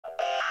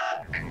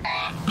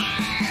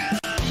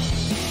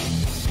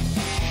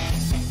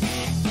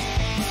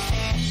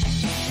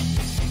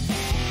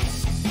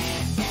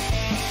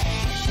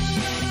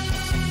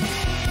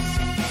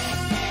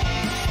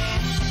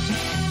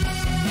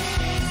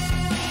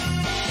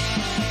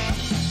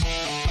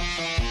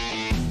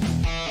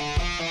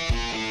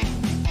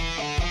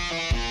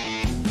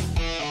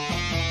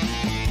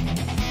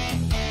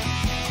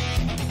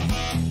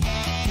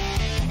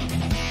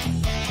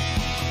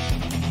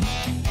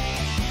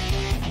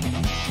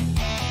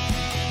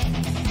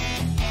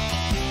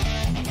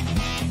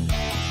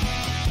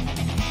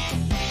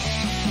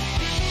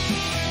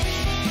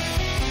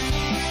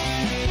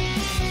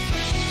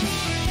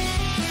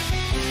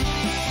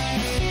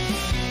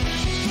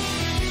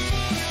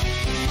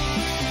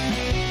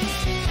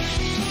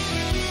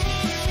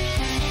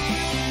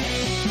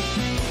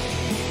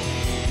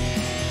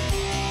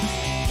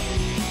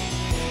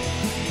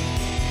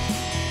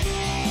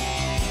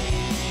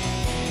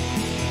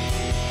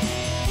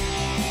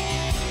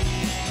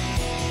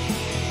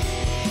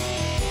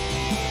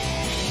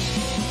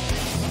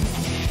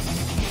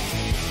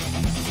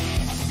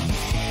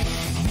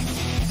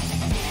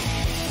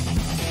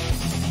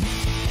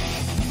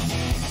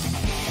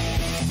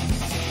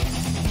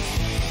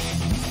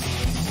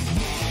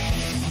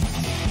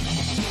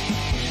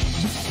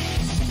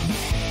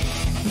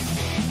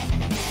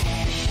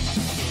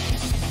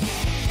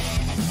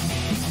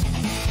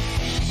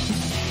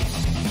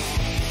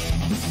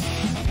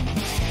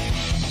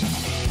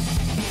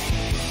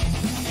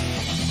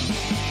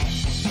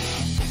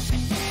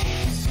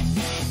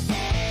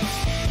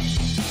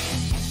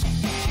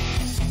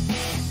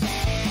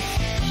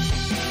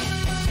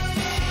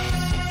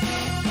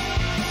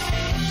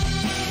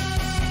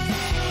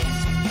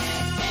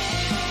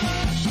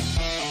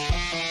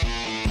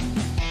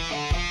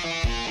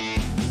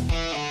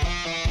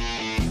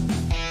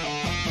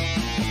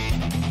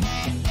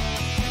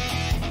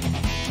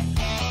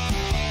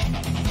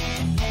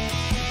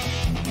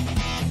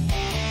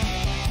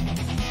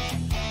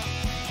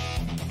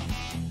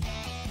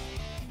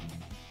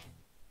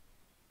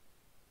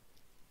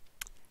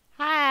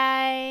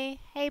Hi.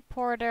 Hey,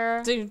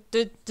 Porter. And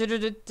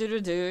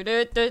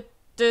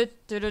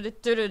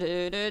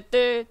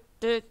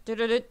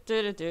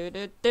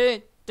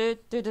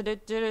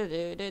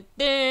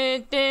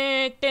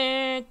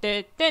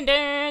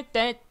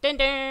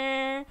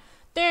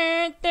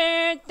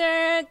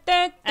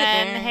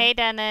hey,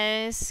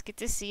 Dennis. Good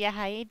to see you.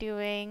 How you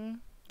doing?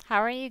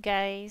 How are you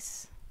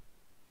guys?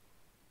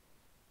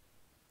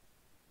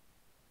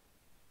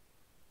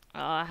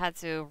 I had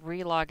to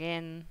re-log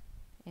in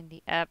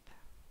the app.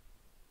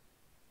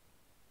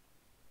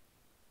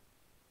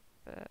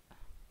 But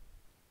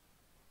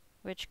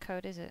which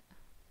code is it?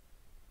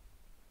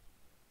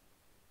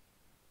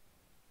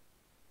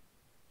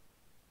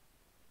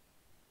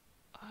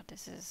 Oh,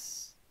 this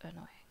is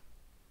annoying.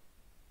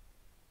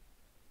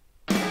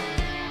 There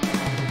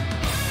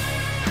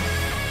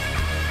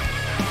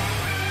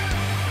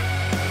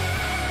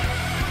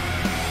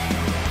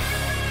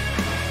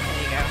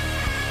you go.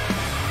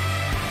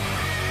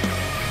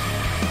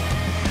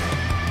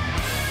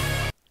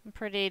 I'm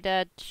pretty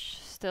dead.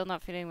 Still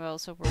not feeling well,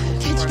 so we're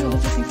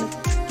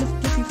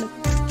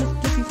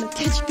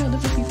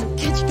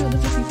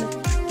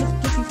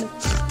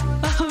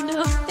Oh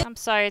no. I'm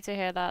sorry to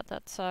hear that.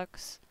 That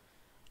sucks.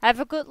 Have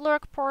a good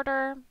lurk,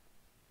 Porter.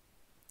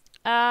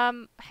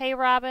 Hey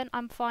Robin,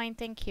 I'm fine,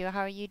 thank you.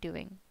 How are you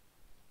doing?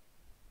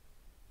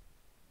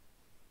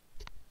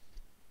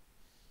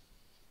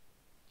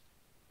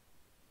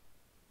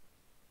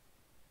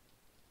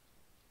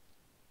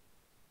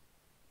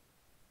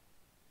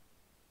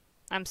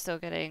 I'm still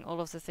getting all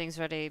of the things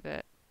ready,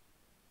 but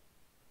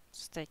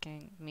it's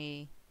taking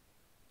me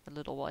a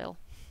little while.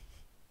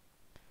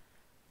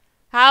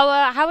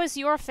 How is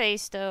your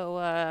face though,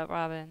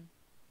 Robin?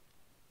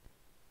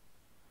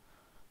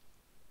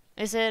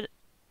 Is it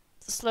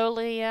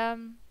slowly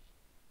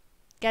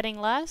getting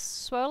less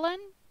swollen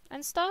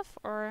and stuff,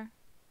 or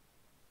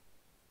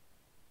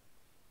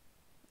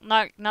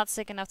not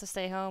sick enough to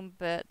stay home,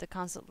 but the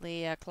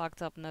constantly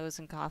clogged up nose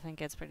and coughing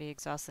gets pretty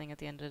exhausting at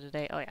the end of the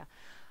day? Oh yeah,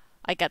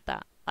 I get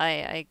that.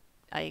 I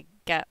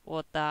get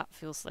what that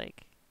feels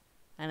like,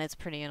 and it's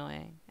pretty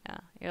annoying. Yeah,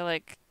 you're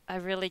like, I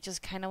really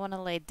just kind of want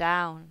to lay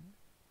down,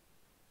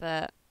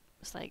 but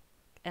it's like,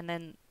 and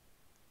then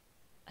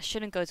I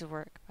shouldn't go to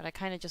work, but I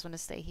kind of just want to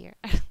stay here.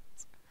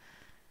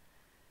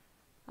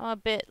 I'm a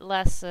bit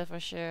less for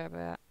sure,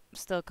 but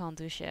still can't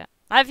do shit.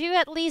 Have you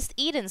at least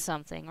eaten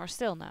something, or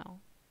still no?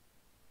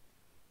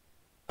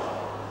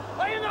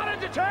 Are you not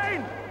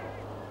entertained?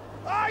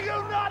 Are you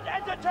not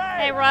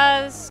entertained? Hey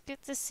Ruz,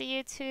 good to see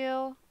you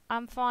too.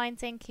 I'm fine,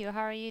 thank you.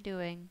 How are you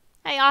doing?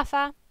 Hey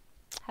Alpha.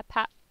 Hi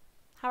Pat.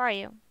 How are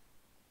you?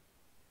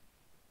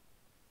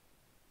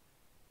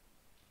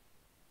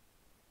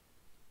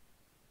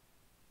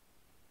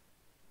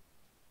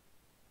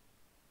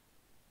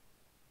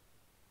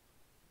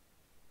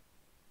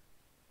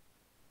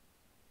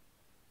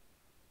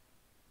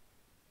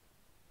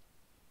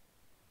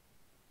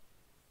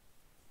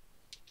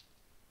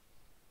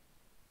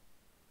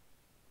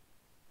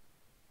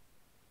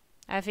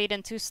 I've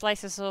eaten 2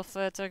 slices of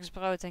Turkish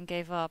brood and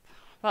gave up.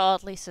 Well,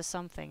 at least it's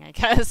something, I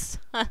guess.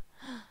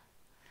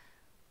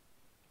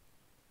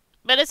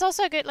 But it's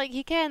also good, like,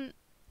 you can,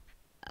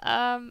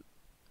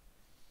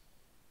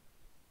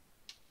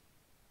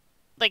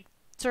 like,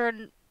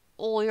 turn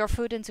all your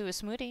food into a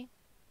smoothie.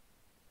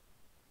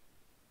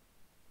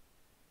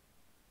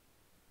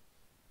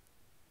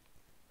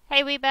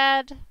 Hey,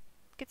 Weebad.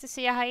 Good to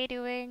see you. How you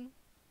doing?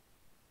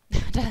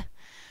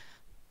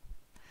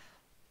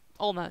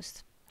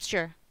 Almost.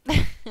 Sure.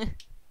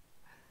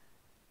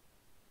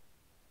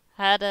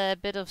 Had a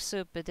bit of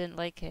soup, but didn't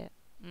like it.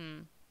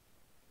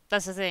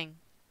 That's the thing.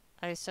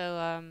 I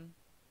so,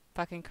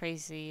 fucking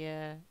crazy,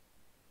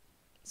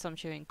 some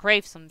chewing.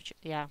 Crave some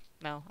yeah,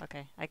 no,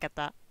 okay. I get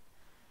that.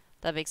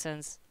 That makes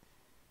sense.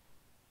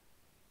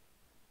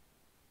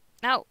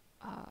 Now,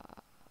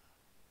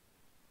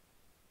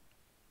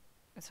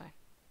 it's fine.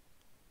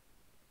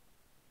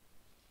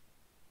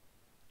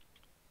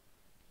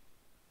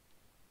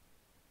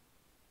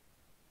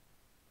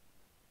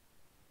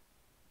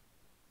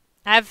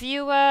 Have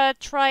you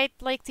tried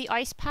like the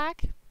ice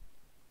pack?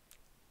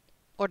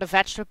 Or the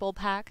vegetable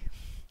pack?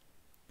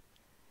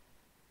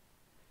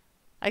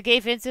 I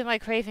gave into my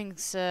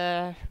cravings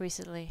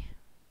recently.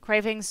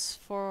 Cravings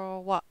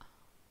for what?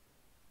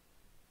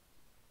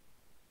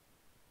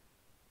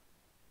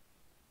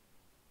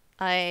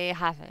 I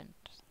haven't.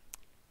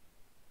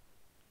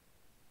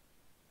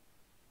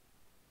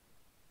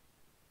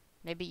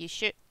 Maybe you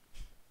should.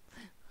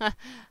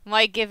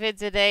 Might give it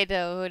today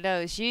though, who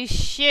knows? You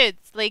should.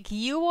 Like,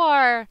 you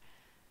are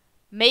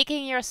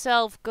making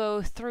yourself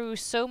go through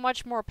so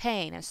much more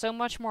pain and so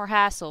much more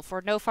hassle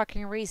for no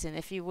fucking reason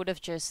if you would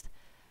have just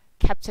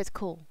kept it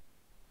cool.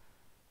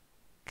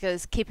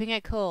 Because keeping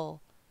it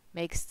cool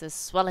makes the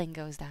swelling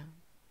goes down.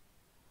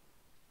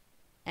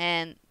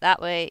 And that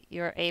way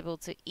you're able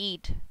to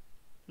eat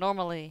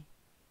normally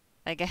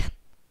again.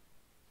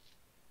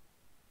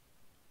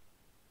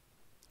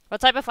 What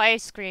type of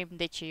ice cream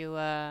did you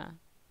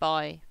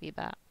buy,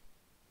 Viva?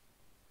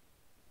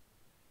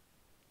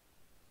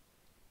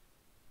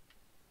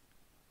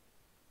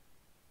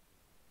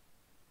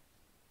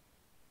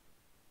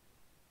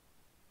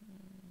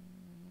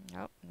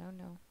 Nope,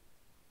 no.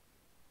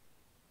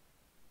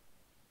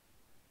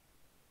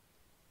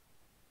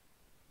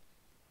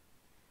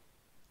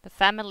 The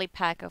family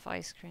pack of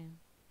ice cream.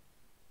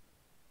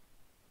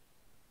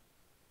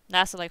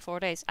 Lasted like 4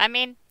 days. I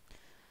mean,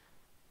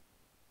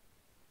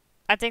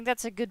 I think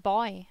that's a good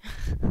buy.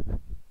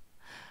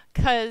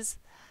 Because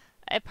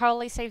it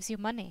probably saves you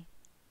money.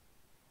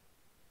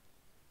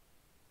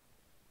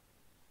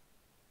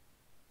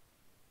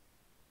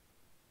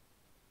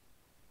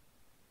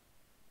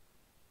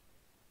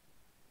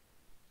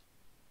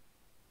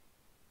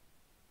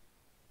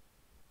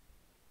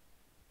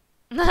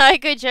 I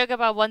could joke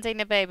about wanting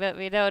to pay, but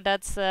we know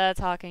that's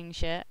talking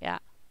shit. Yeah,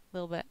 a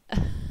little bit.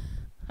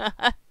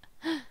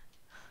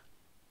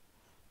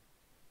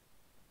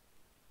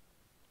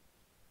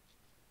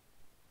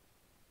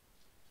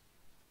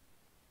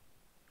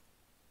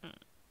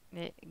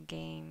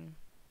 Game.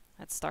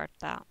 Let's start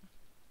that.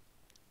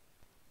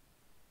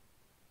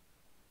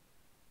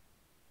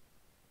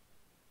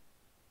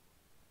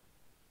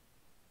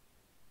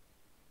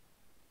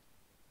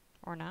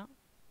 Or not?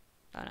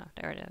 Oh no,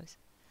 there it is.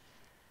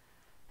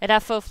 It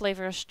had 4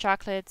 flavors: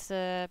 chocolate,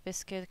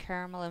 biscuit,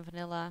 caramel, and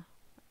vanilla.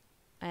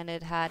 And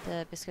it had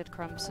biscuit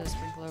crumbs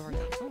sprinkled over.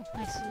 Oh,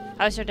 nice.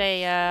 How's your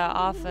day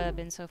off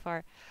been so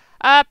far?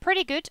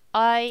 Pretty good.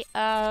 I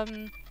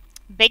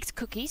baked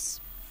cookies.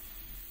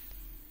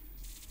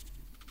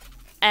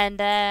 And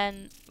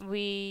then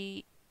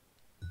we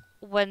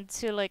went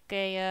to like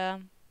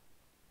a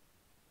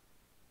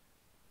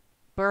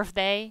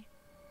birthday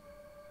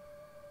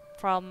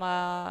from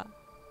my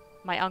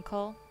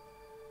uncle.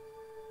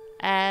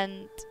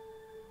 And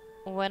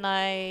when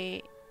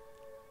I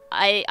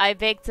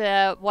baked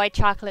white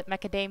chocolate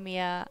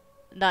macadamia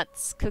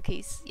nuts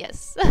cookies.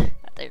 Yes,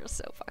 they were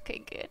so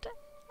fucking good.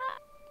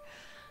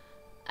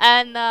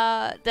 And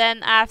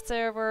then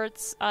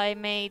afterwards, I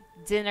made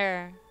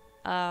dinner,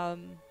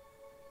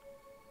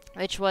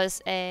 which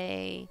was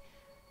a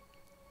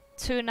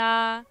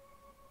tuna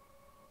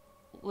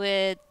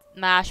with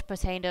mashed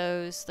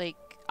potatoes, like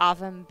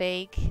oven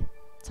bake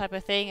type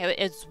of thing.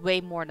 It's way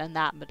more than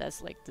that, but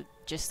that's like the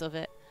gist of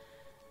it.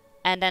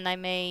 And then I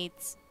made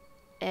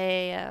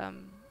a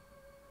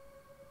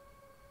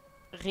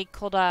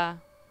ricotta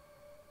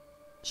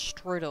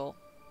strudel,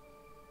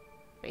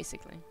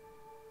 basically,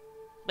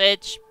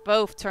 which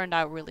both turned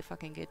out really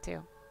fucking good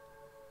too.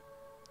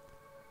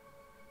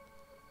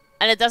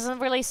 And it doesn't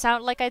really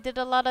sound like I did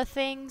a lot of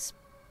things,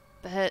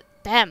 but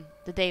damn,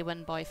 the day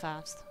went by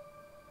fast.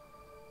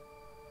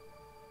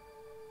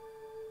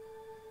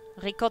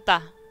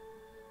 Ricotta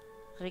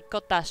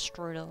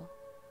strudel.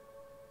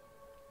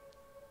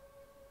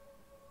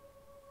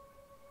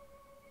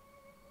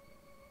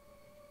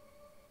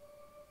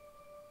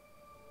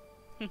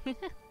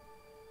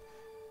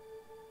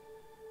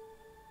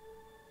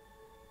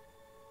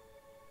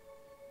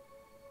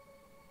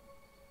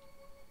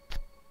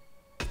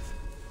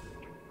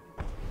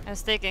 I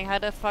was thinking, how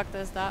the fuck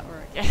does that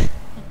work?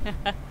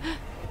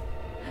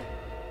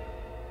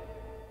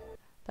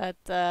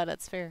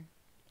 That's fair.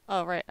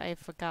 Oh right, I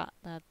forgot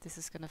that this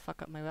is gonna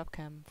fuck up my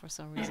webcam for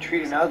some reason. You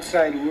treat an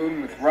outside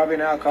wound with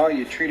rubbing alcohol,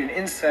 you treat an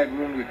inside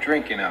wound with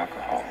drinking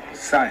alcohol.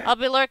 Science. I'll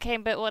be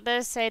lurking, but what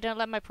does it say? Don't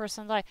let my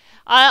person die.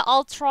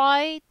 I'll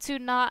try to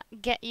not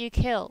get you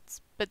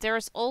killed, but there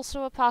is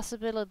also a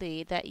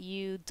possibility that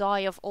you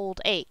die of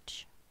old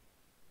age.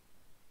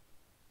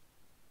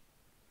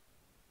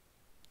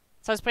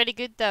 So it's pretty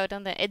good though,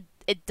 don't it?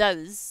 It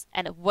does,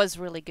 and it was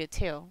really good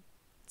too.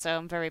 So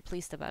I'm very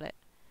pleased about it.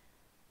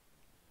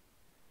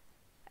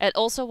 It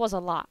also was a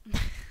lot.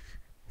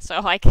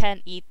 So I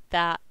can eat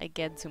that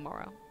again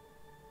tomorrow.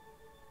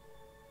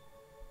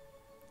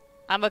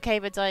 I'm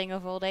okay with dying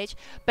of old age.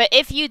 But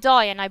if you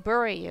die and I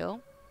bury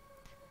you,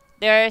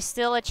 there is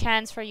still a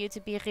chance for you to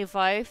be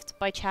revived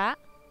by chat.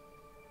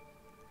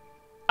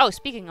 Oh,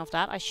 speaking of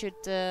that, I should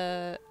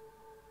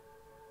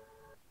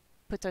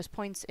put those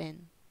points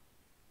in.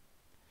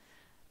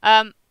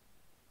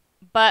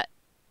 But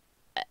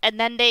and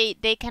then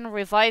they can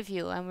revive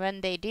you, and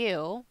when they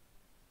do,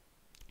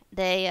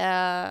 they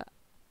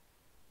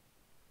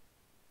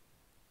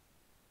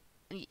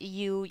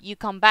you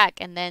come back,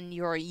 and then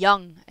you're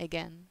young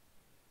again.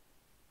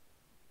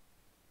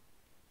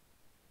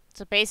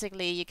 So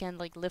basically, you can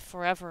like live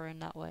forever in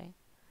that way.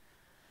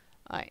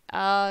 Alright,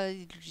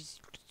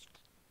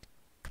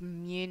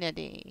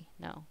 community,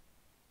 no.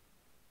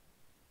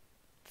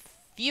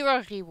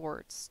 Viewer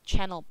rewards,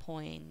 channel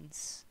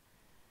points.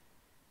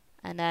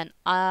 And then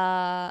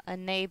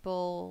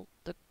enable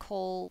the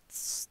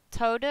cult's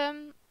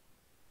totem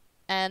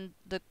and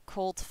the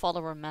cult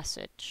follower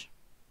message.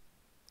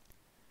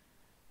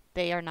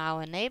 They are now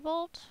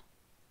enabled.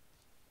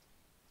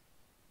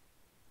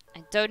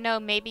 I don't know,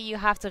 maybe you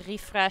have to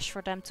refresh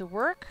for them to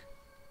work.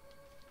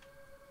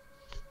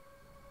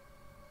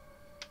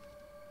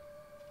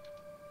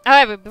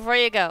 Alright, but before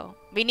you go,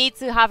 we need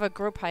to have a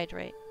group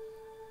hydrate.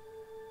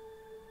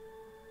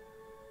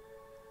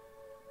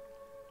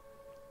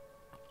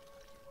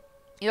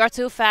 You are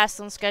too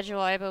fast on schedule,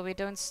 but we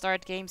don't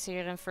start games here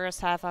in the first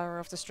half hour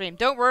of the stream.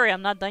 Don't worry,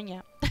 I'm not done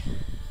yet.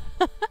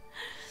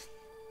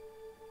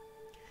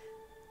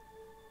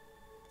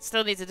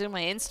 Still need to do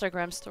my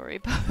Instagram story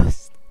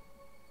post.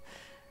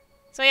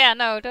 So yeah,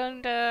 no,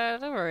 don't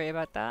worry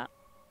about that.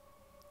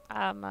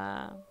 I'm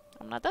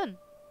not done.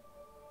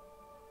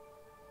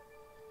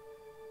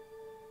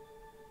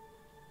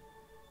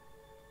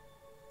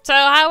 So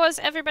how was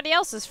everybody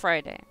else's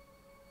Friday?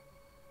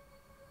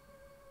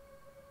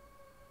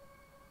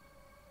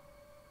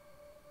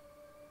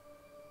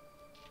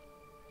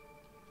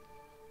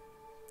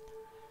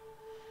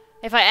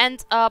 If I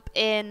end up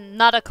in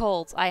not a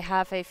cult, I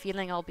have a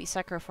feeling I'll be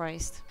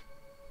sacrificed.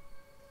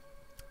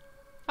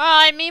 Well,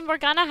 I mean, we're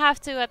gonna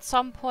have to at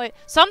some point.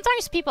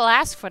 Sometimes people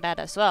ask for that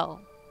as well,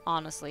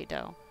 honestly,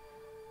 though.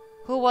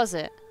 Who was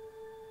it?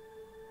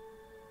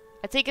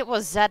 I think it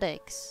was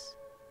Zedix.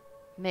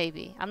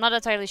 Maybe. I'm not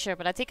entirely sure,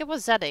 but I think it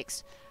was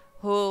Zedix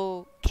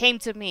who came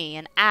to me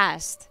and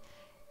asked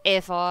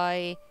if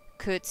I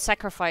could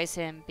sacrifice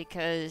him,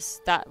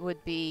 because that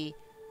would be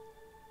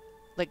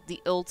like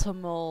the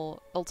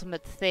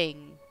ultimate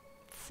thing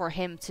for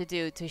him to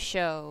do, to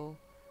show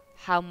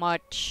how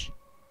much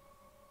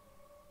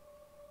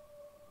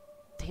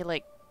he,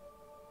 like,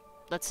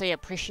 let's say,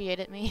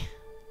 appreciated me.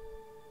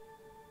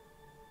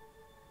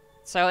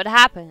 So it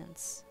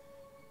happens.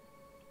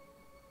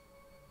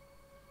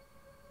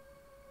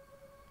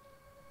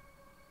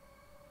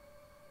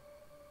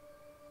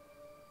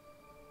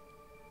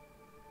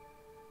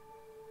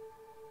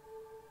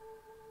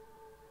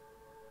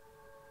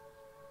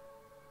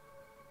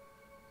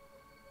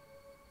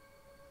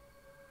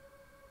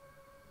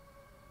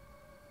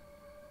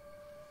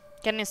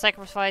 Getting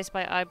sacrificed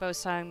by Aibo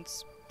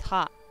sounds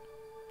hot.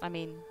 I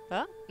mean,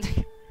 what?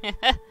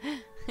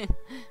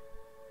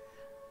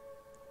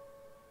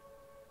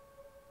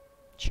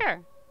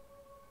 Sure.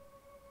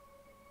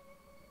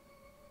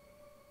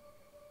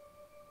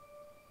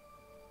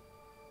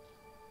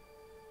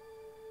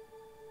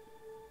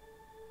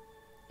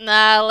 Nah,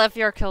 I left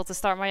your kill to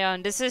start my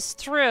own. This is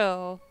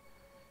true.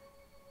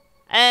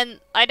 And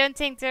I don't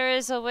think there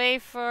is a way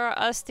for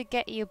us to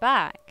get you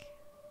back.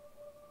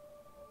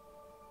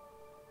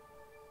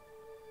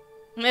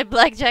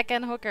 Blackjack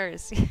and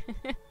hookers.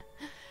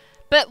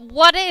 But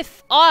what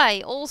if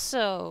I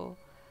also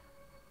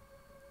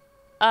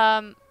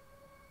add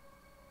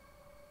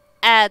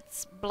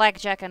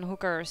blackjack and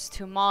hookers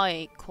to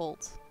my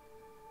cult?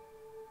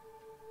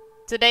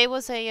 Today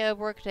was a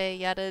work day,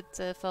 yet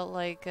it felt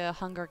like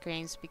Hunger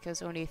Games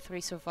because only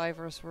 3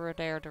 survivors were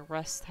there. The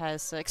rest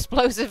has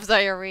explosive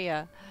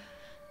diarrhea.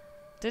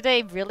 Do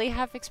they really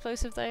have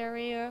explosive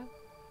diarrhea?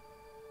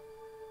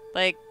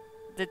 Like,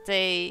 did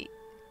they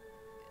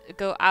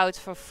go out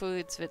for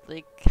food with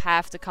like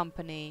half the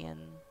company and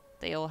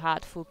they all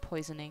had food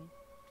poisoning?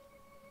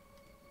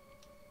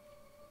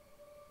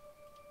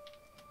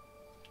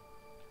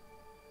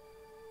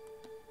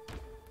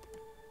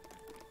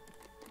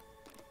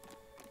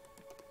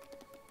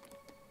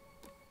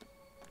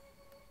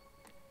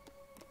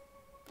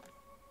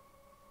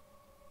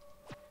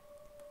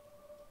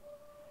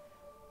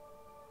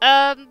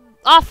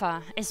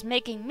 Alpha is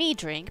making me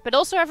drink, but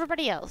also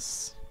everybody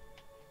else.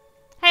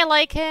 Hey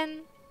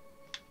Lycan.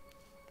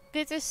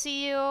 Good to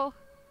see you.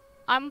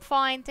 I'm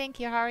fine, thank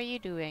you. How are you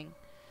doing?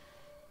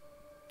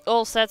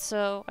 All said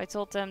so. I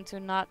told them to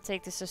not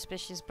take the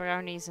suspicious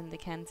brownies in the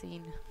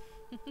canteen.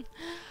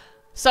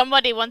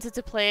 Somebody wanted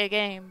to play a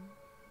game.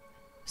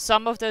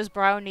 Some of those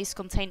brownies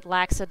contained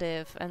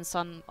laxative, and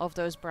some of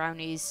those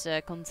brownies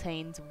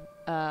contained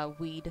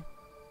weed.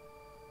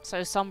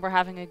 So some were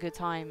having a good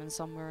time, and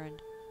some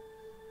weren't.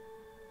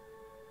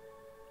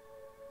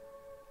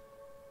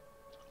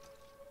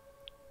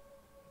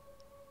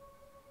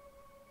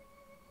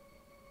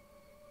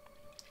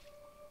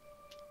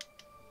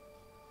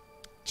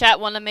 Chat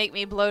wanna make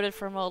me bloated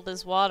from all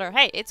this water.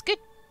 Hey, it's good.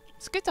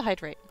 It's good to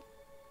hydrate.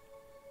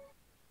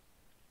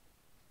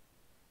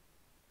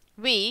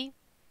 We,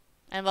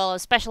 and well,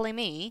 especially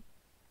me,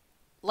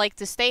 like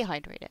to stay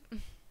hydrated.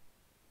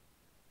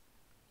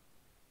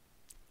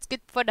 It's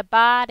good for the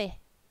body.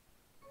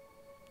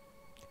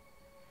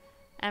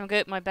 I'm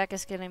good. My back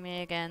is killing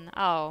me again.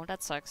 Oh,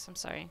 that sucks. I'm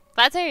sorry.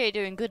 Glad to hear you're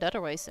doing good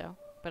otherwise, though.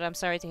 But I'm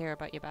sorry to hear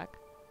about your back.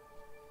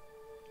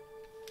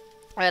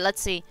 Alright,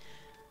 let's see.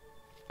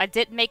 I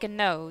did make a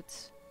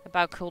note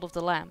about Cult of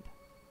the Lamp.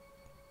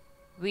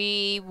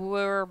 We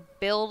were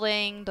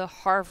building the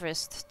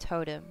Harvest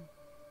Totem.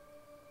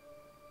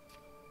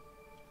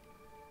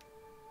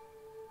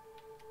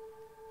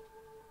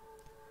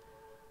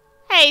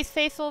 Hey,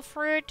 Faithful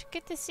Fruit.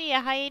 Good to see you.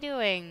 How you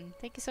doing?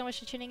 Thank you so much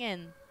for tuning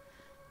in.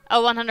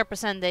 Oh,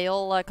 100%. They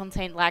all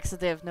contained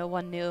laxative. No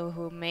one knew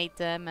who made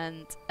them,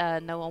 and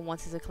no one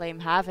wanted to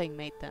claim having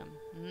made them.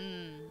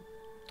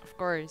 Of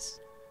course.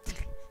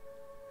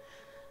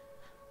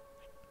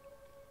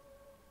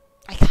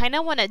 I kind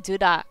of want to do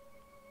that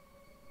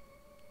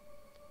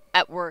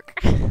at work.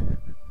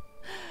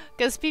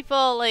 Because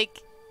people,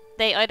 like,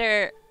 they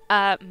either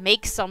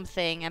make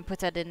something and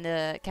put it in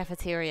the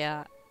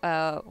cafeteria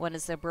when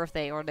it's their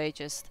birthday, or they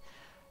just,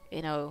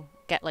 you know,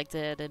 get like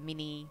the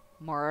mini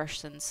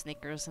Mars and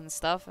Snickers and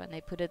stuff and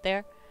they put it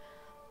there.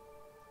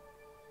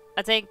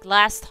 I think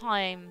last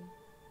time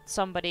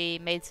somebody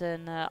made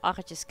an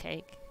Arretjes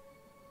cake.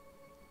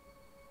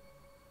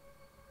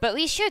 But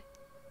we should,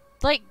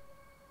 like,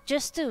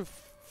 just to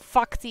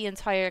fuck the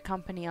entire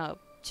company up,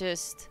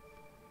 just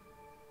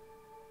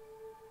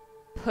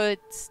put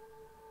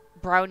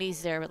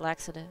brownies there with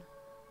laxative.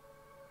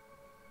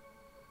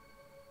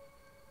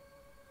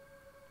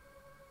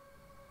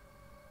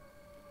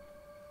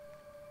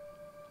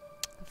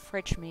 The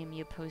fridge meme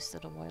you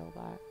posted a while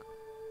back.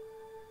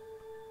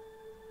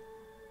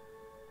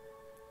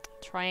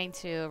 Trying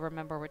to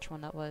remember which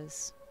one that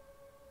was.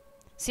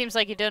 Seems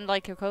like you don't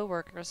like your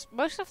coworkers.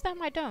 Most of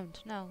them I don't,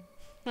 no.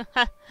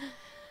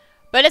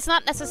 But it's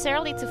not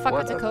necessarily to fuck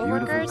with the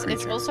coworkers,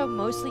 it's also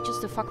mostly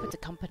just to fuck with the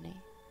company.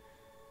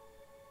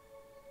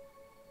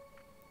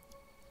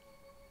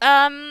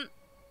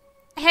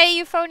 Hey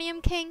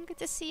Euphonium King, good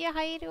to see you,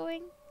 how you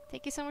doing?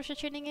 Thank you so much for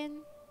tuning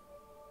in.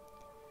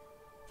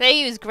 Thank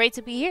you, it's great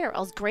to be here,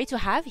 well, it's great to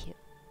have you.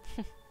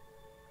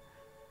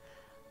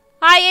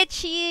 Hi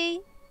Itchy,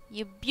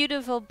 you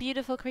beautiful,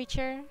 beautiful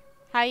creature.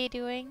 How you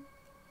doing?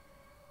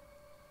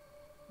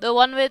 The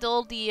one with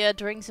all the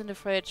drinks in the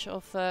fridge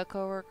of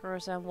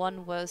coworkers, and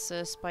one was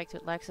spiked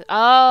with laxative.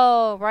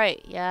 Oh, right.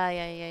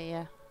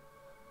 Yeah.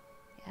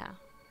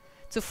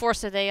 To force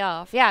the day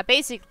off. Yeah,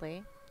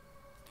 basically.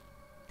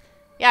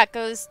 Yeah,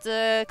 because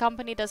the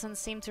company doesn't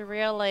seem to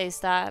realize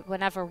that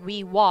whenever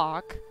we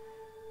walk,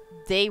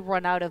 they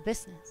run out of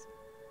business.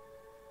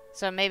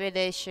 So maybe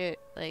they should,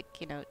 like,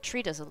 you know,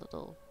 treat us a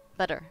little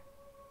better.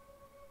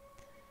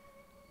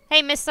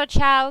 Hey, Mr.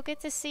 Chow. Good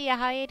to see you.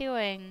 How you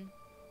doing?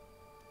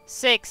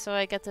 Sick, so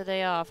I get the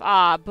day off.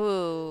 Ah,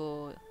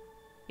 boo.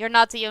 You're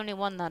not the only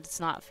one that's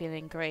not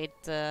feeling great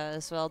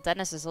as well.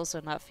 Dennis is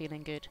also not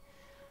feeling good.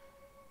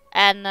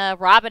 And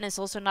Robin is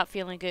also not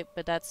feeling good,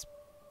 but that's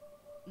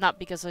not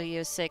because he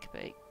was sick,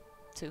 but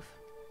tooth.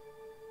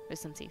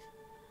 Wisdom teeth.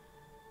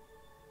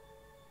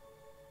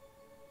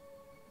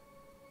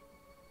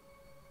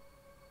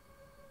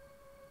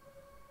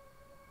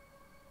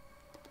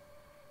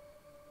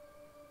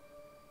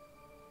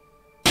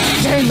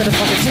 Jay,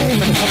 motherfucker, Jay,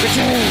 motherfucker,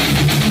 Jay.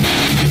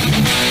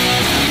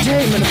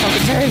 Jay,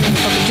 motherfucker, Jay,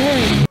 motherfucker,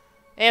 Jay.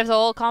 If the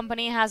whole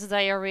company has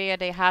diarrhea,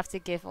 they have to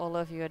give all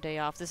of you a day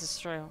off. This is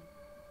true.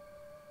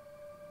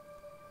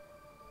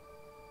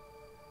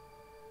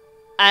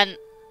 And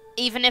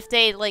even if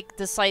they, like,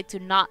 decide to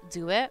not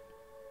do it,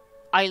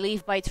 I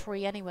leave by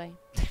 3 anyway.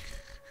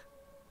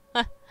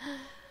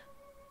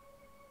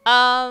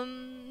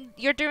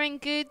 You're doing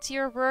good,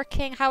 you're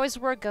working. How is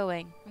work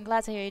going? I'm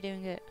glad to hear you're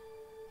doing good.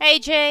 Hey,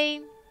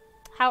 Jay.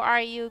 How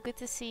are you? Good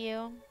to see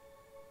you.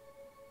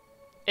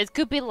 It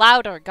could be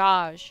louder,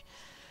 gosh.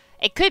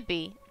 It could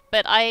be,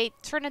 but I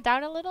turn it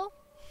down a little.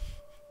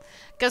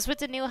 Because with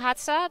the new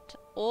headset,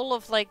 all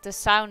of, like, the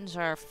sounds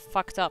are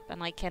fucked up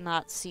and I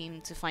cannot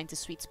seem to find the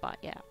sweet spot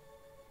yet.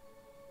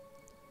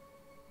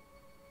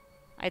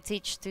 I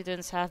teach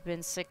students have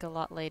been sick a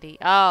lot lately.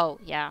 Oh,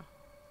 yeah.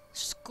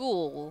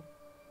 School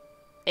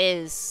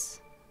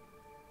is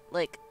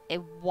like a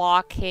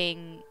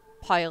walking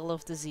pile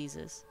of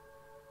diseases.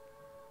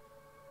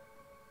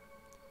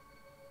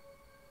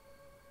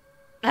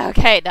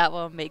 Okay, that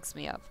one makes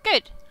me up.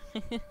 Good.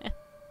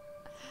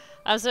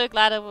 I'm so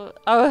glad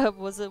I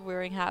wasn't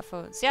wearing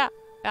headphones. Yeah,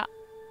 yeah.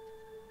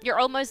 You're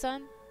almost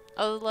done.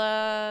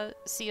 I'll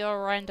see you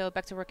around though,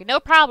 back to working. No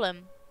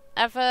problem.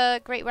 Have a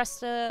great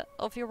rest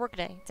of your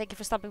workday. Thank you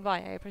for stopping by.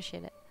 I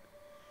appreciate it.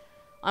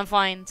 I'm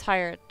fine,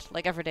 tired,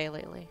 like every day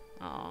lately.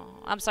 Oh,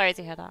 I'm sorry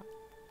to hear that.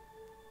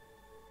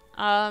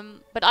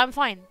 But I'm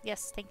fine.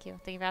 Yes, thank you.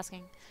 Thank you for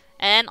asking.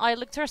 And I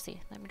look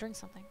thirsty. Let me drink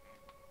something.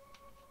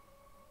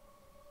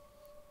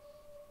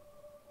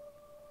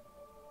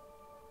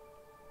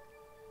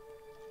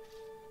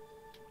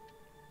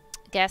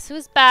 Guess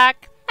who's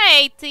back?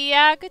 Hey,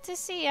 Tia. Good to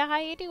see you. How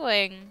you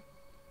doing?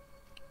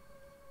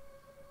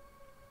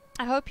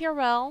 I hope you're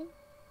well.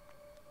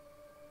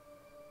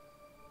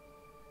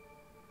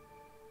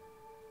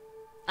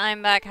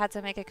 I'm back. Had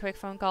to make a quick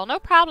phone call. No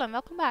problem.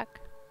 Welcome back.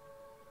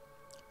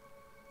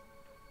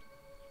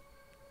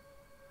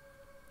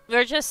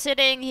 We're just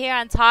sitting here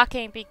and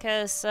talking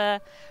because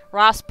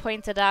Ross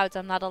pointed out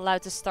I'm not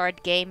allowed to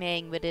start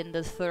gaming within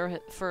the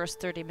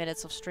first 30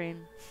 minutes of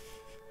stream.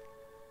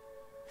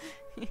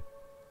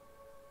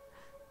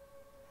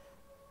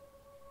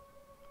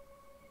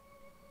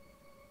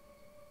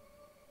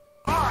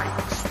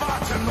 I,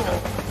 Spartan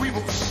Lord, we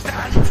will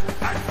stand and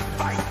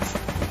fight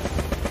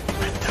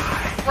and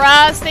die.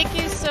 Ross, thank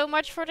you so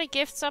much for the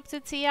gifts up to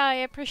Tia. I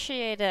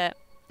appreciate it.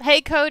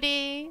 Hey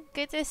Cody,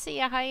 good to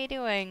see you. How you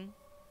doing?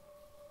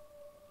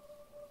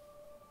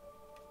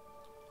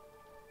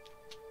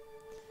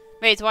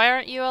 Wait, why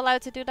aren't you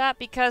allowed to do that?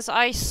 Because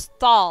I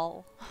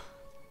stall.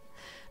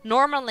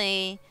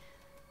 Normally,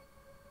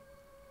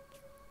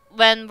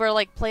 when we're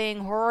like playing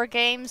horror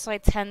games, I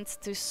tend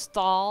to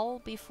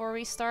stall before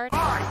we start.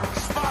 I,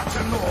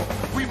 Spartan Lord,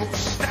 we will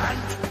stand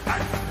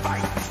and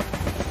fight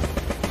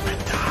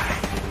and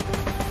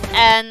die.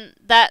 And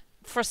that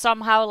for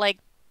somehow like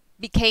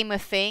became a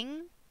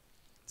thing.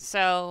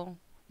 So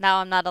now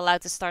I'm not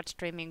allowed to start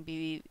streaming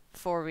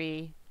before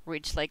we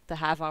reach like the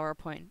half-hour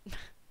point.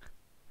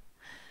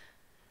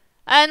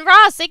 And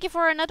Ross, thank you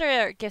for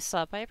another gift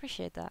sub. I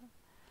appreciate that.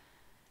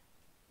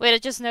 Wait, I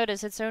just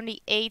noticed it's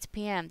only 8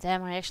 PM.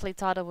 Damn, I actually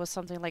thought it was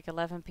something like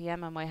 11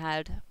 PM in my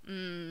head.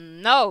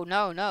 No,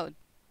 no, no.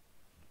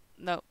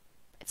 No,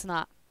 it's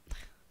not.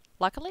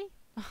 Luckily?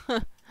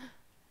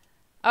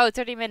 Oh,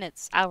 30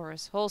 minutes,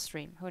 hours, whole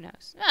stream. Who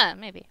knows?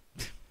 Maybe.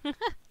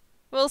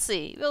 We'll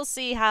see. We'll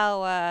see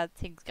how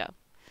things go.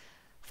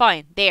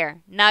 Fine,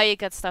 there. Now you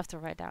got stuff to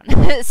write down.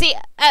 See,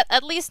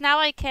 at least now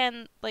I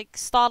can like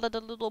stall it a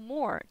little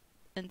more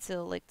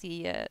until like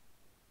the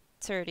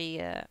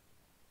 30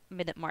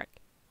 minute mark.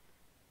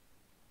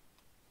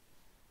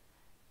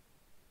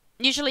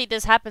 Usually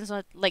this happens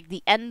at like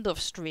the end of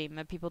stream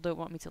and people don't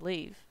want me to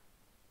leave.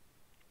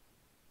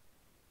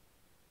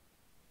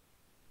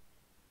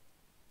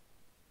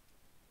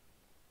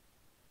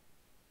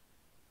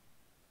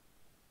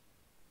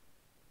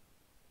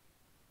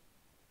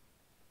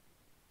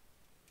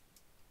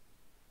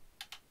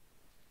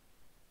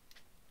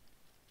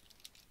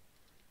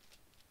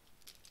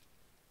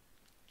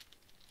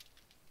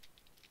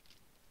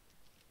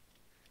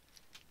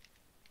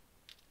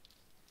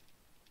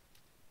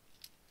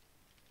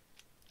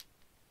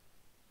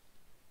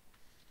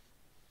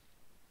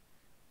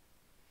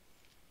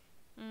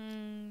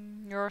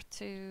 You're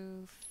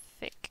too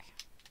thick.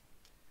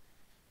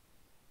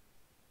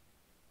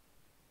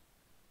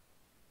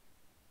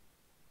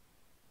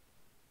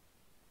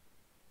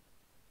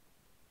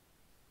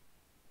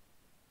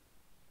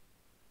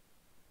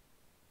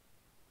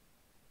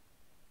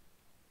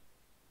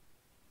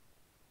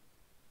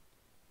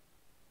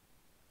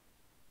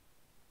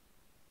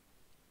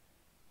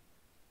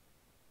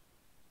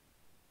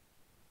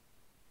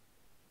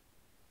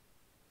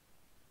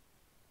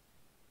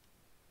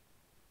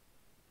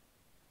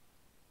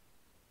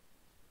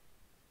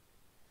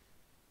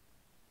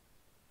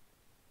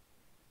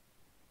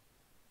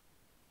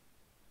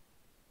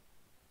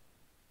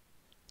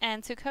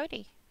 And to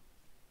Cody.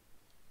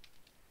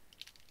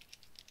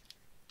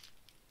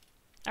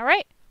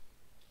 Alright.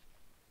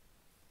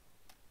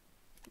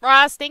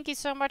 Ross, thank you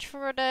so much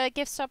for the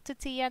gifts up to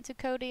T and to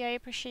Cody. I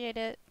appreciate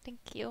it. Thank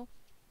you.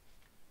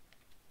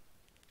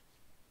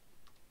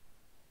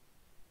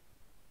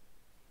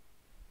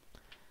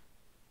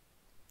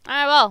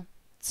 Alright, well,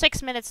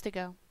 6 minutes to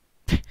go.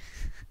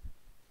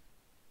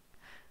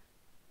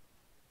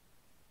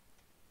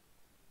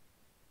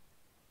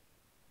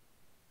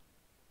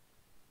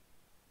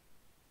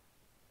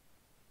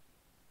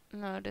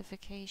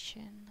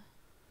 Notification.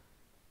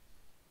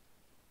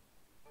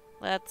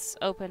 Let's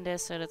open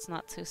this so it's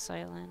not too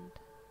silent.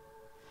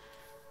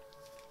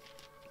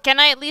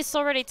 Can I at least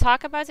already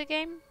talk about the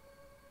game?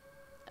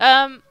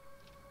 I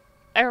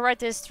heard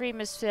this stream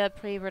is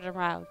pre-written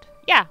out.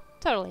 Yeah,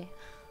 totally.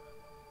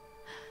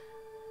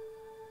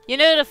 You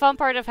know the fun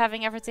part of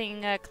having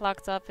everything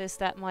clocked up is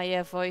that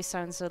my voice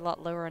sounds a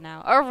lot lower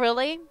now. Oh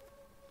really?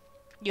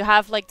 You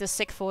have like the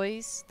sick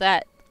voice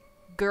that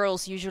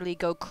girls usually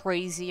go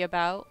crazy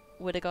about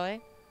with a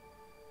guy.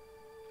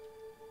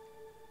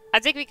 I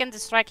think we can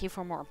distract you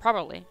for more.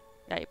 Probably.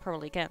 Yeah, you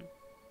probably can.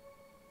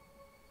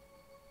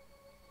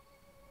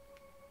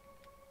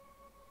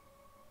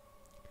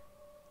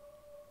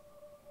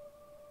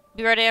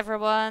 Be ready,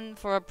 everyone,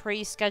 for a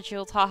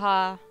pre-scheduled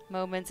haha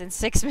moment in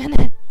 6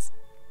 minutes.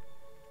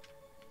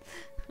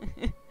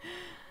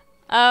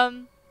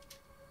 Can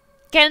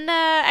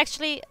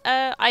actually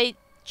I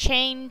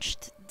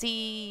changed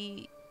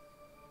the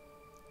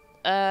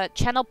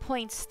channel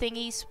points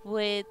thingies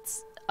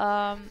with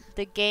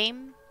the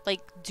game,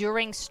 like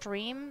during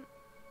stream.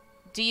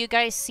 Do you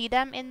guys see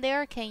them in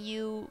there? Can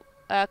you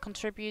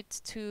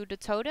contribute to the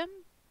totem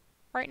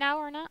right now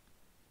or not?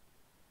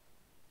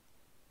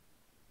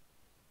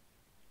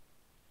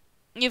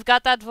 You've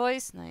got that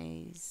voice?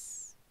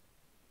 Nice.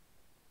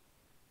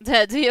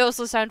 Do you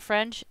also sound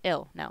French?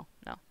 Ill. No,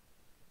 no.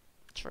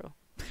 True.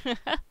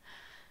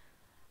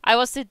 I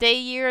was today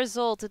years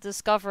old to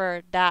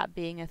discover that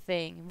being a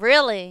thing.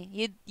 Really?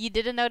 You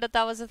didn't know that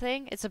that was a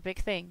thing? It's a big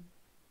thing.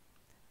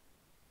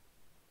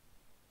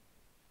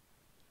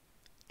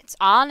 It's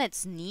on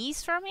its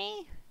knees for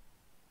me?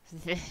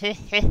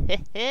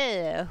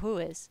 Who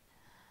is?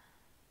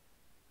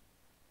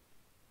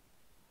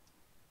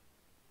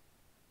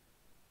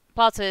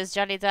 Plot twist,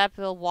 Johnny Depp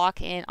will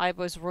walk in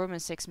Ibo's room in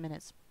 6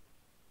 minutes.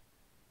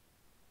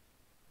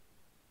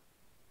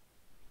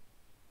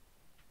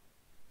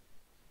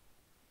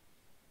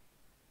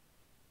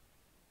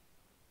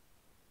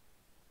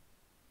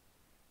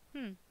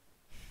 Hmm.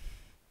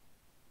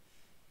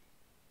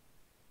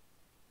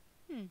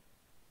 Hmm.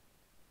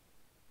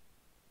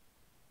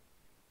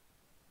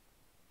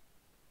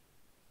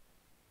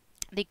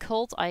 The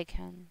cult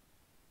icon.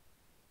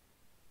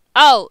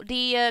 Oh,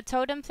 the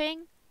totem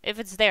thing? If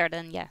it's there,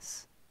 then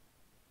yes.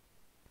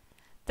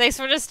 Thanks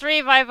for the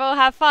stream, Ivo.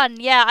 Have fun.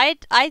 Yeah,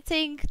 I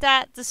think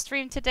that the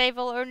stream today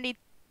will only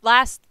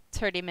last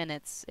 30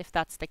 minutes, if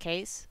that's the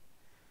case.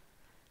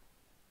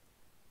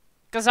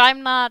 Because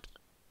I'm not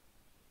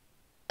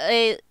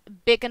a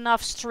big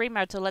enough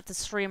streamer to let the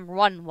stream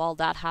run while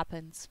that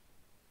happens.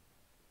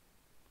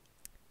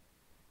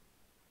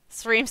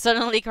 Stream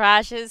suddenly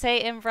crashes.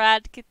 Hey,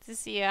 Imbrad, good to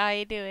see you. How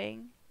you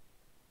doing?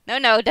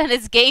 No, then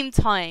it's game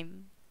time.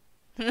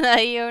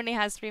 He only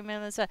has 3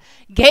 minutes.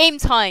 Game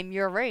time,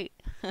 you're right.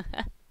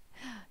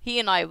 He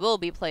and I will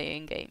be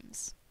playing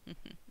games.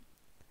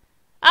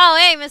 Oh,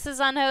 hey, Mrs.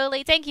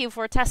 Unholy. Thank you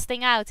for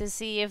testing out to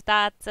see if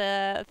that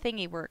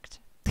thingy worked.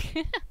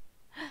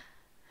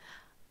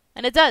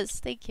 And it does.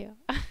 Thank you.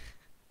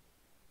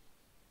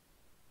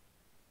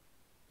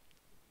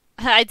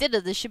 I did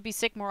it. This should be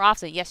sick more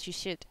often. Yes, you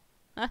should.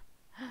 Huh?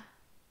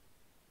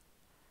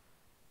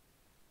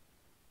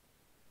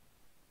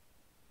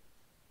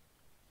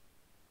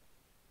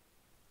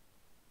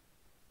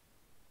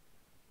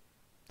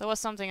 There was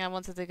something I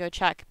wanted to go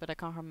check, but I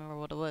can't remember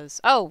what it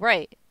was. Oh,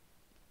 right.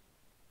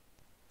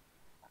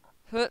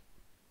 Huh.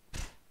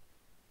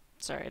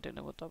 Sorry, I don't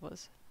know what that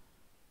was.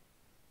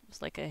 It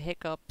was like a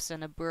hiccups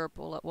and a burp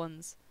all at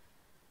once.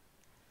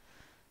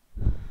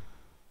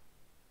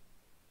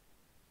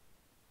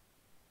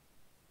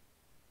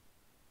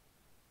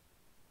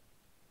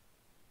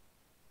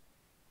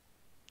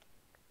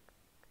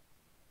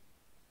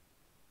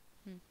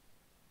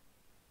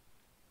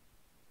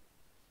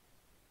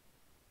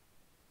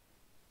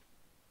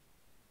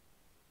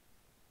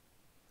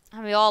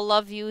 And we all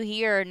love you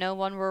here. No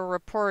one will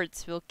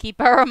report. We'll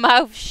keep our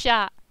mouth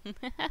shut.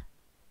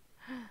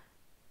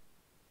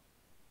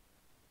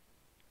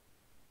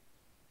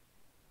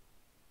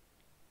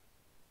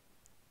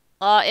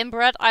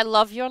 Inbred, I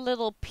love your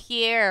little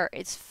Pierre.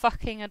 It's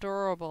fucking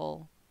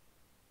adorable.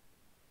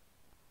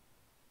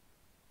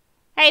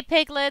 Hey,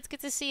 piglets. Good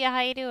to see you.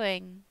 How you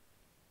doing?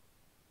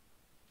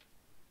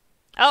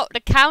 Oh, the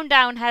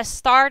countdown has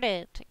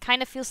started. It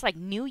kind of feels like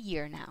New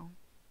Year now.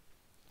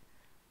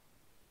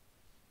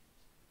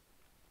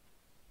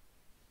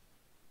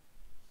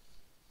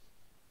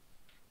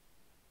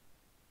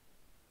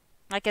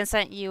 I can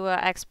send you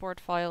export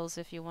files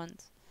if you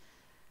want.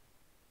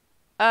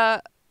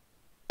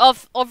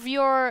 Of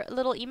your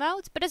little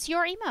emote, but it's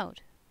your emote.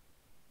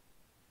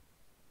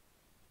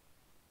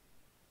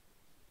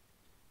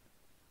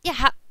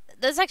 Yeah,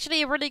 that's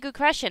actually a really good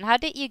question. How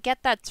did you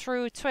get that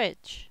through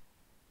Twitch?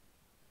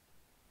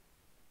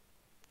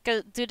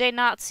 Do they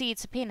not see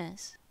it's a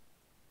penis?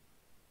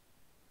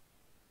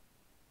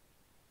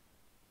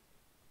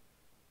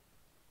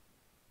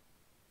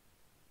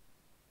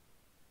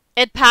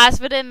 It passed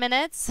within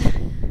minutes?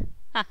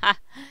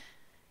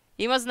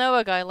 You must know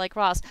a guy like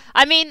Ross.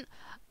 I mean,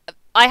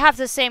 I have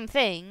the same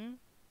thing,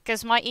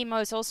 because my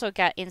emotes also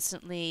get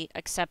instantly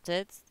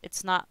accepted.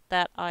 It's not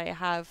that I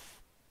have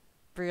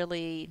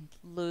really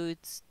lewd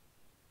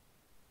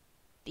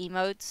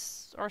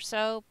emotes or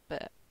so,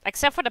 but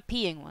except for the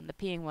peeing one. The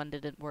peeing one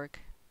didn't work.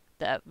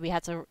 We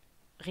had to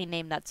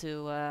rename that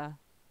to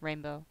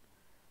Rainbow.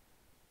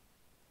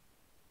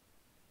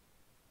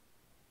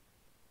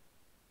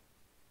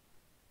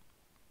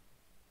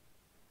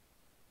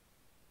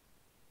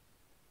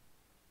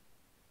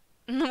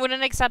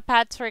 Wouldn't accept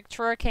Patrick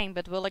twerking,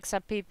 but will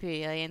accept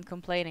PP. I ain't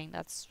complaining.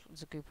 That's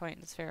a good point.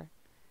 That's fair.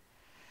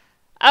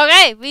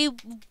 Okay, we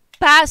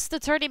passed the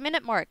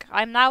 30-minute mark.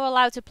 I'm now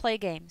allowed to play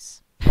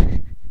games.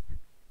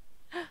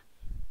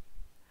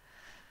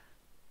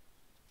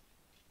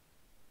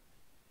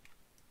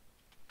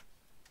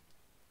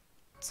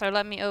 So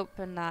let me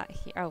open that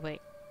here. Oh wait,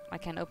 I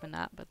can't open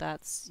that, but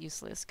that's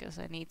useless because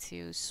I need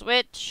to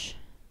switch.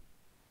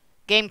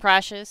 Game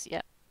crashes.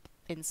 Yep,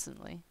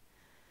 instantly.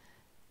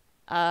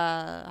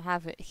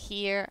 Have it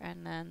here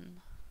and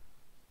then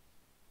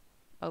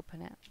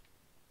open it.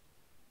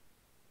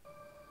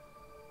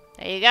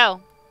 There you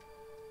go.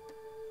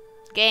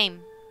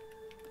 Game.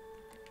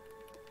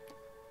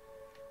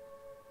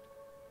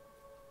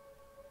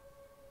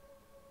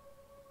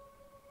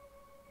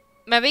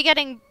 Maybe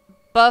getting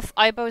buff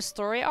Aibo's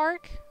story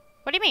arc?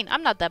 What do you mean?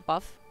 I'm not that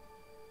buff.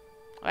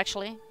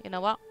 Actually, you know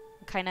what?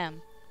 I kinda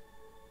am.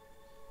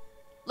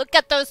 Look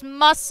at those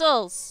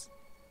muscles!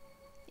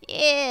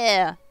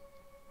 Yeah!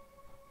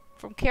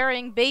 From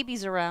carrying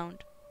babies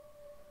around.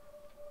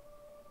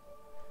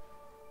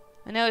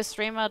 I know a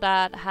streamer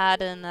that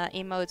had an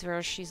emote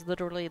where she's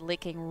literally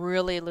licking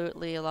really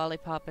a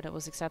lollipop and it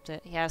was accepted.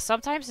 Yeah,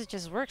 sometimes it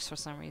just works for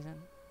some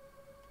reason.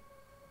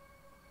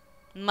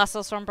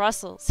 Muscles from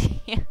Brussels.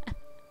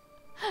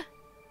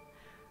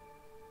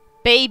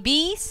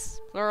 Babies?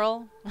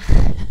 Plural.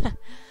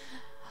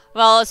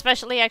 Well,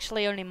 especially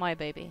actually only my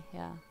baby.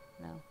 Yeah,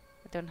 no.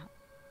 I don't know.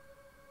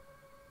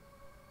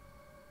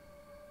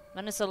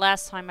 When is the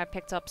last time I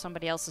picked up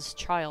somebody else's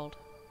child?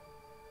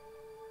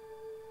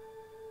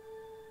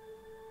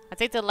 I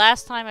think the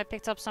last time I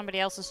picked up somebody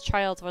else's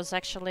child was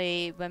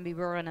actually when we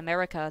were in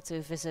America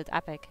to visit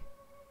Epic.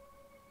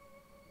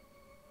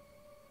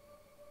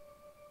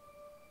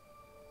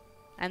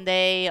 And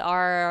they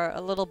are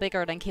a little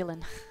bigger than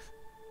Keelan.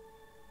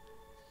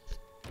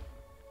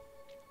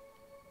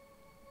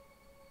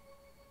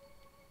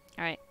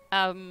 Alright,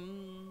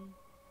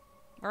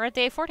 we're at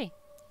day 40.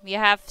 We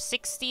have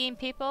 16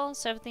 people,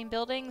 17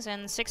 buildings,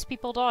 and 6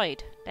 people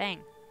died.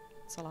 Dang,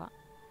 that's a lot.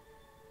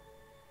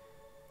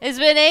 It's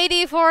been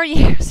 84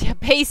 years, yeah,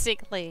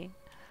 basically.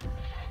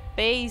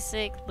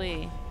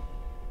 Basically.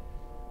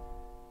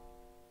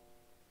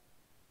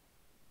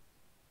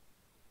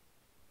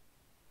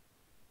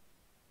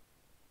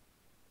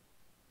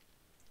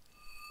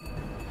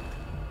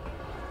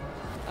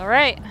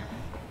 Alright.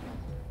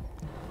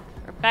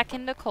 We're back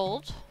in the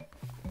cold.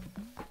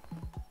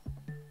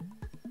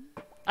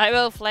 I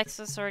will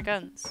flexes or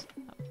guns.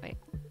 Oh, wait.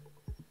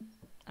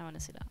 I want to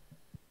see that.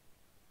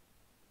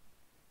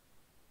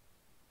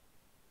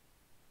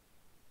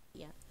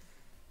 Yeah.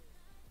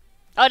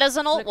 Oh, there's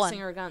an old one.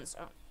 Flexing or guns.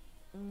 Oh.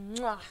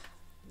 Mwah.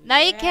 Now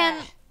you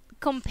can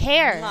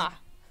compare. Mwah.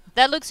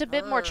 That looks a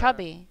bit more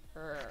chubby.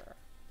 Brr.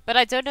 But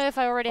I don't know if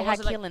I already What had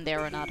was it like? Keelan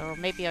there or not, or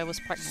maybe I was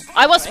pregnant.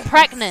 I was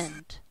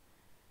pregnant!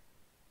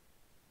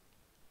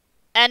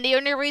 And the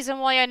only reason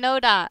why I know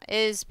that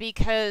is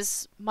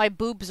because my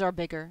boobs are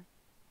bigger.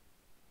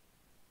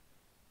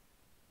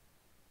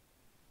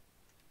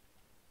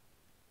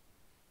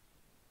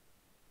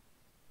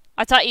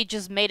 I thought you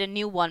just made a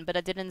new one, but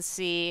I didn't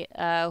see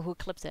who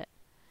clipped it.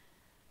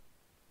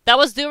 That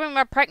was during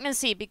my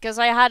pregnancy because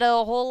I had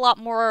a whole lot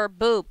more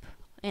boob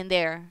in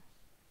there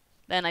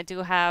than I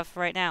do have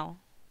right now.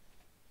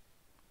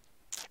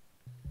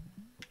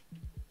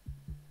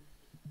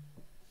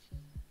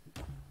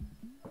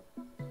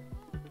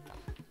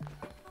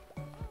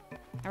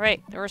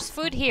 Alright, there's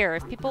food here.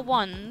 If people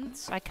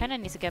want, I kind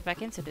of need to get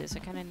back into this. I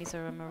kind of need to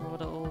remember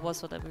what it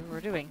was that we were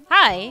doing.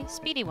 Hi!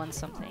 Speedy wants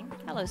something.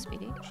 Hello,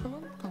 Speedy.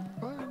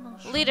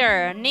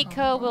 Leader,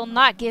 Nico will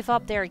not give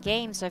up their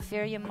games. I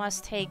fear you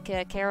must take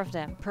care of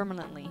them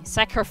permanently.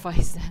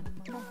 Sacrifice them.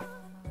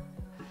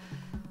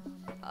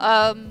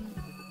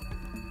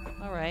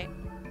 Alright.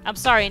 I'm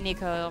sorry,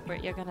 Nico,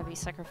 but you're gonna be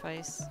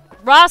sacrificed.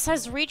 Ross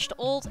has reached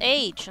old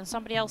age and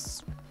somebody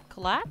else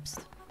collapsed?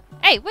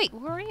 Hey, wait,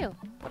 who are you?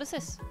 What is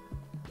this?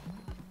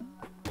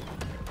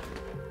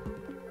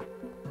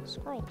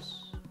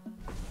 Scrolls.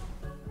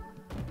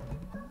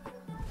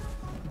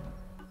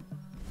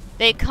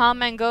 They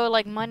come and go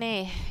like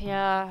money.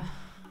 Yeah,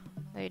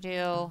 they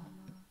do.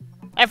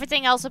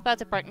 Everything else about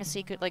the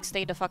pregnancy could like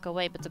stay the fuck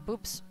away, but the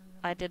boobs,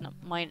 I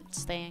didn't mind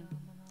staying.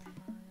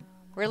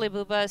 Really,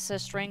 Booba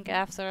says shrink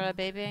after a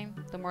baby?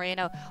 The more you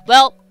know.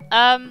 Well,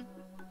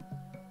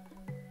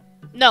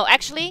 no,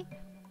 actually,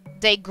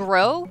 they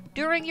grow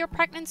during your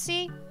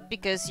pregnancy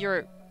because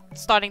you're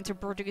starting to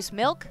produce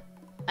milk,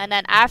 and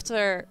then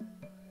after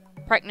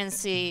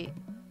pregnancy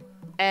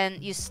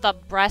and you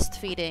stop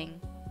breastfeeding,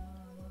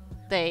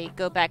 they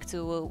go back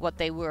to what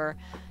they were.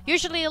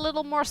 Usually a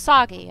little more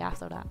soggy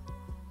after that.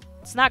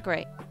 It's not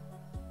great.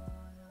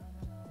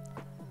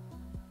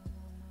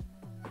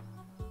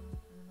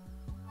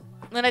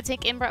 Then I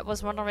think Imbrat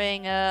was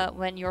wondering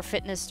when your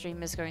fitness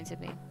stream is going to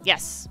be.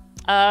 Yes.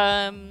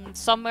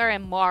 Somewhere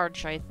in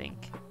March, I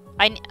think.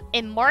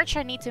 In March,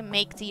 I need to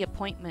make the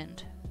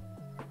appointment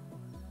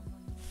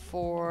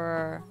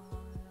for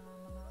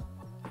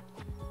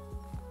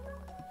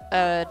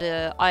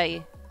The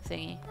eye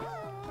thingy.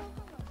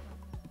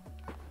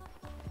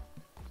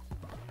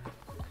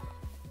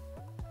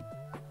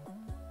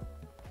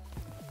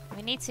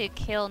 We need to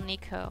kill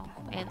Nico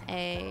in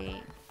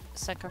a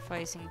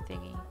sacrificing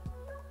thingy.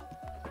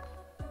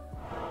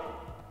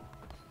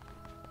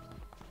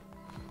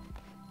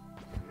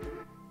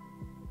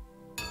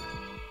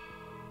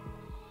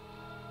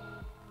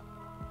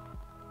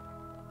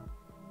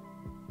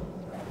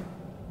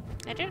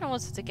 I didn't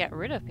want to get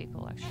rid of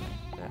people actually,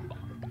 but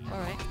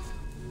alright.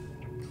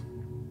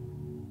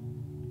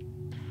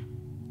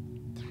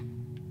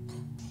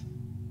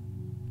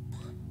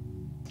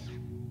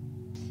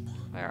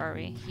 Where are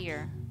we?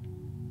 Here.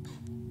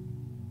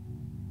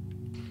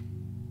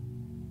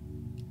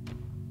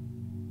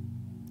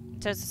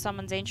 It says to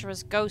summon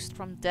dangerous ghosts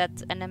from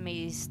dead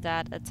enemies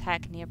that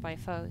attack nearby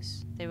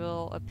foes. They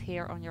will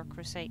appear on your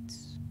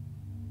crusades.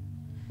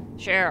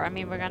 Sure, I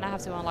mean we're gonna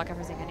have to unlock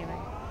everything anyway.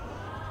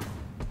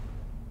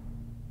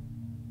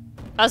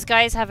 Us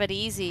guys have it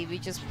easy, we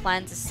just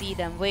plan to see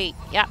them. Wait,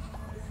 yeah,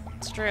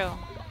 it's true.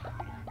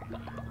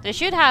 They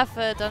should have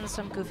done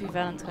some Goofy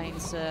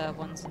Valentine's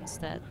ones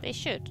instead. They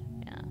should,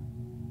 yeah.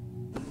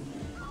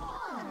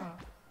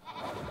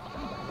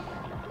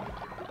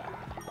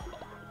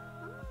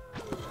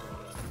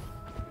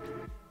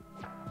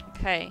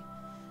 Okay,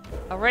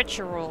 a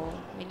ritual.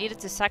 We needed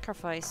to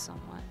sacrifice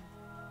someone.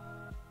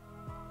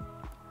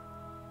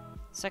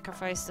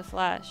 Sacrifice the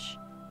Flash.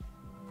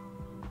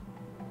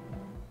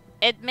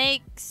 It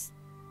makes...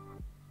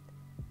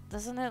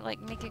 Doesn't it like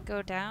make it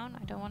go down?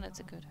 I don't want it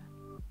to go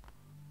down.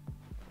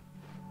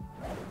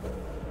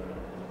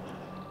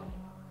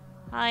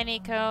 Hi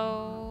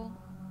Nico.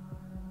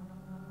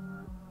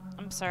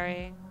 I'm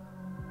sorry.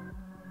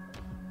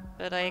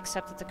 But I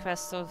accepted the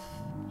quest of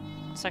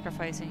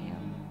sacrificing you.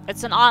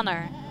 It's an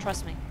honor,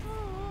 trust me.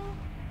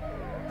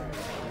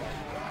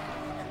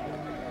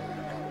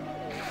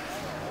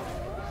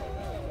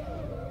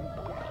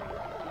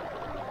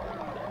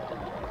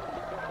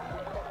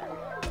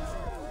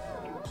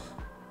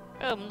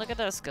 Boom, look at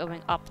us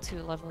going up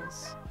 2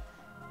 levels.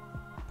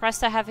 Press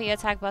the heavy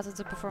attack button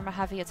to perform a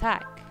heavy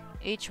attack.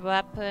 Each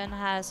weapon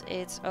has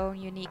its own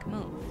unique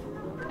move.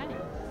 Okay.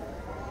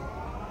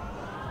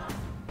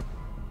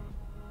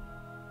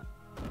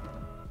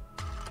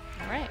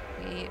 Alright,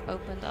 we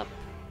opened up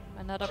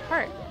another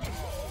part.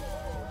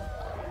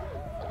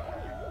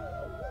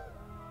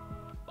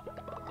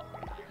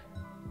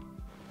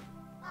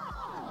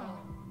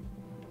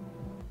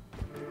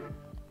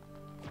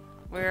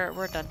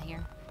 We're done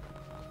here.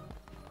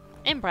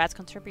 And Brad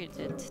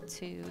contributed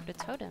to the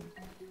totem.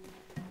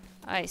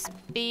 Alright,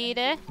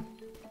 Speedy.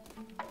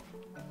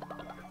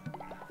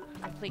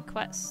 Complete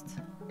quest.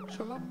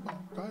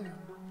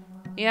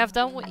 You have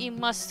done what you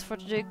must for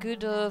the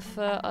good of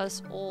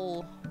us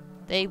all.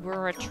 They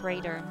were a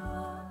traitor.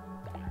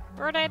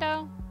 Were they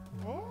though?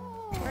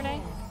 Were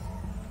they?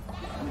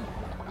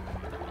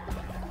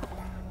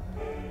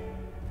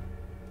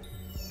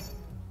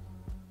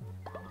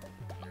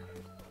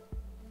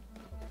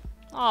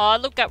 Aw,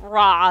 look at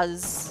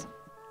Roz.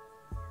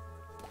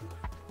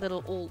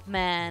 Little old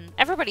man.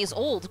 Everybody's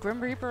old. Grim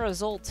Reaper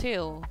is old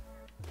too.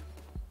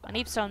 I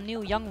need some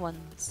new young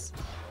ones.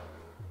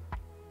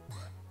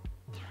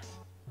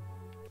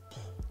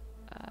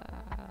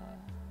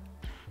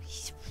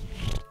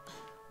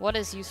 What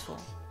is useful?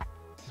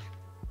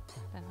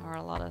 There are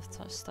a lot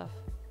of stuff.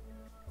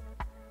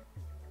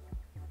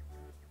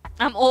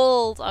 I'm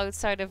old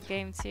outside of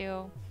game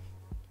too.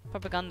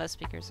 Propaganda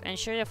speakers.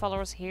 Ensure your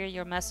followers hear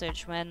your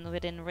message. When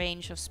within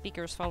range of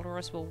speakers,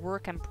 followers will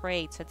work and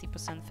pray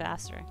 20%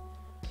 faster.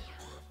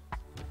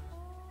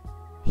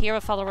 Hear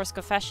a follower's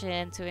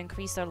confession to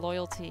increase their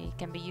loyalty.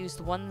 Can be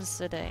used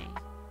once a day.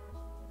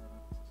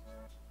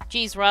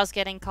 Geez, Roz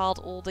getting called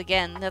old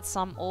again. That's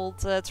some old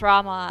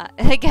trauma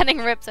getting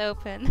ripped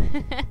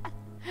open.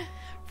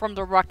 From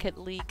the Rocket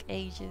League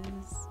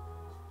ages.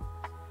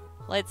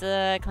 Light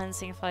the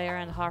cleansing fire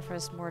and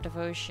harvest more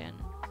devotion.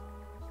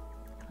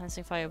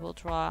 Cleansing fire will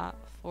draw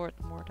forth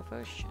more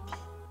devotion.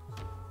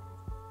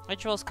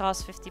 Rituals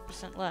cost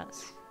 50%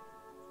 less.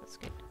 That's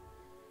good.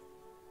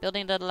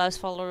 Building that allows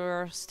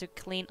followers to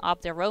clean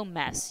up their own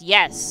mess.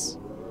 Yes!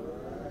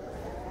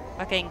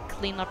 Fucking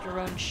clean up your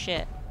own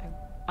shit.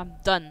 I'm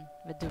done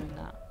with doing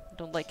that. I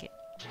don't like it.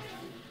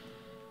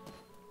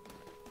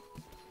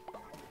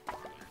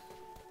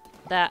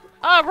 That.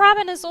 Oh,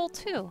 Robin is old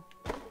too.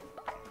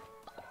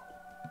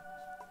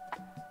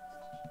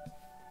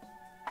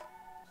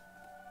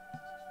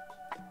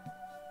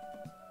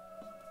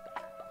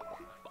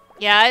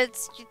 Yeah,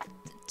 it's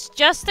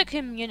just the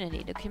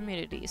community. The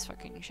community is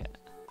fucking shit.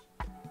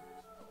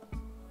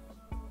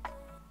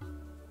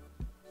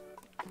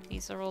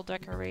 These are all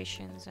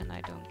decorations and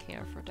I don't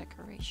care for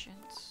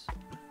decorations.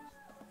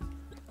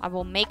 I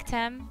will make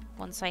them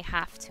once I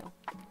have to.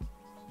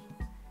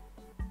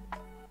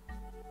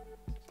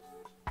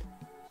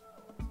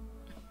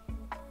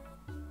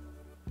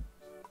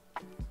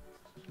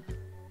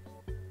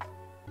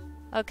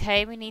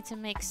 Okay, we need to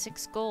make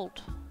 6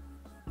 gold.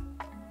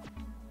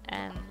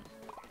 And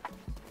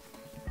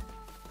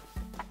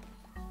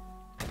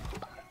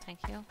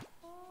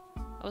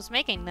I was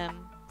making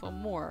them for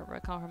more, but I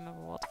can't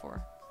remember what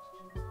for.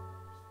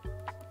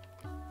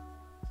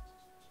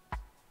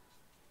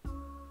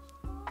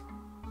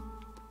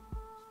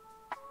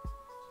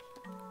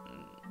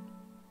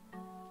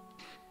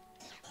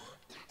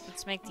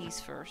 Let's make these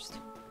first.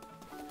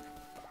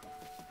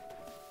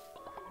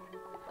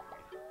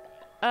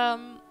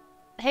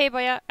 Hey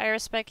Boya, I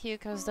respect you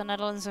because the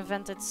Netherlands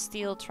invented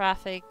steel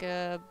traffic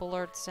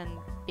bullards and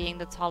being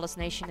the tallest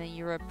nation in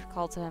Europe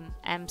called him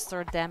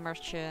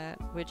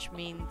Amsterdammertje, which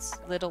means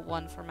little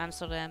one from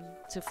Amsterdam,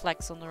 to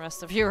flex on the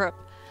rest of Europe.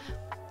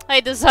 Hey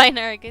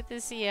designer, good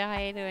to see you, how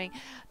you doing?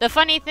 The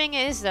funny thing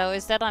is though,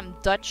 is that I'm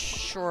Dutch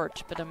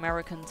short but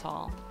American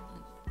tall.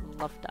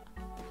 Love that.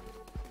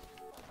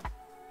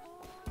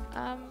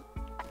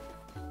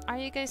 Are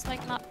you guys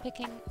like not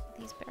picking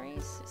these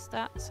berries? Is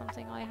that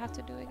something I have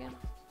to do again?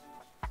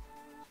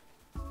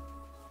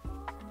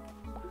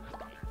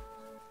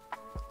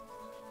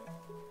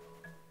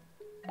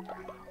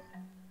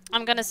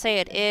 I'm gonna say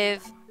it,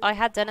 if I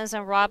had Dennis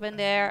and Robin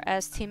there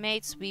as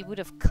teammates, we would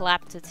have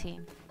clapped the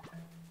team.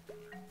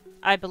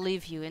 I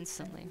believe you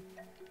instantly.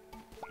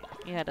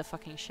 You had a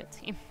fucking shit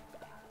team.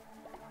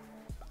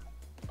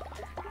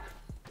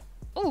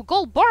 Oh,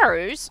 gold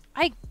bars!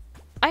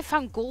 I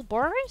found gold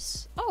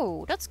bars?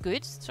 Oh, that's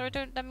good. So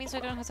that means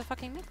I don't have to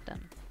fucking make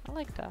them. I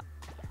like that.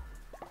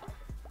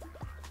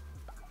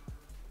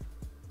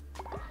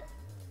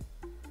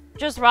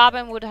 Just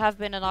Robin would have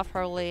been enough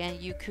probably,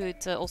 and you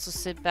could also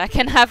sit back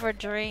and have a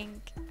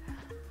drink.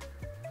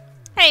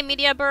 Hey,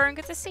 Media Burn,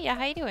 good to see you.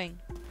 How you doing?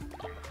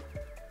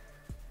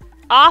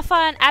 Alpha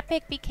and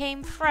Epic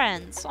became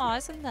friends. Oh,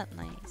 isn't that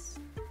nice?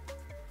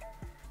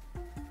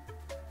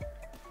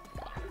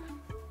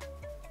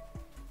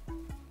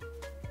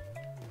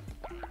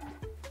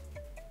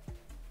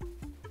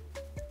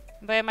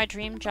 But my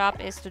dream job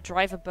is to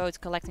drive a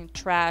boat collecting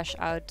trash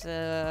out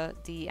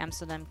the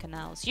Amsterdam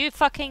canals. You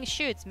fucking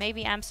shoot!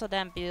 Maybe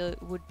Amsterdam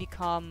would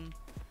become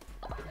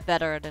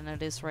better than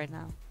it is right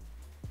now.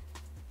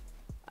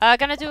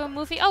 Gonna do a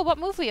movie? Oh, what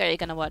movie are you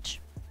gonna watch?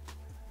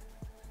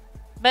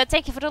 But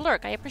thank you for the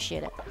lurk, I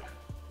appreciate it.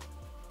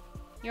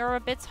 You're a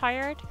bit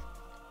tired?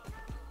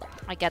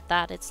 I get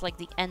that, it's like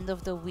the end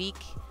of the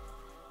week.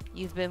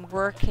 You've been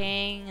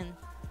working and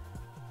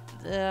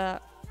the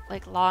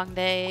like long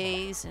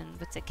days and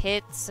with the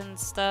kids and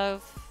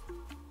stuff.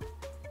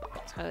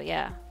 So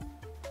yeah,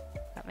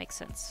 that makes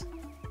sense.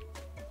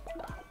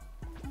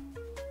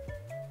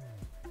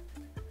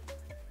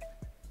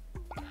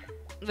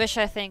 Wish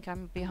I think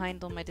I'm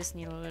behind on my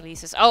Disney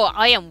releases. Oh,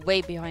 I am way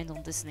behind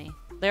on Disney.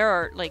 There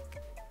are like,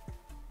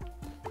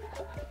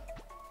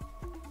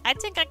 I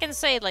think I can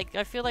say like,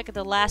 I feel like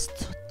the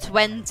last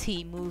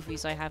 20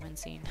 movies I haven't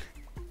seen.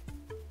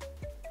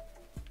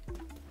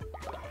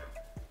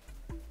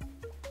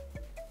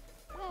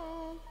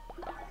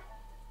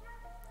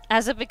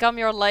 Has it become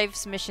your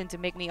life's mission to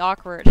make me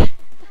awkward?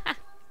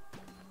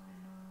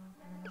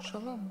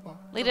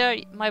 Later,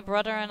 my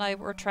brother and I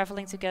were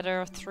traveling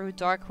together through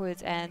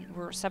Darkwood and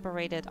were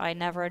separated. I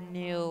never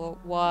knew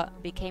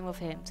what became of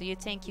him. Do you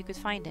think you could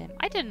find him?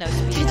 I didn't know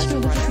Sweetie has a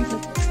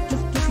brother.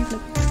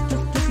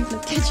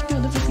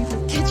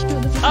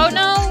 Oh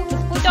no!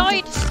 Who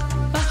died?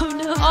 Oh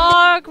no!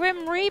 Oh,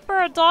 Grim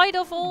Reaper died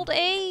of old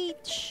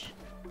age!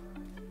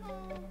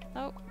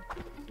 Oh.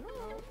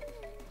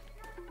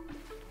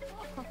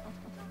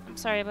 I'm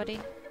sorry, buddy.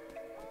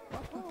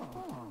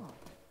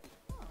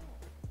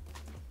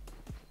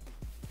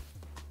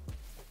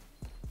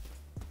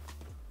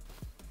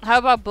 How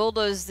about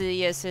bulldoze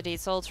the city?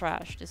 It's all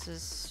trash. This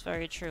is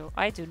very true.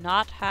 I do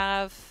not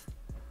have...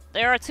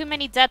 There are too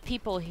many dead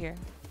people here.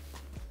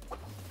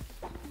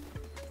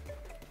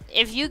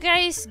 If you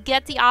guys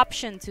get the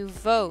option to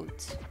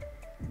vote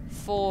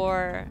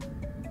for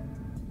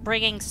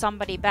bringing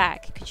somebody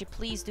back, could you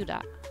please do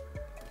that?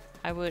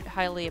 I would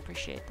highly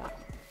appreciate that.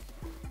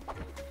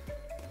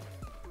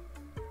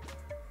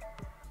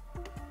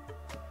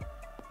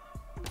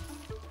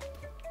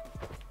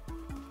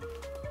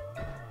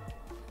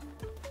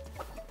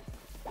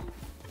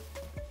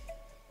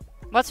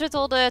 What's with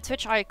all the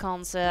Twitch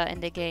icons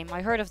in the game?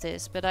 I heard of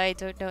this, but I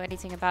don't know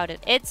anything about it.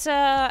 It's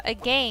a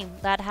game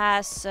that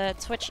has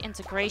Twitch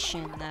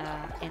integration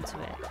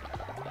into it.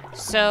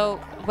 So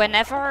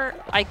whenever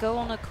I go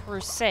on a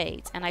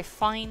crusade and I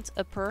find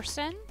a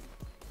person,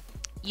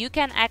 you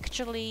can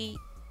actually,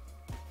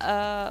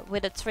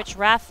 with a Twitch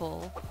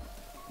raffle,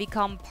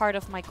 become part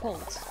of my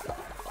cult.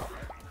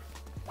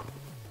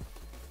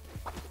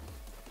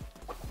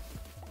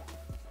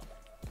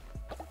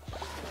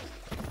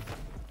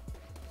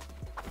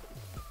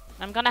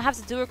 I'm gonna have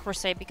to do a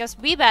crusade because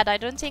Weebad, I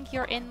don't think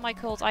you're in my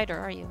cult either,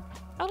 are you?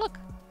 Oh look,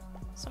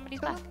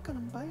 somebody's back.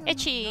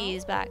 Itchy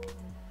is back.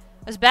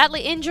 I was badly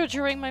injured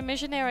during my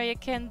missionary. I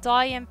can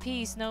die in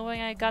peace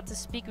knowing I got to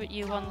speak with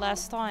you one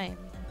last time.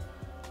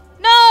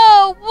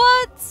 No!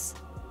 What?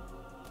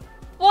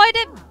 Why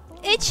did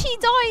Itchy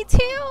die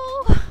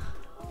too?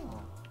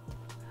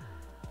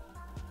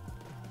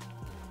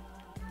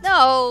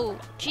 No!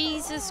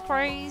 Jesus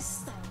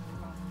Christ.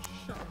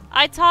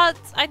 I thought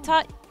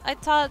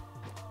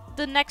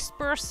the next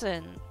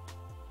person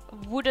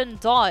wouldn't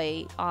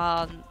die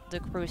on the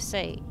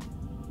crusade.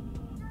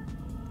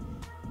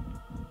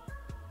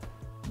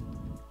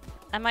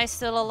 Am I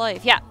still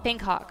alive? Yeah,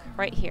 Pink Hawk,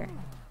 right here.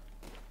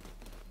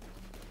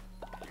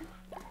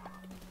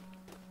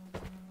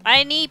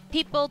 I need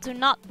people to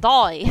not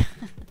die.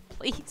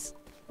 Please.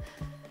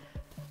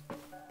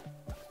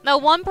 No,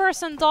 one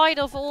person died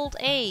of old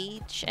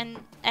age and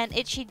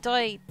Itchy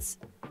died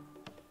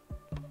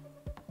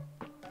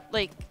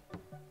like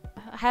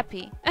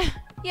happy.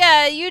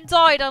 Yeah, you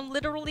died. I'm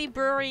literally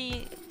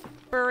burying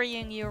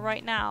you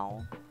right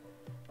now.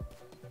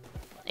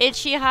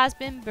 Itchy has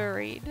been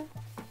buried.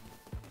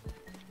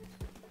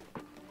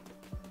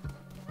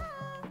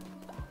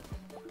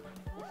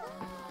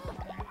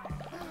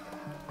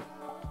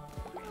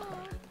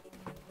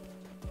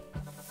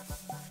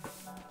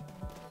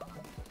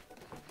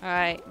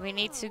 Alright, we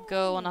need to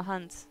go on a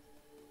hunt.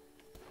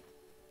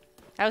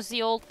 How's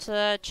the old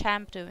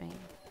champ doing?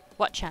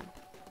 What champ?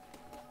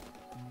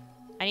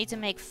 I need to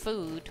make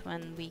food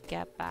when we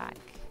get back.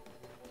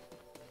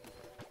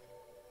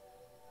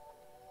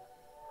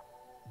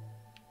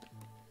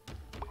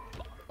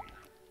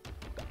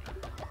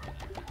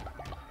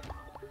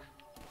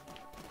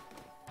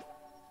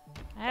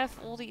 I have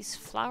all these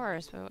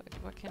flowers, but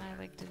what can I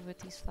like do with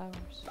these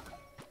flowers?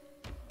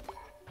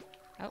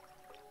 Oh.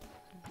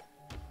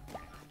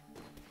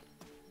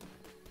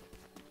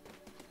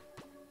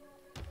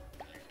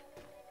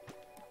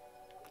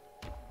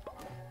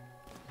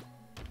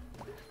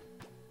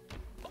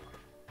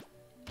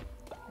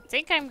 I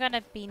think I'm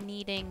gonna be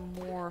needing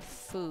more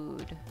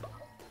food.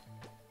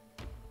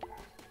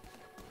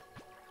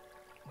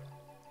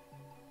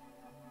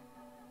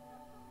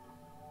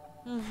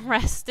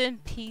 Rest in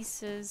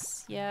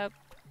pieces, yep.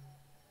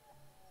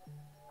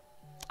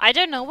 I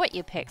don't know what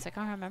you picked, I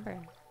can't remember.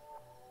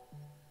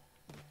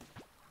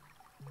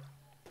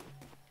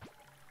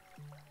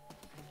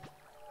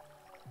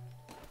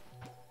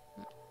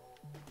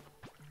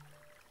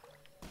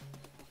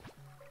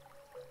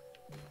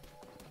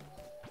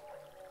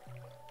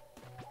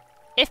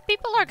 If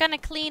people are gonna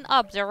clean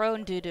up their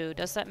own doo-doo,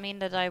 does that mean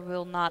that I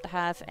will not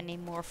have any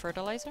more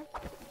fertilizer?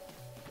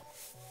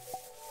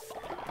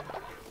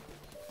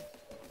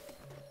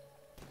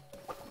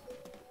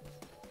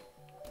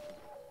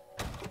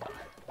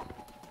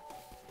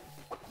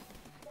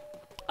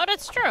 Oh,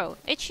 that's true.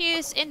 Itchy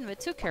is in with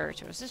 2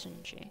 characters,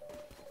 isn't she?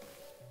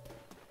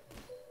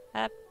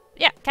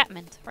 Yeah,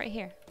 Catmint, right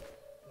here.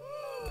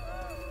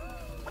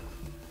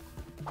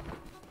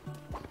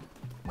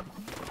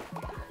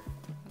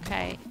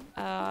 Okay,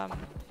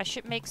 I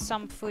should make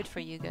some food for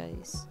you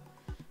guys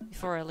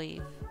before I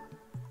leave.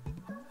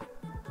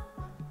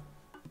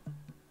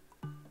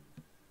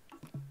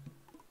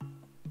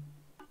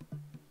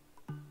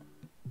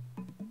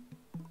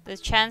 The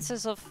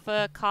chances of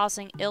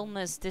causing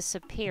illness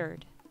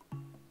disappeared.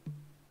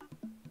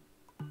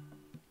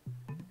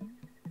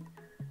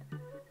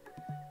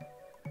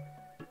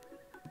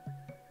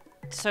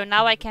 So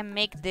now I can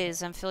make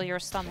this and fill your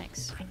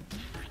stomachs.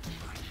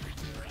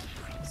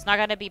 It's not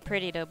gonna be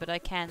pretty though, but I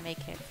can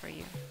make it for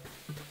you.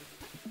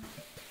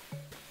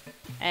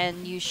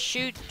 And you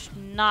should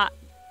not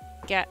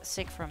get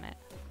sick from it.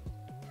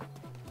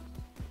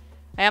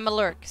 I am a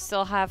lurk.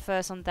 Still have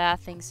some bad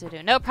things to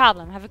do. No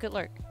problem. Have a good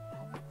lurk.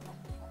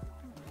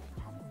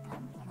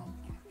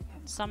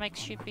 Stomach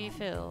should be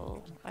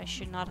filled. I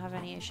should not have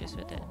any issues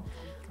with it.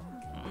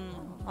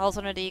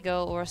 Alternate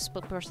ego or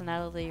split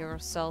personality or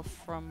self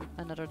from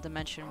another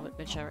dimension,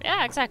 whichever.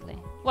 Yeah, exactly.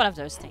 One of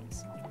those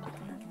things.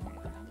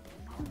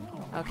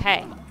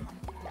 Okay.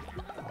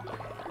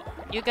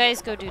 You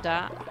guys go do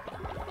that.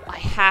 I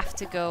have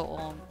to go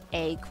on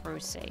a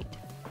crusade.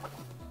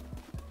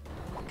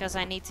 Because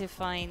I need to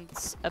find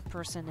a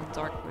person in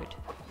Darkwood.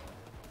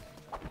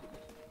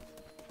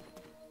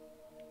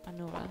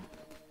 Anura.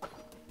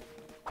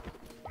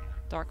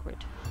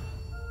 Darkwood.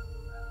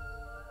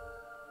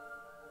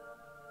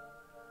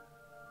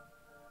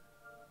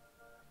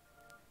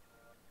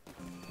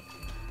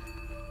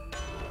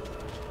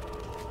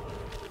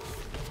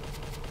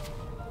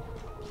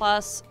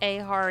 Plus a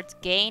heart,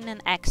 gain an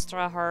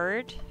extra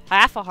heart.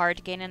 Half a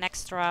heart, gain an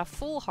extra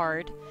full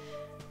heart.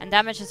 And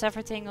damages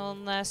everything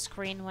on the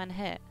screen when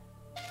hit.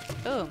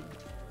 Boom.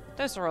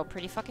 Those are all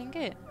pretty fucking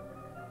good.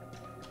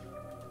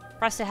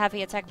 Press the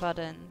heavy attack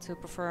button to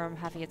perform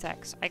heavy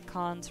attacks. I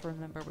can't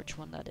remember which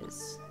one that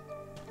is.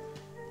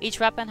 Each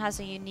weapon has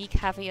a unique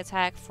heavy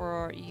attack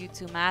for you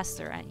to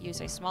master and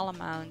use a small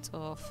amount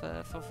of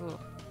favor.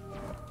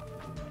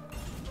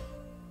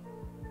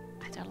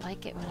 I don't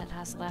like it when it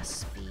has less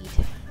speed.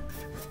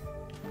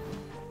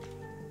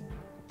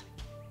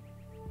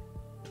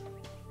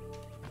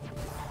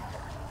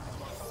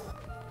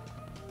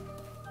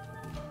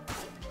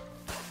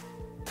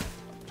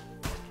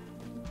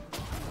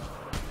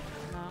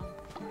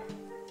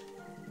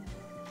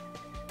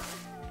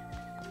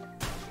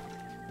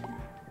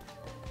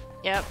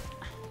 Yep,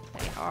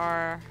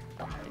 they're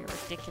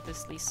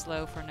ridiculously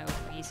slow for no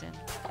reason.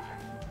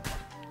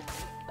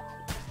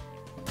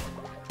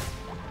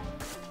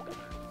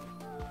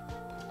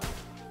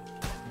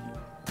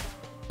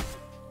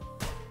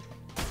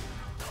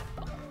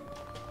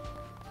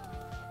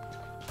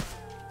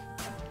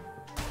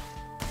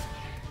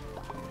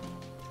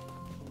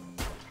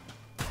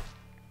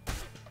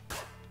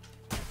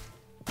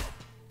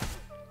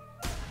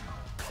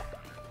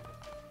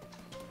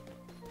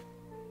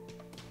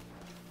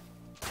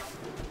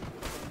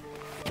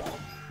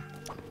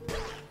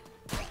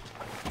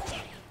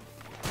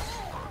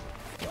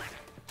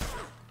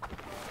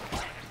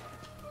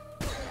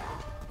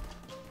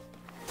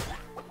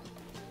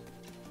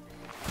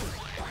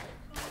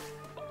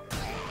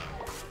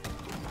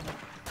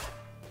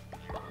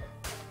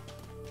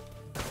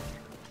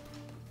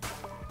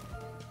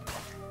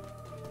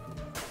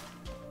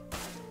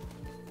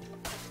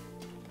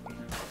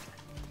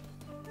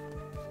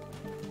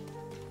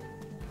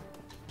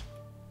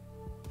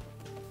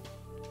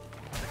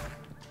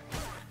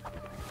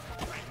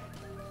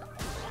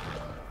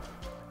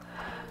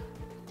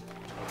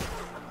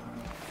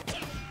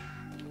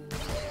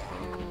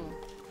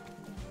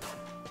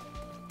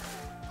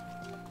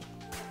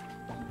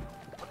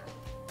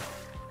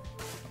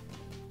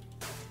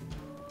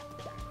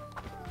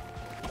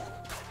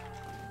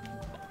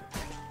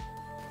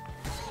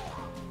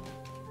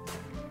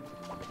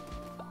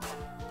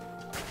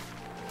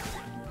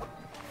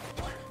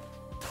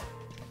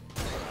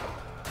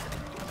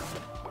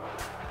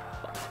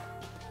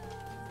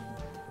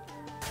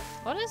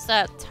 What is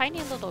that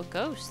tiny little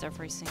ghost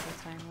every single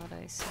time that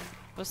I see?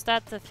 Was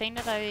that the thing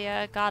that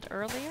I got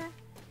earlier?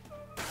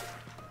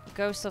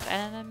 Ghosts of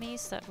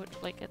enemies that would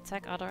like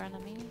attack other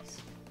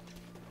enemies?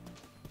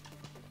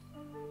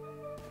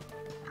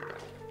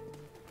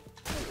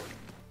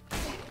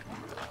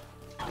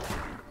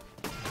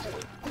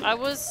 I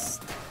was,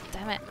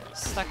 damn it,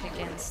 stuck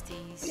against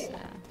these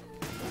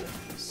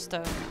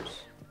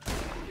stones.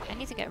 I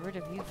need to get rid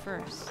of you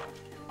first.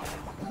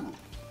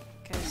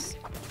 Because...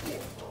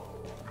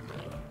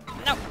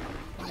 No!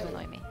 You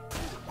annoy me.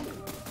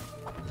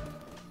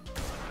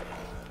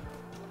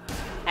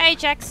 Hey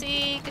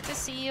Jaxie! Good to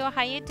see you.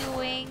 How you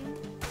doing?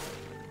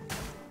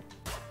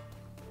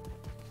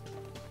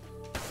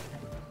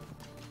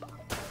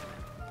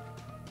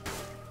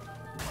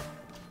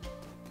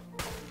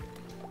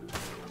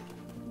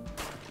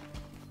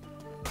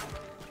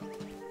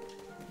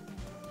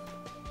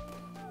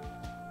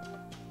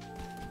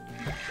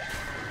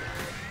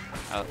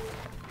 Oh,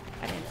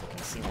 I didn't fucking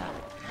see that.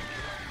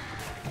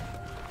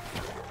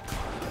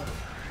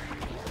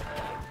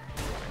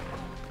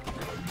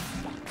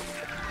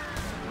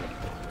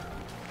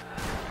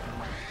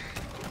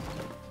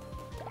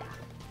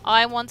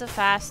 I want a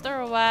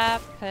faster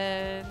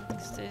weapon,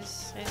 'cause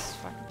this is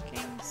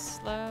fucking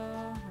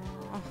slow.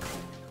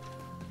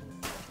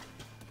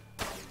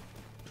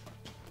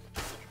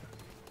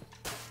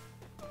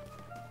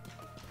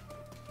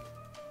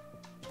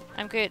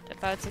 I'm good.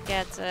 About to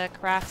get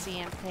crafty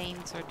and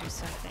paint or do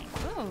something.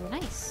 Oh,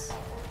 nice.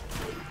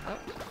 Oh.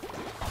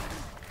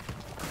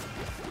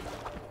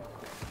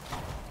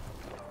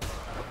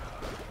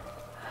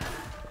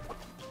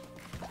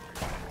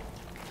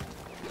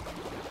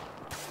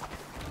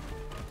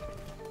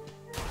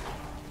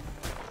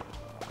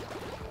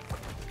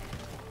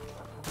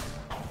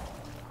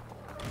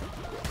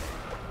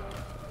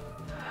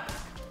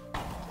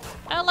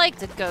 I like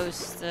the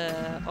ghost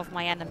of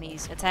my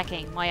enemies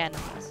attacking my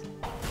enemies.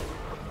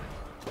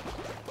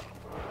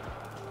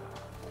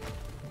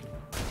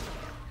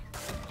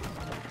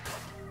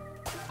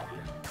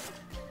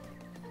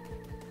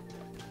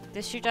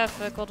 This should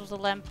have God of the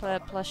Lamp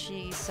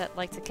plushie set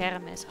like the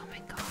Keramis. Oh my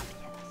god,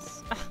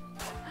 yes.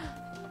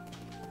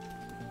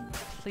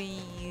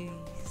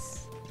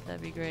 Please.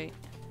 That'd be great.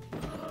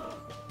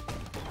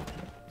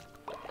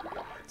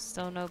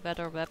 Still no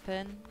better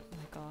weapon. Oh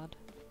my god.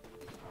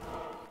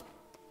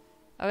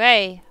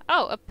 Okay.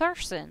 Oh, a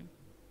person.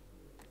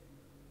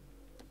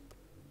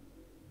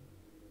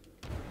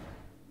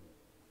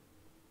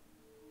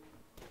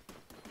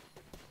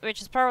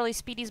 Which is probably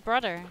Speedy's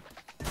brother.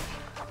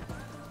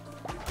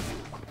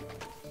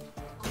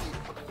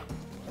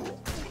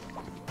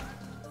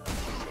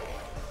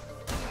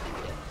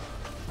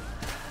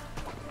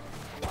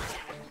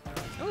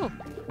 Ooh,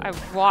 I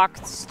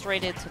walked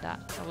straight into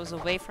that. I was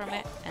away from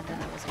it, and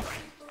then I was away.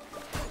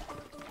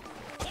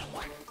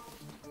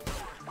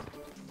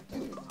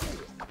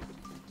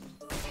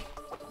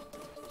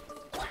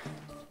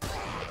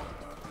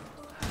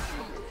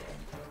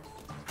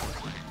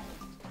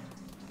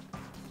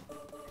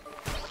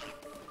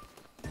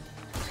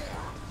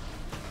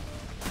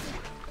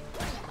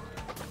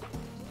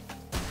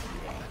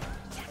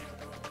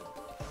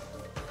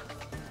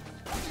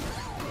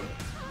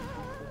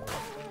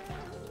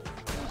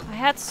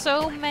 I had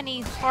so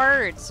many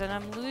hearts and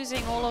I'm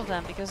losing all of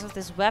them because of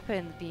this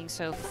weapon being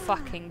so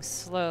fucking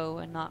slow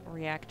and not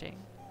reacting.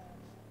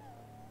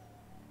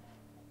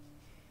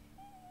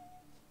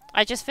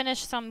 I just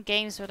finished some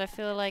games but I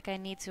feel like I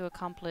need to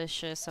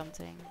accomplish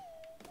something.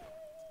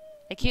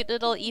 A cute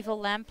little evil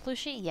lamp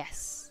plushie?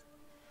 Yes.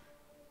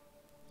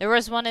 There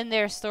was one in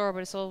their store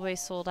but it's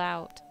always sold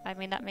out. I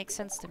mean that makes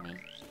sense to me.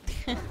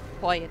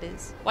 Why it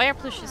is. Why are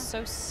plushies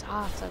so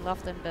soft? I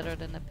love them better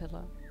than a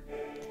pillow.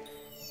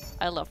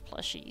 I love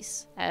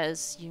plushies,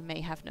 as you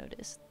may have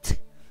noticed.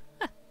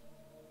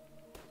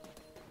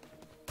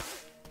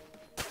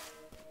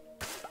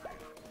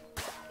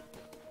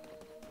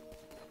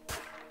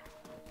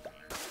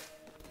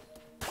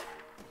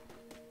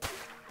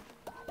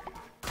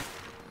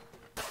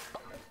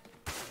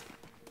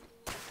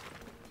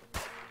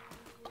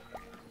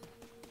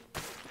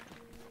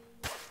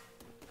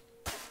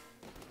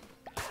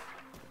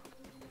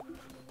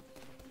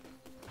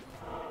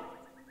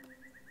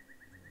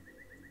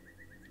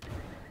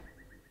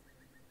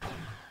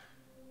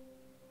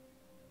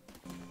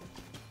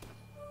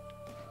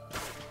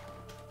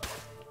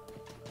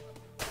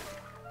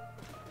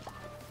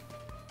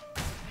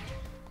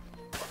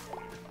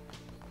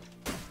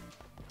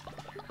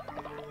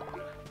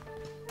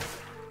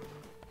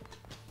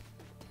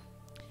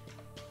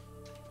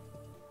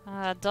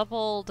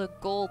 Double the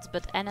gold,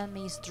 but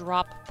enemies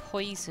drop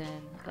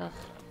poison. Ugh.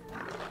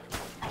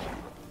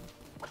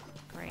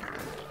 Great.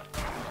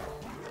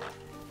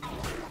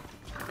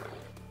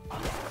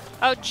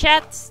 Oh,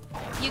 chat!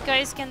 You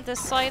guys can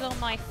decide on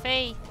my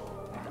fate.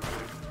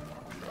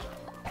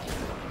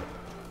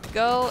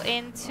 Go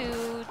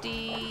into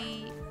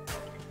the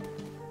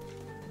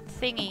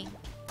thingy.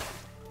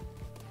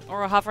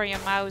 Or hover your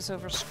mouse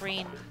over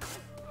screen.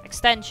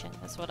 Extension,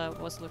 that's what I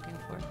was looking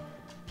for.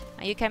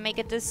 And you can make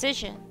a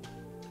decision.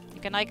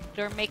 You can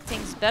either make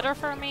things better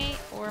for me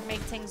or make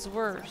things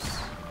worse.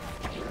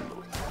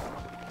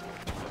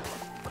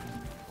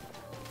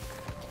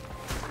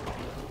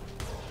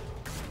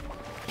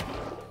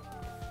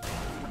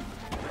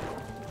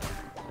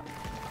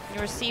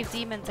 You receive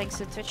demon thanks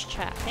to Twitch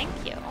chat. Thank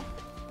you.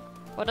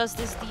 What does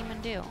this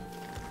demon do?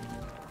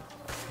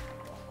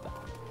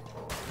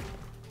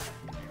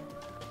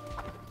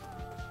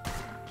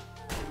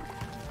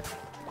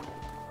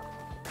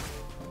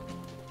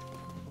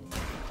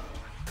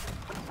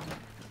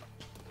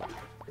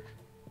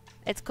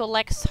 It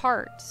collects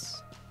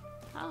hearts.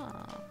 Oh.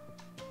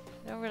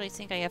 I don't really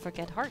think I ever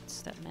get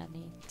hearts that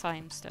many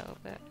times though,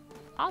 but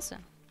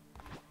awesome.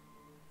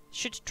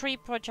 Shoot 3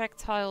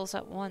 projectiles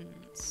at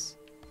once.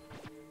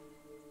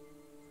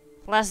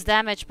 Less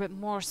damage but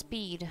more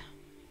speed.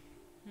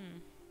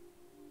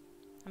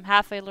 I'm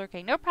halfway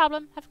lurking. No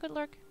problem. Have a good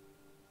lurk.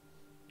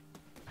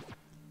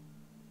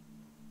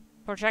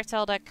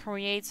 Projectile that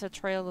creates a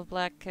trail of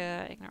black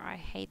ignore. I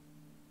hate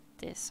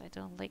this. I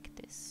don't like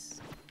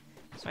this.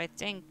 So I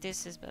think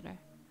this is better.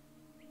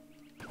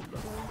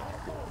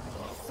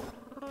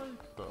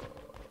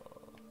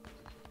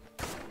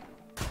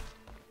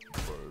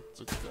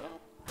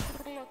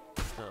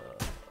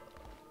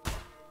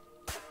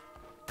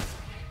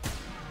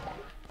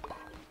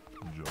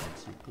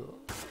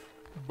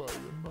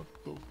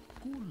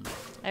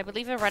 I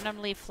believe it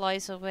randomly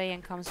flies away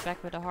and comes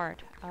back with a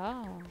heart.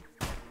 Oh.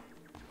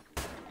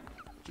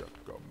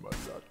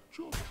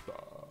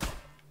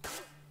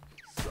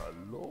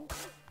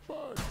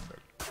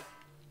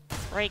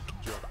 Break.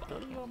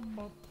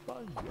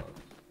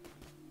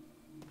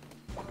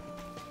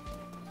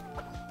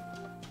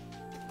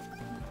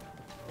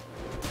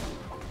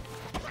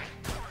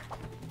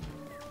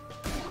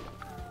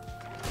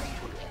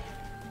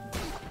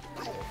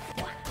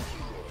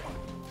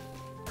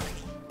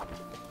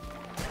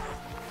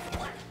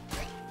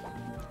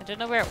 I don't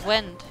know where it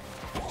went.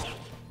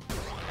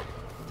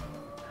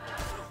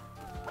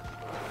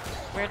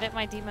 Where did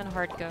my demon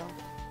heart go?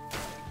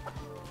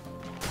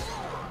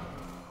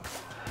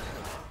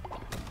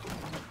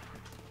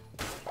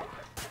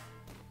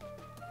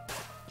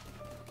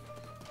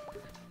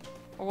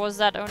 Or was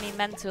that only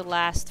meant to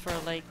last for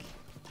like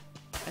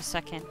a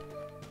second?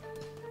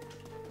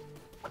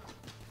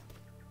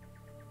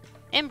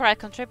 Inbred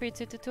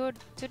contributed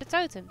to the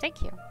totem.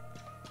 Thank you.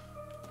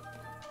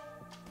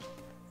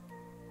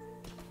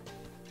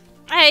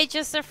 Hey,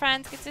 just a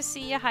friend. Good to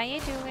see you. How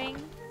you doing?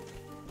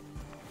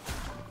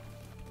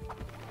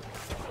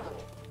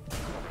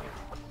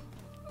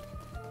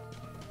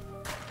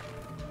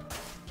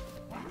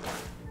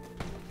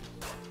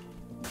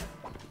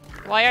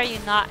 Why are you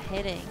not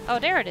hitting? Oh,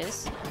 there it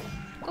is.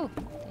 Oh,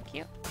 thank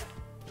you.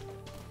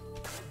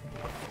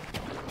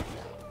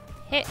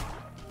 Hit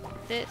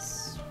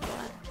this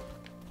one.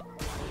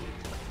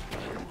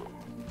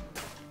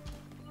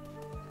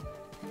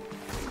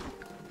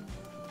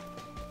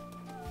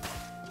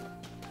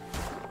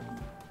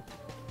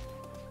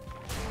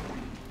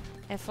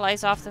 It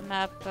flies off the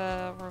map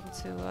room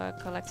to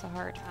collect a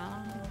heart.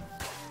 Ah.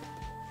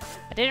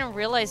 I didn't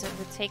realize it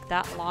would take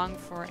that long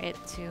for it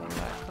to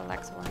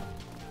collect one.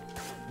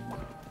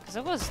 Because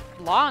it was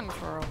gone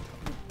for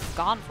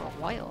a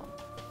while.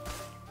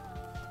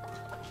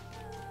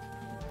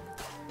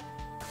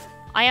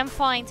 I am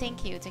fine,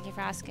 thank you. Thank you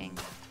for asking.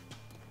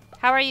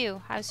 How are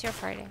you? How's your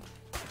Friday?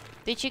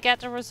 Did you get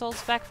the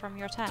results back from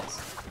your test?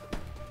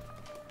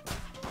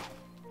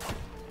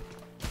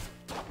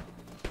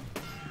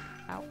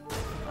 Oh,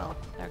 well,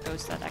 there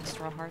goes that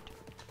extra heart.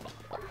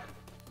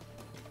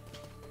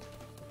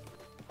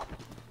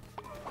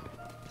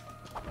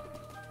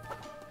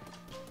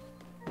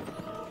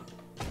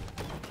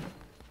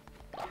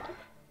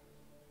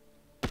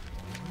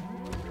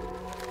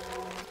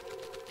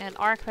 An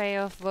archway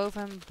of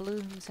woven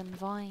blooms and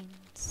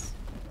vines.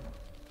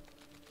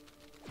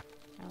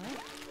 Alright.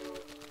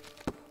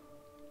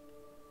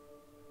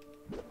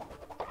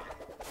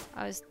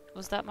 Oh,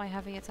 was that my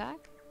heavy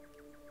attack?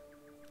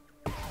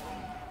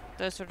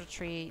 Those are the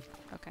 3.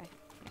 Okay,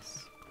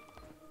 yes.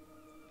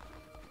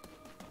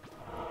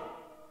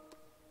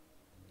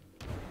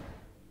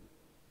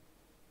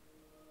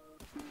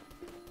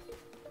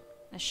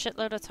 A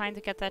shitload of time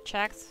to get that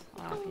checked,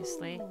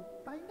 obviously.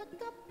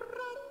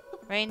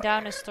 Rain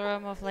down a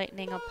storm of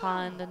lightning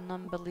upon the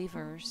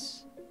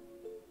non-believers.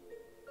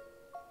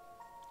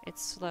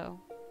 It's slow.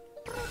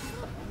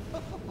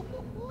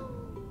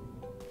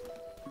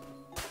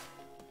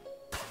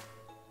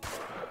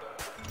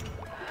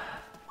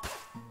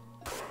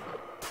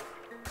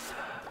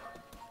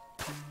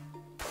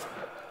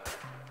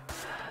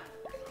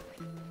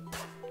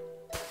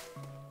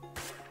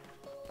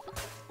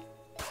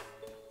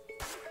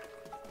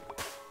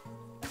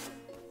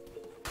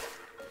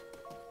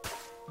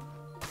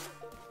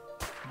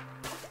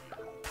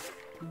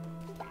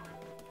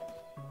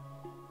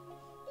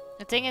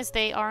 The thing is,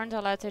 they aren't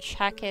allowed to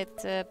check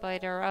it by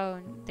their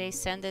own. They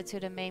send it to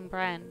the main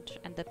branch,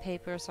 and the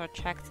papers are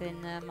checked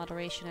in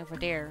moderation over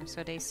there.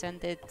 So they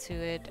send it to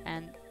it,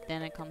 and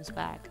then it comes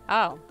back.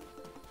 Oh.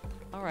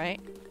 Alright.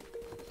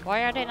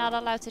 Why are they not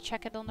allowed to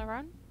check it on their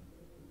own?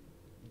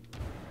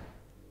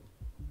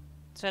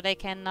 So they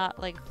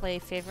cannot, like, play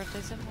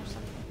favoritism or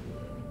something?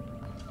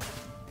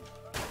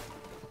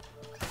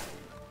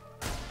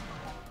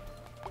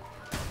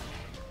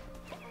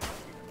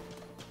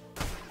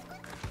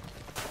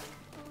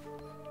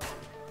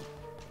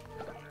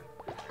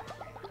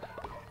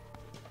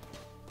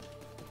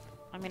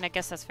 I mean, I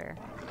guess that's fair.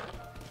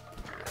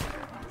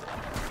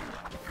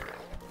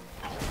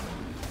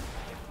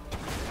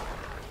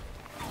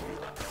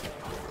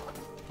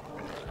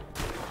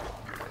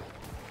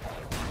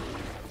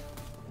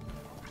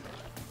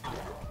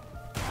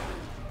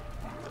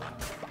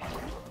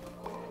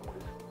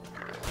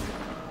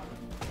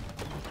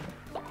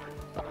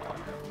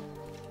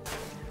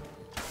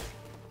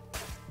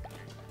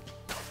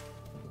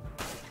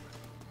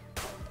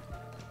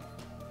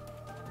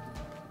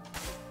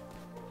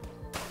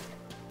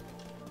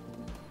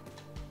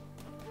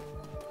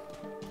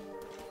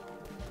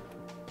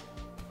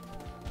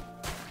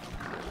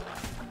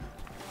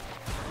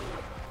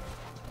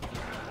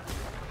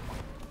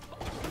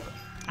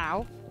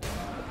 Ow.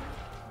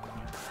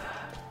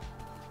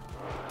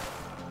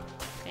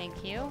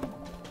 Thank you.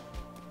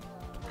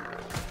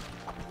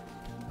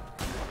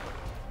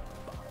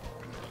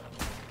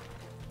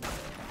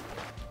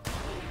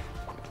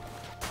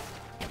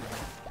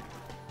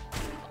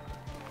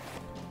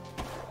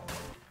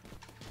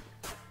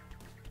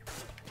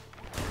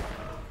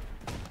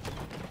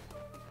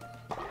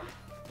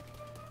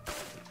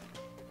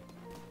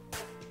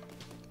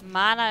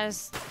 Mana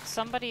is...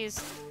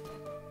 somebody's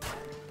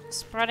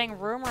spreading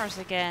rumors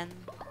again.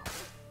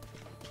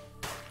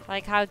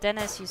 Like how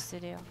Dennis used to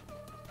do.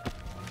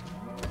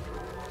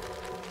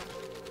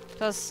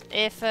 Because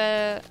if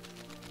the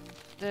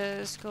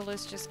school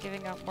is just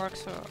giving out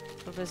marks for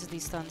publicity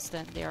stunts,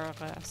 then they are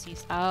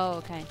seized. Oh,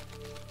 okay.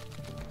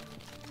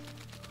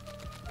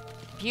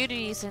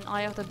 Beauty is in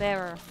Eye of the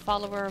Bearer.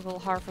 Follower will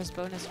harvest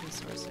bonus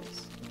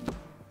resources.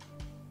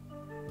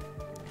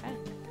 Okay.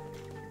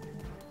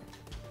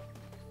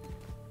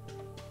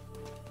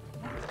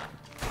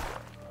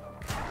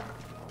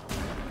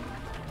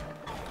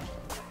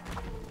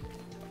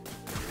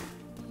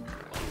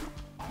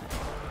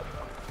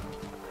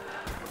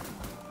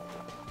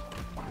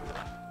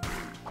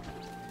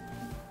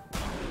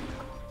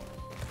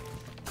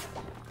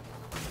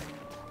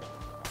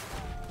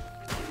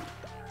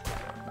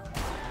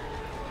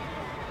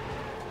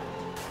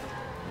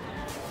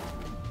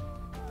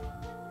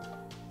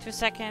 2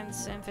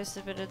 seconds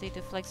invisibility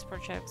deflects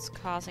projects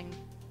causing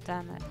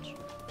damage.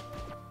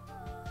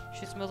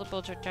 Shoots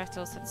multiple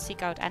projectiles that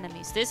seek out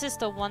enemies. This is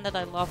the one that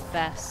I love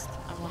best.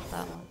 I want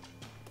that one.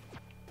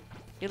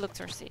 You look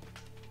thirsty.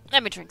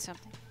 Let me drink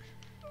something.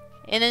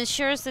 It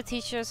ensures the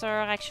teachers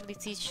are actually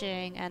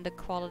teaching and the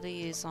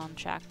quality is on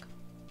check.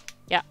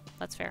 Yeah,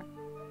 that's fair.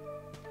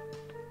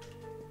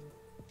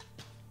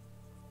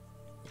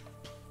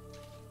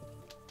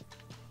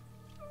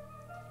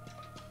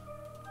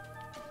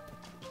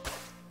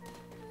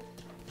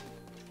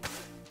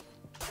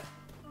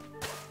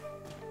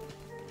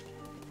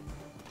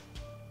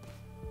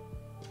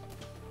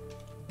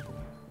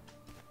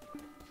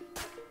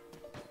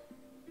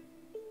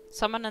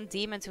 Summon a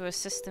demon to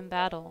assist in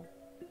battle.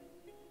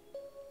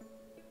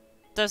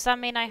 Does that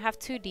mean I have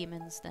 2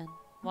 demons then?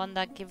 One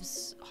that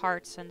gives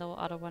hearts and the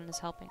other one is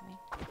helping me.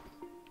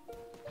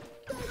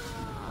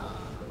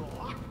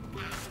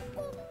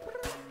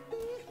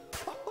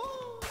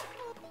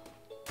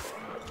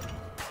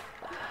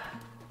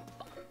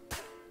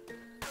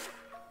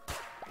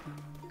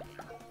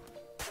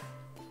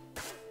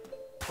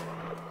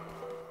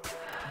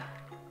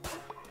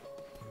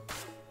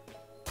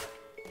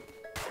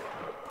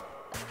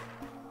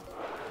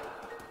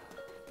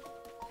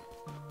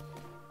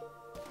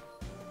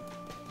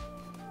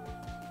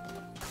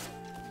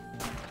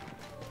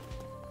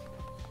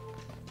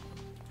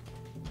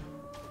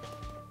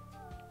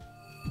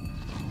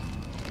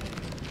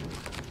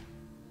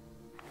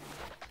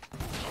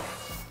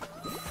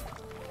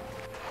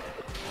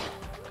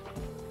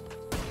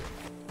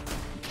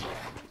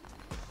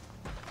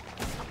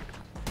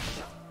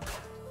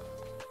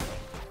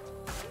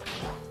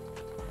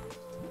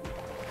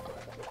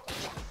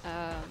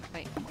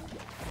 Wait.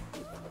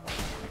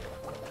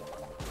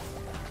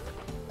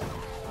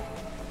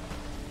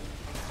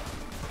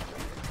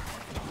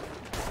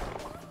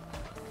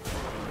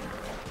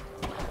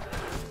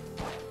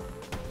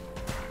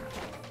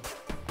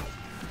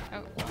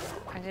 Oh,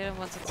 I didn't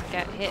want it to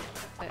get hit,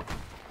 but it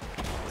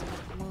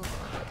didn't move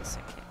for like a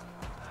second.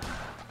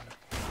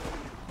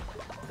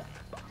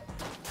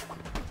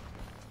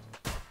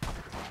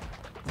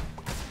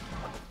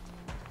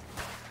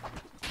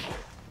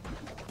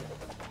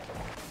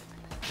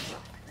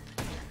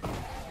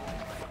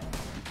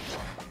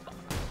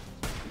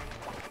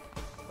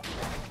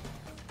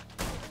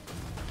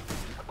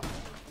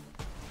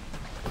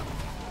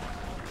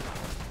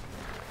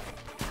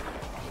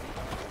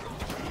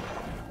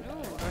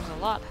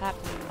 A lot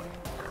happening here.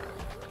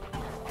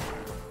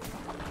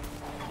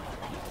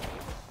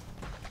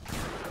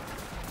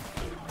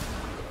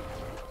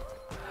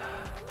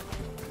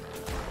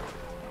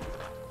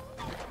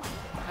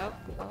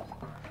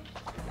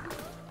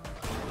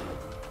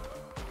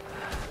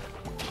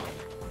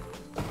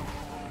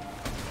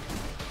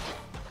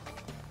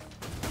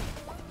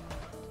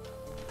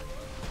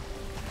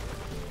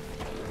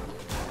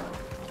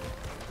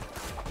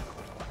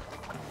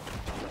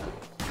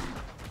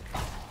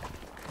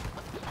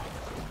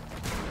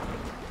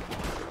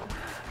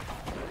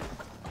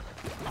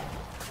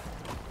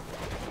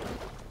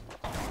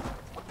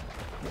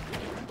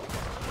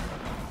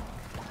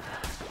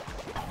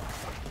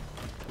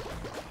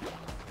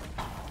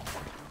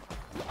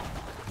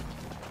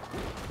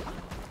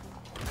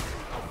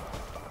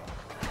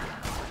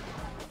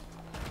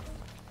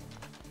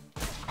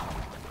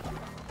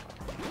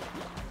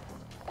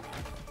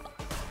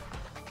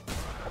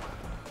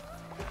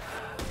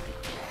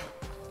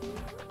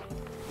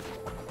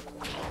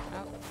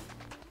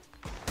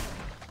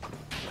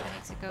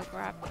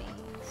 grab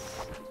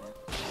these.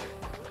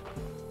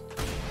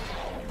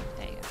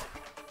 There you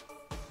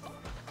go.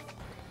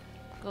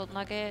 Gold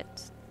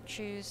nugget.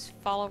 Choose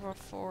follower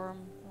form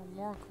or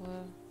more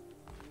glue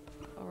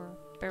or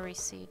berry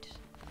seed.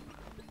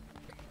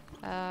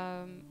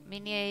 I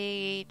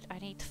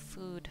need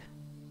food.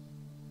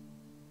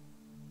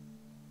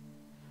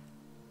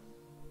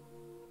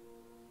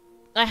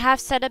 I have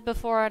said it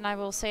before and I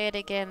will say it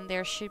again.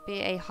 There should be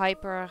a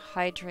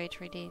hyperhydrate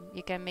redeem.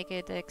 You can make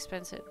it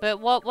expensive.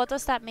 But what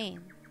does that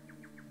mean?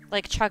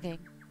 Like chugging.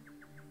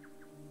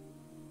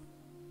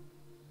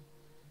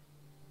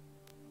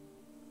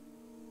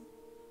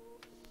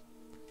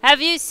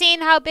 Have you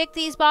seen how big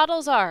these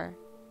bottles are?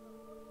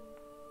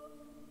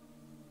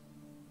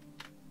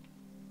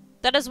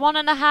 That is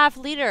 1.5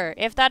 liter.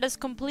 If that is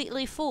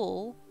completely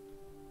full.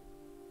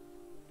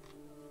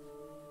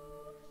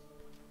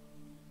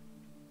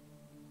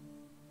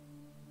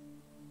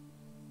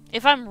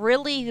 If I'm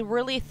really,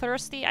 really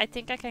thirsty, I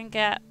think I can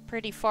get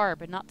pretty far,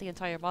 but not the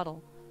entire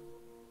bottle.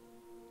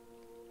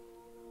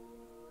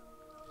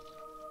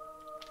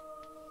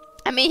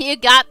 I mean, you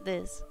got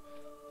this.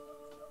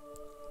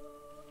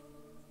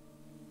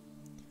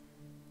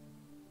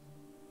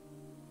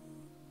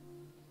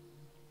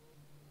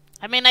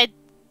 I mean, I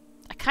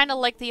kind of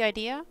like the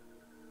idea.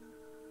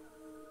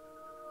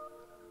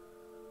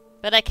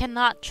 But I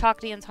cannot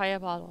chug the entire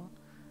bottle.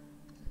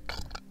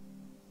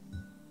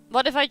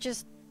 What if I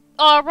just...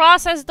 Oh,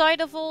 Ross has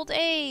died of old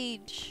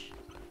age.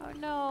 Oh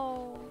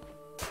no.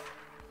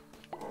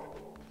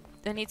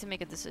 I need to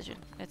make a decision.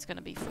 It's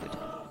gonna be food.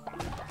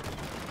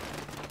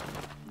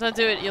 Don't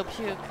do it, you'll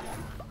puke.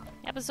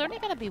 Yeah, but it's only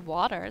gonna be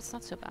water. It's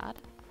not so bad.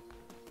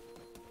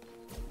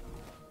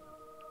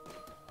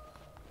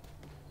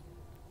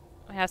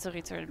 I have to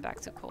return back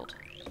to cold.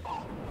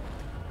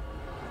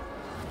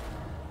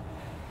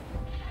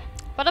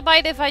 What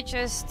about if I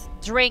just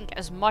drink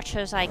as much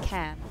as I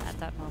can at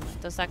that moment?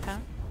 Does that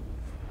count?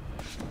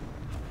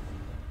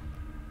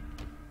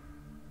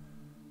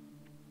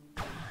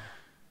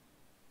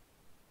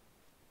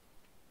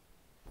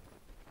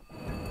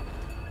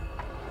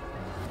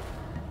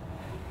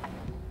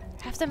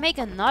 Have to make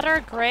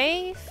another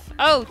grave?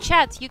 Oh,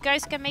 chat, you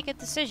guys can make a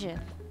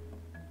decision.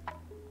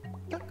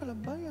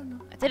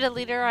 Did a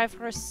leader I've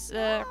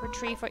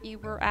retrieved what you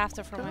were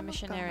after from my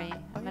missionary.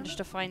 I managed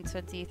to find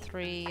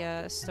 23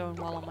 stone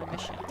while on my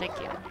mission. Thank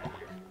you.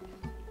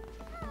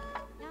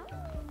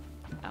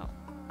 Oh.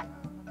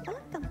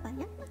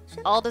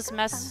 All this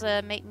mess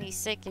make me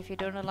sick. If you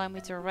don't allow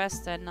me to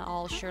rest, then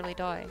I'll surely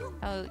die.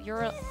 Oh,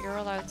 you're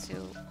allowed to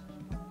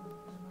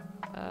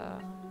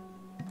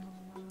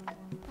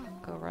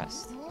go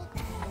rest. I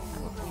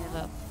will clean it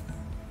up.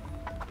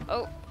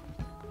 Oh.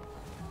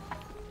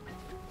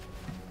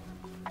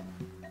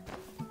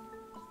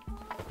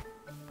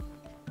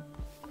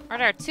 Are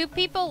there 2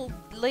 people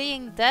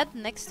laying dead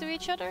next to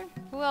each other?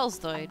 Who else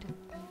died?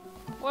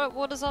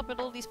 What is up with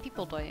all these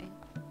people dying?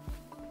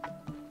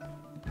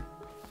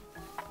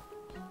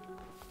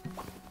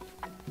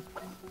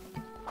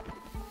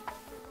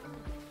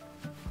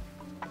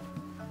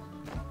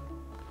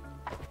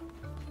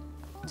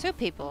 Two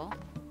people?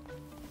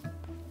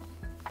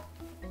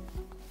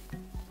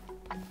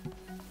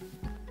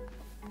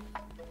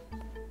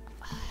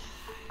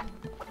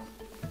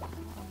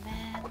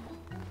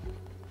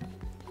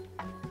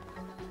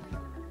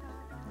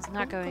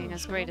 Not going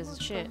as great as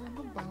it should.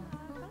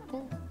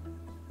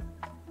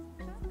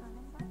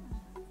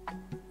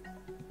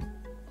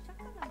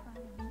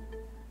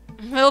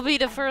 Will be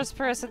the first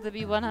person to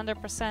be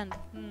 100%.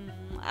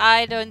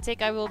 I don't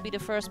think I will be the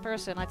first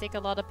person. I think a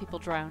lot of people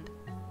drowned.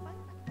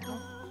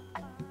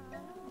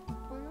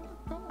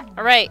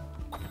 Alright.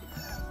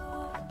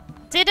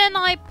 Didn't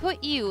I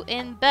put you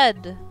in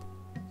bed?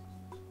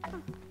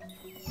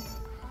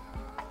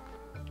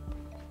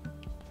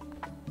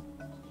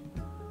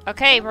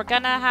 Okay, we're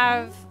gonna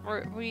have...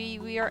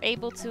 We are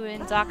able to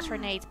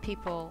indoctrinate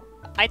people.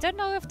 I don't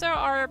know if there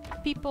are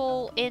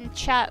people in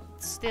chat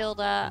still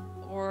that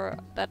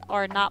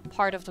are not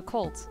part of the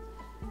cult.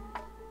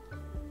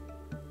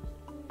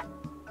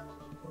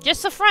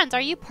 Just a friend,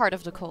 are you part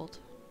of the cult?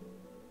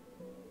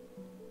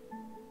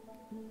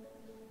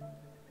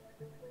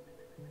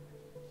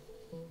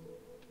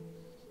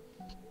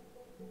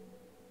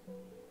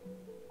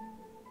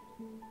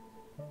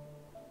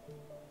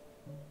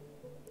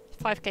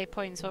 $5K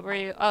points. What were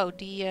you? Oh,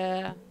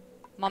 the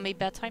mommy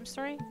bedtime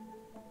story.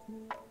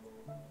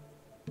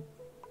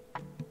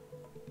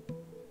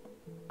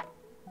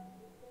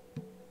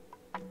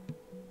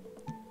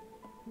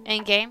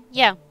 In game,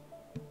 yeah.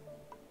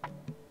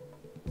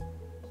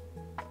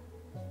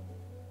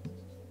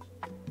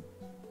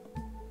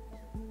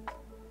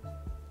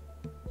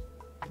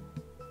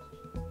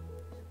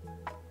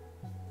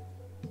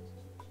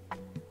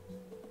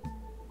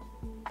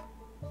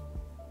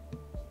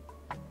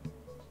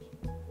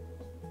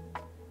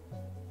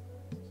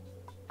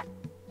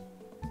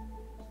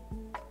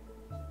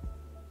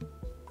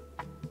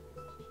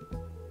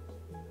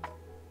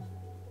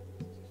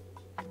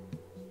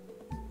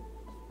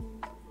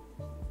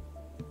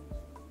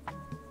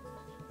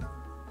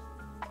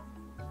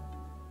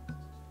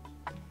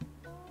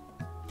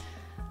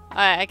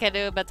 Alright, I can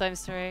do a bedtime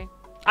story.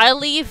 I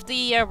leave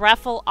the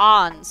raffle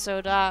on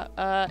so that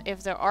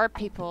if there are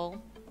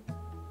people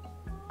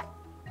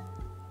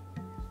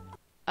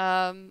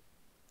oh,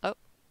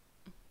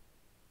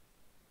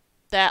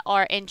 that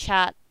are in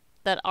chat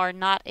that are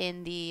not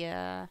in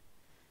the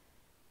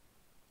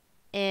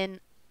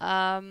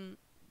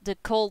the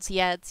cult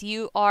yet,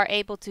 you are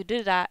able to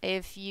do that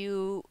if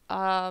you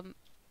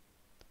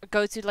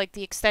go to like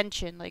the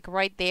extension, like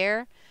right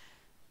there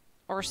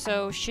or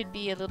so should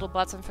be a little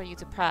button for you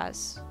to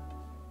press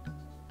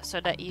so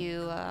that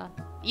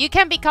you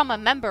can become a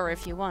member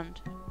if you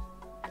want.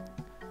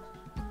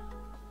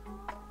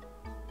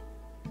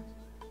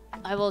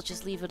 I will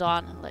just leave it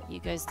on and let you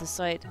guys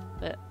decide,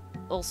 but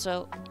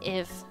also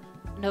if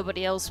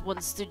nobody else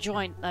wants to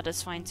join, that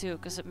is fine too,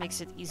 because it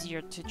makes it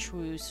easier to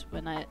choose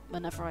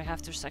whenever I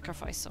have to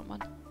sacrifice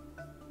someone.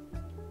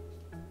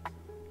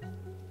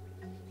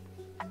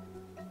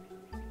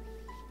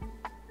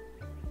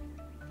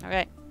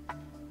 Alright.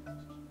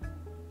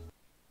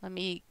 Let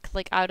me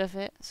click out of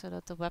it so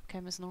that the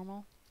webcam is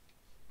normal.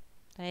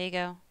 There you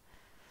go.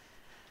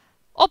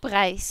 Op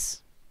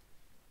reis.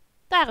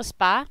 Daar is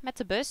Pa met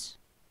de bus.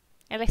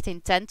 Er ligt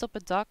een tent op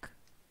het dak.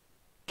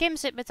 Kim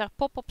zit met haar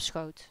pop op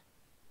schoot.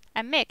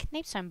 En Mick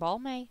neemt zijn bal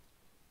mee.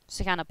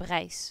 Ze gaan op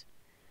reis.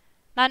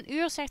 Na een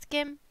uur zegt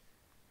Kim: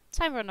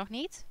 zijn we er nog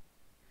niet?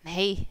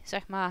 Nee,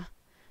 zegt Ma.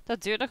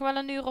 Dat duurt nog wel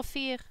een uur of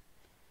 4.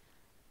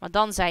 Maar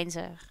dan zijn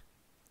ze er.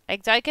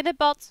 Ik duik in het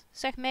bad,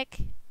 zegt Mick.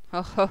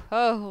 Ho ho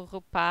ho,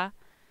 roept Pa.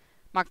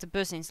 Maak de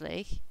bus eens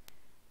leeg.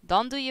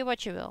 Dan doe je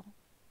wat je wil.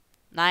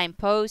 Na een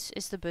poos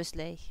is de bus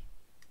leeg.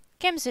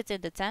 Kim zit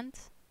in de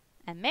tent.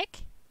 En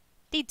Mick,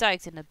 die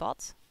duikt in het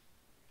bad.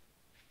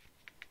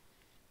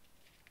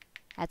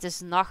 Het is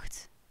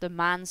nacht, de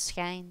maan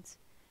schijnt.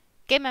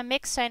 Kim en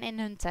Mick zijn in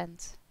hun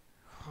tent.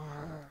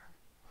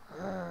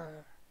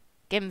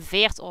 Kim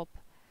veert op.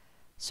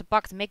 Ze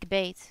pakt Mick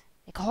beet.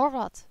 Ik hoor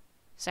wat,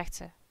 zegt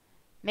ze.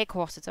 Mick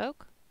hoort het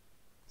ook.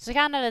 Ze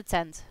gaan naar de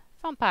tent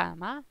van Pa en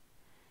Ma.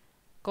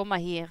 Kom maar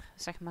hier,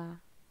 zegt Ma.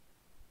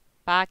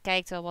 Pa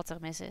kijkt wel wat er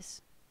mis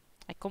is.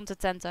 Hij komt de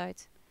tent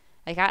uit.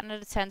 Hij gaat naar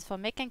de tent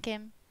van Mick en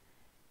Kim.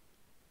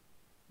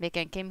 Mick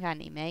en Kim gaan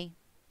niet mee.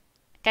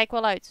 Kijk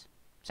wel uit,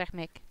 zegt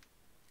Mick.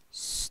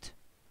 Sst,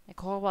 ik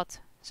hoor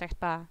wat, zegt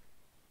Pa.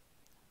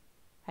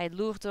 Hij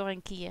loert door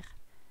een kier.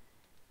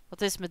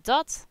 Wat is met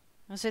dat?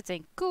 Er zit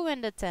een koe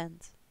in de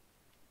tent.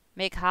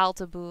 Mick haalt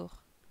de boer.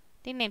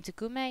 Die neemt de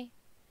koe mee.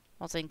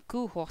 Want een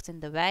koe hoort in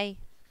de wei.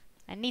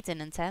 En niet in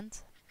een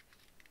tent.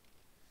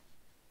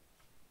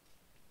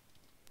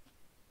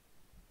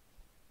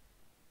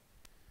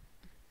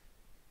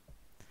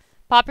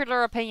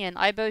 Popular opinion.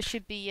 Aibo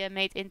should be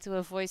made into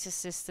a voice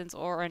assistant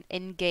or an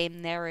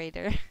in-game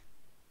narrator.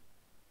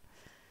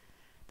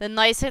 The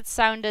nicest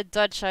sounded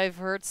Dutch I've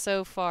heard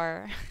so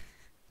far.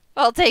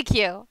 Well, thank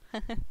you.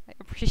 I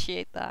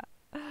appreciate that.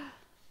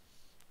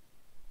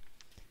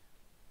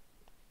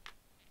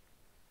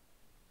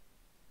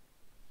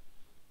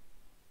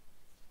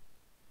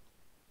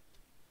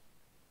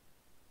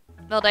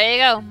 Well, there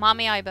you go.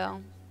 Mommy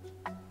Aibo.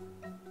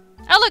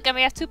 Oh, look, and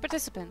we have 2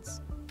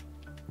 participants.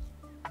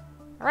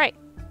 Alright.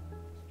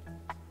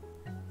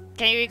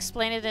 Can you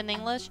explain it in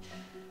English?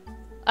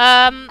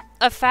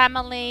 A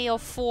family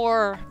of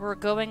 4 were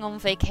going on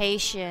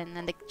vacation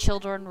and the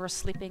children were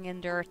sleeping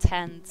in their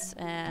tents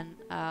and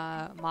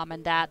mom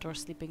and dad were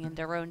sleeping in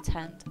their own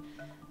tent.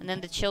 And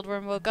then the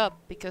children woke up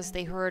because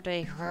they heard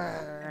a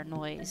whirr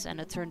noise and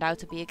it turned out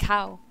to be a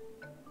cow.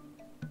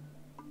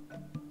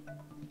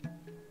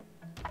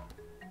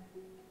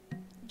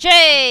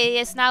 Jay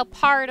is now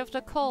part of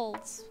the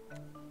cult.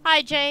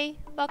 Hi Jay,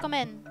 welcome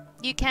in.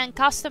 You can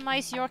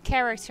customize your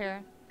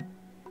character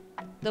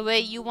the way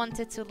you want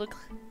it to look.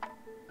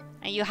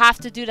 And you have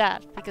to do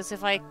that, because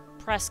if I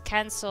press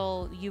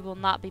cancel, you will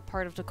not be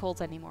part of the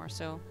cult anymore,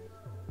 so.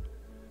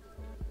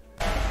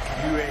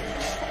 New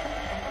age.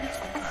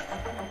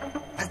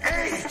 An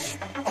age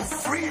of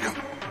freedom.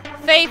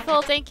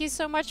 Faithful, thank you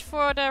so much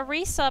for the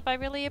resub. I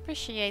really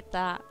appreciate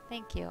that.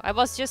 Thank you. I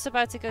was just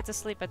about to go to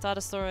sleep. I thought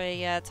a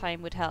story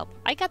time would help.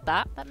 I get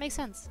that. That makes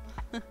sense.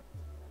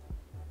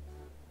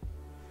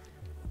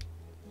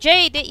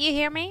 Jay, did you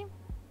hear me?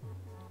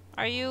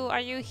 Are you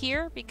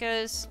here?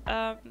 Because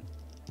I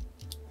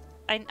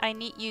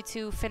need you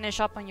to finish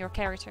up on your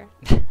character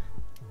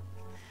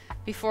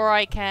before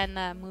I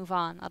can move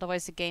on.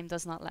 Otherwise, the game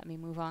does not let me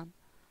move on.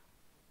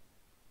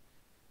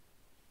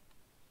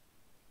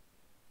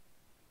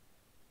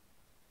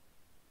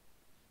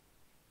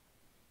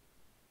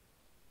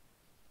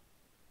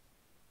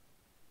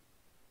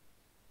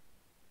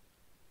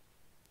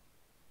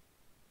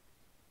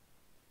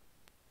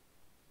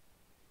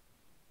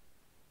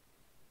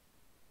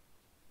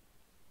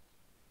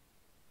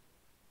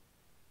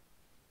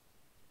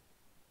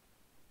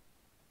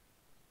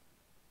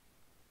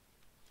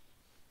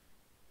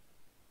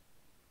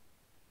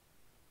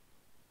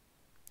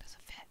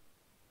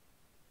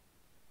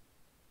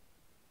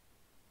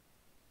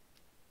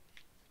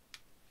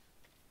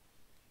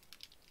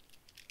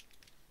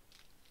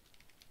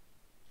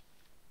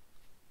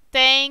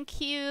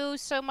 Thank you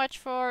so much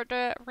for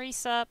the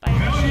resub. I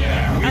Hell appreciate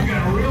yeah, it. we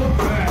got a real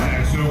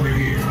badass over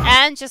here.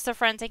 And just a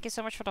friend, thank you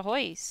so much for the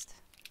hoist.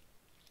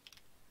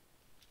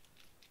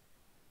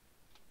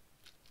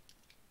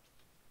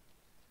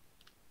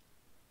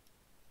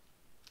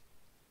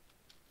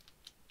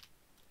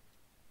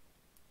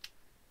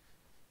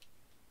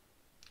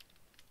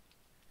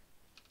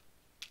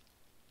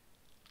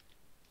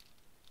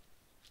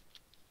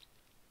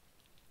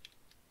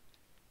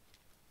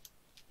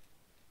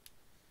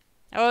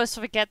 I always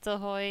forget the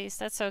hoist.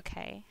 That's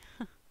okay.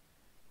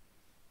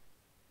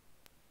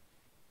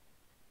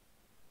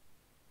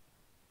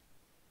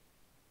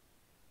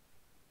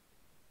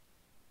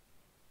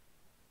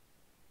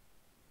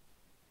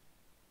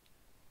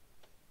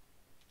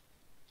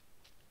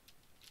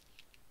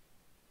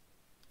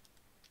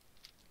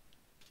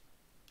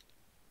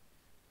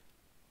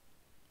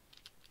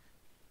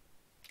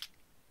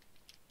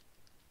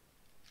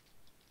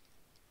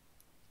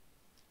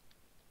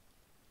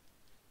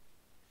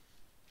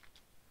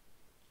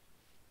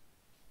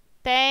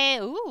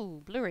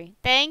 Ooh, Blu-ray.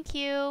 Thank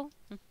you.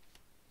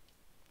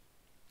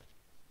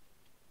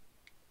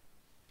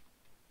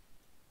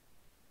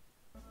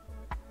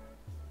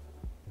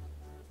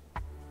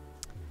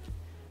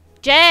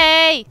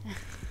 Jay!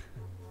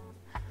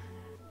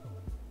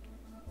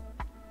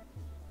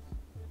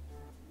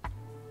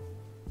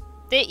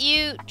 Did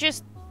you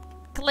just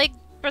click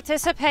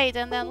participate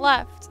and then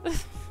left?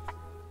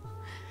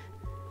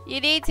 You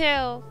need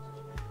to,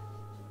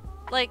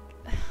 like,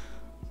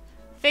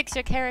 fix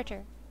your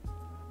character.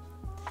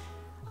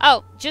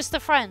 Oh, just a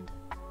friend.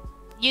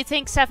 You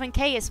think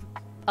 7K is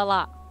a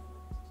lot.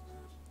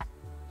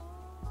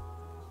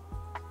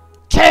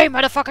 Che,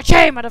 motherfucker,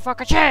 che,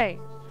 motherfucker, che!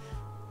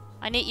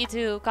 I need you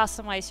to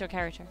customize your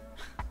character.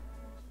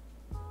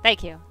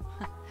 Thank you.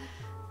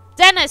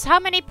 Dennis, how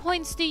many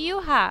points do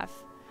you have?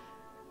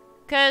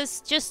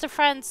 Because just a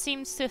friend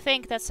seems to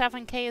think that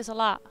 7K is a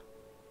lot.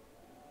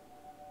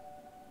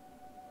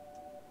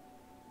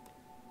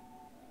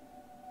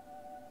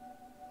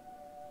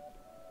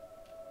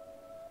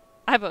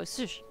 Ibo,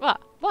 shush. What?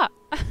 What?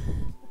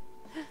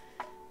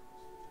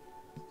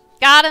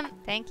 Got him.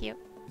 Thank you.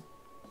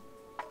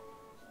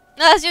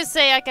 Let's just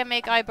say I can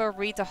make Ibo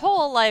read the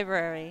whole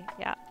library.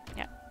 Yeah,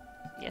 yeah.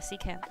 Yes, he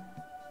can.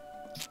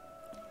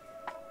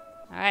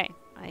 Alright,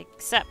 I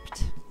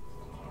accept.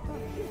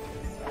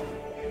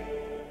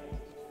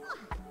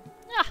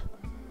 Ah.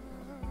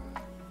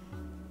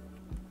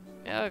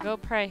 Oh, go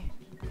pray.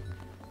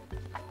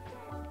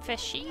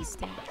 Fishies,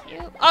 thank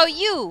you. Oh,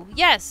 you!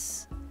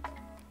 Yes!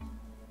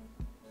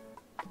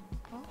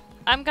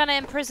 I'm gonna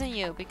imprison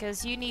you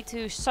because you need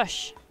to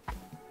shush.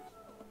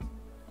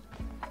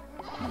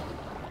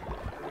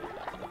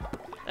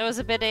 That was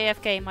a bit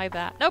AFK, my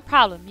bad. No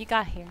problem, you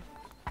got here.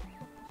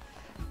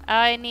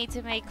 I need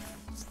to make...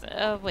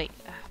 wait,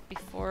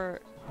 before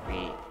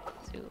we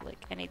do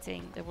like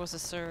anything, there was a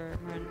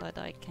sermon that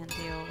I can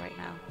deal right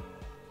now.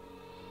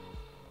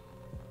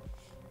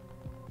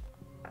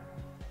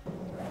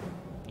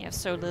 You have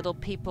so little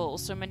people,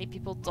 so many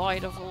people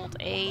died of old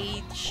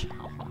age.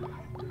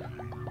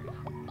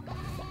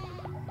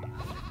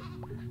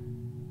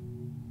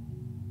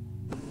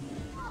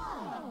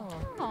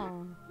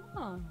 Oh,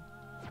 oh.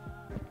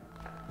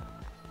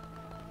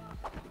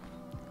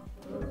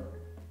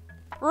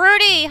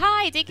 Rudy,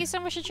 hi! Thank you so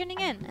much for tuning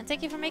in, and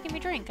thank you for making me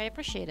drink. I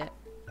appreciate it.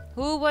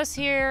 Who was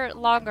here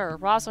longer,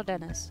 Ross or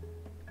Dennis?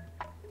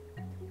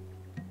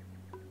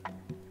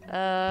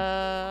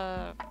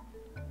 I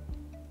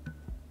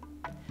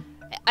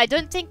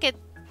don't think it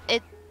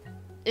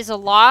is a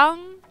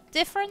long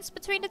difference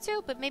between the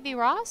two, but maybe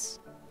Ross?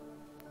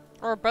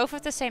 Or both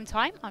at the same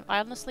time? I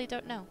honestly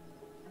don't know.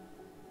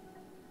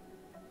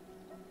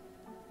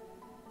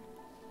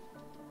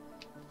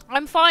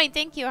 I'm fine,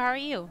 thank you. How are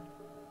you?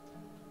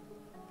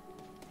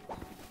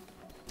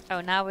 Oh,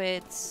 now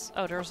it's...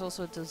 Oh, there's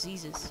also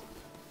diseases.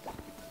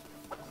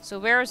 So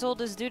where is all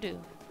this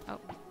doo-doo? Oh.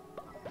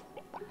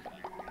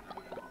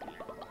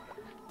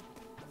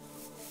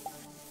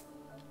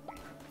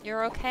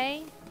 You're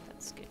okay?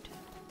 That's good.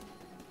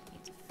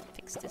 Need to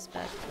fix this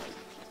bed.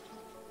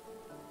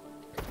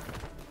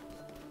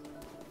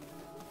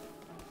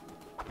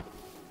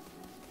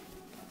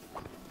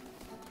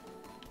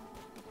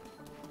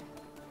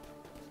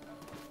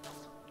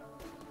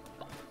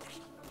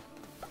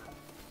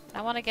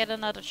 I want to get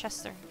another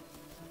Chester.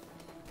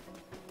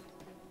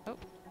 Oh.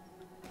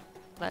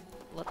 Let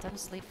them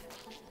sleep.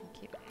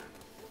 Thank you.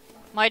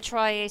 Might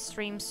try a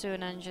stream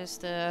soon and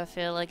just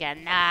fail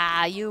again.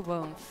 Nah, you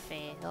won't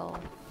fail.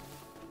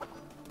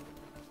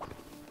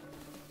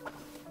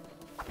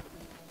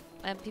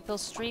 When people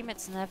stream,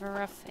 it's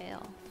never a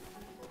fail.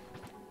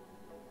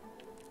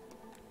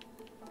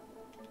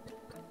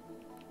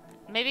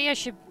 Maybe I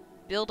should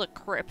build a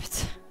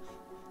crypt.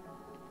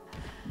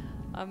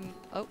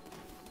 Oh.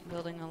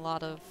 Building a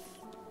lot of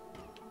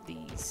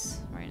these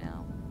right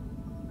now.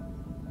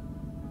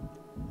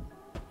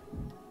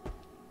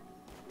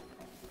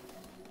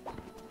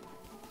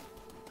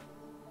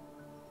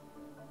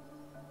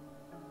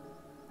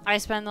 I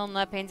spend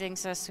on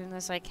paintings as soon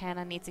as I can.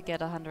 I need to get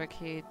 100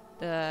 cute,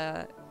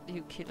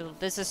 cute little.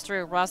 This is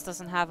true. Ross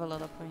doesn't have a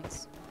lot of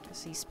points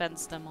because he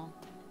spends them all.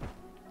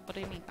 What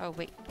do you mean? Oh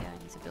wait, yeah, I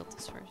need to build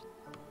this first.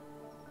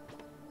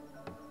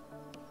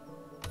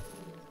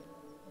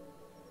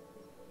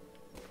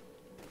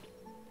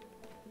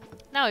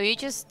 No, you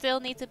just still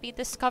need to be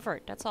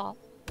discovered. That's all.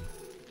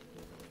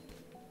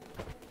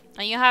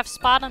 And you have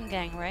Spadam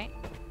Gang, right?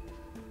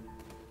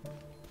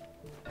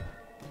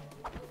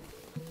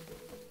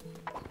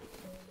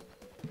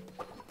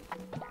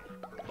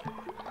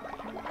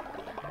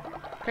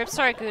 Crypts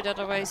are good,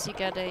 otherwise you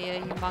get a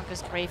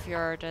humongous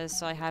graveyard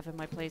as I have in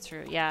my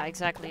playthrough. Yeah,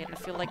 exactly, and I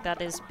feel like that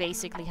is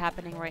basically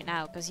happening right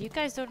now, because you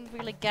guys don't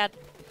really get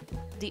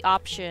the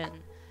option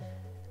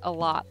a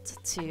lot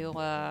to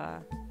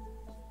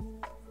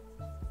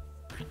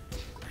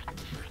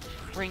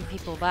bring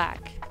people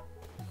back.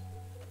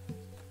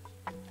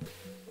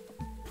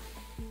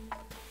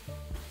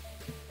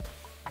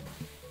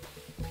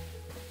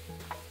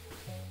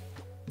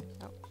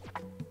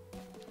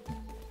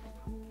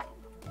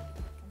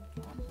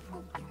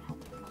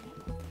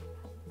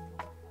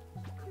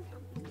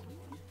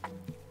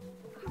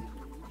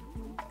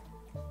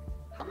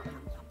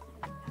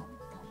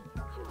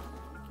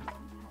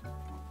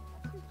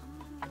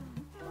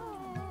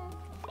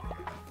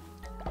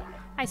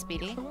 Hi,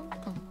 Speedy.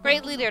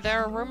 Great leader,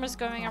 there are rumors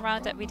going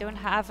around that we don't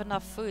have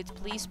enough food.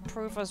 Please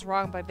prove us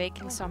wrong by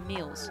baking some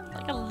meals.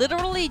 Like I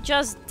literally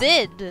just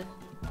did.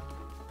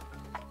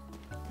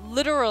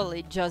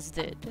 Literally just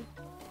did.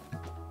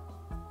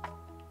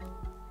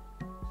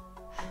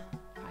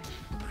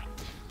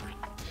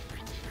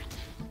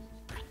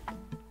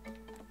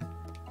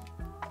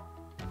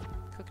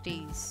 Cook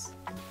these.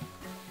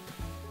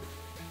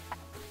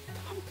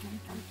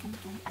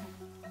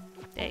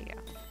 There you go.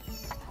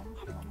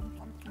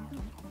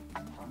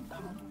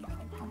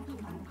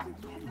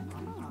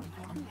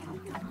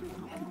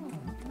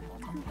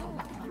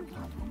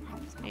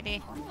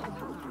 Speedy.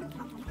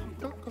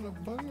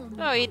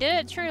 Oh, you did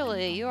it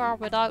truly. You are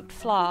without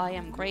flaw. I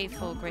am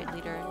grateful, great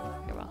leader.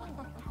 You're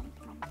welcome.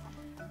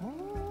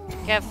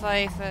 Get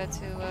 5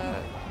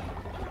 to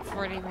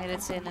 40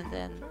 minutes in, and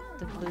then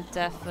the blue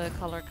death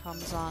color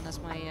comes on as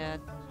my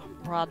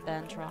rod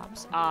band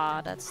drops.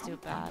 Ah, that's too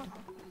bad.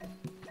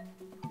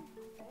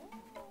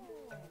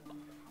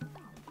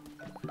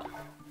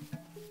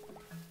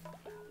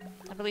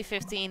 I believe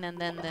 15, and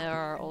then there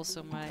are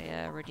also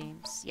my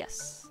redeems.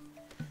 Yes.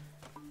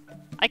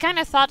 I kind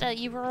of thought that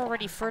you were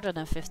already further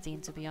than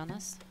 15, to be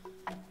honest.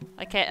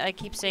 I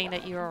keep saying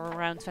that you are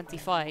around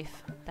 25.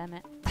 Damn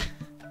it.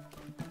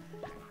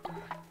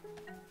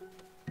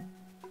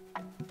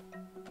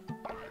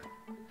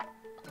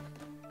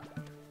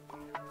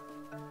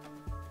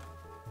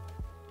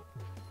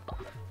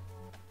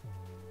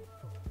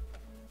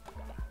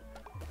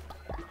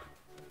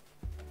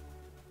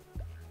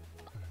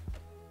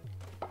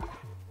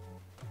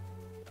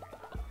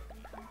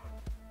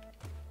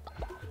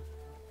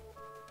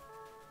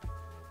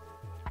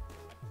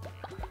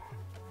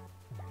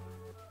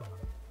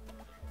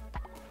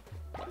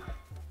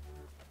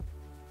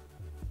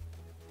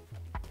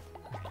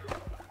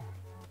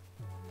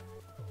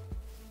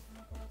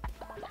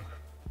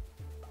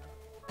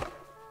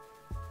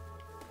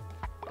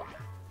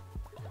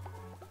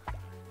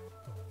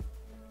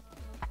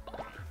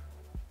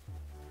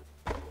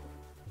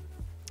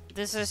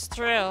 This is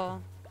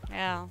true.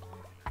 Yeah.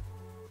 I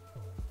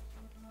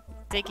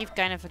think you've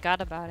kind of forgot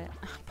about it.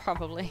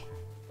 Probably.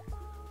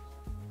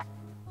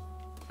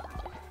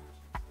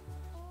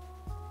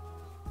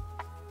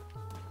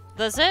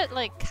 Does it,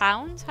 like,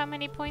 count how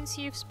many points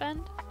you've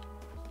spent?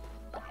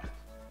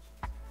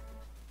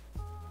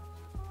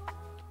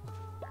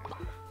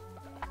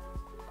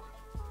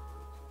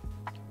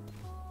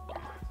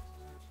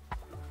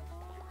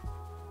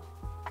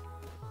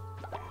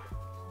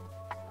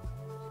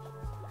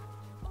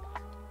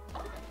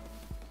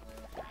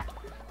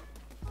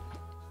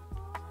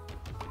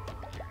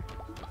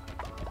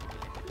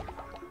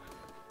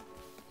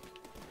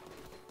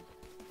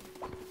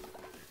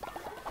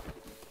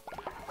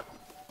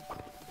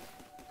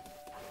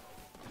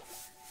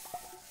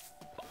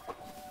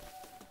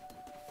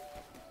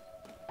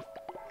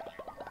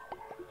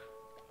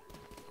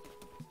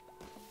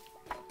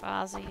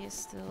 Ozzy is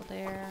still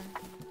there.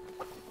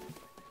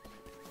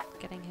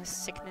 Getting his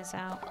sickness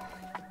out.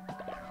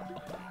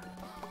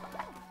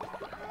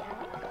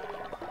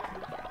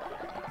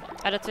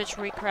 Either Twitch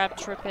recrap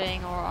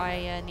tripping, or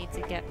I need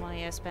to get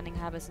my spending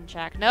habits in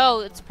check. No,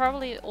 it's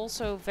probably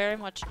also very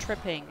much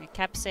tripping. I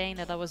kept saying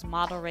that I was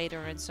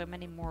moderator in so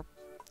many more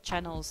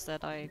channels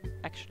that I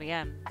actually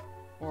am.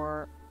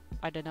 Or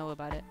I don't know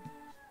about it.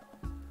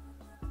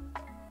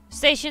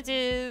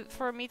 Station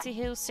for me to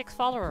heal 6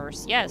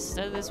 followers. Yes,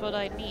 that is what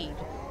I need.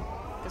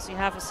 Because you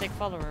have a sick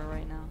follower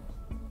right now.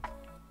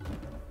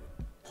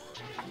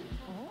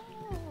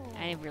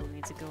 I really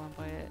need to go and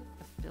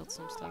build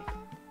some stuff.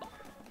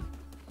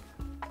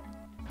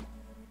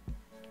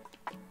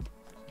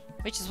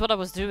 Which is what I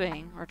was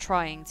doing, or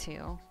trying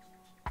to.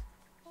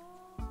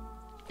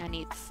 I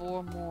need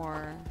 4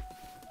 more.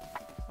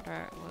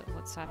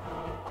 What's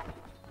happening?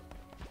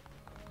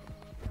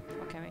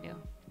 What can we do?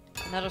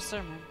 Another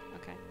sermon.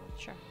 Okay,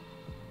 sure.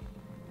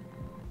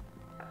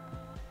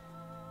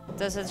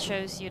 Does it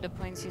shows you the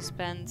points you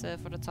spent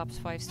for the top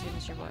 5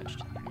 students you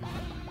watched?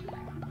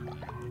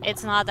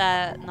 It's not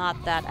that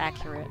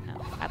accurate.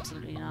 No,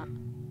 absolutely not.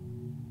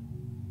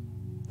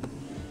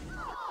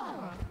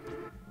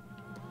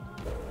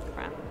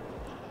 Crap.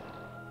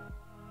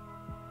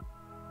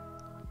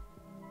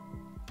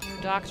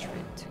 New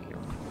doctrine to your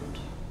cult.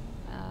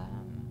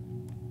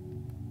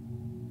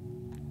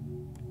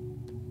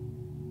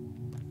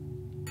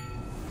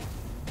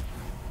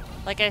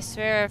 Like, I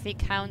swear if we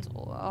count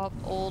up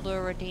all the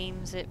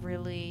redeems, it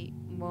really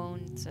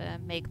won't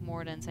make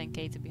more than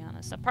 10k, to be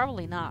honest.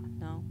 Probably not,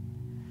 no.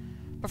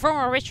 Perform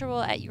a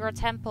ritual at your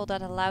temple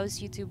that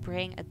allows you to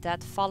bring a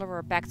dead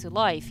follower back to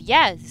life.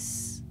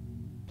 Yes!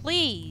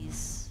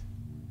 Please!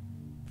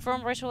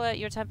 Perform a ritual at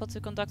your temple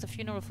to conduct a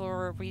funeral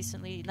for a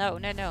recently...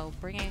 No.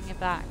 Bringing it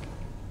back.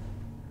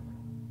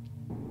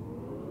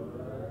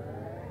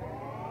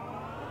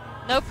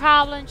 No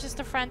problem, just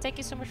a friend. Thank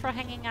you so much for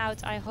hanging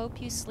out. I hope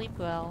you sleep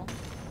well.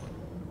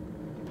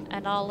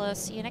 And I'll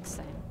see you next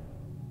time.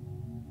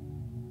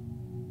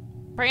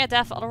 Bring a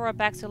dead follower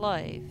back to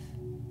life.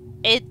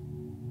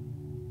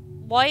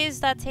 Why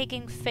is that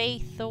taking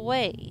faith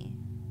away?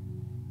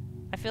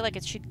 I feel like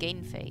it should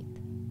gain faith.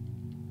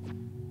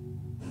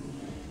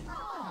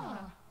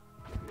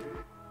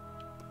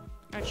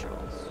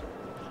 Rituals.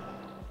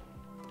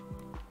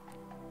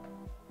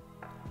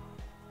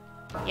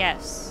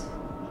 Yes.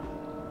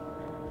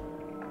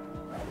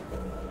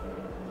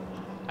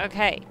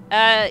 Okay,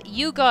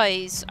 you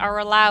guys are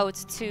allowed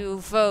to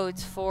vote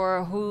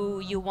for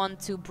who you want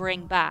to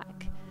bring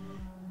back.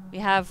 We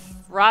have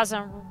Raz,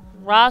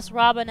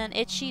 Robin, and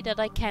Itchy that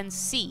I can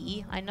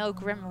see. I know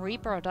Grim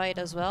Reaper died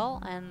as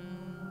well,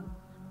 and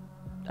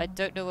I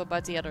don't know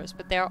about the others,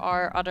 but there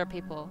are other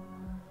people.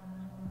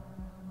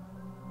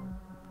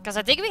 Because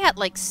I think we had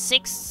like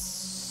 6,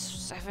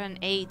 7,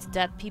 8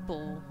 dead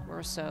people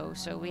or so,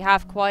 so we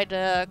have quite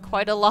a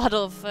lot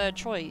of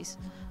choice.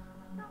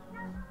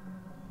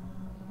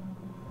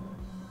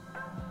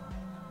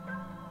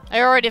 I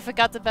already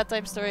forgot the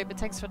bedtime story, but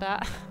thanks for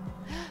that.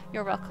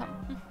 You're welcome.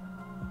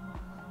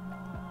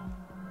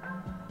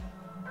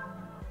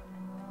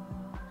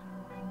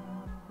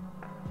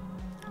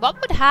 What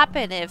would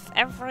happen if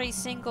every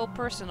single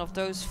person of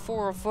those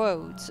 4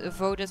 votes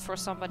voted for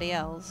somebody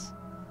else?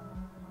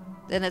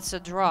 Then it's a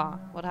draw.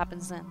 What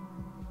happens then?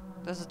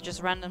 Does it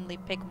just randomly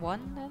pick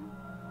one then?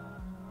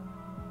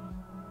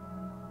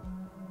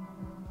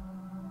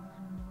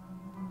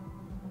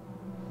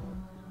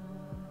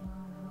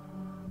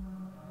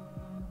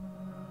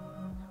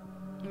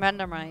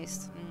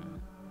 Randomized.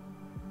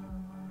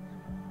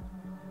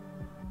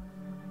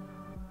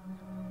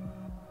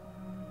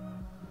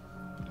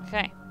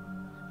 Okay.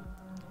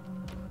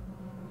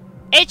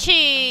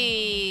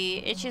 Itchy!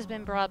 Itchy's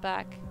been brought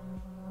back.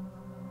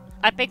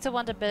 I picked the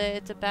one with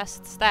the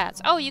best stats.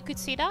 Oh, you could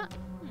see that?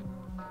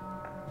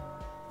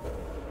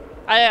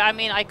 I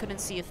mean, I couldn't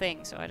see a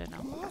thing, so I don't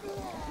know.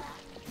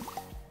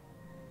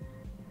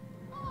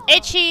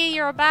 Itchy,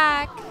 you're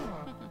back!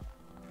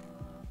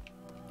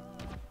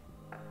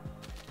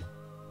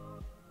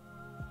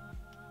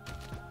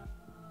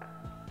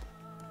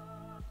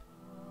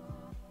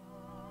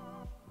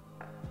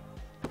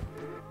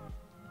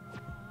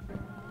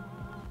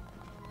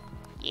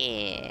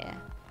 Yeah.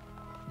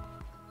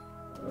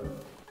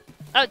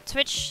 Oh,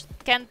 Twitch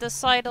can't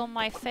decide on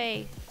my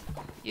faith.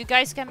 You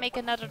guys can make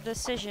another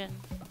decision.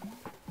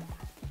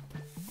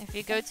 If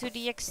you go to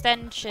the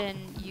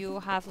extension, you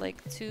have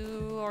like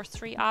 2 or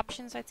 3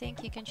 options, I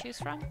think, you can choose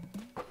from.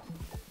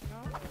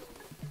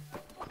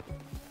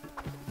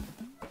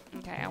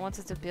 Okay, I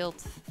wanted to build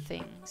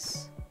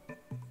things.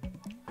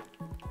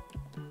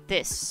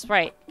 This,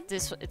 right.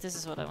 This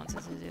is what I wanted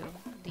to do.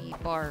 The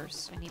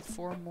bars. I need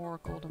 4 more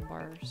golden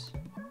bars.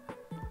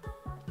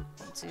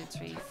 1, 2,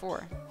 3,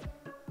 4.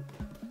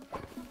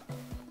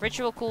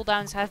 Ritual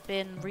cooldowns have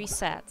been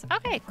reset.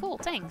 Okay, cool,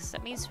 thanks.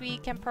 That means we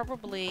can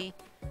probably...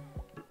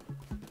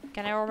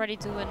 Can I already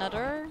do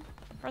another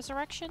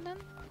resurrection then?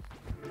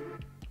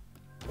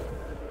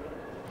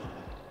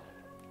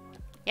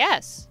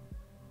 Yes!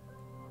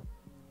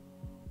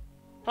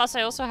 Plus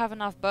I also have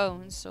enough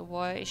bones, so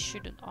why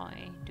shouldn't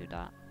I do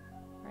that?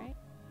 Right?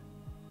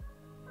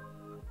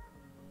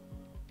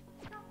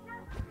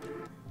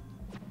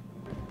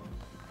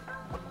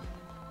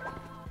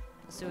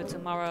 Let's do it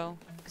tomorrow,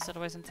 because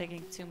otherwise I'm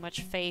taking too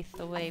much faith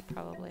away,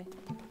 probably.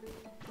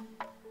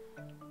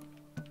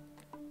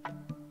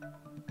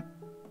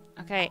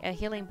 Okay, a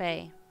healing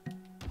bay.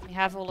 We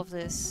have all of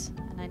this,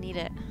 and I need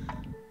it.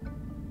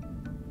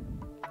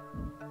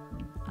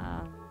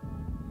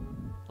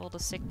 All the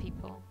sick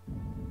people.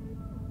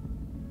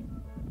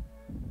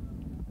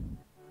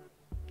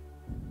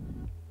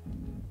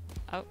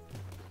 Oh. I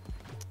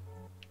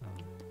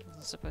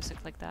wasn't supposed to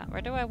click that.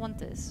 Where do I want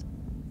this?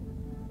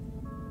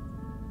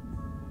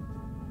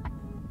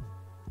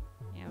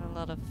 You have a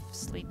lot of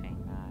sleeping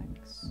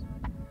bags. this.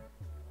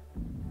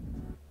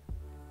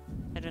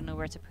 I don't know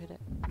where to put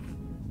it.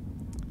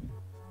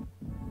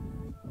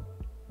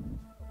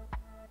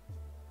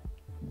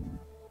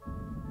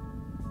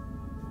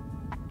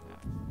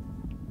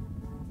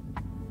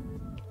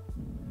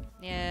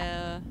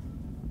 Yeah.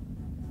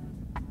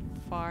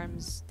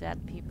 Farms,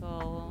 dead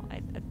people.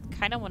 I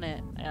kind of want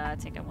it. I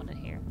think I want it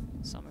here.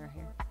 Somewhere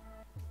here.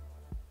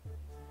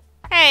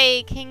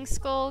 Hey, King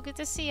Skull. Good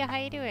to see you. How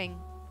you doing?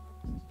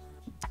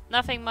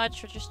 Nothing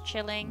much. We're just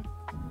chilling.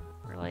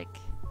 We're like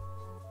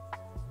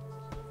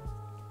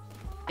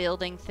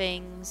building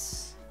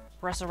things,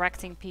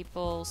 resurrecting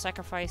people,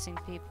 sacrificing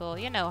people.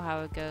 You know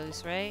how it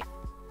goes, right?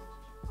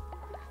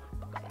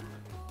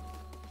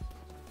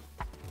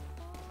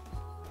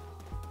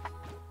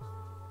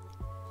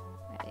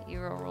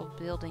 You're all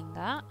building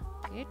that.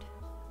 Good.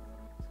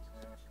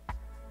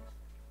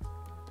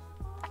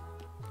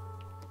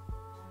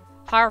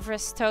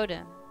 Harvest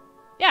totem.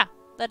 Yeah,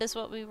 that is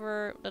what we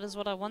were. That is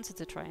what I wanted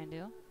to try and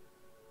do.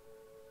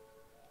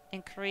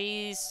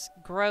 Increase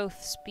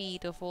growth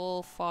speed of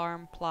all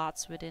farm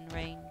plots within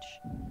range.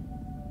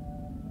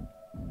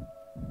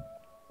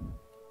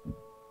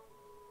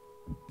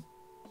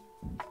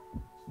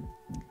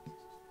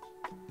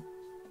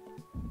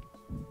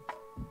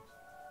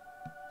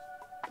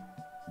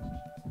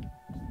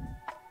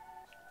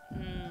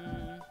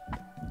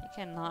 You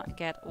cannot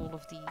get all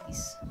of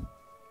these.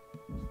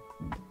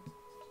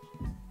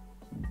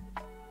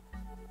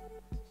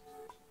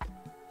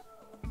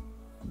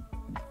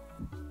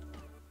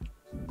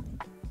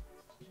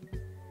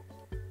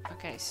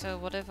 Okay, so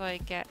what if I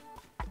get...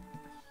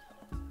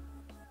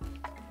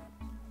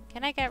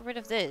 Can I get rid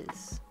of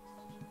this?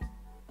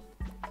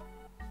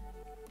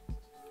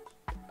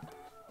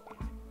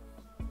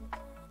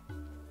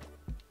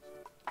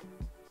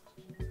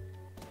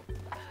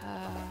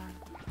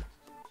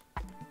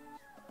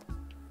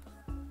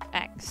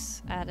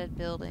 X, added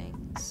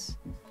buildings.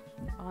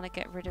 I want to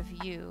get rid of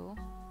you.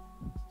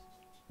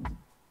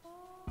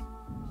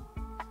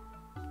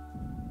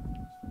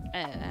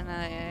 And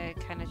I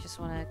kind of just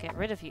want to get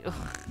rid of you.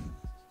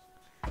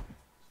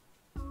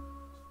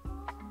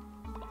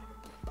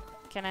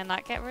 Can I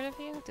not get rid of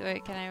you?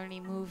 Can I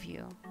only move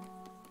you?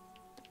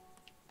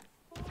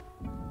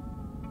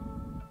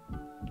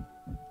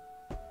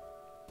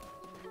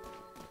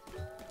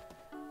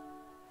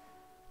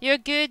 You're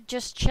good,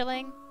 just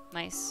chilling.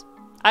 Nice.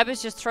 I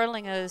was just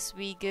trolling us.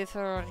 We give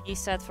her a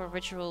reset for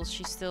rituals.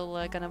 She's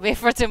still gonna wait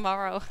for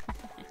tomorrow.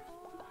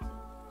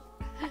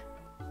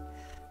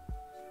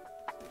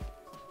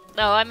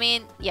 No, I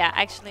mean, yeah,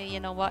 actually, you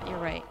know what? You're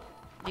right.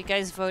 You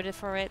guys voted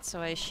for it, so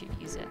I should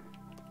use it.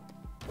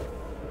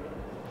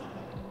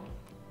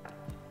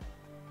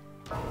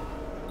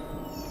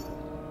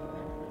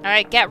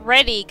 Alright, get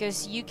ready,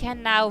 because you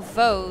can now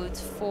vote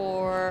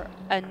for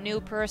a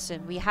new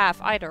person. We have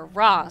either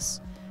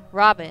Ross,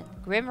 Robin,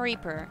 Grim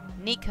Reaper,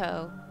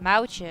 Nico,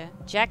 Mauche,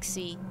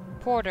 Jaxi,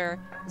 Porter,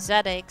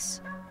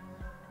 Zedix,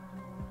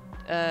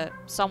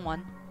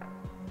 someone.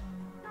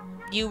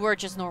 You were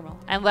just normal.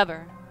 And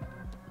Weber.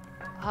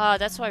 Ah,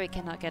 that's why we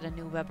cannot get a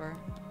new Weber.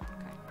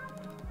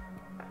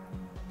 Okay.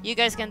 You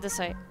guys can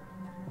decide.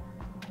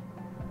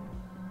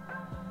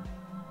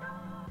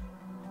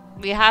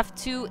 We have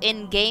 2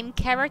 in-game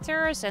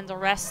characters and the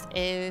rest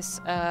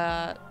is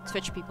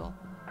Twitch people.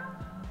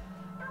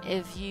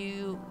 If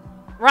you...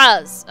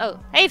 Raz! Oh,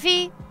 hey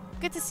V!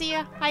 Good to see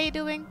you. How you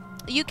doing?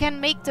 You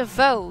can make the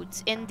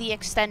vote in the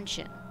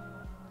extension.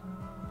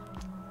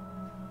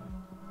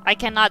 I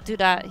cannot do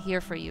that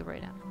here for you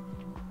right now.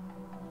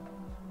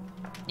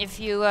 If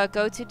you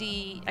go to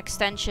the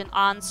extension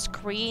on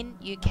screen,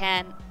 you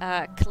can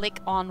click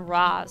on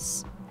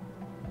Raz.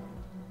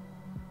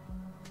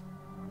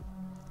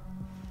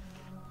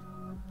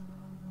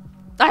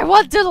 I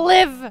want to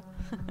live!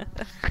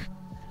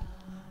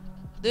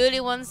 The only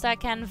ones that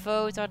can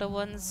vote are the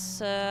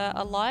ones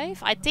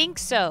alive? I think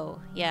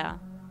so, yeah.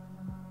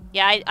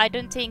 Yeah, I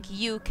don't think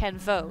you can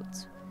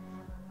vote.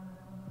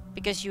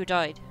 Because you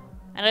died.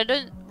 And I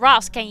don't...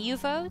 Ross, can you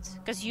vote?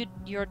 Because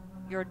you're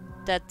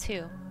dead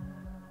too.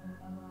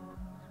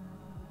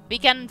 We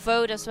can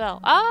vote as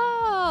well.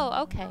 Oh,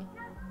 okay.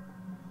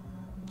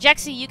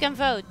 Jaxi, you can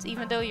vote,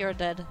 even though you're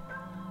dead.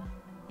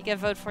 You can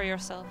vote for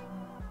yourself.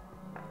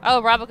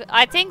 Oh, Rob,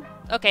 I think...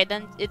 Okay,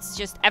 then it's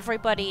just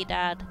everybody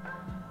that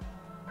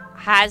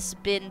has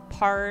been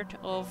part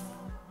of...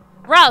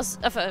 Ross,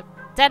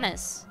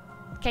 Dennis,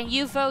 can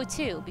you vote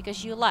too?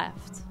 Because you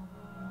left.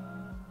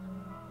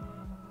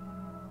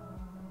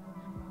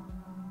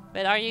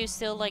 But are you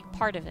still, like,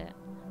 part of it?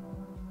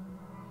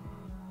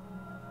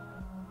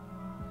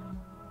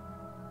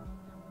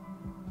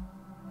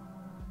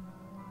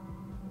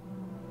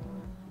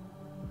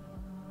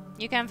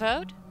 You can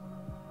vote?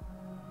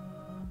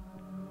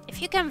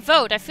 If you can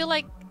vote, I feel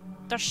like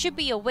there should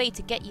be a way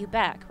to get you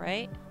back,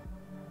 right?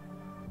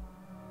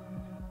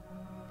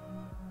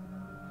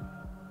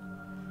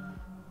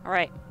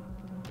 Alright.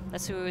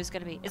 Let's see who it's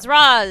gonna be. It's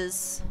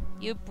Roz!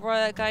 You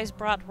guys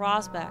brought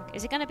Roz back.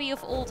 Is he gonna be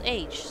of old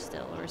age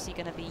still, or is he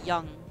gonna be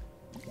young?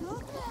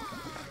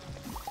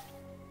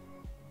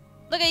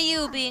 Look at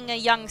you being a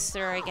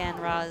youngster again,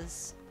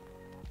 Roz.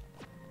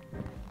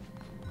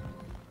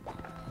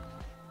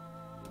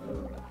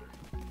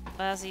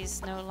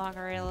 Lassie's no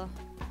longer ill.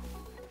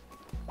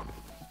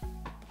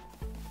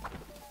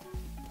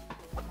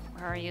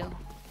 Where are you?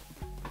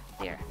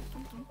 There.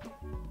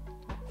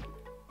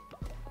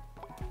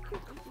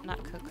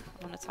 Not cook.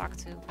 I want to talk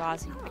to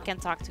Bazzi. I can't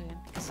talk to him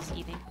because he's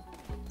eating.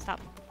 Stop.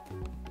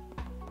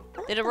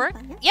 Did it work?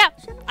 Yeah,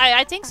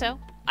 I think so.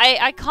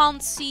 I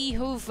can't see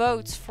who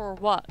votes for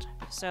what.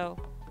 So,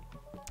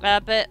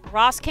 but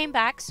Ross came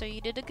back, so you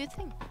did a good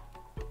thing.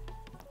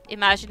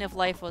 Imagine if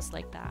life was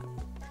like that.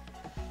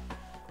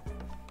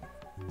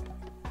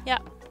 Yeah.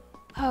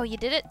 Oh, you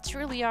did it.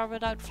 Truly are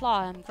without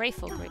flaw. I'm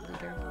grateful, great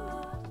leader.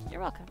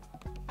 You're welcome.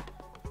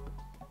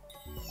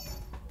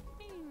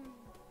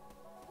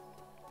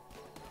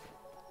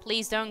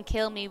 Please don't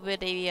kill me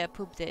with a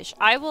poop dish.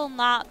 I will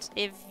not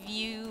if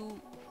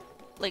you,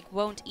 like,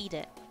 won't eat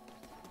it.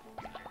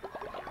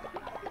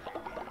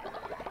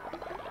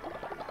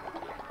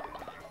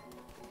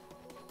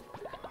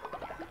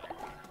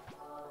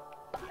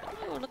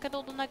 Oh, look at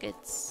all the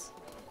nuggets.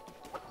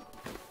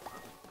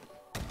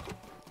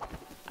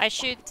 I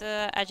should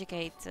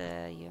educate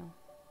you.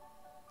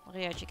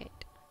 Re-educate.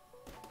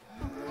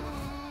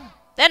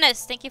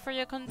 Dennis, thank you for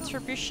your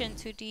contribution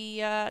to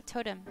the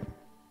totem.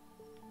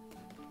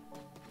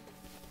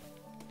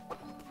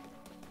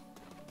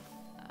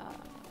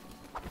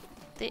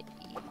 Wait.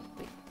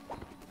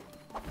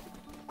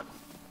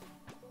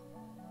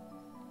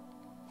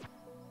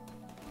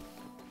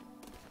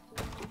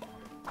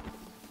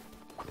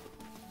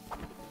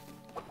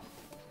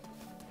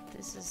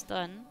 This is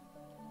done.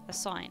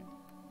 Assign.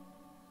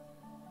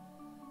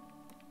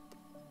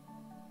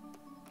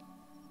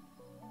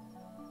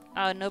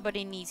 Oh,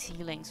 nobody needs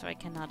healing, so I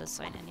cannot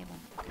assign anyone.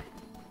 Okay.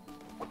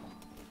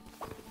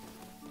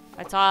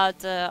 I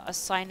thought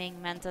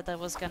assigning meant that I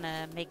was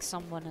gonna make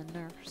someone a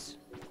nurse.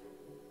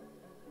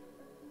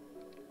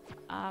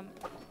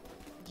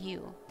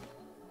 You.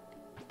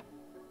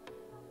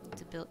 Need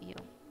to build you.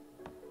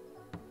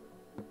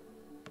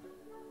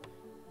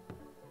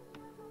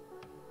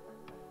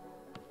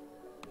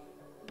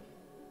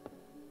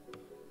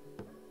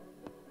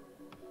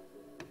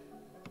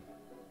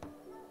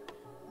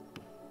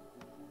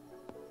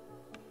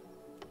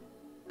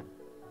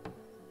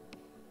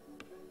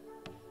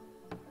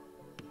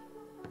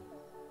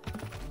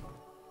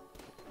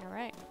 All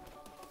right.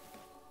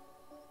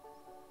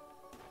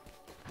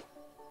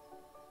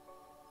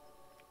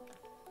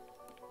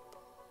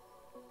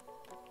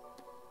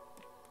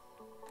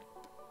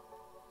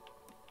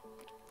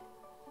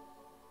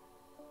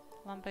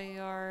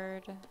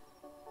 Lumberyard,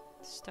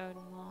 stone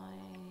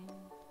mine,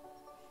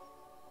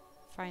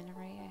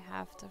 refinery. I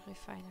have the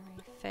refinery.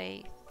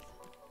 Faith.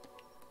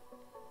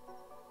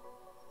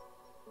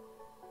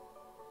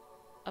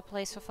 A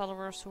place for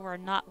followers who are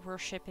not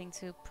worshipping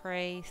to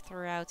pray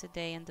throughout the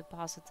day and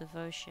deposit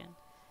devotion.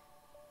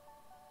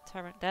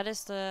 That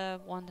is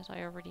the one that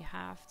I already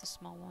have, the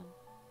small one.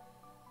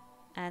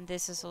 And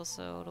this is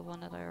also the one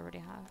that I already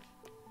have.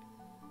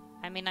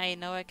 I mean, I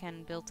know I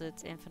can build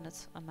it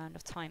infinite amount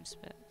of times,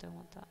 but I don't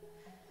want that.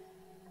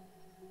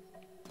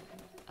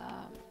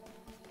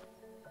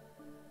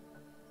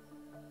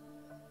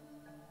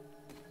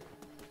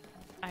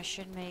 I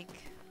should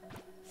make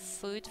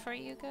food for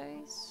you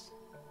guys.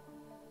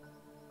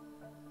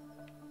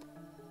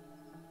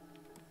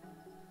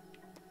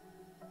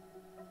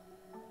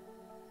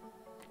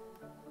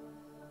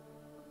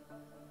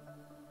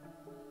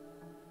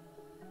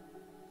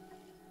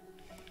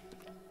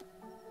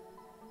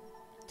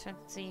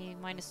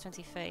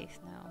 -20 faith.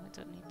 No, I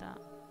don't need that.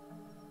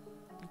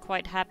 I'm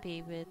quite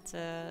happy with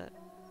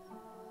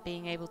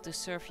being able to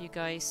serve you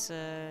guys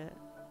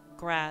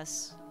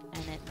grass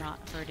and it not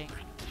hurting.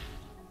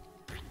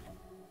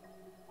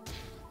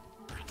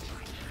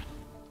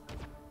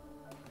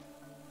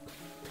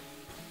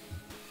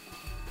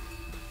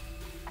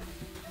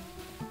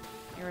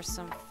 Here's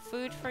some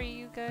food for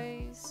you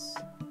guys.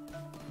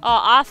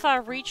 Oh,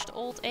 Alpha reached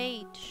old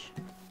age.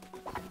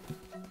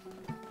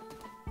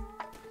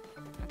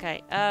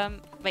 Okay,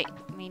 wait,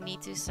 we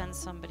need to send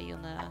somebody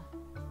on the...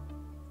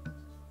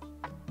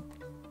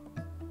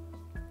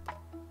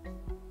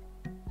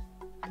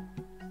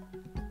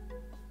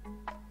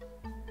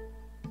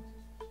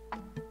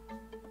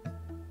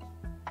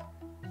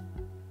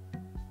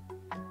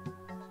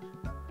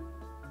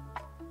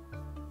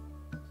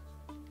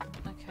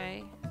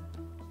 Okay.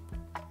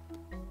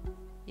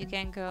 You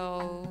can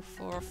go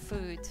for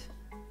food.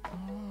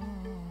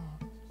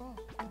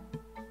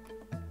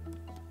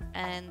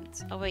 And,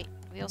 oh wait,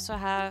 we also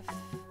have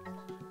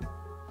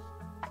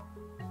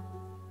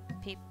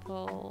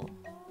people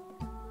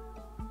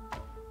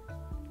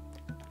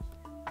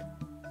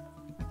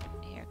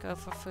here. Go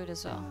for food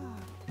as well.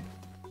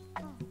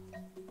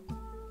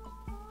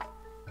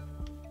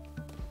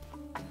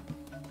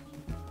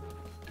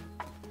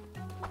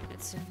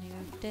 It's a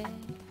new day.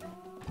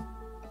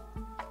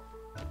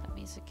 That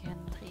means I can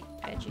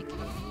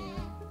re-educate you.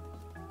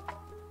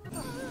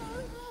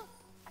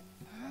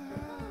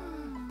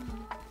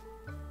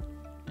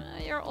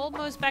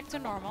 almost back to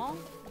normal.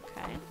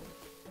 Okay.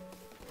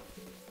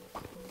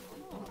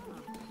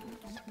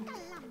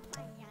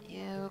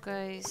 You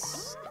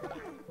guys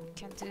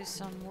can do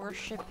some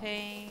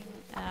worshipping.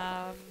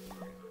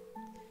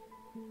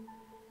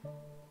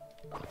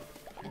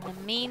 In the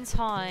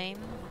meantime,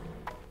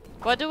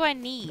 what do I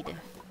need?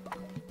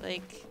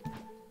 Like,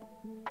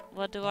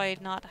 what do I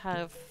not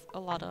have a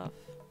lot of?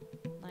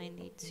 I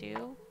need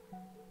 2.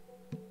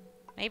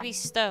 Maybe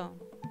stone.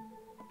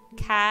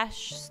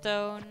 Cash,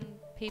 stone,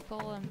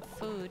 people, and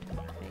food,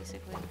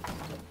 basically.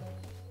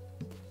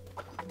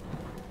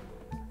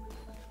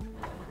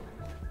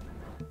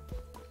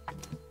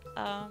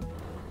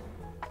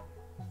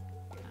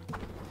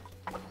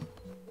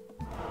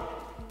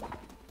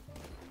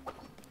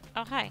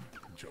 Oh, hi.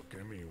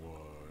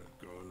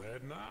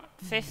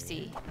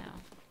 50 now.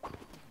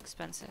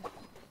 Expensive.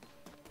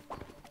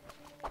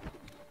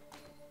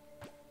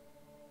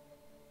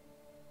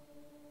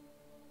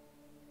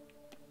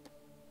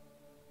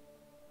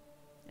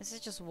 Is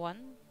it just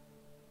one?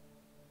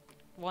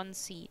 One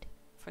seed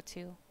for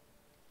 2.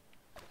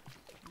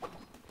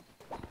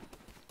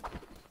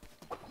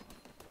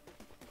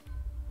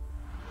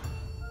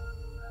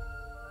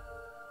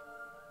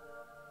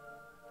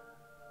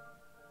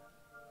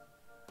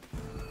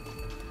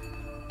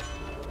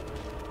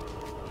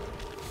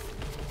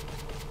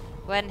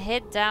 When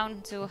hit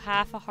down to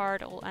half a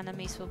heart, all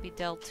enemies will be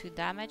dealt 2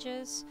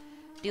 damages.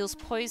 Deals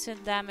poison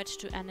damage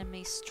to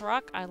enemies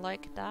struck. I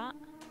like that.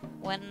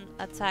 When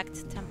attacked,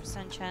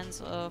 10%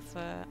 chance of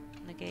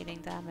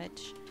negating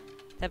damage.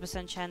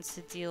 10% chance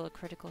to deal a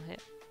critical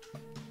hit.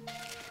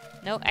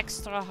 No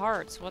extra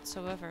hearts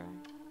whatsoever.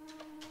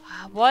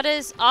 What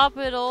is up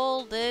with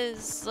all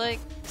this,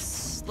 like,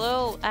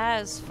 slow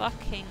ass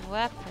fucking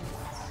weapons?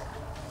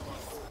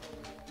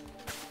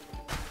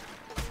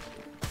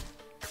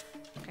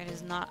 It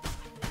is not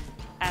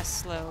as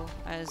slow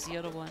as the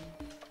other one,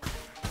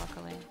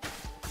 luckily.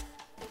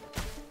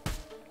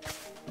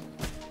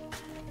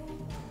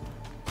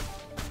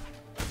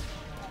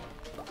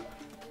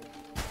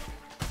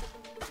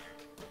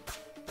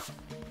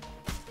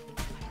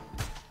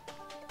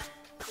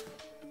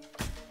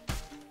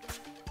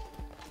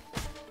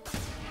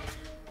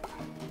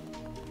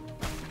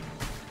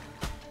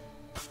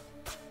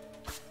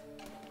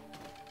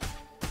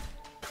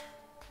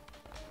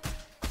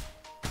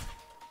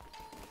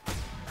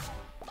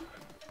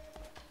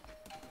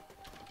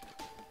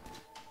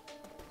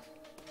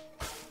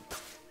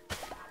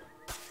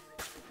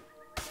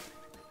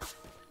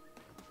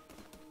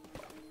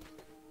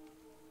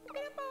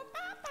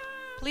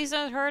 Please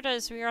don't hurt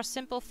us, we are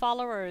simple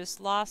followers,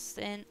 lost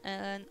in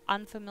an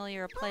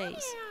unfamiliar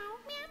place.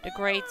 The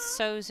great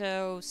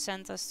Sozo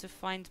sent us to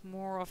find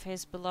more of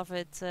his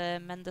beloved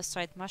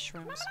Mendicite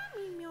mushrooms.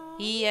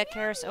 He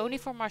cares only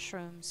for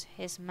mushrooms,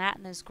 his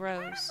madness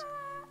grows.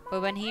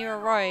 But when he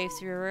arrives,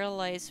 we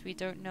realize we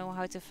don't know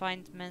how to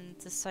find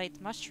Mendicite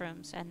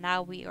mushrooms, and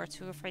now we are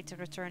too afraid to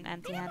return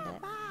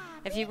empty-handed.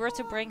 If you were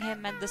to bring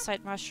him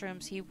Mendicite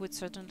mushrooms, he would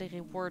certainly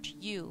reward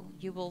you.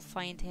 You will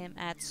find him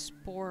at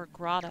Spore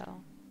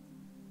Grotto.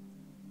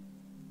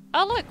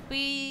 Oh look,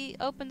 we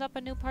opened up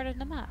a new part of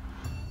the map.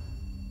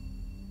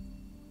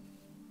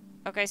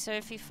 Okay, so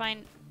if you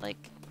find, like,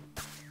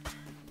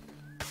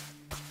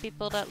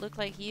 people that look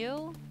like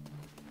you,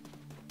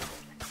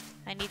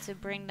 I need to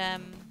bring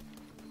them...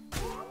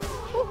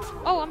 Ooh.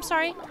 Oh, I'm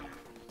sorry.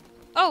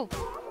 Oh!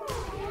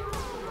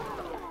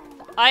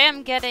 I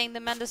am getting the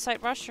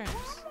Mendicite mushrooms.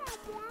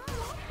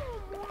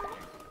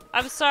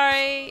 I'm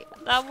sorry,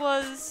 that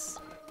was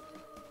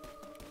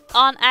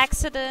on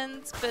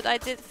accident, but I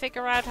did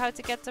figure out how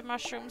to get the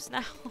mushrooms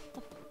now.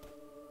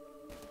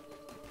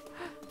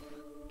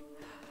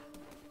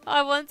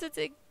 I wanted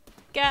to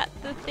get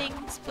the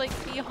things like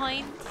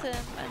behind him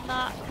and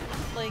not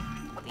like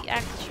the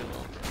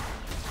actual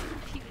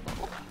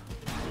people.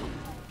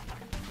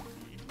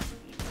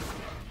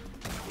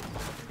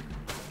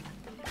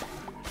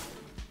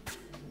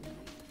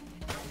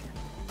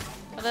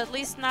 But at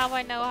least now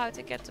I know how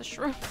to get the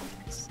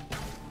shrooms.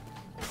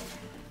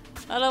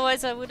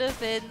 Otherwise I would have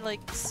been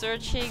like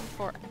searching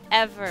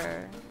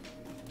forever.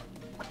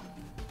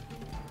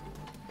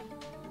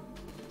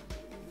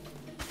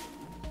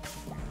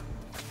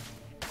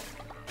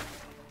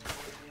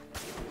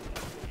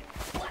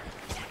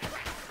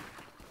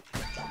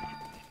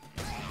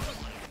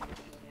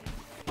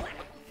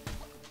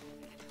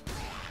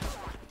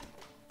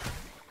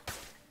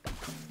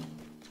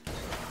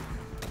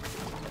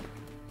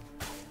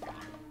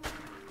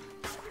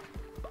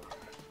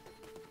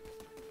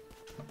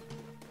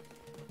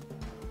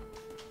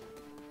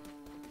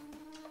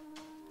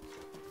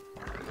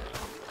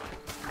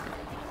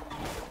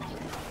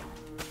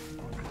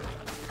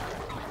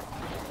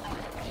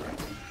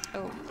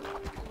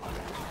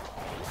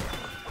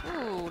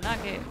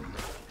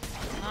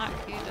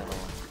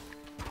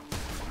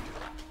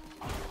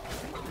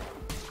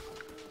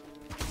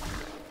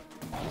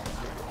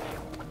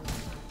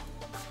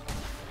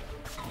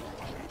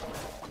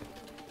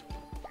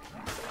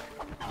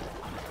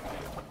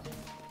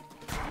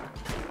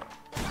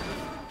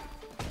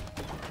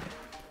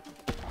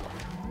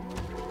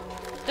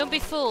 Don't be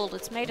fooled,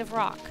 it's made of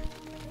rock.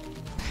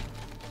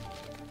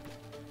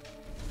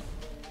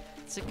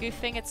 It's a good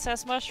thing it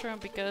says mushroom,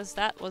 because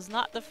that was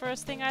not the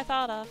first thing I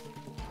thought of.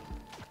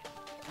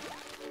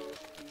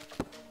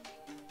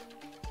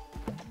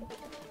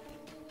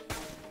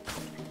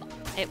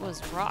 It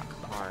was rock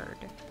hard.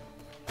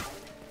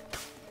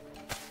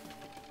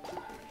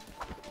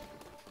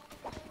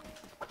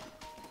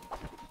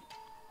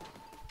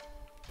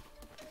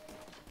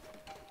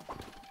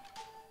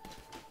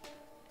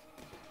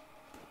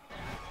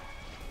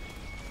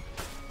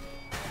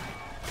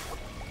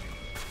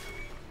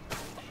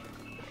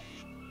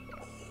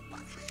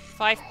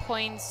 Five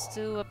points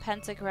to a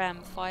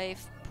pentagram,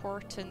 5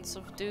 portents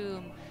of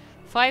doom,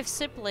 5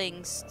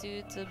 siblings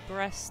to the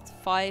breast,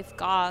 5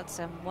 gods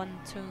and 1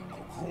 tomb.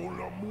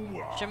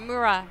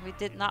 Shamura, we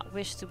did not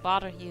wish to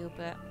bother you,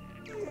 but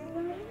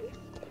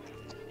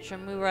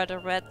Shamura, the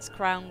red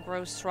crown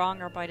grows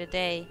stronger by the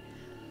day.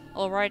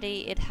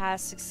 Already it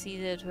has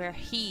succeeded where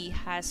he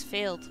has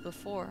failed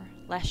before.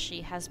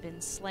 Leshy has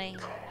been slain.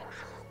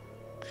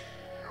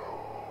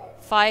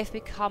 5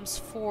 becomes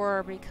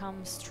 4,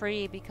 becomes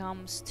 3,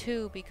 becomes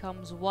 2,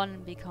 becomes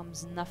 1,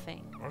 becomes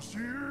nothing.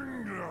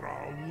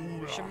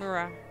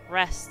 Shamura,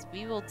 rest.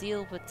 We will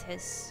deal with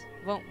this,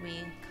 won't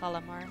we,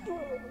 Kalamar?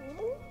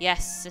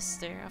 Yes,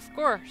 sister. Of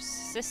course,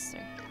 sister.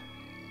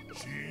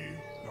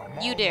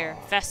 You there,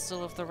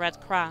 Vestal of the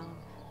Red Crown.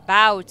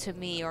 Bow to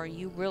me or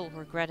you will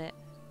regret it.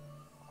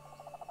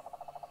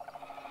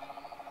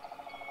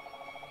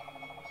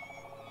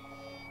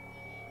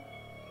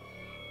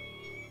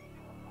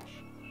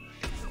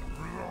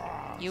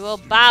 You will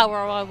bow or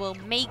I will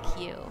make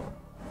you.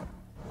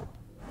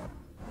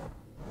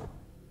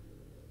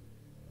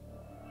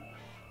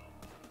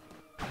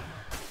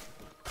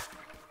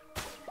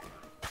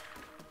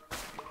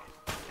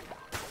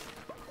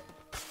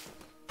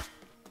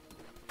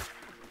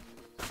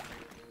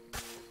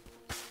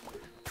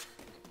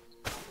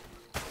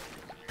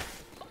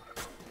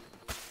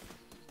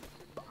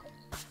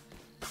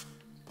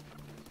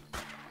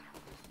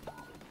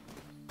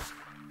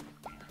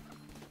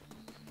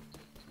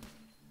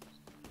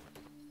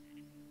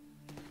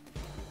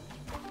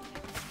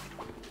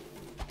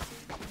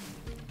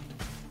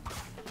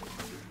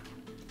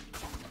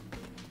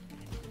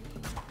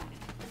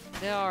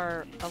 There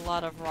are a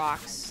lot of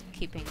rocks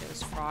keeping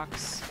those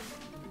frogs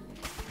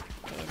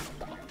in.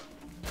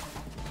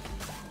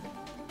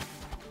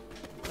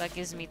 That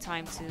gives me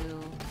time to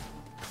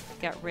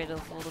get rid of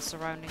all the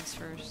surroundings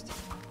first.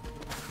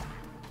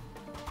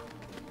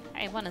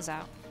 Hey, one is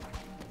out.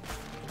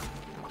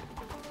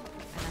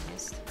 And I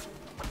missed.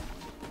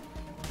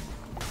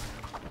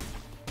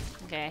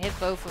 Okay, I hit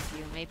both of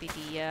you. Maybe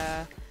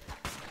the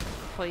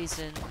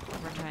poison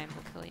over time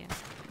will kill you.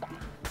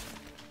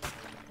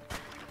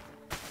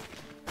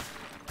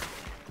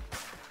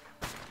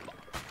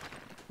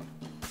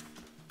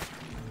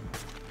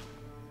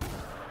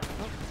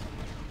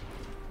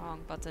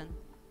 Button.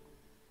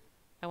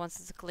 I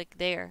wanted to click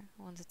there.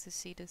 I wanted to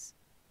see this.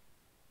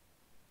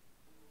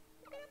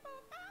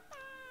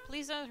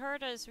 Please don't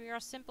hurt us. We are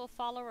simple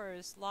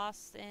followers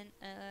lost in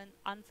an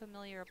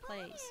unfamiliar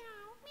place.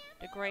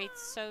 The great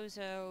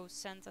Sozo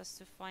sent us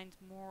to find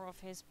more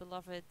of his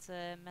beloved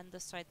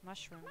Mendicite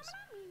mushrooms.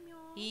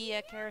 He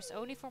cares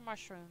only for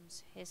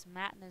mushrooms. His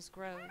madness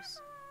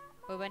grows.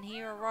 But when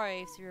he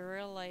arrives, we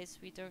realize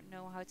we don't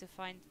know how to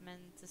find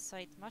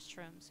Mendicite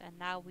mushrooms, and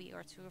now we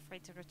are too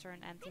afraid to return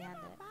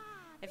empty-handed.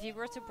 If you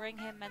were to bring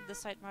him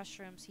Mendicite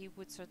mushrooms, he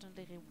would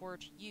certainly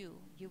reward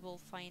you. You will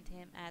find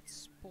him at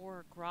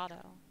Spore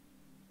Grotto.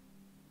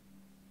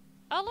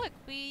 Oh look,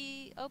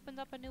 we opened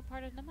up a new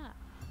part of the map.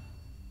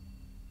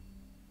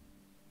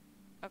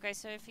 Okay,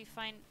 so if you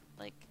find,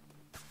 like,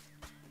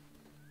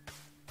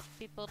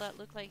 people that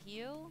look like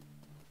you,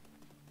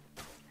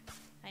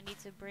 I need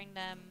to bring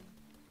them...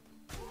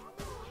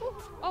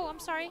 Oh, I'm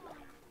sorry.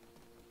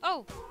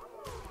 Oh!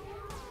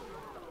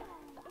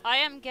 I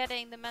am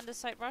getting the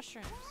Mendicite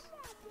mushrooms.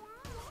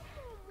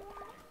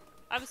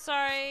 I'm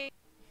sorry.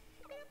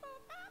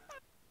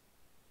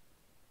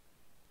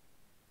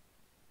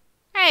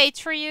 Hey,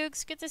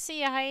 Triux, good to see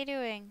you. How you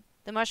doing?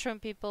 The mushroom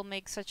people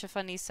make such a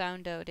funny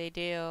sound though, they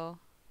do.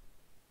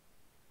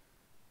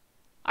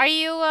 Are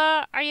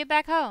you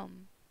back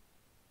home?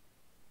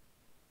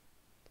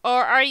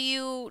 Or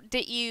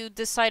did you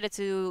decided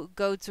to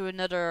go to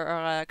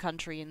another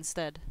country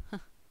instead?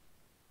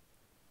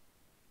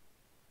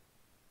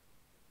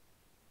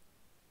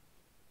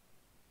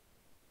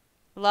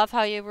 Love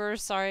how you were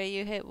sorry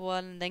you hit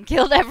one and then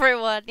killed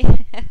everyone.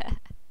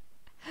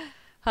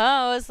 Huh?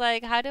 I was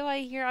like, how do I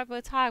hear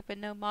Abo talk but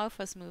no mouth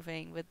was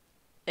moving? But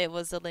it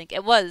was the link.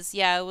 It was,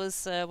 yeah, I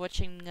was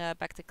watching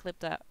back the clip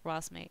that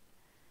Ross made.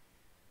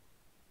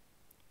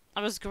 I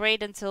was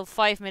great until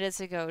 5 minutes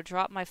ago.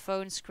 Dropped my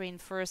phone screen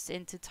first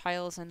into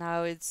tiles and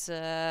now it's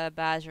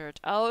badgered.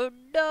 Oh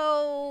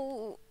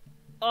no!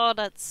 Oh,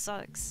 that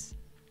sucks.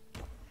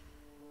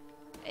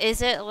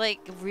 Is it like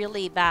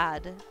really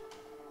bad?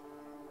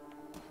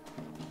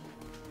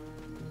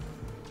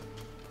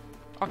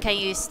 Or can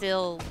you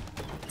still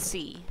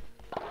see?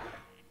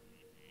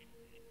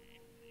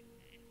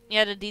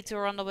 Yeah, the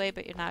detour on the way,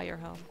 but now you're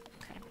home.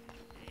 Okay.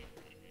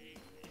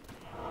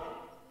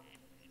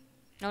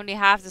 Only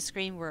half the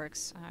screen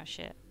works. Ah,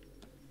 shit.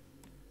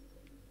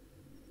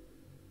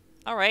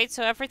 Alright,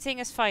 so everything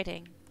is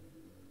fighting.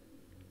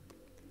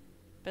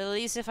 But at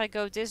least if I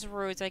go this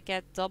route, I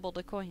get double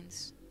the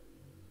coins.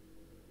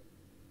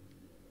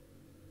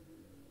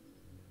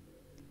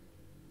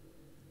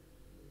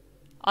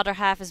 Other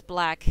half is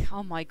black.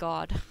 Oh my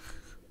god.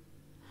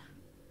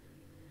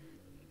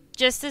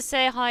 Just to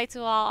say hi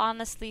to all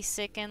honestly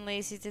sick and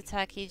lazy to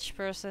attack each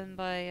person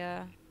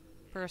by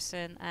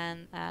person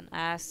and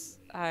ask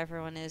how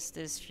everyone is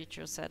this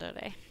future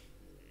Saturday.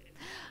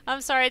 I'm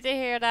sorry to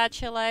hear that,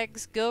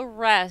 Chillax. Go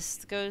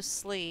rest, go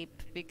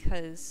sleep,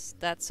 because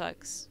that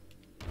sucks.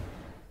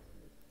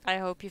 I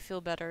hope you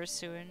feel better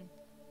soon.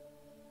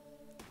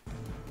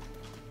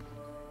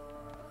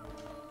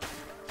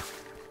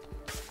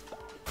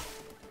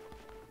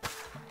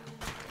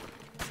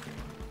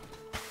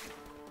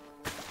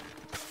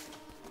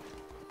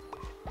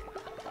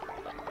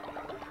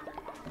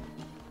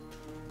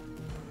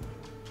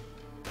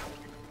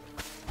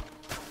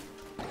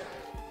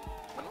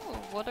 Oh,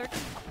 what are these?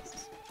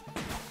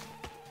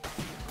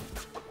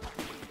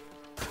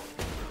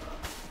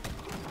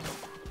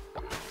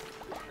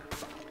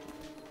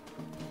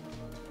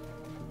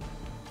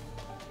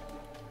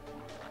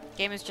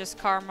 Game is just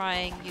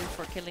karmaing you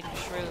for killing the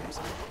shrooms.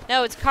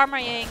 No, it's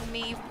karmaing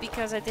me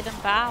because I didn't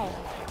bow.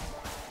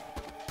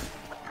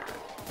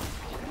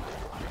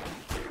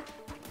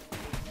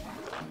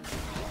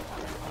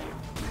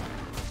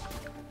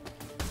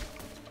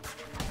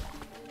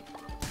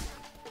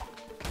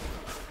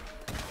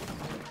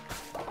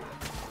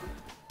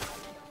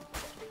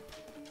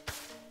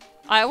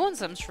 I want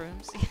some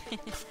shrooms.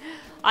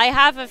 I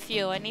have a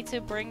few. I need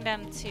to bring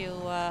them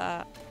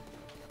to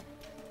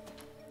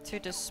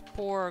the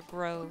Spore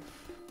Grove.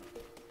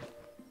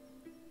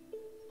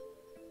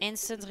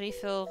 Instant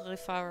refill,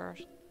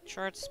 refire,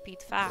 charge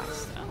speed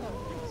fast.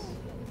 Oh,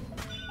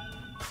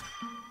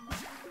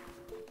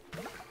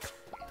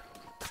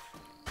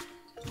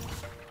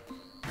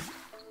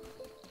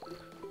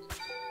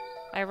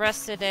 I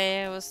rest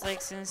today. I was like,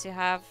 since you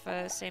have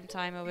same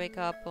time, I wake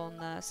up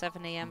on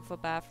 7 AM for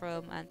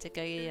bathroom and to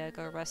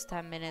go rest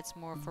 10 minutes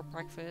more for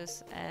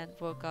breakfast, and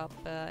woke up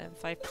at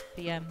 5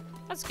 PM.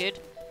 That's good.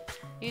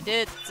 You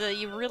did.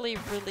 You really,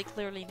 really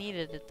clearly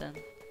needed it then.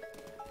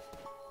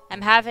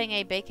 I'm having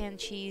a bacon,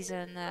 cheese,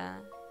 and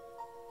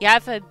you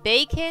have a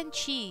bacon,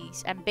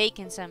 cheese, and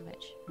bacon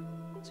sandwich.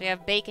 So you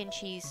have bacon,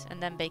 cheese,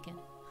 and then bacon,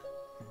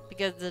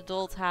 because the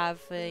adults have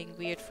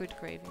weird food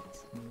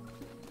cravings.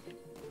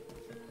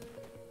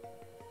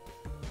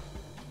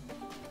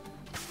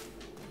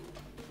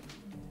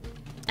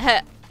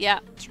 Yeah,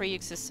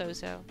 Triux is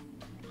so-so.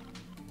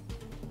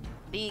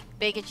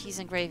 Bacon, cheese,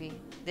 and gravy.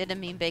 Didn't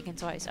mean bacon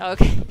twice. Oh,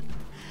 okay.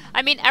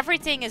 I mean,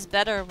 everything is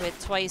better with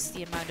twice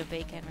the amount of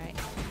bacon, right?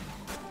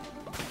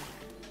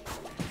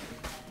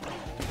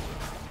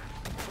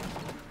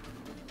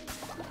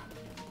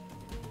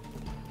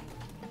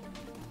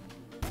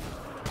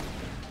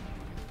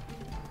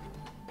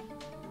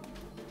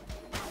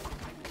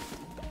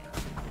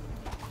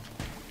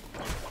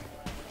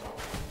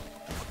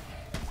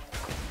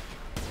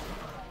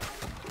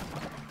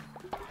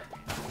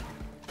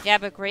 Yeah,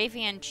 but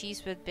gravy and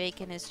cheese with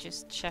bacon is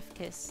just chef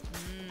kiss.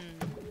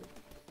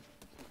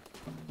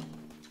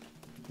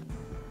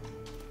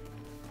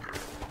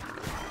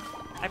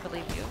 I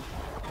believe you.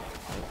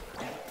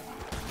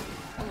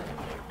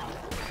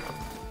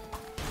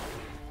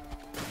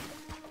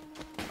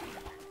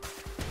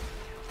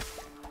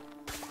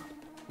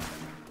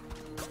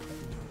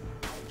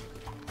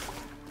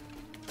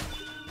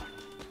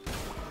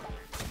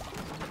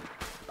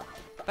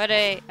 But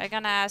I'm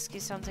gonna ask you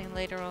something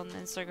later on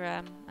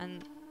Instagram,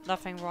 and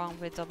nothing wrong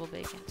with double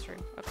bacon, true,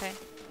 okay?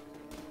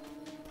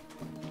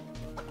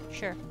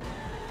 Sure.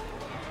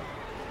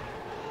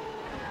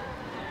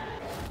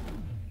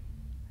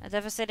 A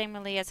devastating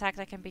melee attack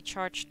that can be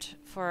charged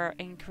for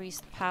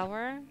increased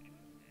power.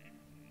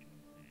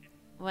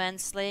 When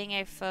slaying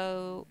a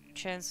foe,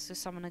 chance to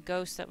summon a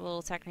ghost that will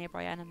attack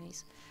nearby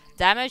enemies.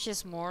 Damage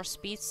is more,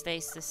 speed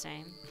stays the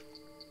same.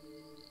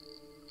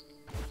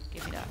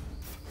 Give me that.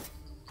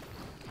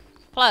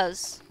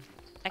 Plus,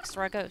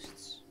 extra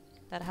ghosts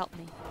that help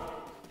me.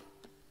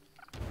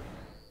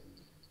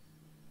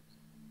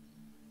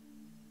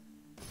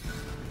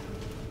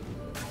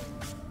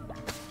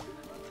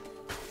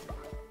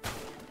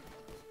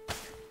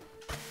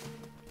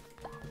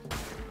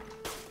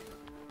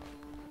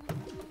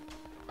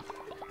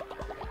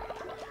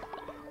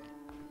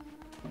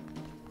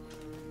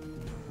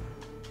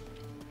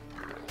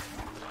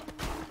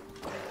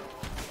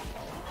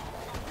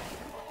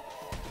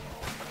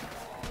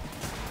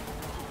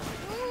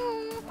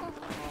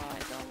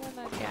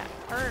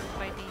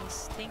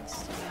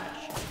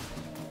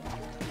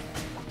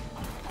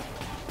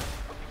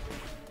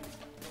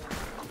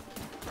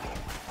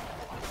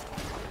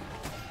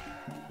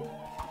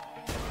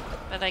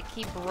 But I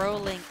keep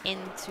rolling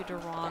into the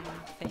wrong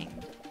thing.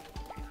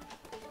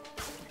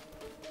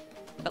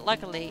 but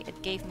luckily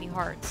it gave me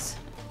hearts,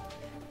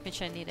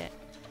 which I needed.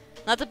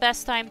 Not the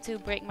best time to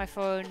break my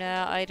phone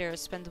either.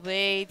 Spend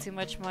way too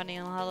much money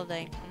on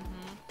holiday.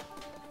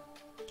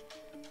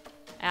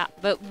 Yeah,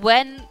 but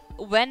when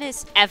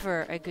is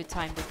ever a good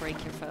time to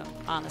break your phone?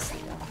 Honestly,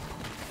 though.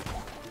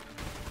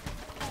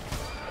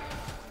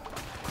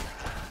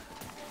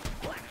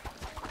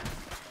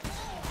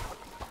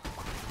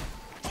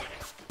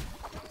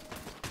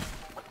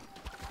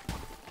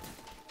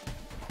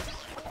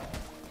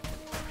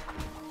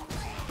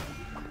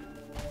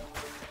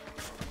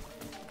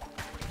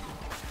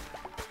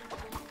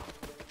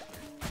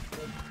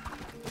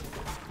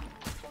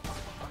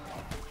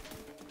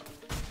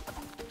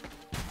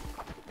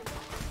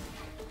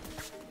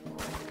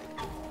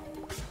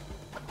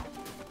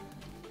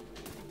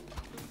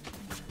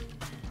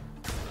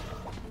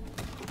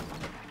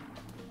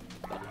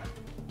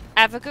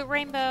 Have a good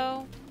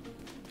rainbow.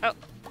 Oh,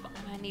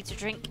 I need to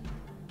drink.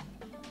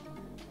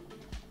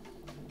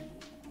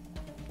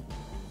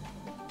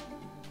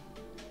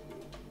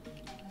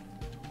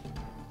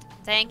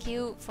 Thank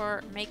you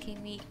for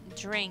making me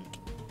drink.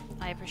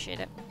 I appreciate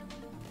it.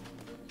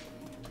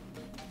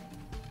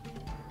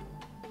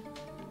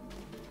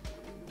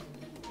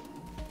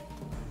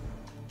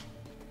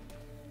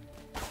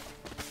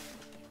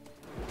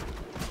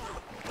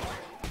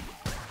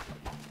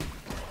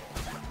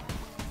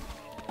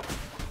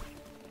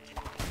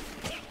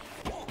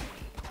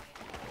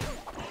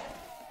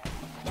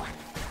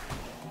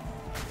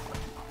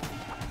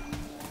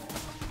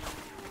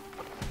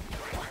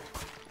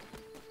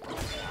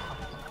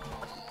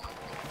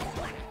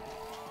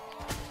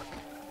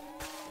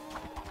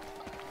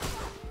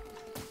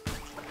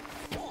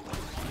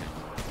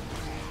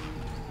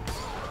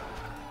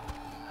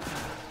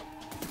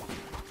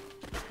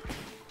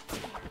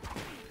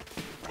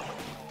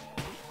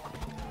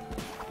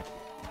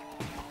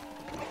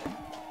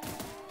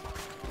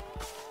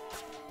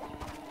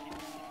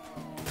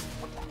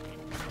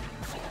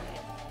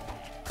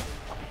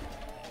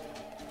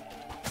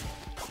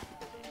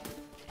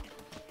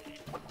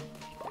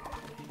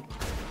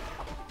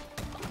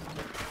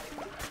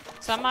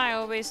 Somehow I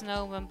always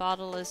know when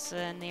bottle is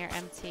near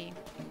empty.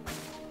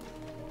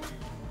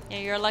 Yeah,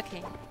 you're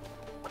lucky.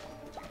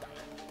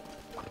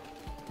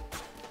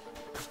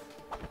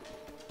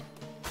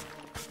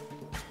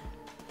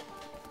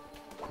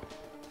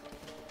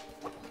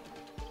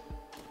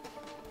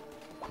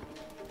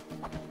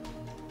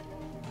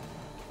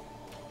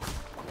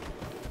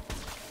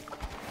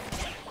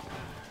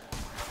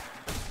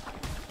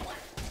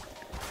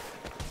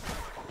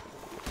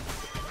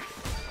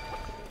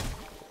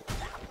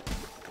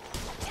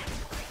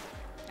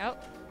 Oh.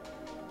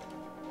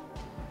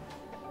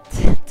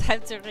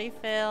 Time to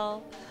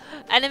refill.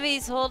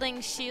 Enemies holding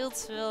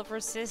shields will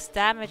resist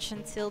damage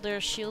until their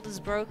shield is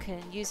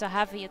broken. Use a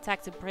heavy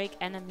attack to break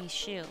enemy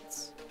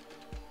shields.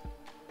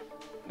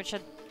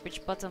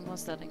 Which button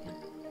was that again?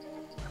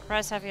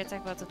 Press heavy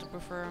attack button to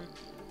perform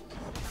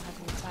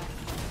heavy attack.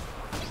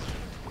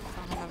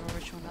 I don't remember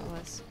which one that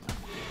was.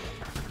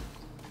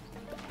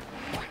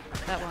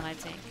 That one, I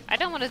think. I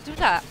don't want to do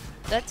that.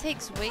 That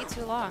takes way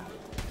too long.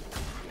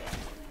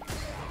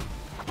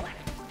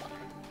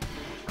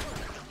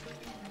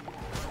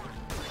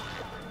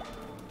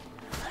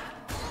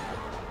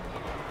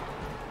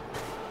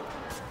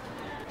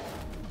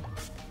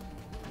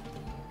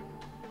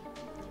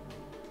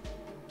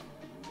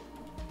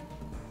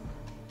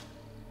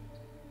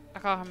 I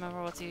can't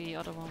remember what the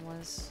other one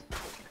was.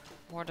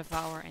 More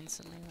devour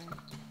instantly, right?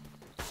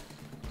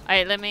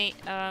 Alright, let me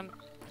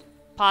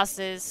pause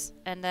this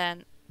and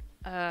then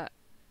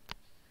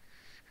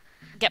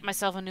get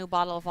myself a new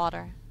bottle of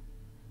water.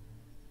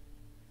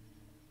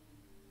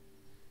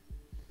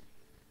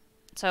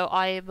 So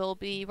I will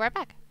be right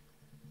back.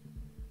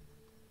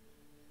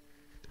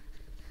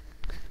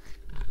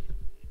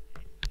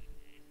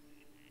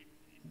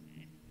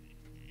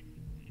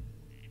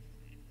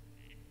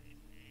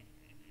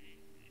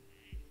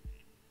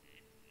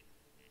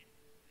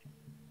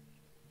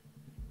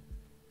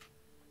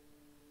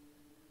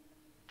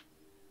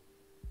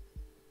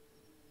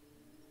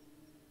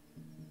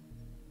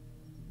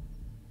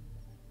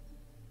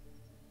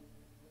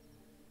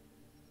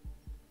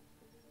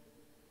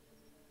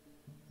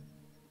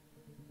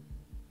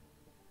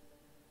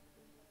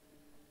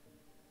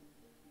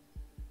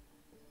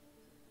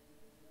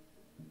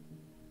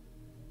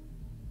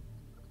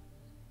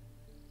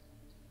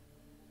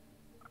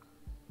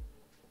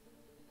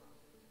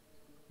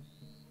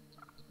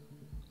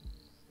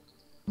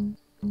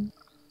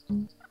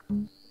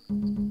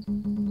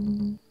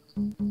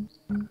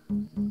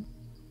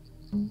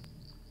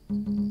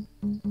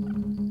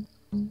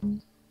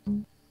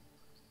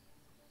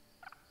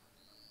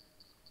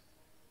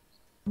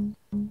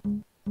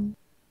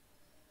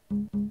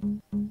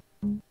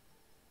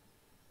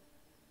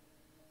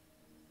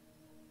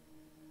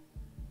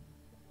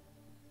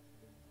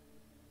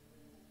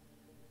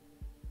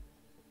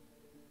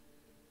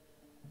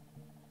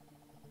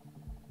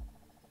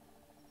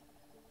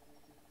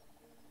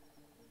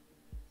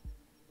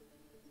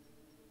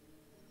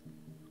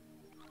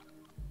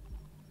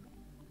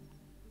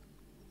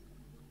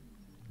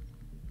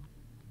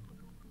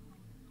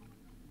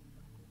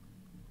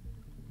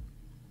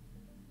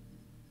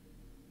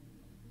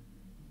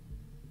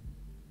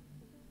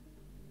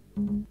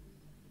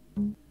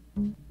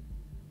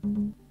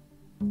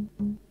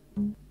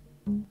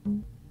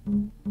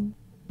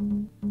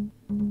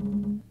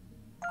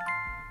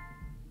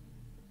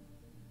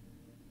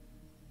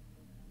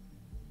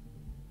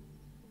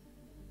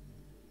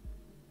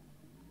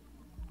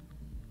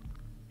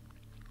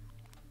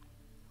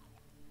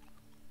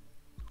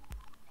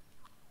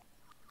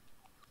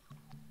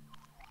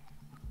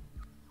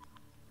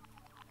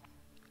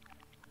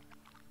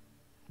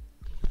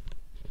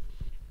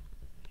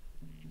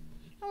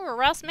 whatever,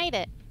 Russ made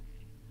it.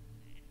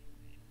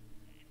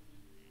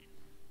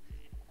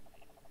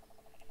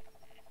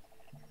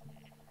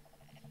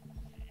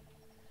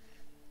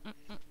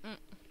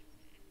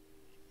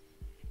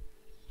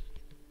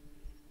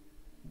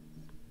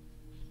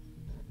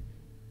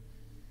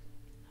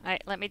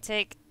 Alright, let me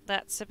take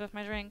that sip of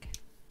my drink.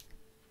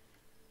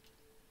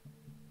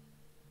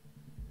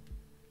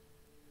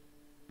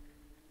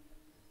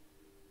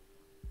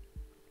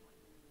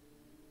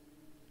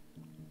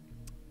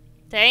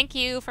 Thank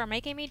you for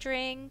making me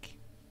drink.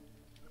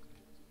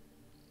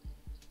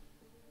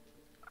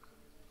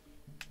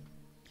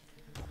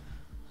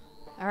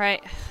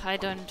 Alright, I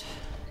don't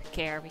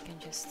care. We can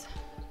just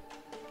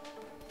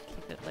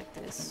keep it like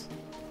this.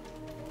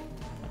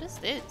 What is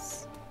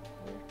this?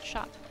 Weird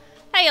shop.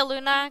 Hey,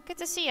 Aluna. Good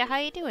to see you. How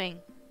you doing?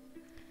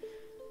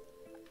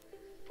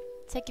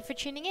 Thank you for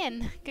tuning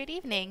in. Good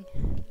evening.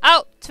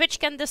 Oh, Twitch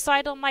can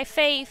decide on my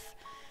faith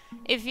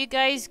if you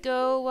guys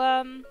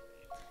go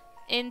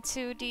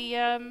into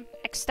the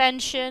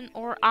extension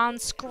or on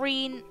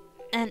screen,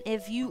 and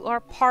if you are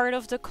part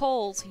of the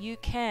cult, you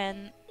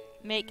can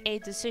make a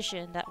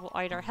decision that will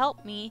either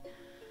help me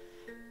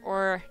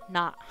or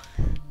not.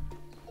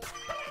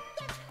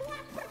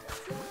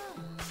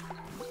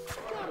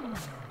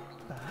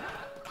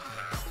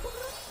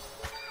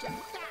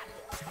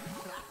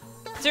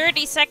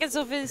 30 seconds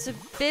of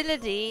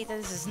invincibility.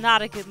 This is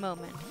not a good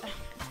moment.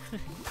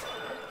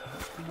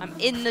 I'm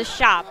in the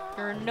shop.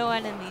 There are no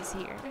enemies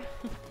here.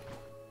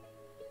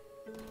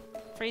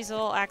 Freeze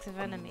all active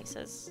enemies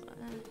says.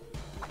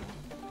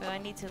 But I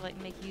need to like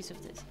make use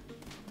of this.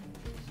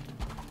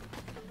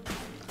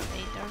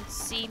 They don't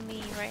see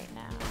me right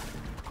now.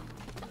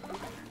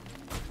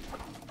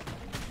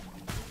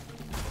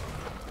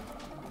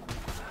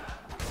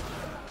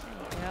 There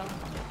you go.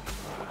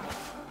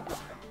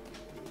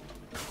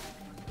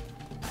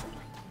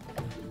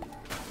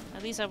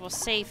 At least I will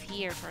save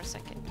here for a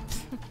second.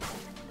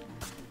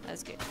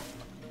 That's good.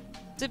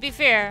 To be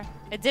fair,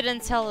 it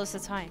didn't tell us the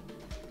time.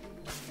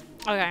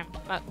 Okay,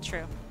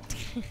 true.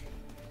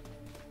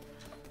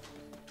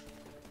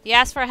 He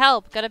asked for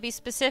help. Gotta be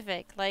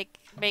specific, like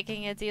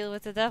making a deal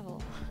with the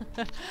devil.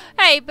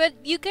 Hey, but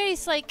you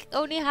guys like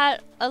only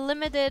had a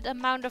limited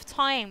amount of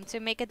time to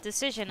make a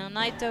decision, and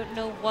I don't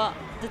know what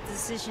the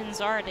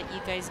decisions are that you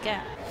guys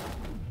get.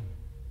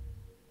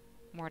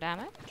 More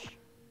damage?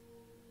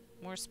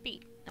 More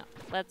speed? No,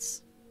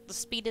 let's... The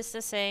speed is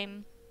the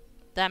same.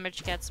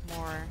 Damage gets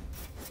more.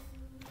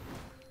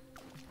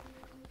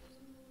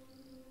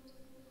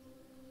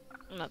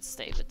 Let's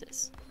stay with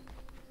this.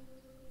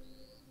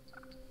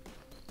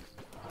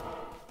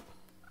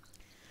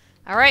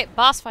 Alright,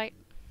 boss fight.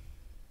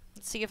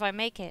 Let's see if I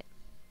make it.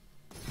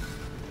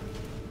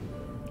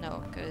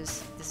 No,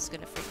 because this is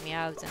gonna freak me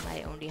out and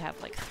I only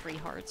have like 3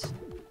 hearts.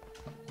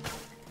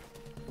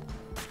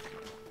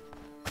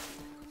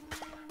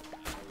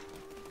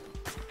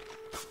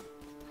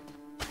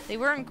 They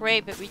weren't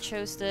great, but we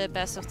chose the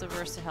best of the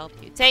worst to help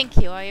you. Thank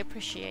you, I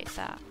appreciate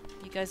that.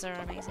 You guys are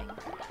amazing.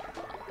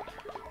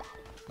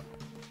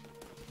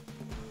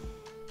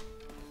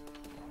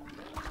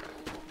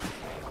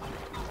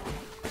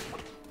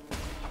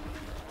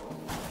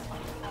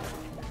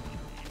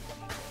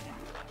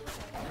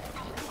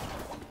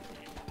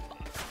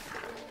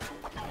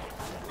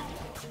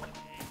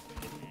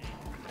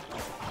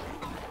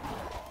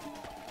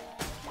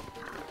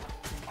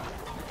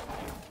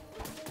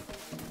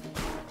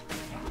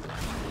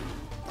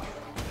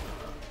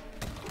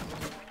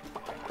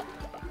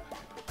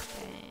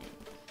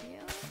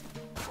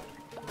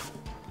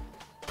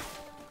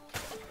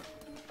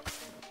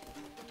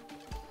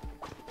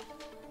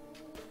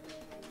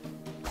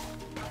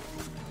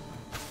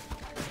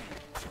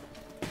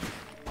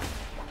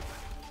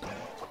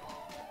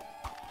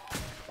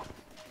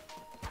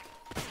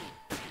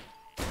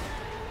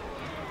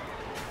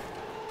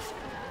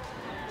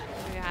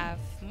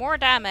 More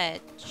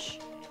damage.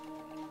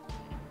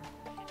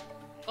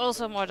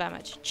 Also more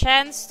damage.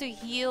 Chance to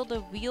heal the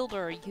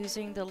wielder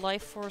using the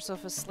life force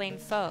of a slain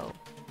foe.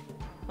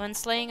 When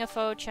slaying a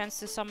foe, chance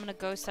to summon a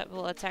ghost that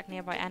will attack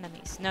nearby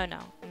enemies. No, no,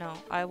 no.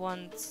 I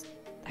want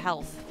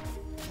health.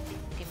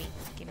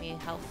 Give me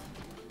health.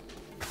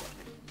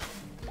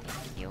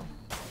 Thank you.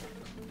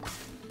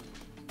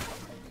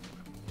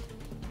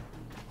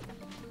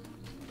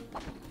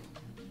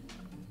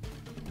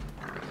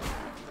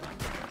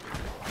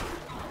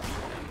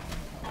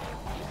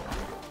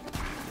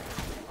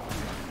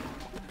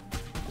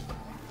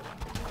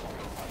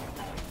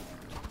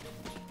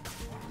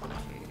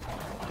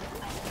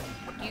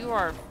 You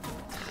are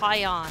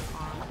high on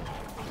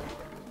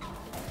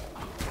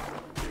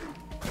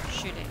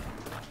shooting.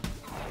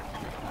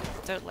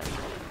 Totally.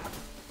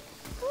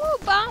 Ooh,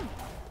 bomb!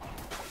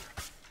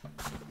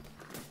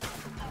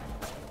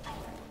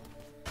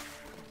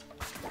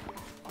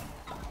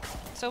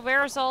 So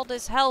where's all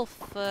this health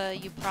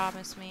you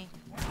promised me?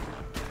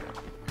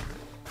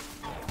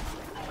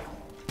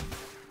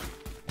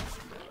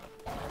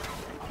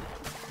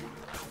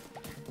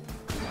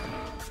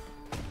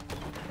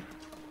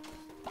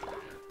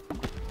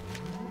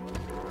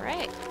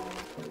 Alright.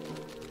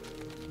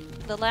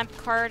 the lamp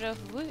card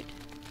of wood.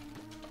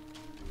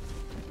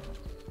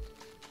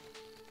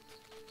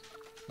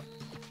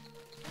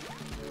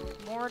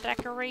 More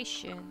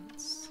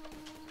decorations.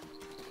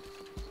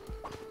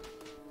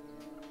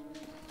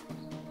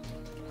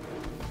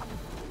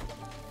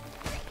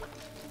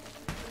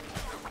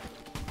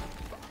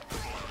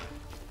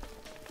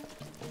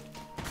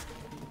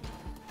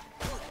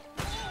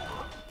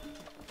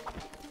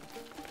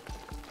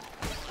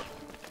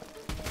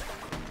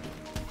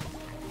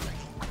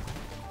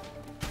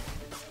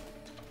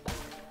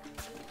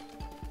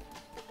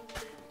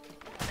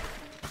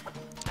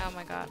 Oh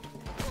my god.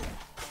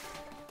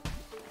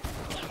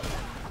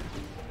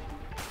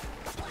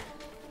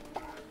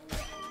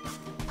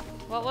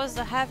 What was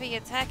the heavy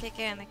attack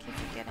again? I keep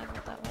forgetting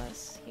what that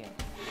was. Here.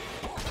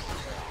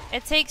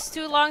 It takes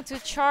too long to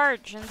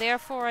charge and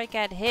therefore I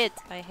get hit.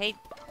 I hate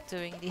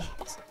doing these.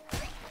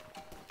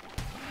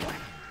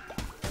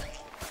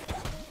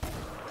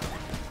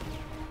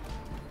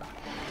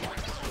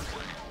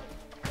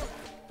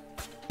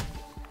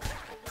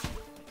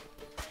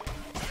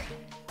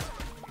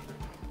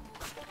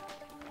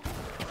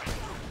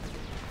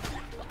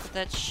 But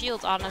that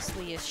shield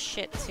honestly is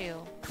shit too.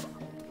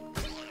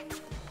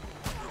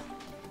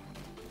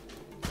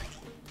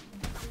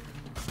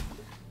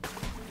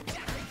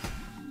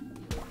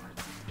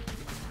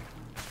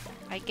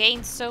 I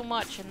gained so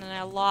much and then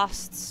I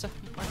lost so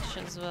much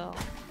as well.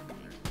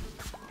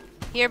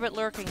 Here but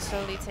lurking,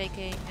 slowly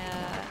taking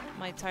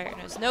my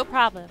tiredness. No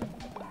problem.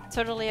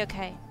 Totally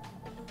okay.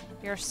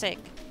 You're sick.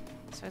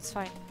 So it's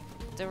fine.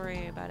 Don't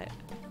worry about it.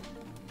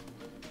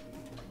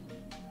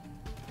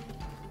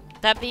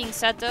 That being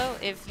said though,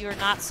 if you're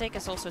not sick,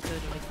 it's also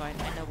totally fine.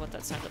 I know what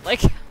that sounded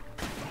like.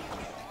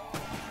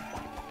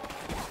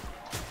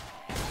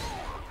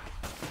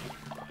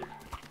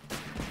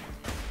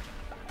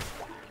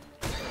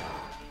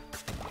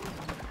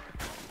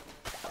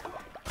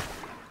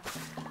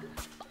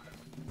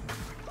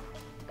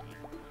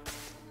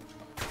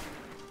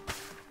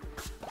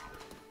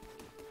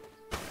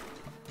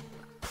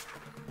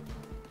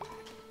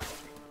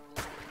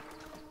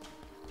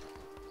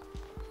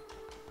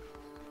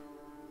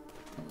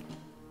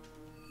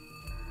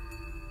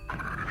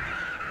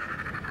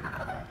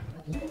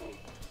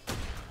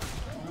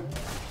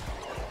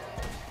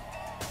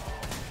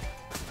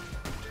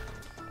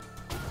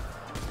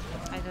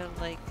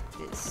 Like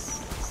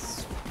this.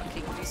 It's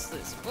fucking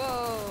useless.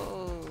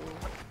 Whoa!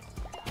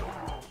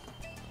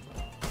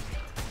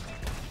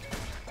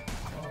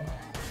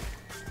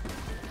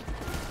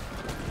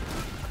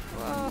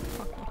 Whoa!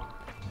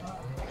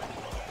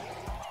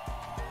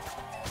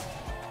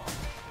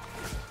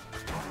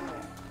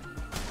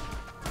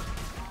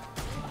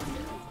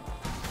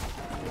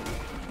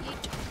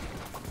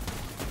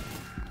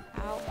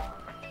 Ow.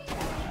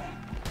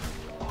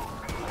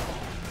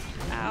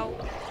 Ow.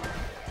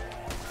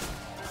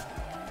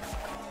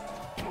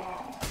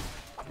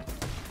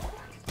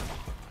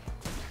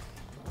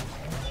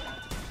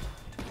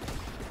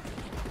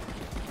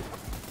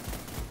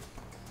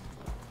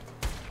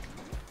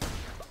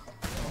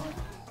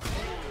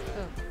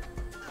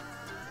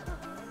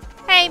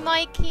 Hey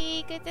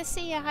Mikey, good to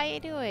see you. How you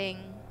doing?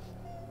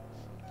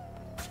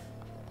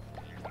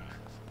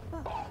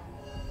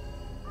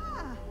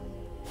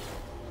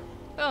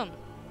 Boom.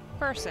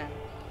 Person.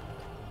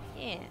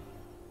 Yeah.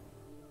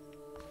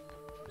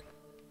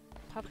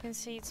 Pumpkin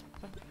seeds.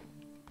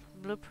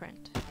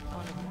 Blueprint.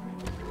 I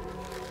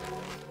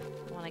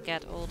wanna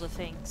get all the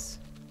things.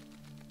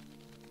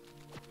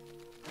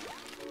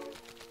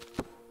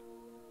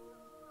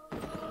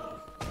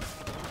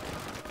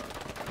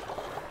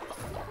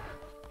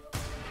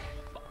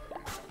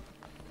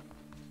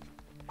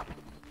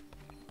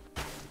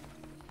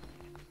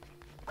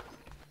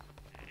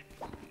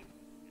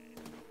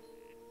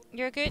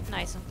 You're good?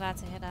 Nice, I'm glad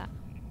to hear that.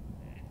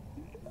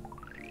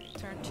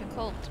 Turned too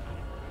cold.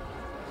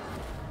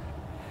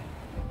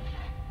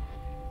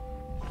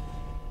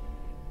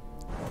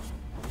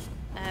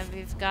 And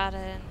we've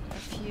gotten a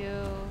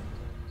few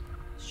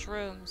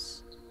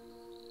shrooms.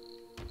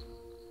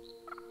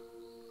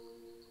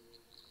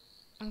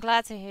 I'm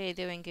glad to hear you're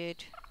doing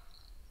good.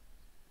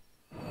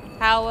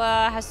 How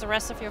has the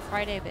rest of your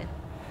Friday been?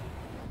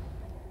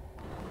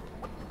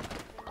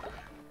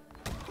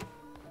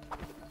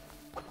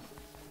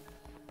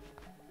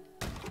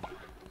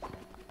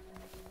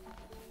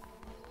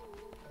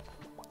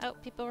 Oh,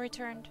 people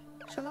returned.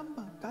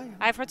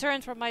 I've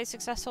returned from my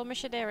successful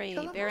missionary,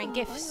 bearing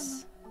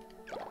gifts.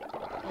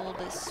 All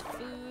this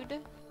food.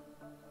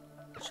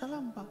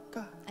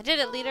 I did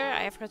it, leader.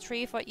 I have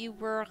retrieved what you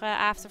were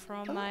after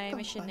from my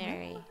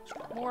missionary.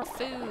 More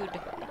food.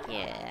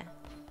 Yeah.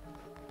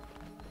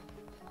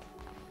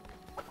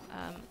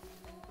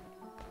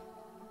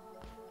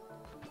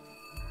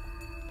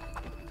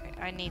 Okay,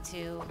 I need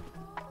to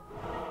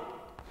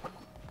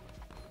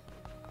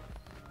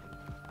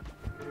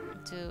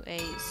do a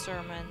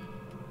sermon.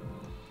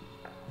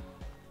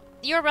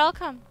 You're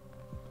welcome.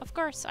 Of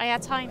course, I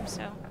had time,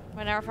 so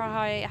whenever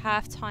I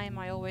have time,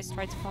 I always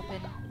try to pop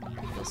in on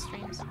people's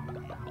streams.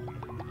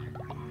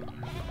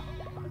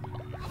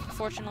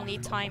 Unfortunately,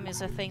 time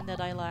is a thing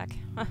that I lack.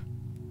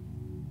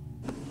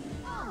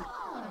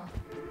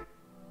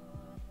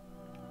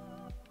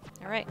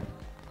 Alright.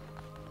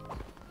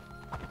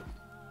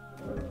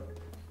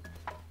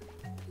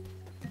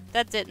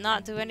 That did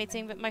not do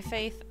anything with my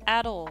faith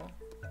at all.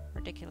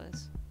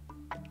 Ridiculous.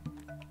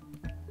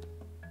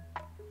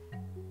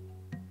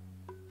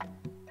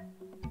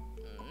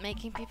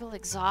 Making people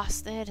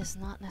exhausted is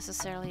not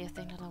necessarily a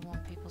thing that I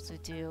want people to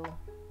do.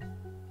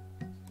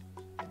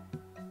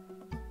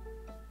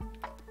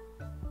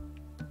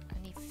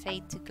 I need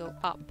fate to go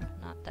up,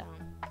 not down.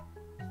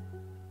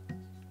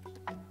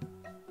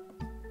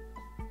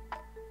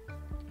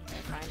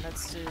 Okay, fine,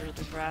 let's do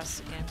the grass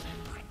again then.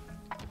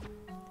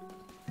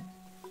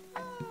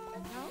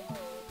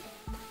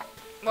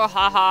 Oh,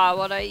 haha,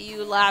 what are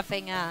you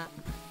laughing at?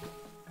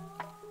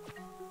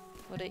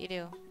 What did you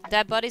do?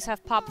 Dead bodies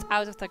have popped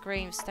out of the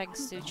graves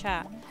thanks to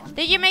chat.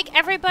 Did you make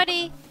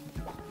everybody?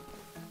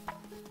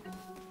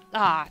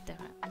 Ah, damn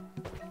it.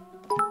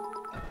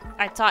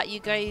 I thought you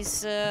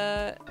guys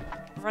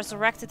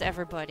resurrected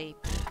everybody.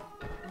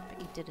 But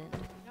you didn't.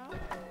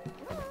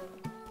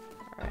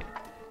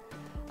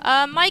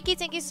 Alright. Mikey,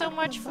 thank you so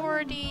much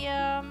for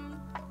the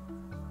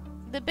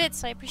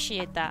bits. I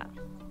appreciate that.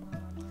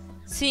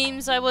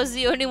 Seems I was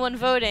the only one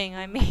voting,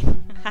 I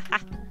mean.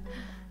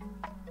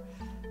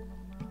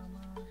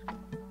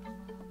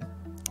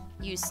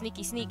 You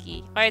sneaky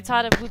sneaky. I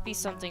thought it would be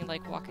something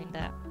like Walking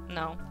Dead.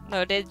 No.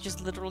 No, they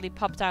just literally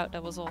popped out,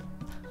 that was all.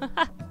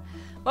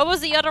 What was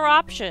the other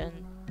option?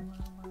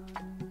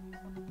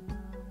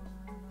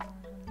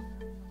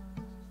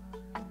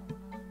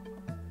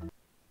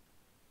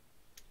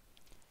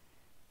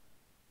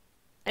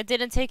 I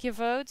didn't take your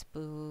vote?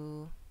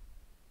 Boo.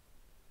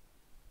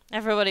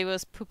 Everybody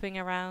was pooping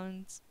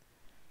around.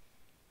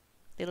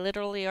 They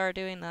literally are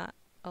doing that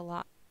a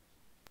lot.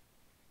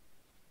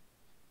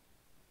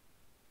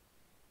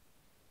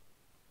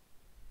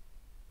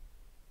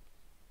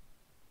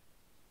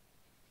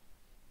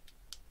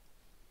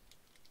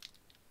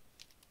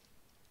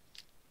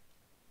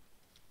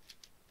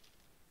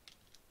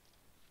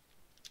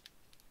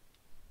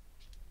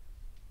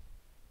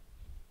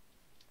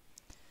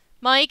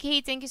 Mikey,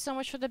 thank you so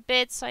much for the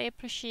bits. I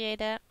appreciate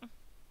it.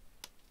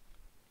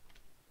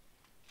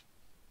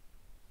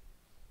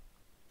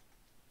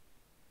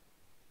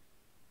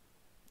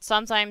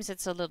 Sometimes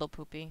it's a little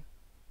poopy.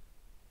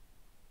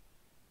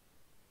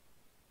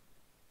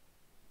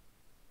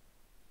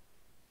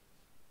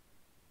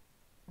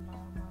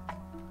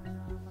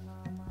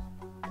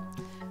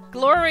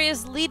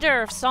 Glorious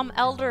leader, some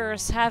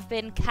elders have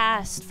been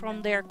cast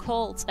from their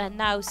cults and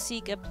now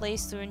seek a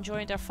place to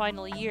enjoy their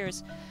final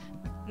years.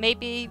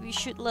 Maybe we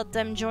should let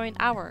them join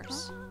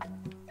ours.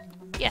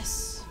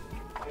 Yes.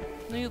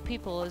 New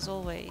people is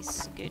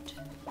always good.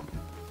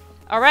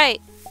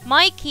 Alright,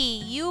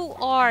 Mikey, you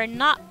are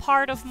not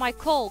part of my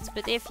cult,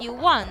 but if you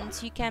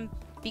want, you can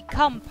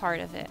become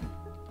part of it.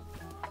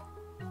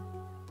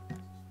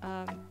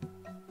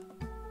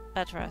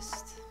 At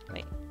rest.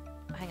 Wait,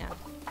 hang on.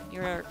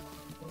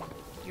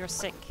 You're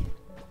sick.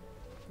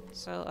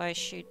 So I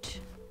should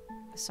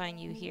assign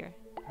you here.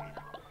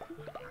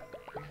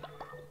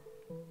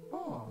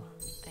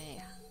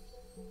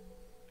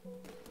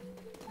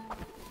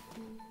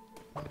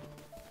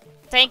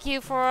 Thank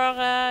you for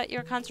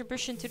your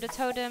contribution to the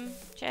totem,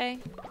 Jay.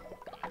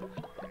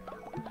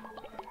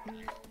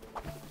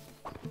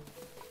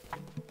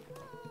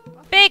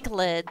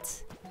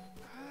 Piglet!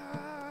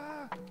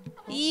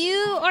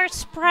 You are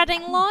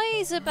spreading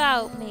lies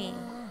about me.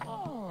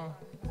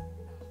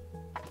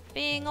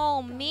 Being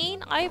all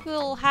mean, I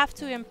will have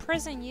to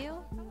imprison you.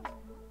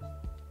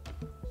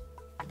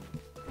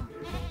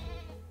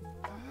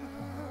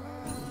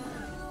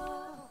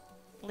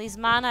 At least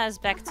Mana is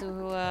back to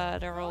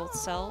their old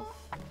self.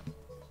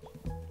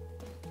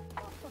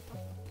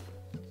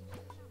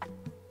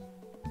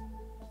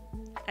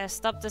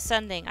 Stop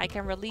descending. I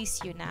can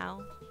release you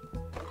now.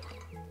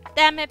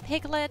 Damn it,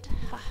 Piglet.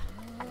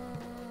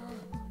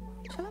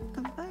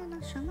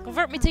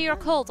 Convert me to your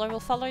cult. I will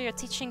follow your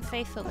teaching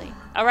faithfully.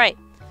 Alright.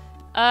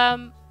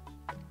 I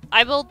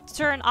will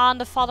turn on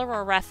the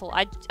follower raffle.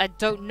 I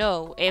don't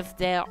know if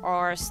there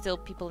are still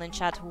people in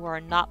chat who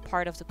are not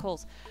part of the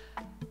cult.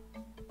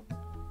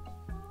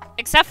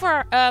 Except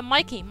for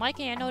Mikey.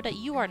 Mikey, I know that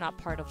you are not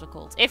part of the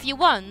cult. If you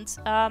want,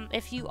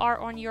 if you are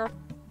on your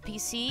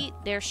PC,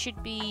 there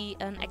should be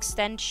an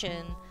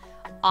extension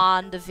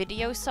on the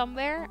video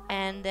somewhere,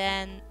 and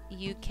then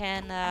you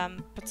can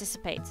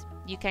participate.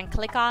 You can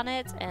click on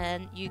it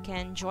and you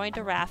can join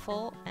the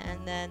raffle,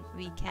 and then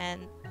we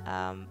can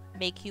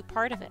make you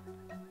part of it.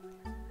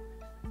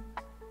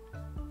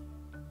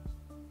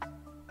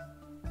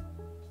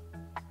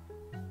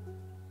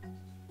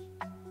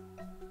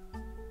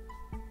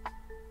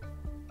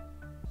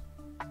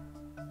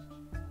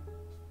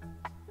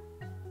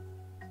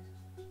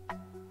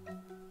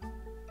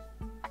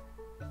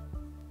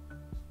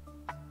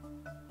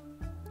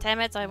 Damn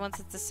it, I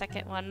wanted the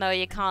second one. No,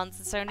 you can't.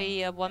 It's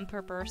only one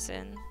per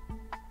person.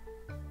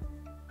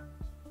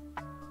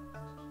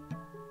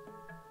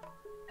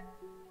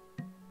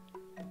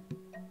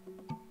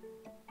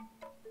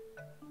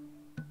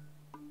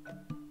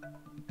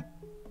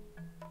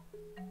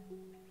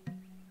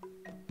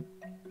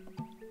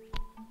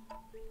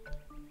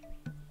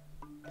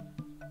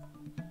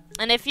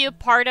 And if you're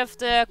part of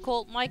the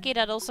cult, Mikey,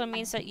 that also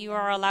means that you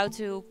are allowed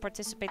to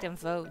participate in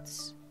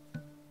votes.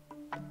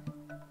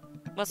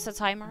 What's the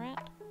timer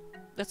at?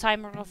 The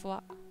timer of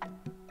what?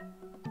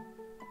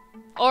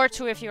 Or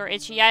two if you're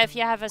itchy. Yeah, if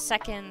you have a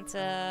second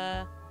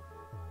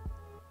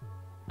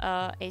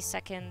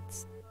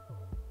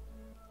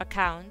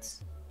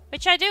account.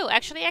 Which I do.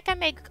 Actually, I can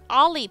make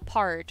Ollie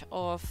part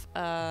of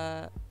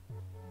I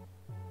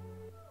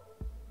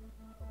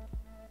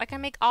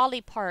can make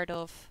Ollie part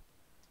of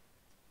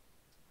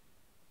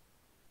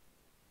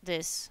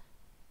this.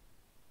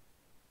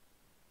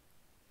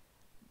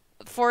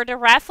 For the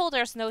raffle,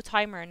 there's no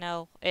timer.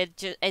 No,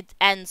 it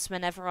ends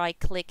whenever I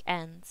click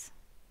end.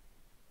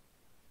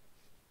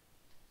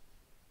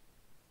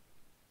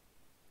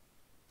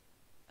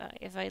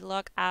 If I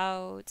log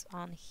out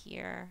on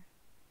here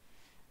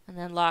and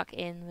then log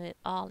in with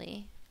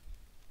Ollie,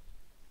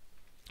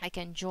 I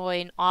can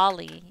join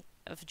Ollie.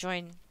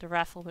 Join the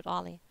raffle with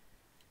Ollie.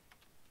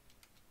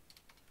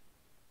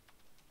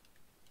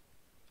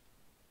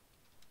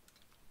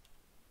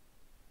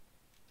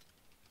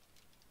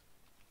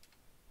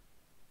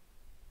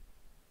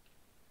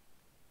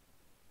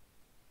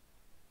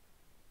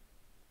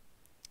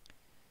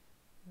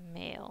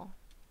 Mail.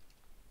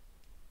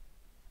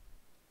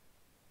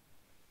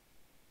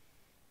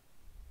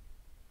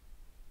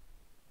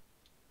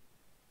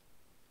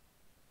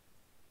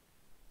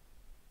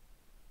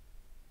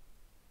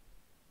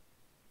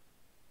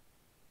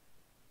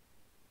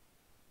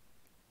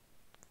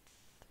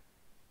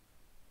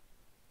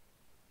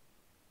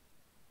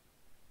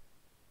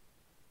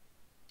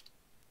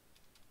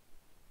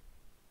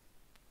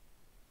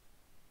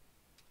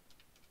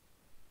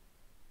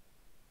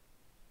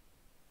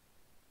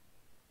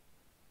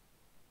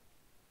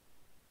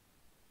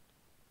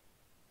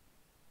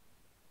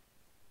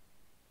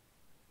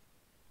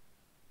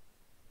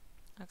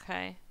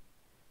 Okay.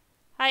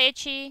 Hi,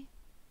 Itchy.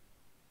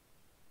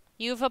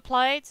 You've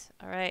applied?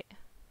 Alright.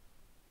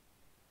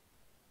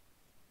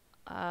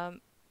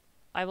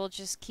 I will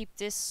just keep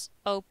this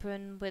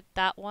open with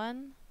that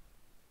one.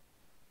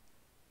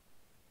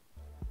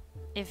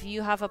 If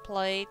you have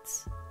applied,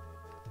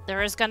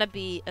 there is gonna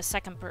be a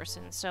second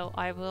person, so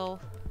I will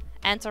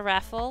enter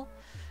raffle.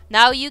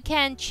 Now you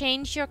can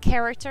change your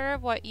character,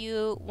 what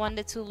you want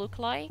it to look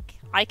like.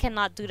 I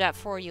cannot do that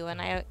for you,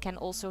 and I can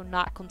also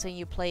not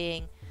continue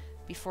playing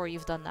before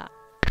you've done that.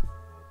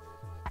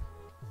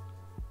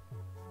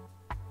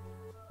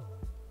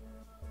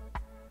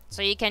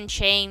 So you can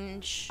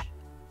change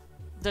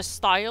the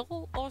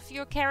style of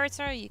your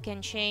character, you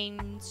can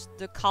change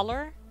the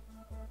color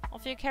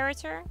of your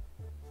character.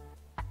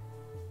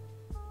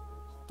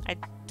 I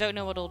don't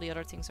know what all the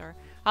other things are.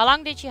 How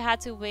long did you have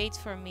to wait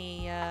for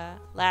me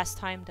last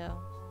time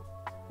though?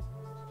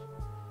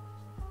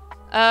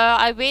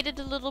 I waited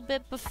a little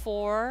bit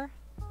before.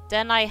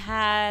 Then I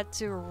had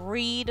to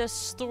read a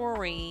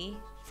story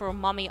for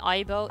Mommy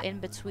Aibo in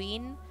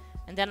between.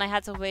 And then I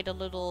had to wait a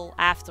little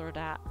after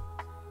that.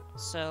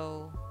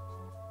 So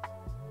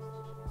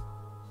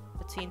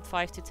between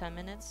 5 to 10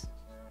 minutes.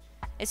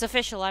 It's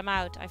official, I'm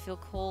out. I feel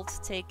cold.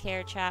 Take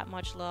care, chat.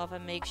 Much love.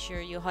 And make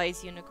sure you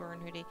hide Unicorn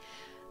Hoodie.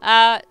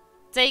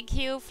 Thank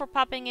you for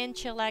popping in,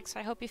 Chillax.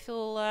 I hope you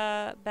feel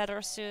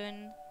better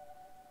soon.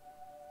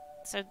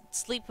 So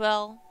sleep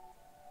well.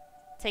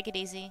 Take it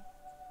easy.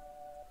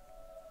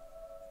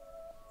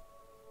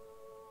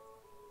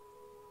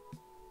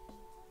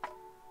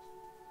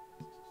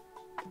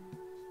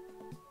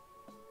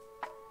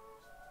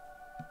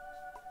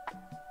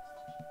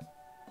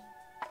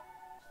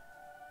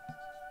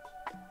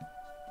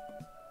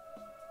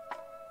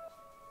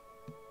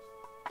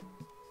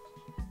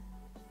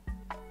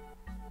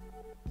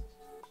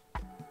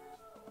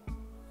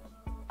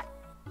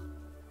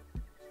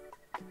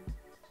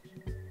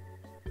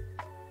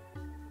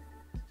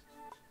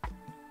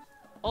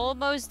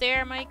 Almost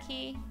there,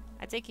 Mikey.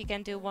 I think you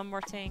can do one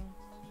more thing.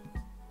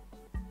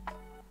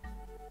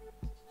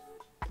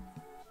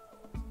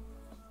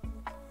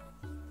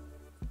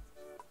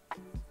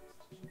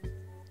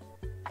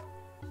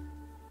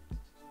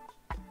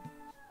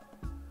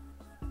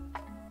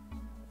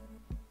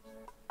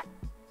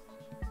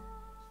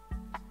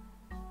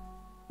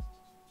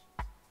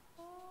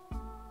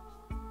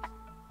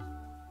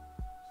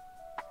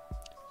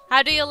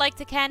 How do you like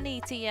the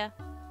candy, Tia?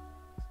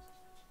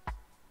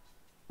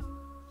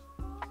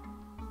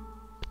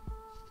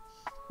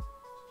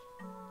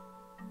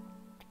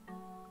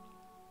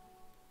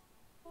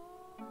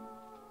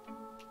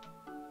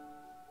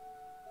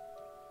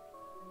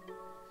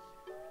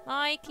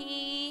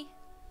 Mikey,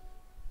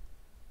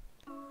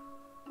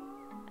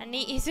 I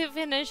need you to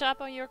finish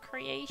up on your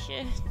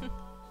creation.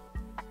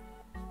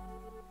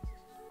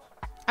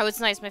 Oh, it's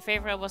nice. My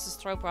favorite was the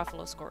Strobe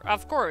Ruffalo score.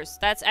 Of course,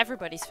 that's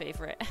everybody's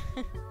favorite.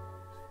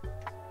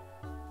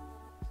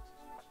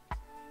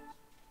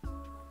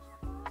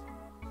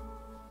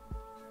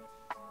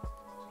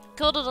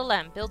 Cult of the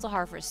Lamb, build a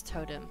harvest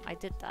totem. I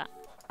did that,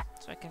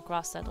 so I can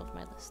cross that off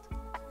my list.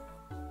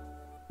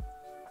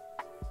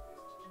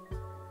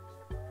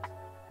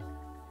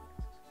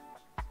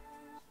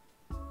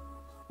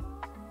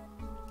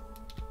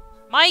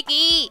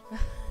 Mikey!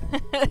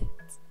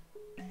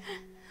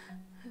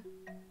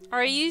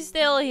 Are you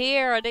still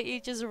here, or did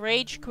you just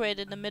rage quit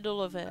in the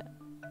middle of it?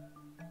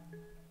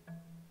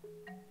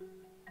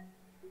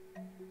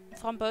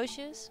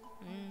 Framboosjes?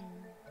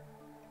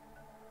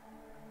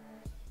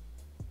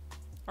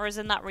 Or is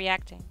it not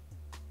reacting?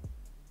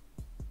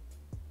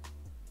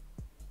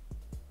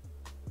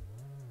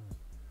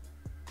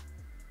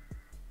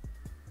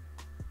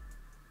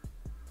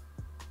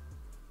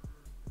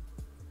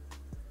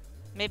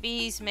 Maybe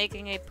he's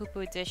making a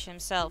poo-poo dish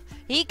himself.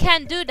 He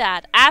can do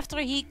that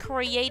after he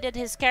created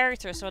his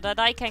character so that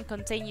I can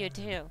continue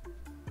too.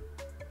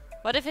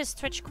 What if his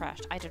Twitch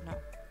crashed? I don't know.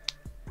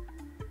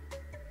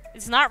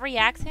 It's not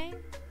reacting?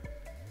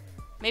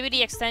 Maybe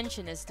the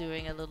extension is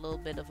doing a little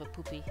bit of a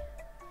poopy.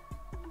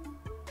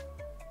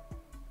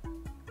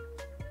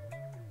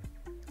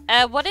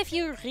 What if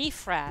you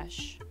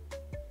refresh?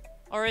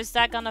 Or is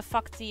that gonna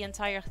fuck the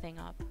entire thing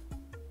up?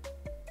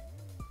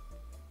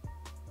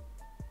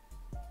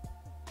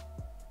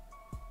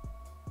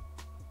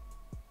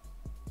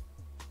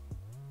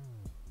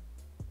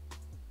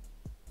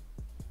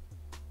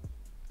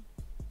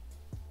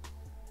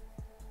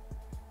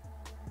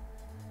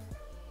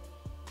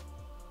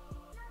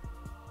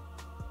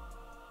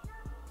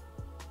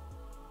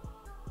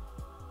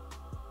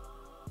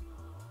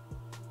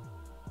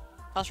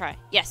 I'll try.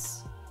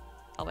 Yes.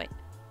 I'll wait.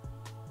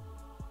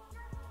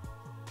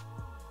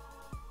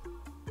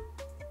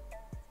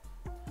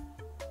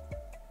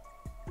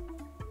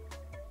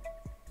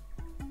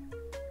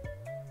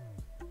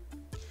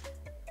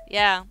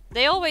 Yeah,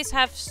 they always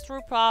have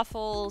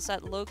stroopwafels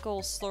at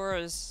local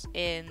stores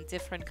in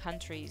different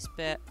countries,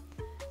 but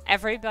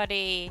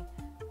everybody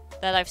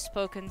that I've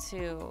spoken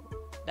to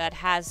that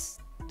has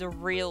the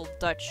real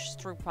Dutch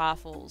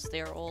stroopwafels,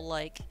 they're all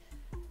like,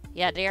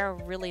 yeah, they are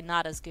really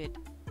not as good.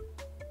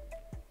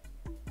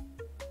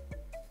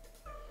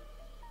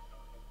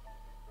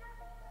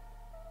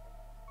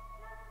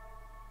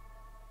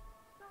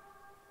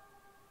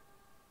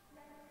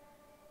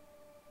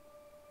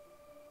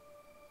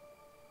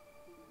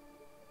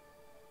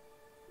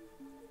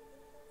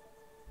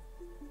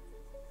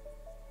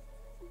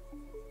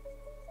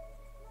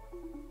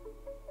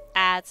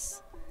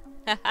 Ads.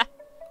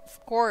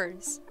 Of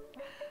course.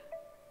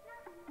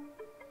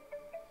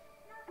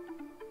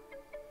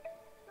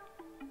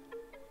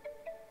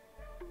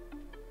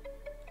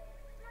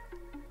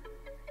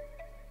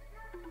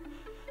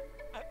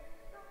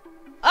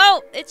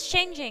 Oh, it's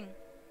changing.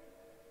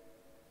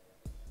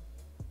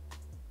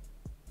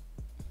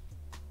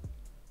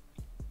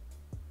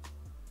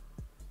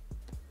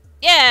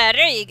 Yeah,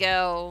 there you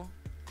go.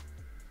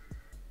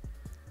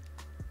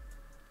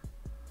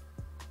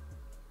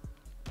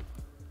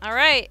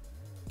 Alright.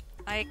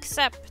 I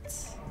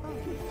accept.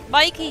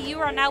 Mikey, you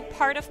are now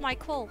part of my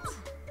cult.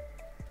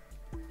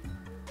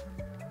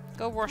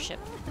 Go worship.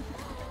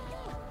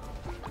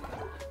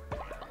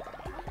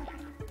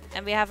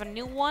 And we have a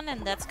new one,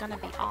 and that's gonna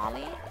be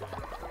Ollie.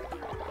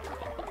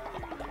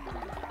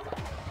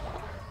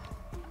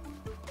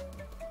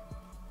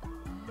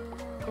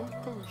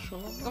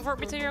 Convert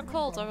me to your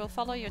cult. I will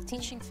follow your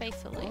teaching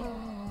faithfully.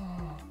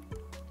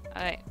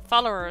 Alright,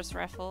 followers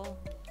raffle.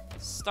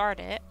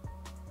 Start it.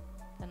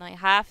 And I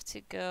have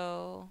to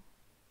go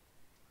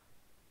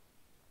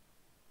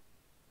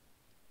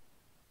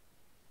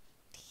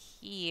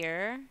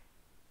here.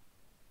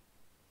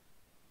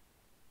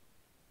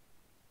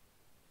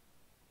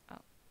 Oh.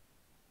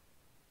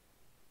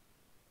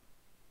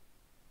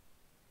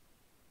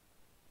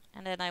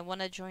 And then I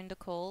want to join the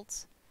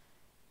cult.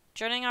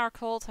 Joining our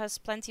cult has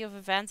plenty of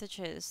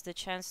advantages. The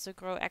chance to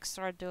grow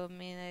extra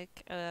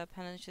Dominic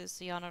penances,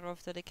 the honor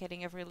of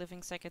dedicating every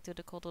living second to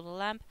the cult of the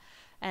lamp,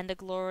 and the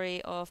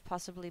glory of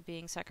possibly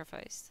being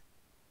sacrificed.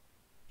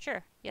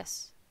 Sure,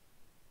 yes.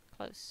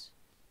 Close.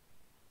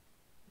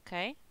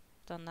 Okay,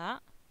 done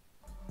that.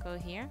 Go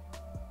here.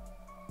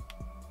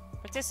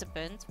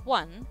 Participant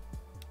 1.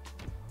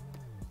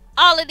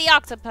 Ollie the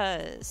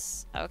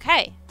Octopus!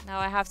 Okay, now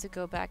I have to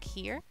go back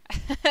here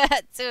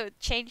to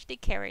change the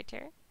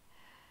character.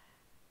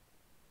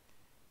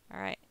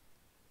 Alright.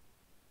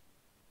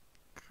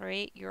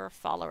 Create your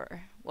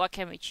follower. What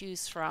can we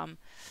choose from?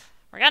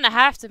 We're gonna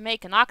have to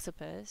make an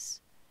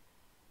octopus.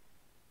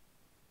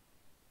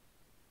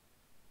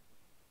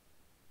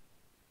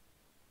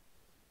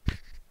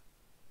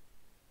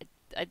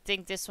 I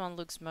think this one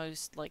looks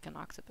most like an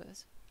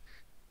octopus.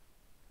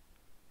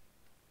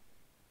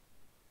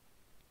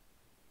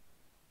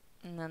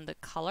 And then the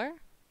color.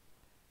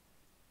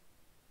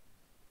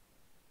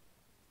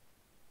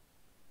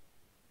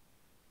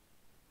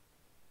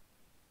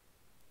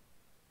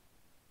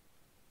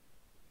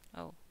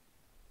 Oh.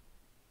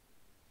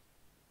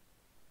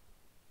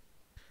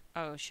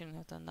 Oh, shouldn't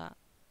have done that.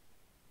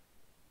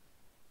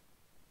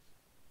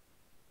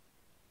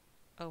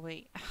 Oh,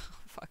 wait.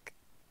 Fuck.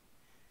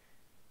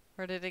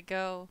 Where did it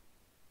go?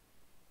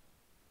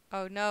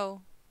 Oh,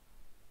 no.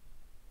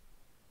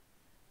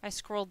 I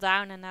scrolled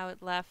down and now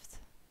it left.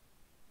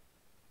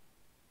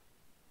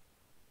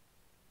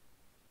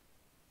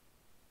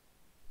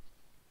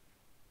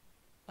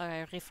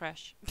 Okay,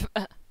 refresh.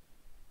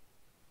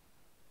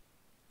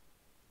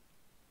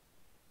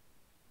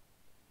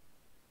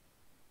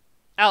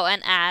 Oh,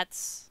 and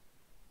ads.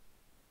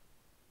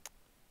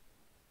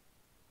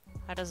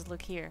 How does it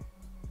look here?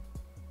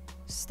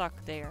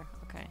 Stuck there.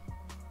 Okay.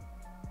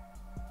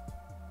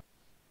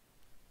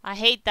 I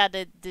hate that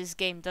this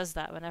game does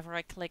that. Whenever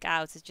I click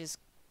out, it just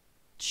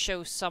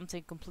shows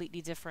something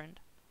completely different.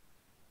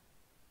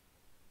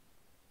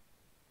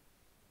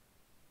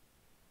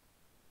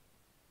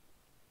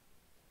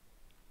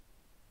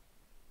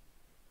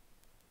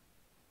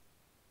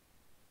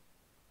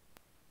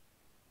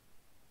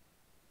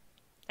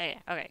 Okay,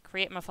 okay,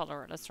 create my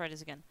follower. Let's try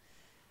this again.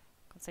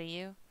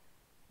 Continue.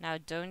 Now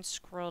don't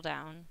scroll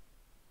down.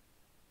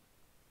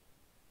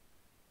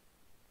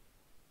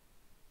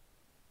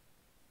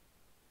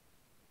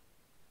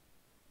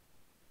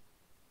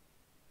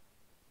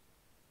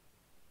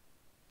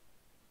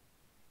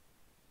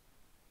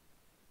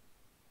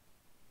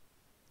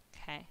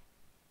 Okay.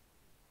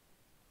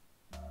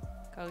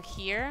 Go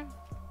here.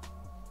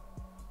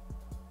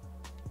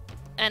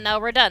 And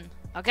now we're done.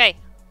 Okay.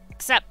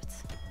 Accept.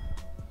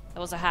 That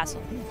was a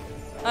hassle.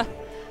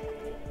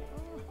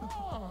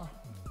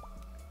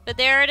 But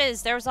there it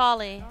is. There's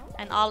Ollie.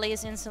 And Ollie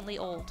is instantly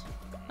old.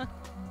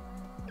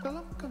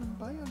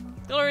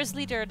 Glorious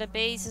leader, the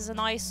base is an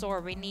eyesore.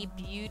 We need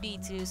beauty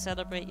to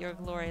celebrate your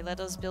glory. Let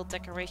us build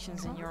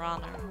decorations in your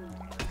honor.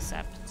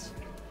 Accept.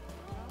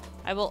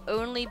 I will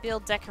only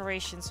build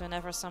decorations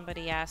whenever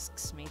somebody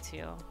asks me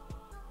to.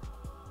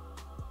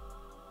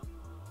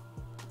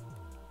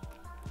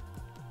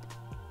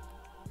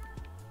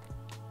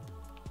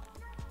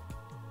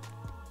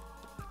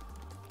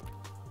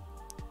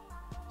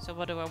 So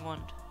what do I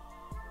want?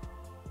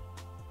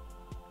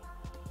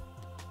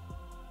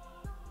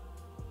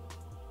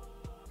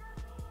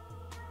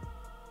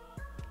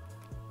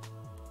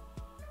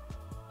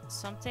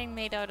 Something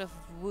made out of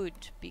wood,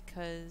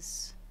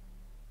 because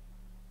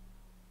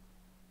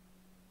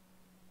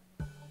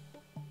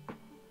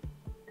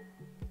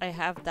I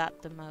have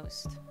that the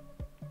most.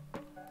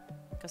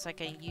 Because I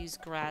can use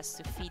grass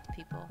to feed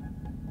people.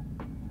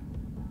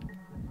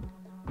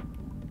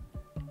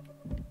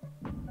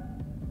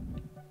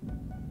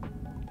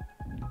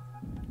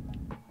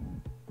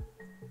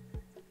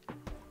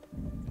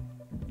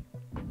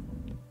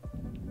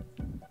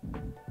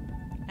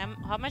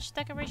 How much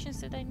decorations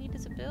did I need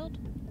to build?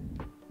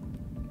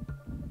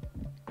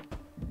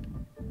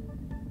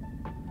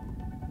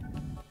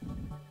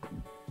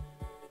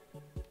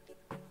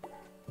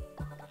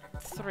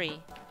 3.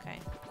 Okay.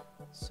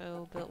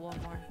 So build one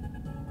more.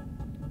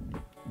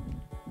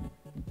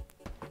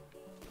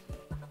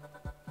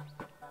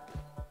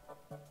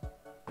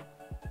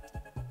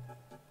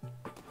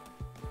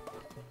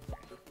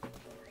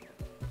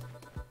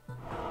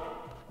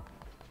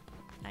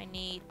 I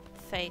need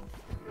faith.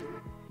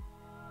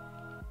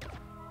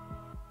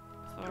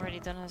 I've already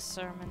done a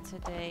sermon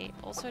today.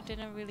 Also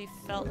didn't really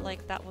felt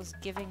like that was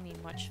giving me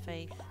much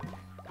faith.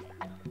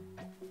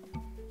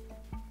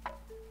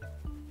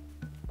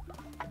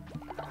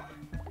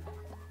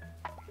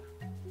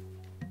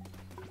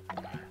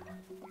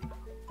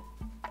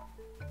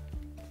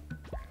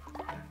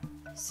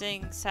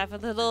 Sings, have a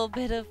little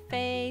bit of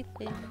faith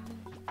in me.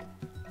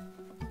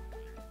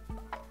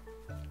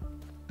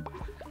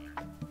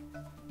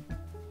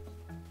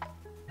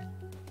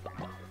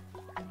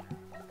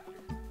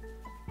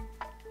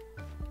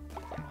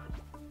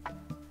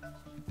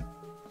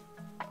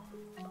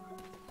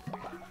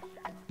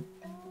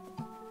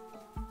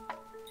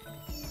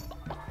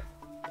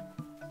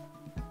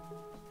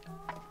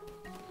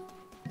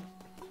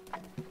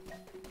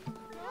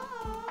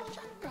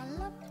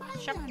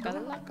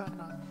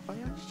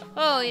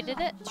 Oh, you did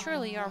it?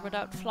 Surely you are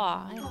without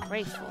flaw. I am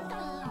grateful.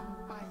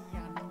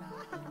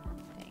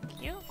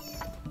 Thank you.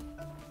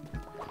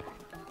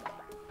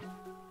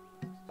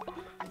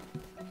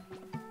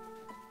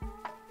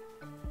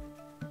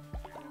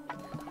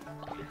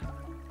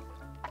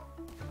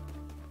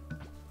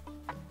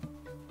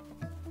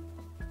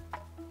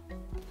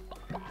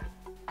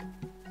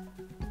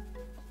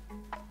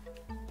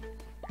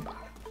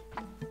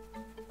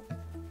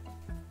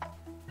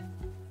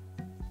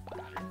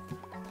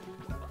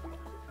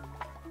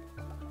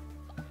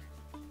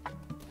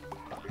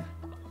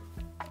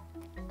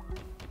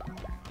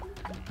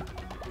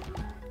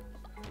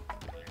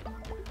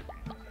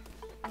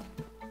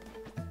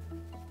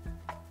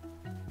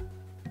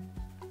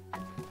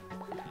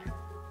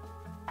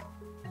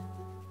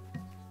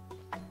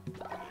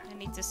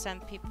 To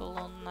send people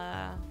on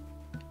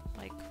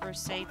like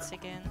crusades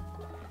again.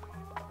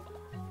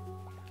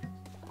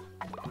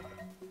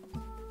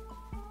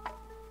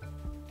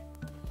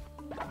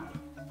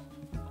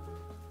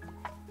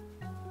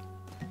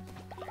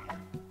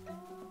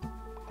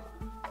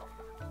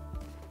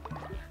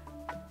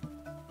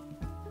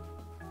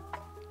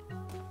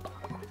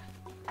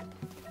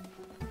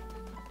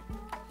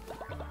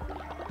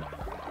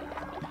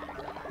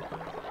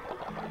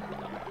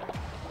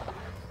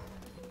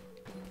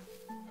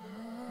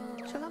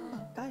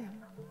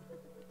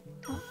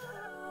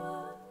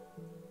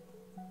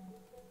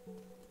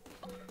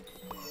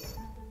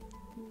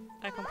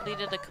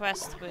 completed a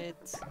quest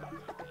with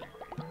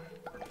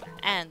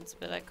Ant,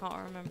 but I can't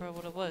remember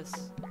what it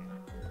was.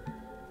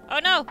 Oh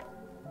no!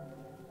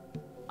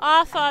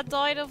 Arthur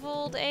died of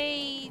old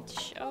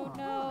age! Oh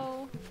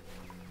no!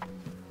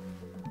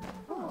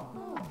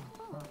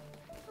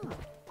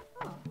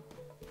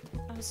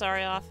 I'm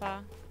sorry, Arthur.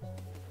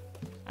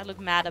 I look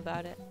mad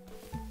about it.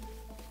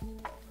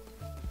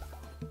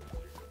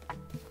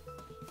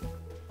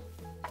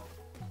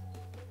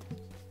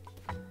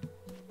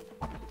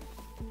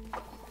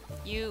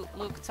 You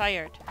look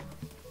tired.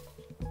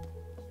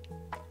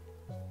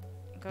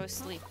 Go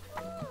sleep.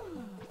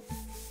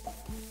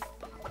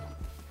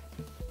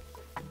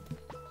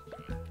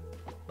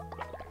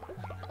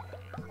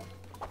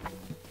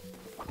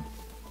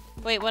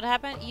 Wait, what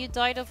happened? You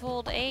died of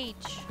old age.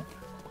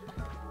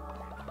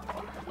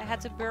 I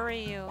had to bury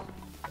you.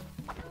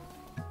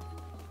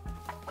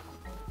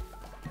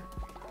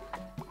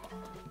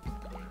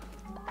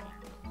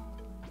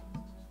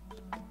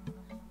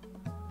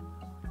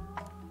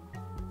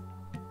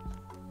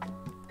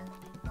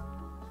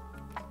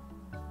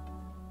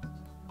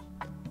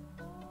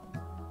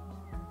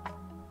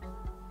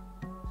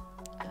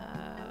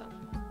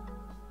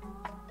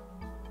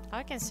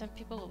 I can send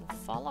people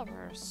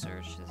follower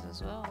searches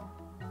as well.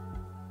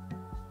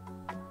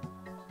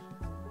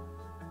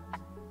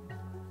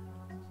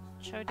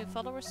 Should I do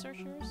follower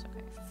searchers?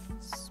 Okay,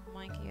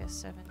 Mikey has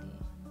 70.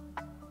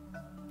 Mikey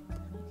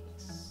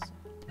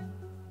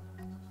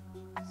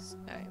has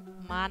 70.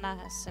 Mana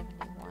has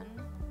 71.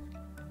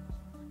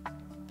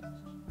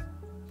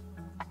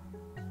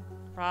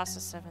 Ross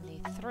has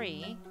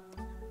 73.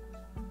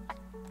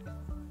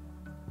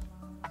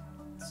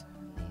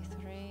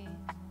 73.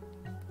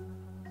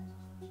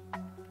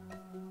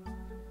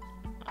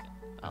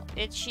 Oh,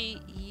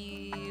 Itchy,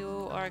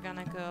 you are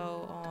gonna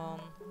go on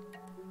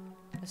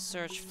a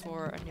search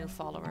for a new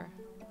follower.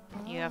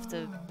 You have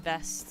the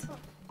best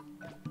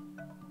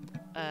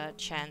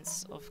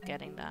chance of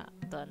getting that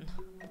done.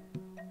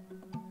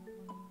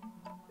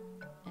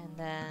 And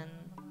then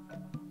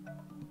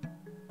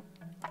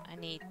I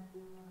need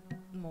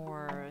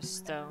more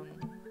stone.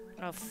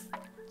 Of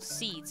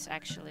seeds,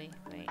 actually.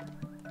 Wait.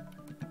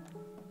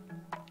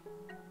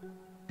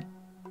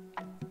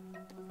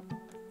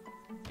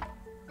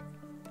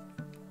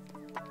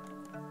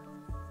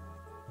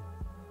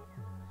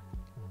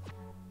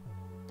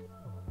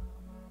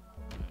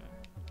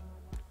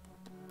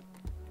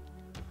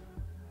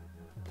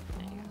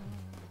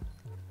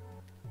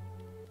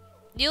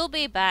 You'll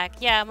be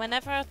back, yeah,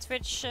 whenever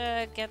Twitch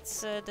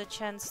gets the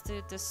chance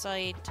to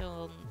decide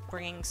on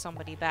bringing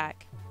somebody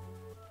back.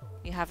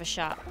 You have a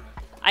shot.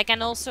 I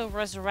can also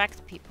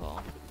resurrect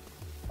people.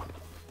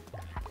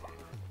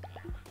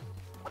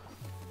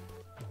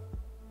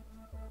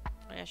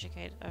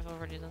 Educate, I've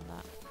already done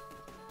that.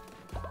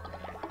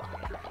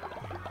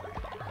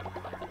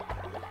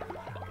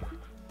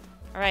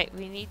 Alright,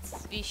 we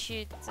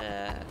should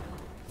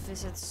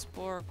visit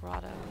Spore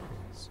Grotto,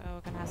 so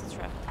we're gonna have to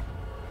travel.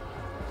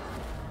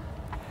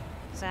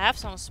 I have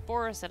some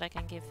spores that I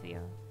can give you.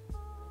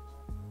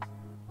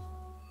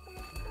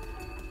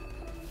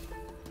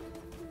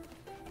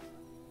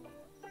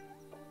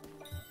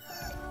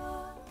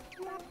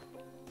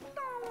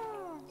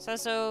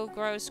 Soso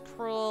grows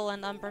cruel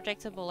and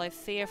unpredictable. I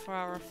fear for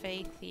our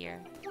faith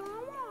here.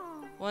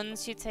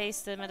 Once you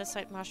taste the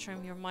metasite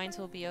mushroom, your mind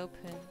will be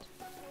opened.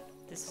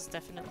 This is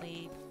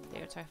definitely...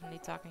 they're definitely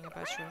talking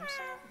about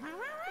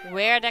shrooms.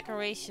 Rare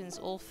decorations,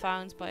 all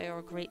found by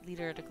our great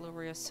leader, the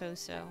glorious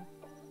Soso.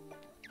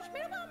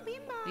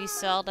 We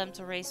sell them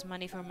to raise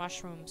money for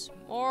mushrooms.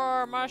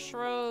 More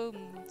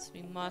mushrooms!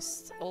 We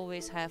must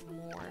always have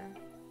more.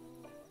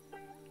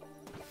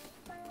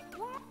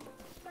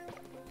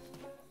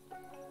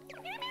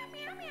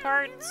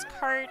 Carts,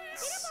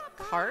 carts,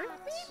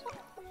 carts?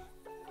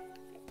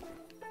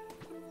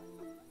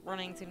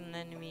 Running to an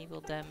enemy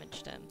will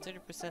damage them.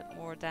 30%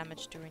 more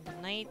damage during the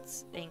night.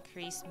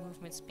 Increased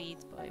movement speed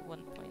by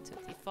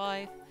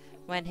 1.25.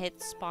 When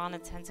hit, spawn a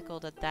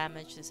tentacle that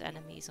damages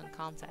enemies on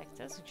contact.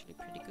 That's actually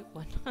a pretty good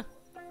one.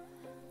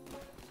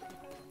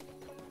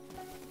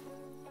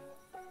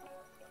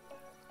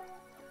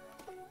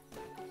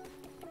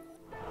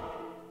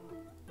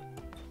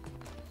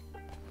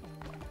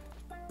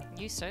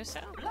 You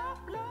Soso?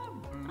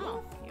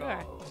 Oh, you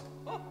are.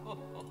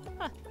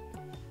 Huh.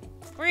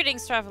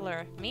 Greetings,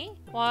 traveler. Me?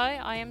 Why,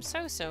 I am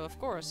Soso, of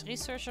course.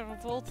 Researcher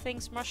of all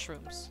things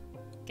mushrooms.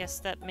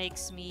 Guess that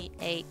makes me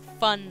a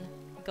fun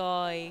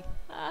guy.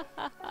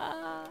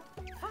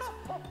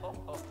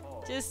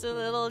 Just a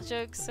little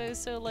joke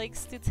Soso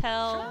likes to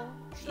tell.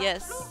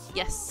 Yes,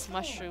 yes,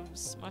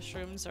 mushrooms.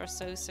 Mushrooms are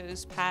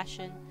Soso's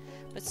passion.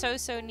 But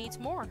Soso needs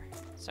more.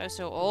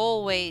 Soso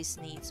always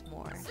needs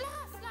more.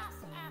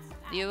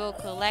 You will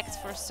collect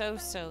for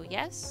Soso,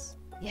 yes?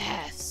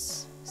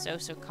 Yes!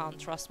 Soso can't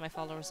trust my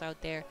followers out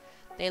there.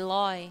 They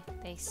lie,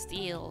 they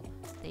steal,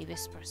 they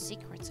whisper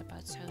secrets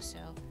about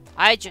Soso.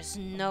 I just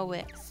know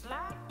it.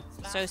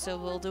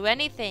 Soso will do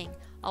anything.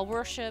 I'll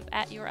worship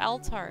at your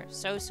altar.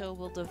 Soso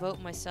will devote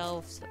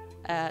myself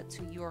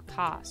to your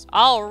cause.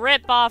 I'll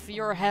rip off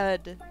your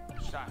head.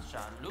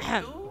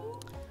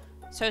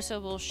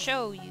 Soso will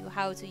show you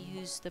how to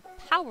use the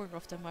power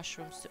of the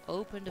mushrooms to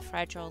open the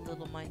fragile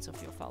little minds of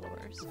your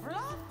followers.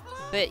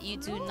 But you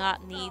do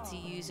not need to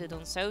use it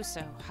on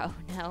Soso. Oh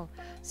no,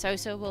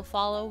 Soso will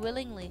follow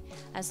willingly.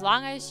 As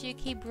long as you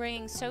keep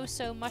bringing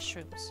Soso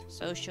mushrooms,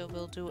 Soso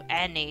will do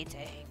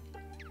anything.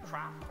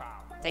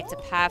 Take the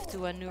path to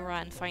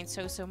Anura and find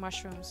Soso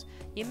mushrooms.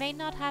 You may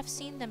not have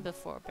seen them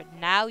before, but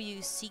now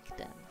you seek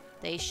them.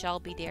 They shall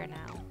be there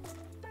now.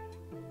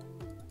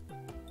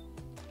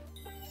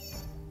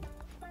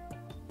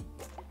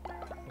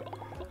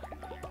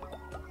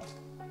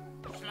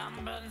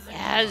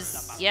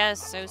 Yes,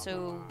 yes,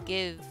 Soso,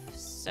 give,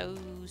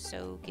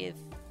 Soso, give,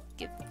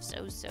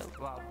 Soso.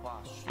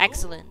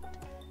 Excellent,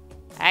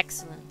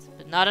 excellent,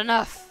 but not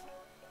enough.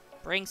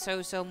 Bring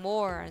Soso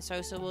more, and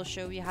Soso will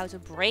show you how to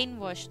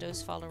brainwash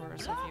those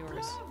followers of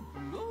yours.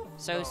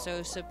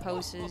 Soso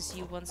supposes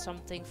you want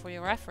something for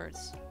your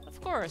efforts.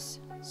 Of course,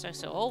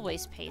 Soso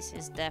always pays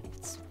his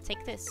debts.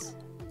 Take this.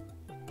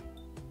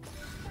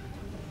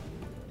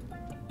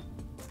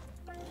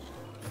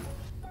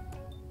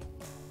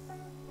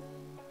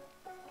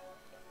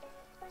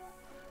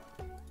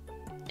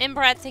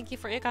 Imbrat, thank you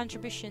for your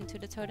contribution to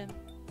the totem.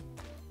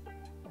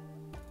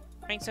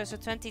 Bring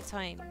Soso 20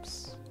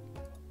 times.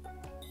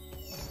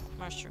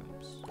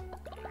 Mushrooms.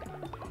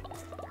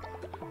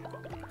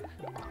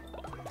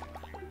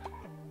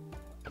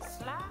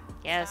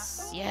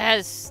 Yes,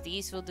 yes,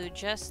 these will do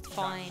just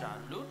fine.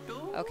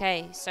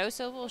 Okay,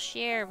 Soso will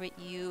share with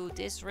you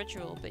this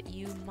ritual, but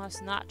you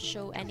must not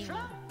show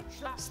anyone.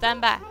 Stand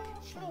back,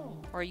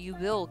 or you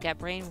will get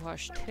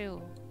brainwashed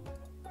too.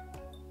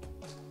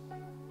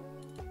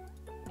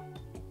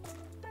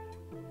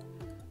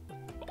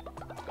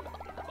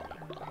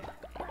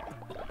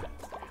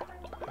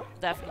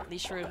 Definitely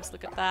shrooms,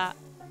 look at that.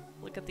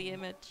 Look at the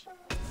image.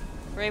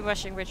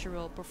 Brainwashing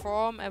ritual.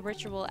 Perform a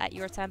ritual at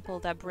your temple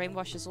that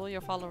brainwashes all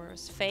your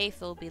followers. Faith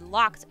will be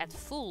locked at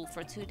full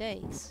for 2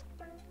 days.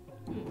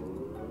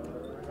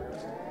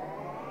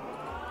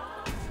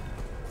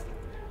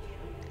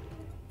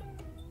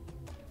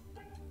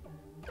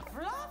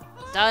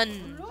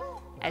 Done!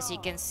 As you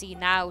can see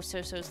now,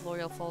 Soso's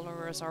loyal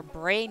followers are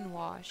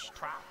brainwashed.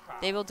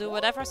 They will do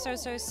whatever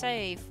Soso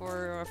say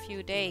for a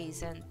few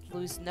days and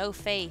lose no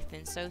faith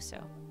in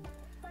Soso.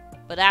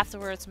 But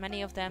afterwards,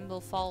 many of them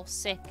will fall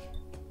sick.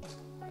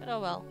 But oh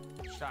well.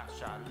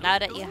 Now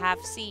that you have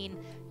seen,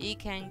 you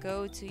can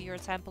go to your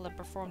temple and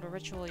perform the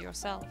ritual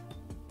yourself.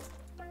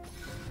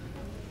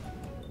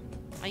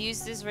 I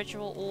use this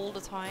ritual all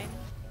the time.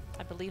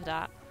 I believe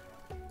that.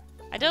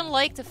 I don't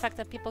like the fact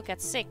that people get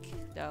sick,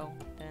 though.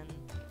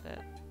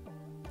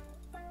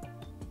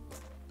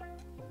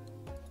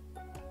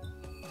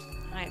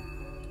 I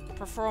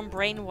perform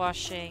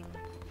brainwashing.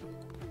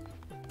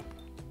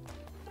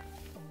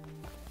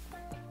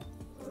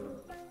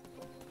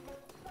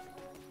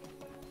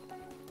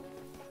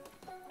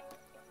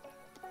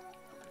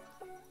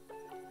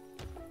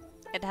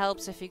 It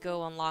helps if you go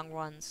on long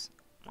runs.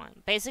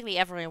 Basically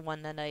every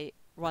one that I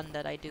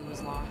do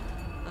is long.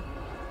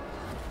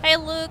 Hey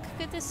Luke,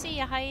 good to see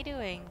you. How you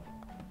doing?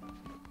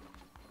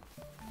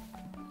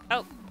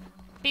 Oh,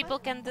 people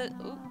can do.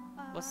 Ooh,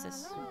 what's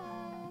this?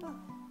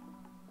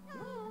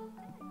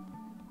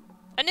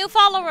 A new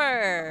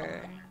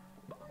follower!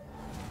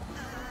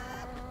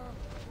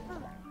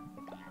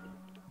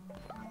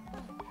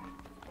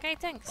 Okay,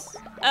 thanks.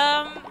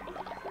 Not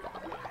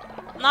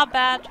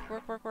bad.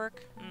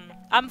 Work.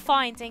 I'm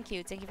fine, thank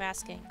you. Thank you for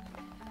asking.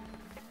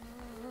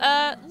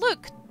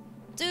 Look,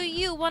 do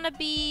you want to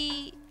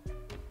be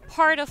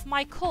part of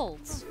my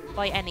cult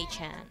by any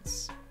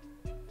chance?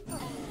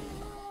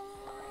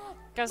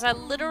 Because I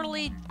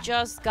literally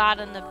just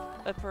gotten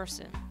a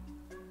person.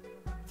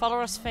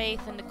 Followers'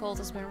 faith in the cult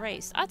has been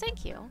raised. Oh,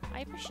 thank you.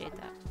 I appreciate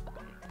that.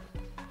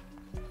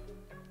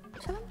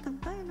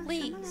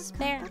 Please,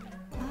 spare me.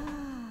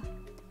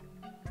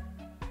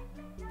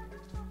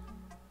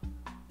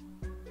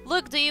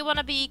 Look, do you want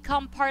to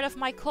become part of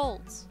my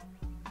cult?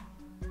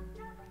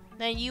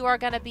 Then you are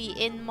gonna be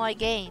in my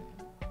game.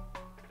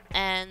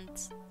 And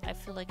I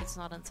feel like it's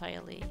not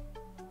entirely...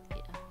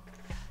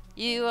 Yeah.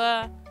 You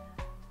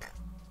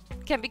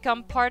can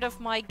become part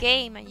of my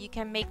game and you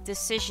can make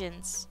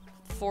decisions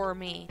for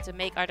me to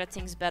make either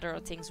things better or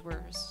things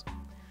worse.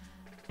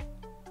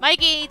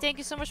 Mikey, thank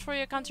you so much for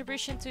your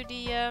contribution to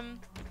the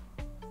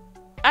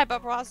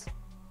eyebrow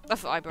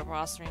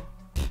stream.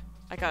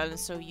 I got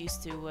so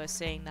used to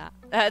saying that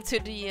to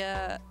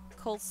the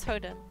cold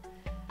totem.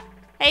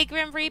 Hey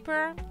Grim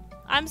Reaper,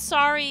 I'm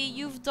sorry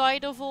you've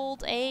died of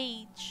old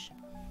age,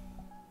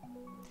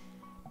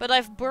 but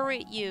I've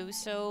buried you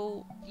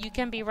so you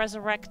can be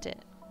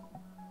resurrected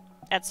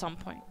at some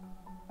point.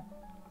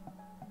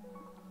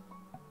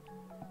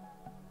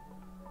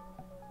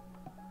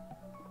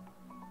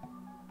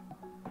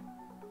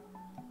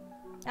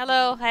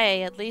 Hello,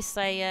 hey, at least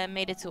I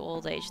made it to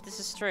old age. This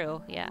is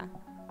true, yeah.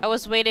 I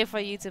was waiting for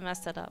you to mess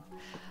that up.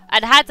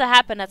 It had to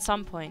happen at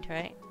some point,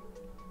 right?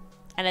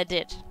 And it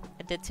did.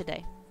 It did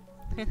today.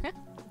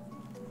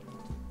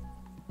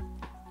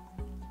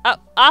 Oh,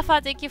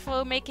 Alpha, thank you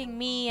for making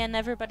me and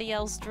everybody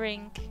else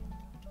drink.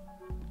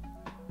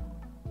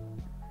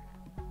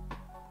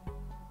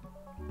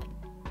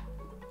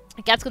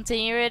 I can't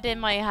continue it in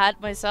my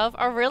head myself.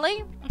 Oh,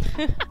 really?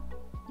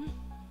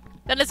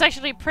 Then it's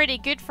actually pretty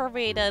good for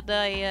me that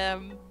I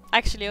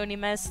actually only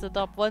messed it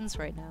up once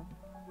right now.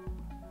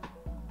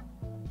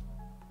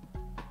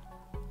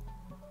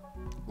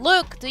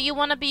 Luke, do you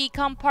want to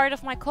become part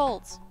of my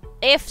cult?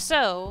 If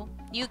so,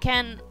 you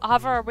can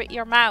hover with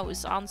your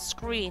mouse on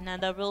screen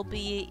and there will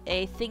be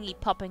a thingy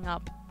popping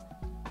up.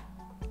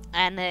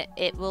 And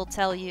it will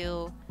tell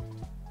you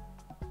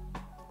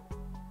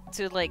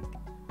to like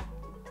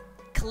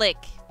click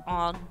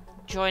on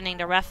joining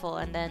the raffle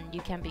and then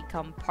you can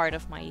become part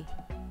of my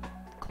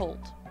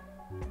cult.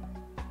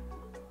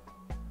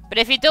 But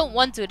if you don't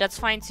want to, that's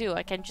fine too.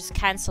 I can just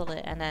cancel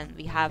it and then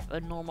we have a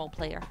normal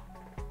player.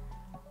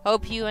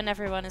 Hope you and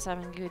everyone is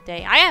having a good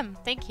day. I am,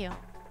 thank you.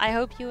 I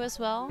hope you as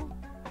well.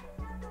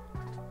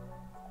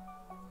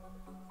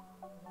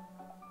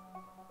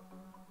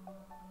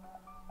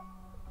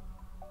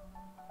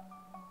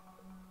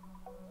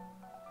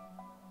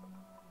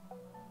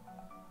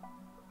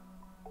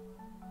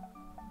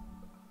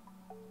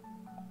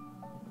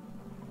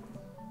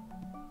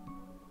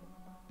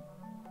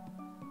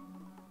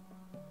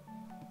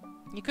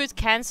 You could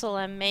cancel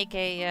and make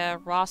a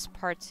Ross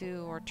part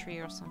 2 or 3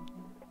 or something.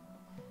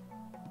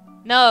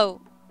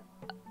 No!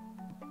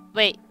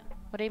 Wait,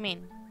 what do you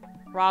mean?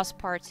 Ross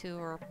part 2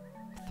 or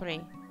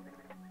 3?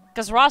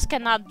 Because Ross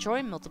cannot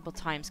join multiple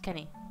times, can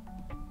he?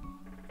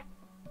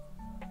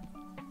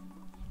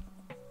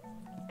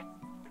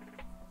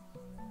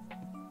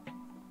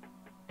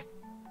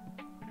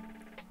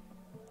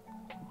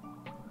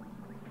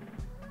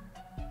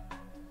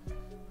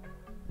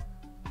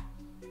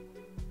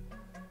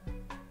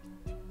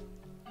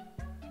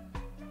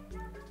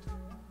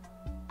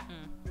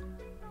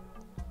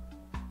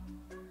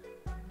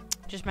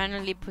 Just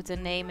manually put a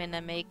name in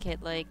and make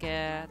it like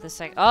the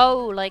sec.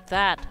 Oh, like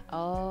that.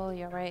 Oh,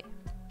 you're right.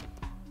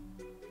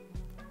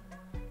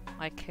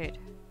 I could.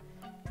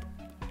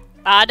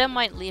 I don't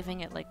mind leaving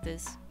it like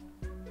this.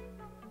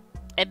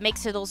 It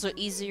makes it also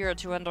easier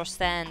to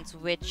understand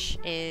which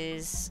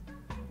is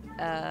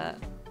a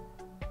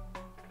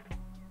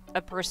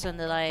person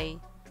that I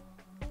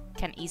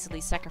can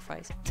easily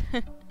sacrifice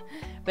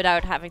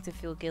without having to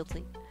feel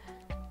guilty.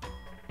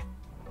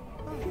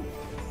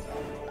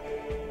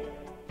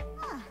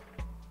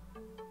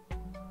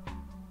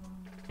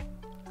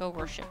 Go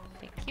worship.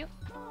 Thank you.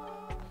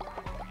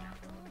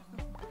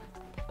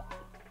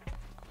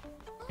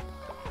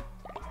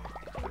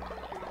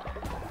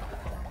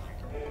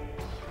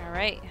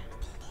 Alright.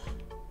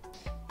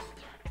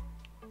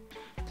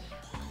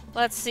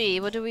 Let's see,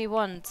 what do we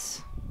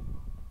want?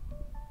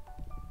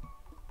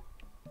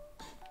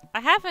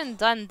 I haven't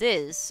done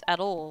this at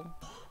all.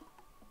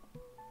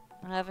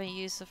 I haven't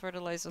used the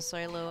fertilizer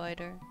silo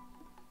either.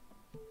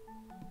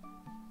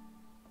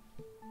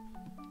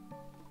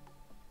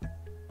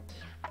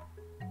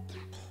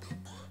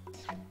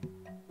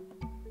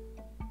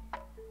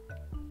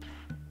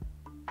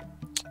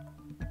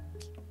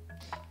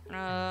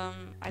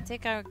 I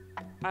think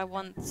I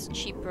want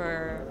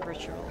cheaper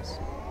rituals.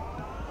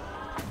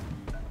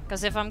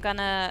 Because if I'm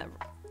gonna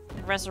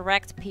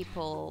resurrect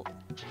people,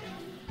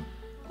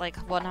 like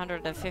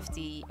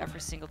 150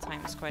 every single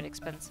time is quite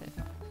expensive.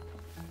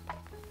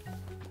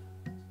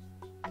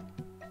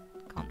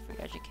 Can't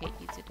re-educate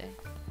you today.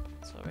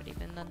 It's already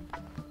been done.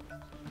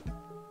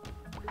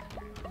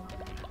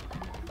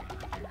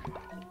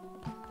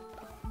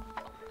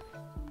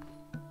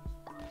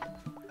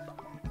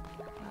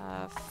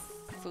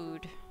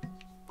 Food.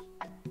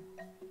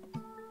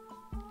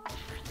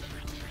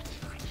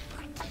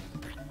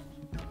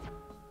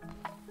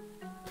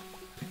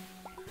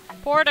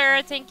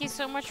 Porter, thank you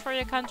so much for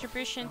your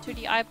contribution to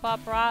the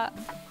iPop Rock.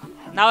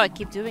 Now I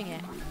keep doing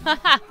it.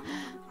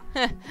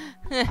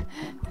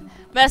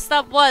 Messed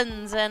up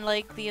ones and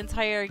like the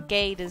entire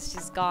gate is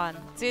just gone.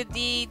 To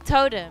the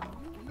totem.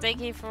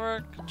 Thank you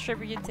for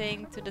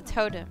contributing to the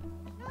totem.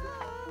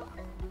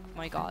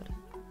 My god.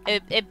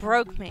 It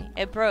broke me.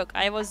 It broke.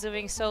 I was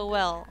doing so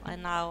well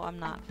and now I'm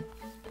not.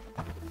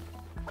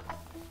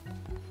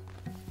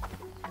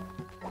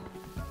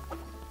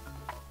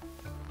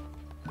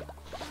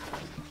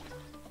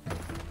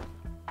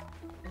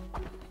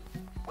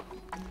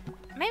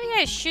 Maybe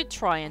I should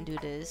try and do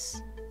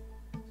this.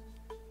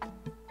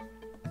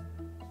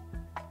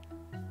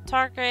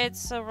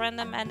 Targets a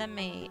random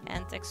enemy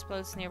and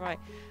explodes nearby.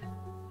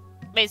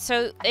 Wait,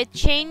 so it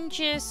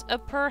changes a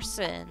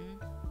person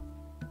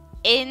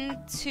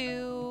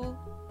into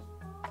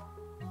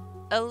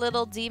a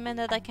little demon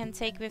that I can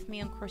take with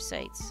me on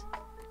crusades.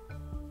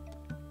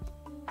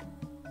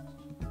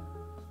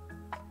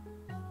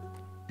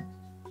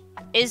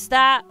 Is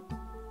that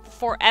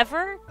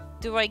forever?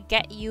 Do I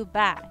get you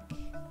back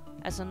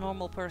as a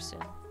normal person?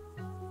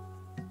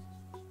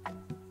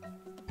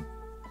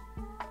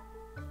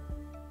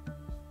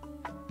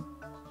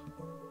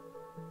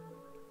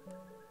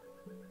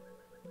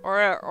 Or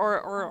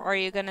are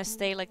you gonna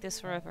stay like this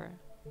forever?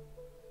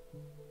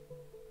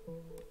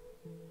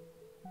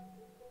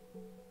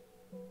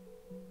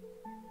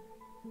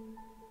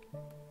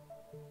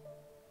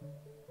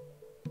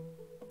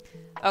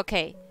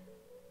 Okay.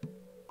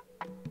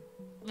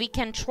 We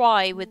can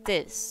try with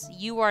this.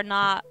 You are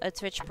not a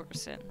Twitch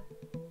person.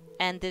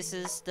 And this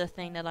is the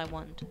thing that I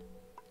want.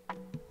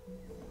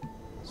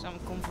 So I'm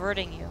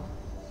converting you.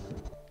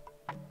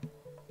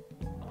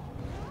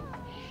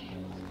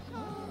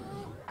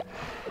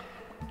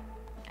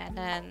 And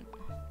then...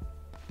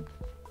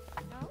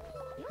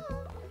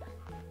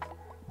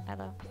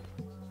 Hello.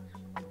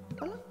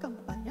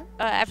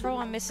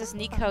 Everyone misses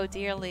Nico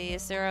dearly.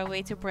 Is there a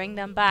way to bring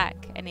them back?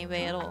 Any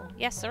way at all?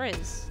 Yes, there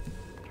is.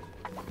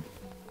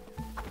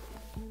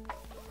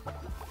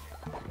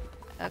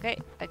 Okay,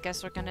 I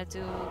guess we're gonna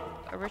do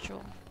a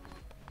ritual.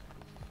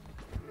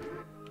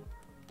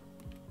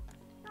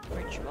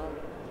 Ritual?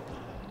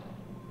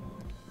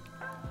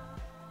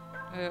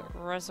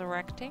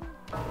 Resurrecting?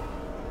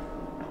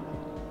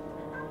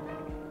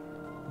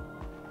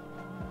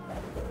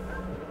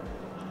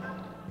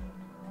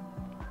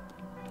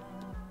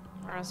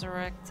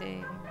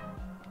 Resurrecting.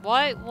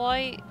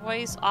 Why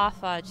is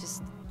Alpha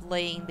just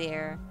laying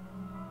there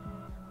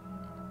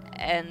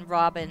and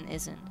Robin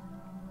isn't?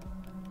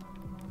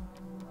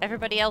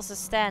 Everybody else is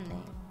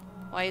standing.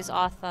 Why is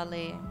Alpha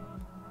laying?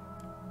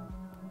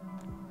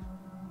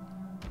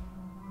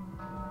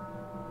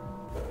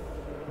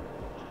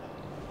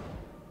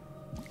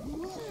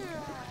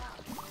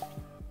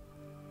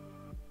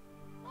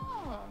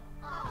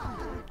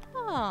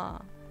 Oh.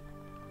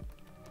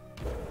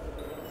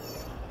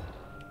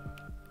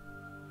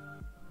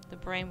 The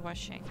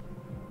brainwashing.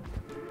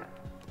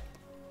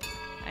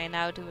 I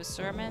now do a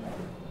sermon.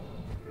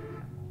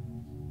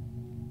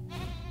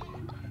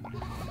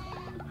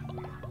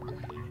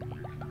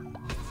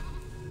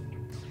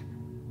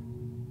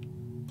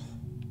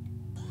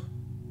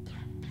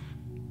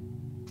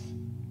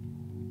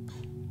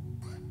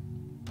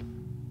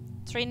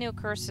 Three new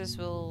curses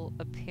will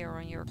appear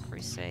on your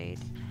crusade.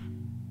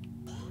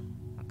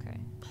 Okay.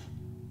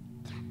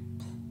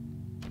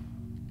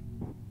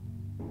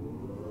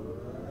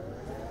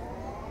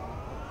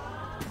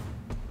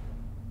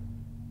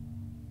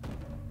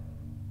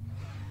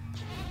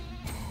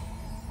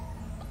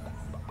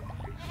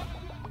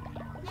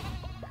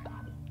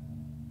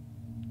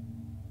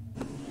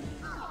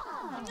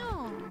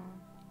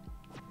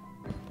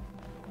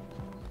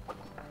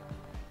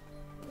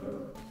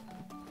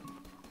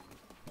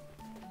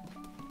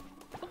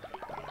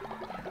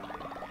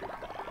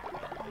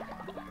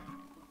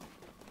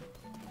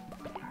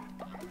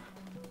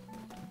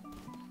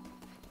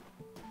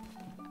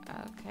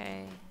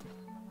 Okay.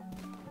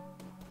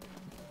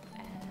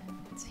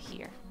 And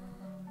here.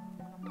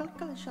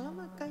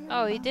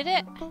 Oh, you did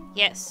it?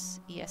 Yes.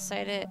 Yes,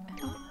 I did.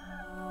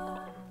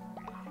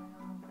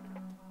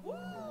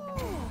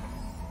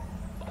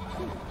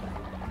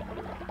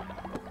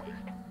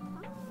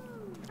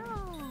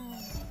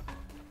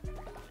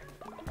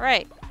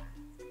 Alright.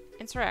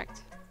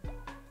 Interact.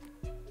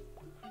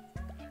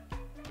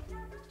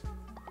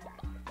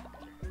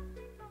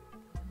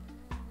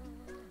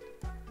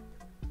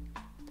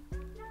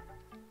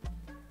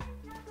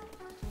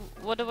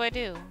 What do I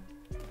do?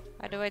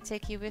 How do I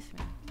take you with me?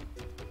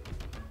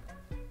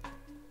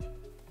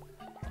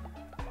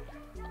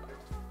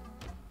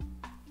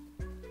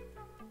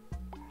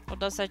 Or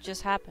does that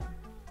just happen?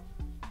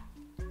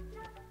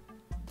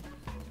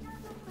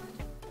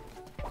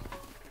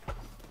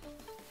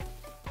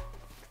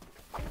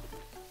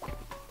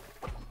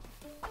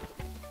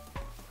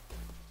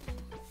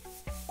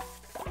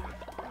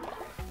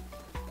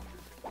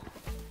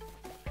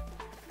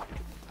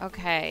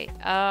 Okay,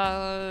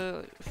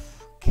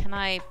 can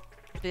I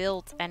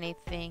build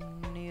anything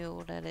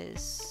new that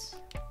is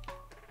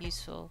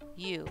useful?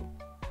 You.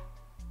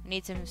 I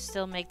need to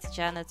still make the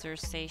janitor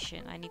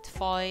station. I need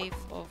 5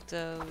 of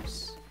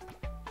those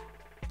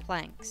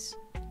planks.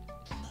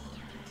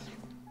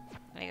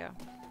 There you go.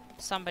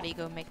 Somebody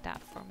go make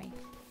that for me.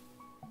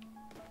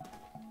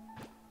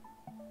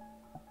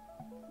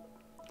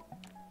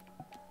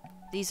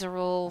 These are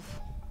all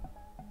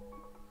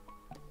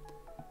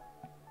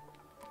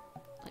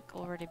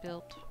already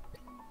built.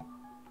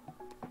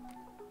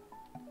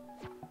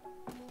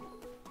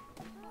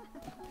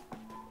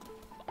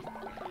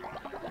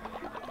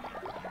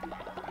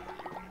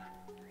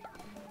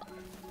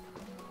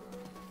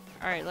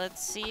 Alright,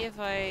 let's see if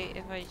I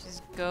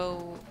just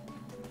go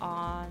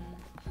on.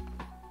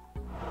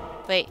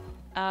 Wait,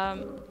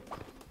 I'm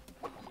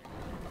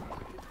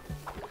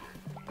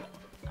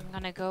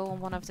gonna go on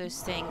one of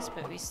those things,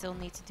 but we still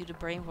need to do the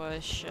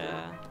brainwash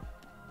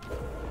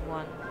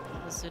one.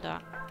 Let's do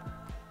that.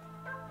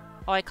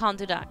 Oh, I can't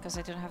do that because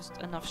I don't have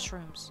enough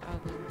shrooms. Oh,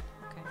 boo.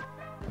 Okay.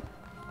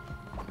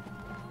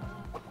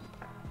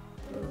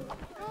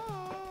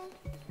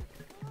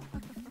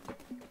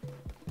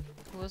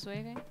 Who was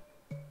waving?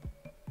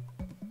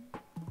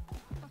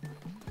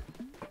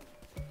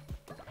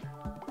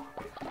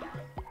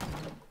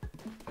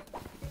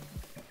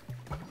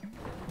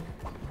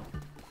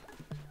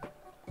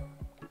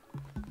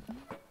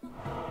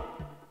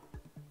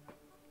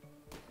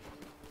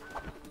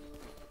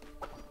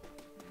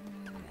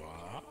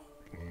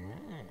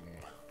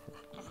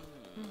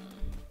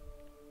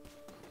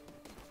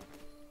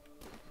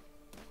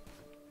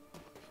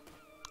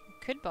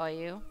 could buy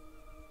you.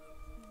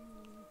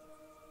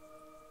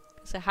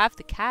 Because I have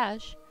the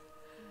cash.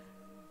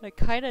 I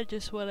kinda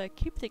just wanna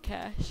keep the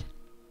cash.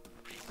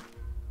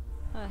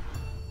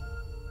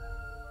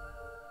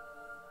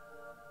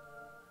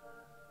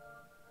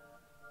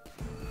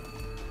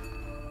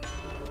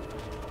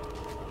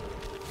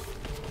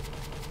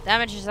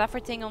 Damages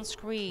everything on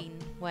screen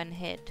when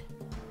hit.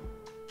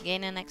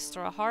 Gain an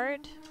extra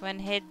heart. When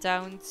hit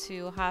down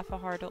to half a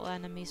heart, all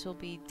enemies will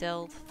be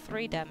dealt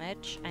 3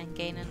 damage and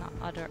gain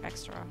another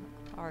extra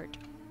heart.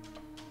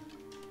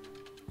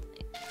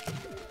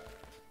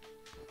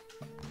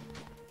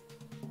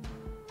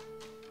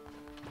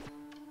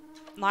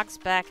 Knocks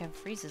back and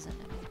freezes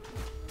enemy.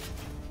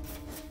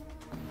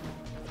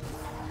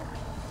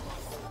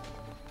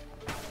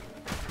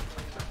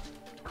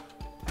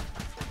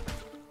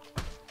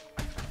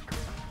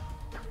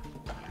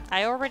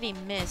 I already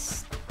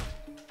missed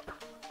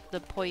the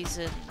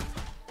poison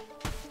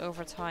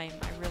over time.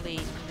 I really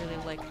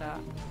like that.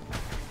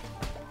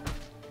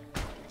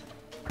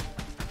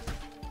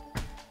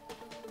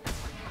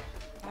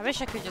 I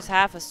wish I could just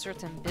have a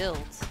certain build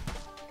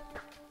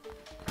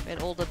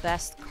with all the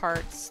best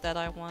cards that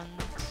I want,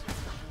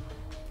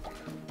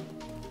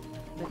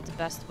 with the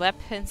best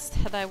weapons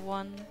that I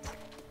want.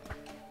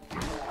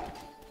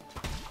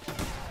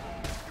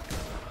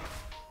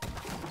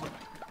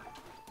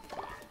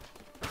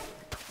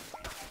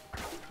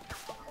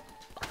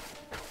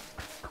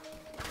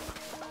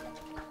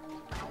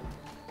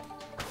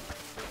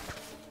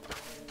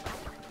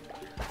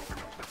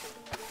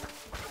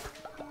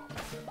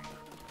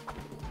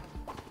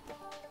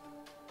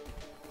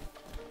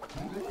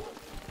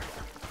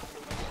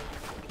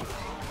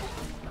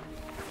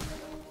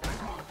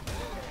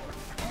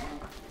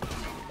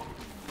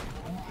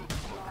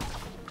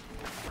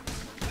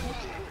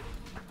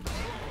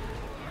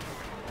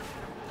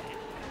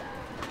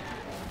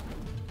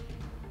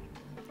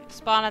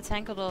 Spawn a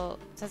tentacle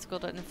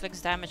that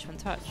inflicts damage when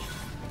touched.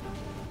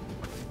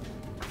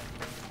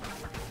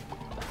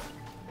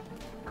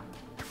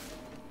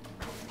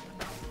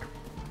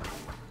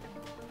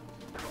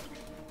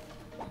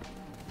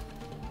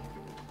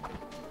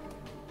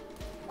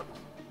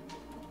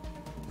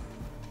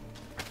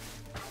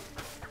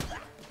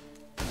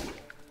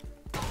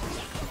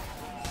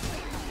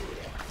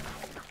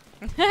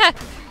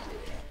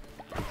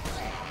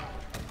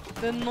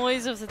 The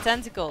noise of the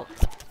tentacle.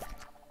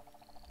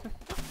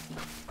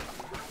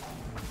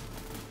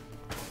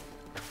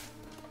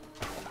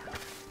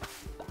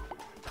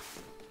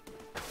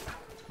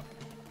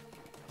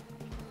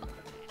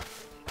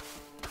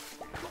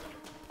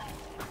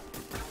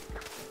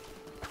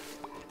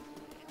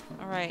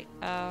 Alright,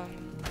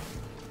 I'm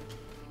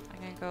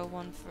gonna go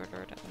one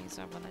further. That means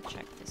I wanna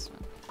check this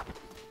one.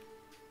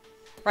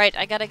 Right,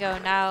 I gotta go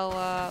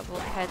now. We'll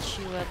catch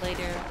you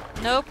later.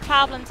 No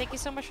problem. Thank you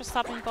so much for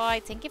stopping by.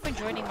 Thank you for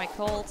joining my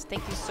cult.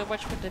 Thank you so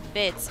much for the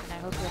bits. And I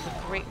hope you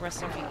have a great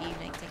rest of your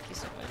evening. Thank you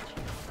so much.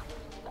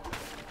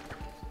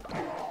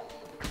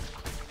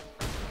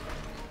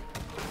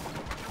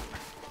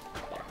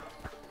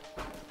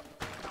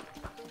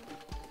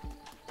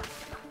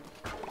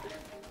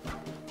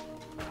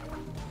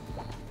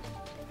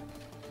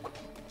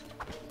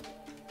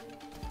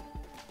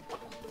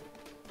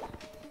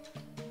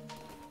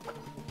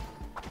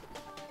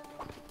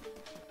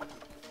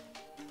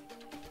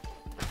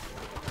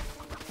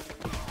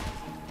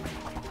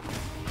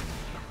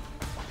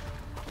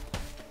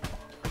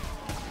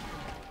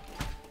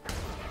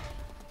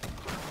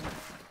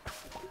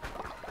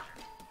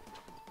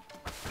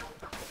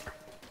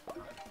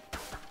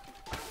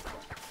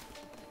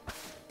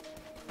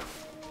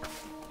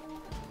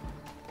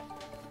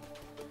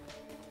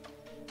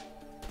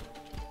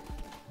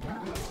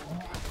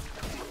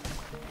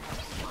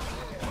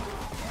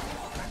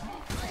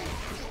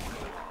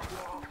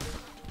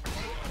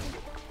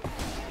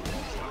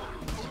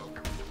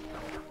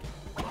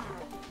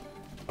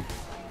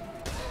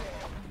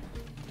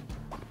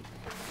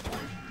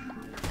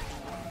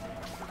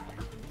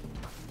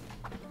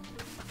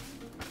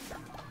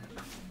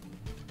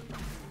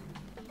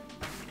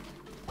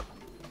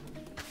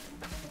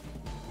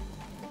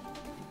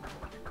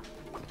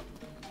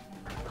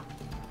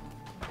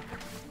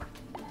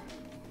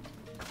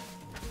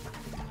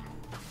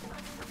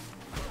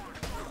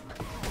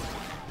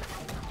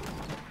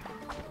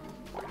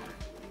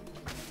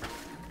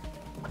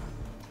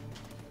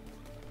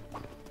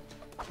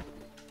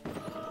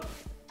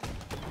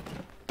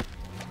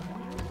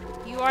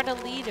 You are the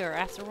leader,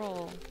 after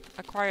all.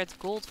 Acquired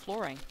gold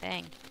flooring.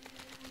 Dang.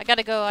 I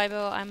gotta go,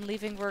 Ibo. I'm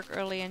leaving work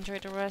early. Enjoy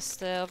the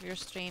rest of your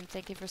stream.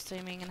 Thank you for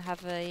streaming and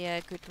have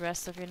a good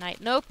rest of your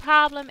night. No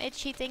problem,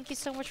 Itchy. Thank you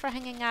so much for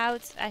hanging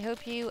out. I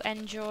hope you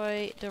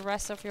enjoy the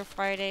rest of your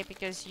Friday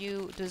because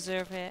you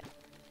deserve it.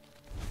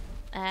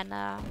 And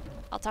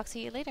I'll talk to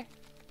you later.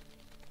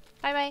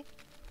 Bye bye.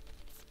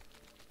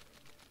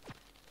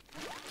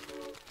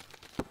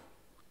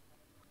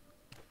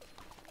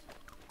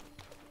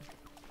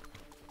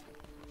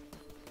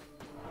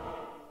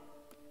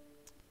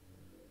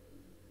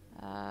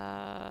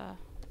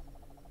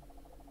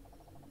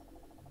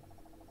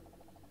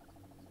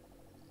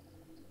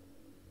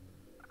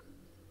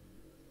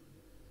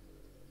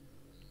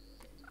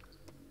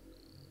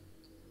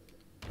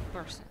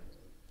 person.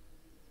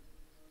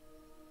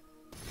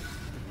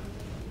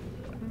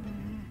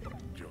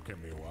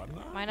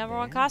 My number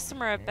one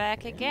customer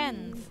back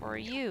again for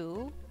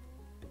you.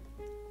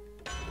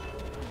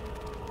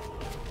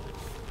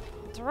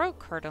 The rogue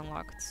card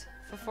unlocked.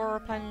 For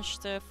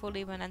replenished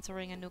fully when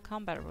entering a new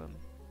combat room.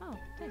 Oh,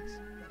 thanks.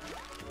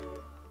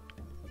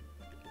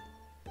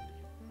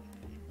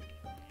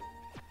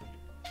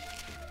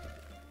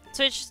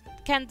 Twitch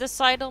can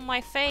decide on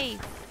my fate.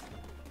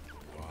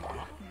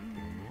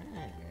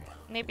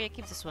 Maybe I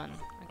keep this one.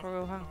 I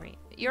grow hungry.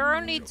 You're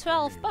only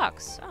 12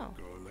 bucks. Oh.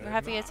 Your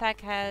heavy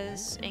attack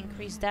has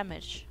increased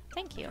damage.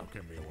 Thank you.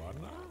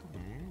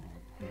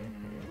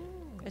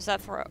 Is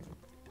that for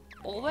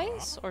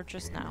always or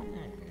just now?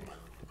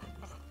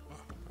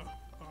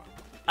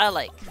 I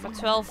like for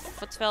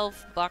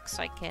 12 bucks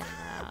I can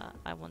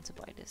I want to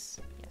buy this.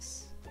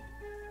 Yes.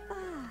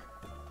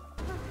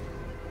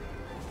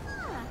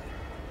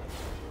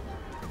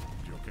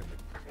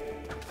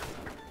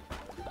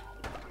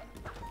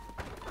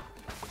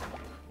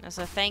 As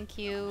a thank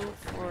you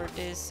for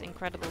this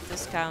incredible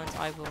discount,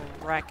 I will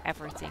wreck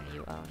everything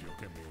you own.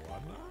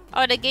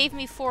 Oh, they gave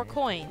me 4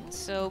 coins,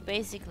 so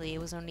basically it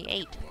was only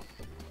 8.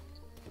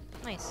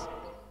 Nice.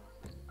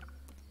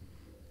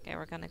 Okay,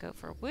 we're gonna go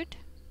for wood.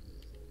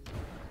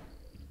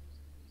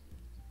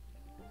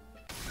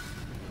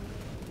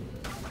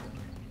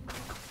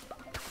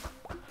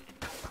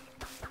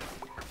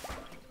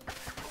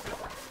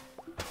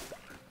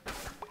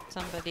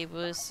 Somebody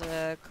was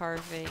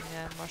carving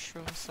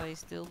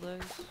mushroom-sized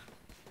dildos.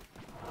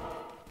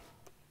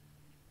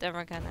 Then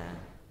we're gonna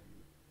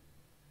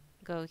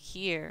go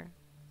here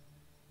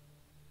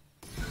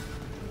to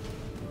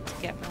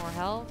get more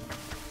health.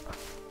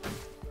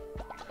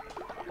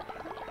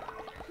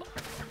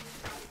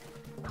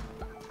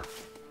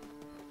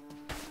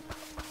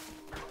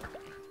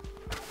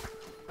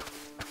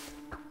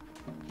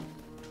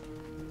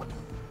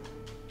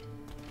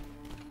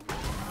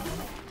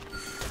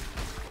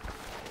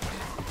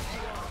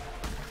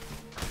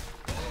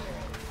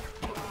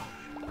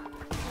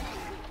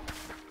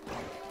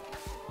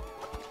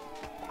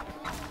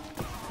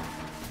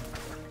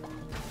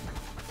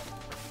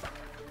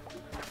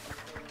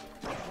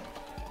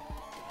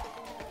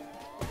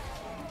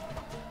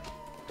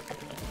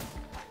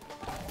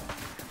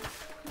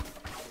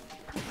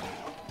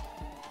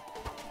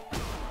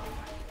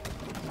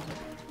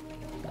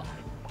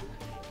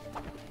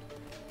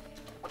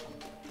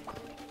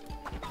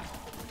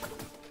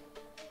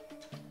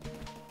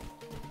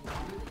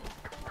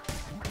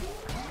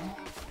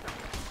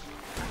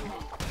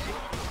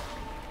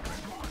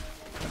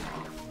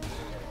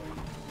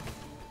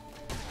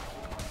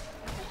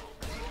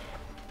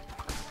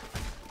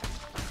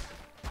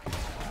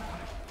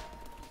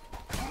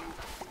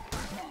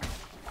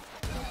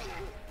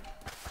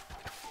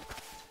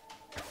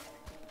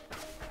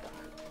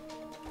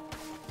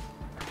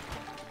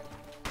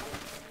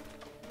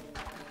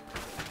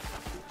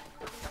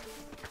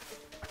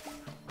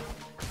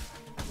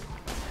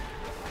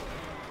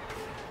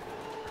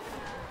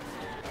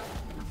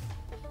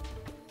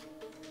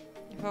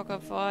 Evoke a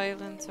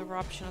violent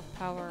eruption of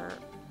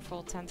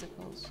powerful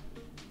tentacles.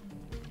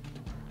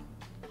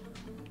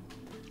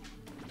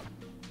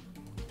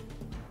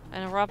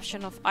 An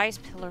eruption of ice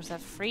pillars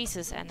that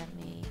freezes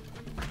enemy.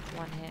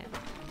 One hit.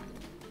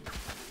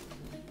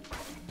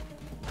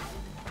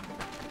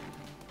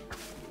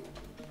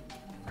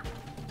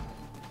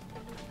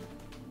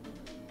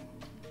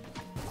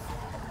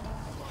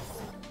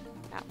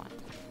 That one.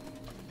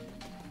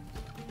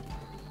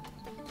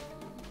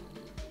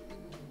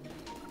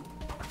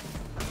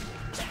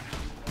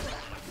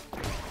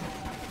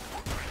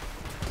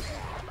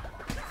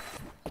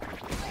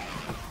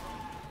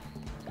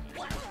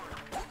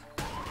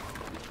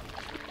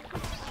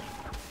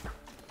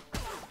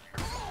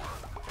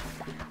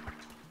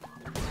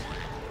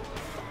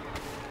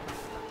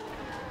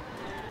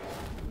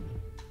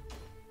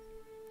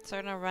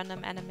 Turn a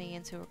random enemy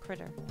into a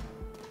critter.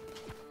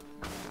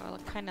 I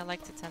kinda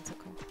like the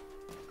tentacle.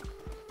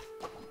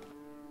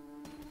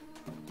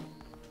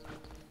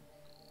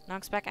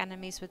 Knocks back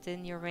enemies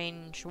within your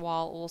range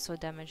while also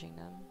damaging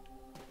them.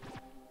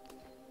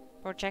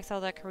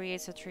 Projectile that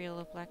creates a trail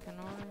of blackened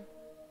ore.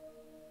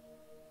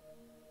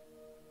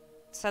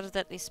 Instead of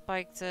deadly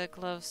spiked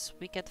gloves,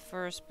 weak at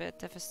first but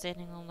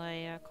devastating on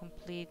a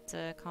complete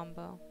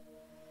combo.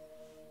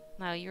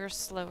 Now you're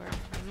slower.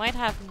 You might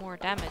have more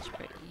damage,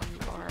 but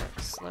you are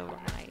slower.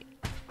 I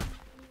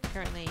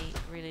currently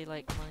really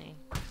like my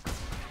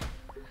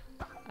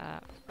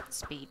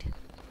speed.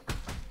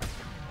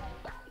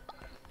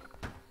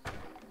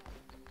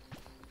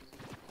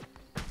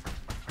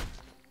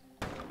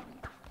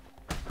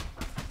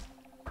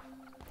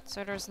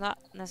 So there's not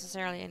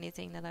necessarily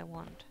anything that I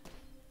want.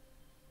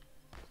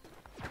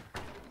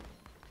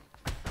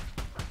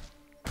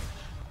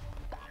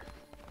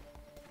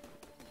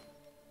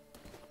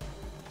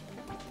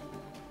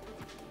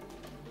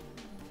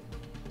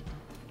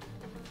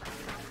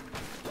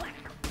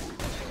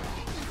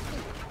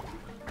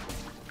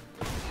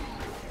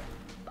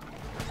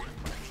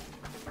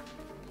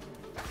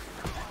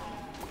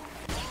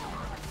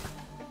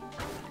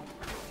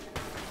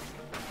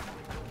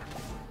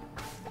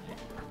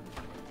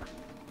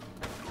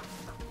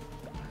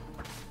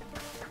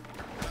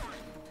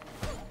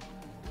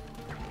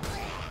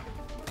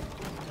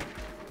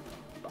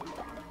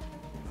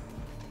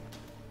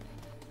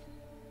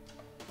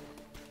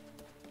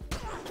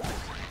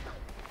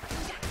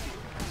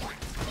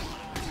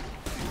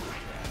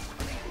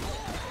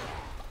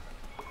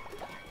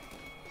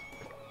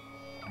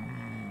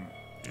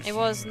 It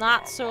was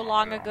not so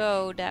long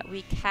ago that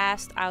we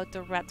cast out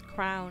the Red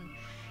Crown,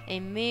 a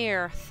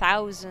mere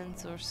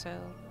 1,000 or so.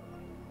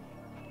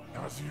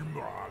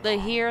 The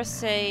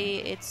hearsay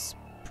it's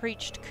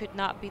preached could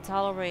not be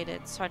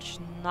tolerated, such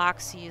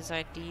noxious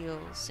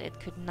ideals, it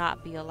could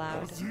not be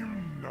allowed.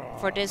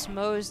 For this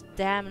most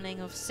damning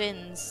of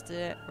sins,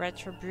 the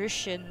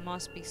retribution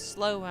must be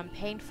slow and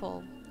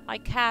painful. I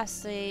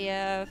cast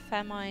a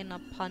famine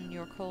upon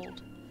your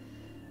cold,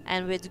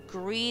 and with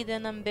greed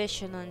and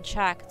ambition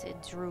unchecked, it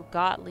drew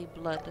godly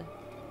blood.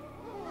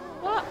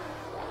 What?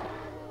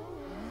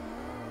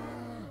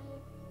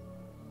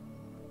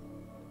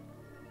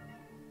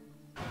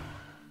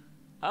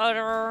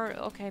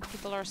 Okay,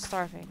 people are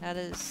starving. That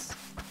is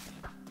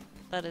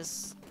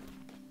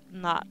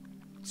not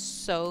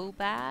so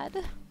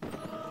bad.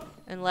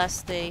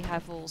 Unless they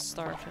have all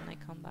starved when they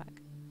come back.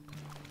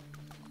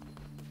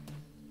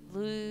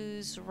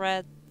 Lose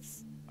red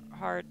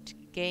heart,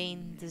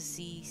 gain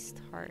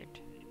diseased heart.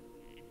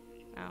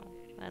 Oh,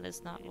 that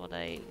is not what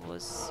I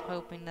was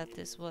hoping that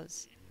this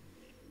was.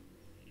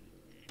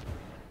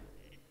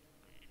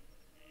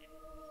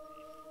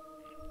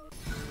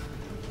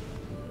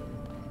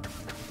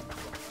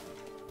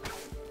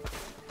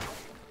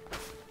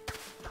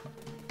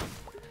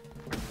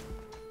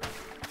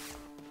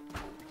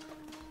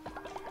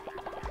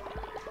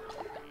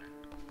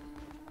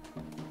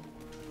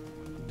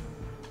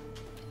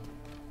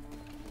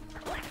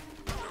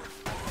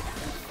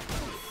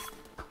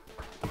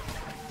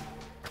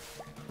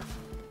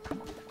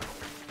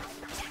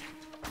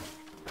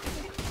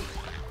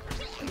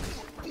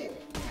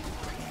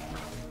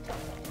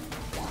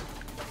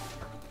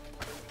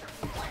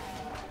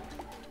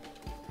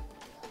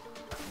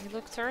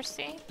 Look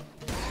thirsty?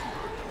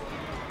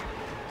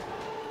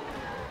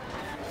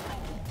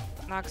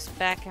 Knocks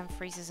back and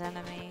freezes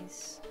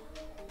enemies.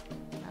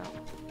 No.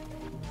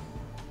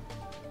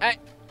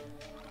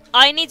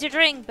 I need to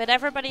drink, but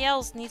everybody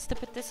else needs to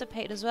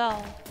participate as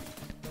well.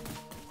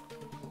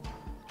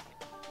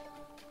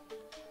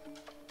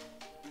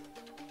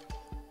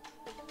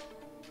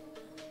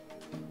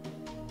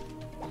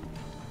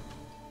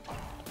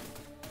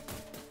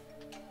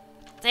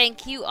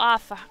 Thank you,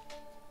 Alpha.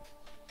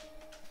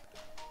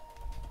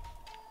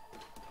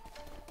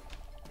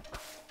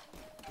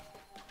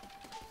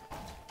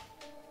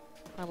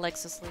 My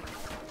leg's asleep.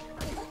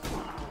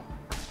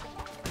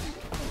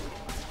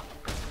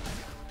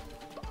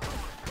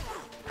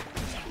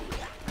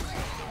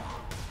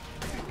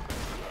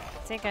 I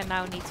think I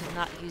now need to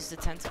not use the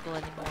tentacle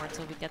anymore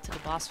until we get to the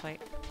boss fight.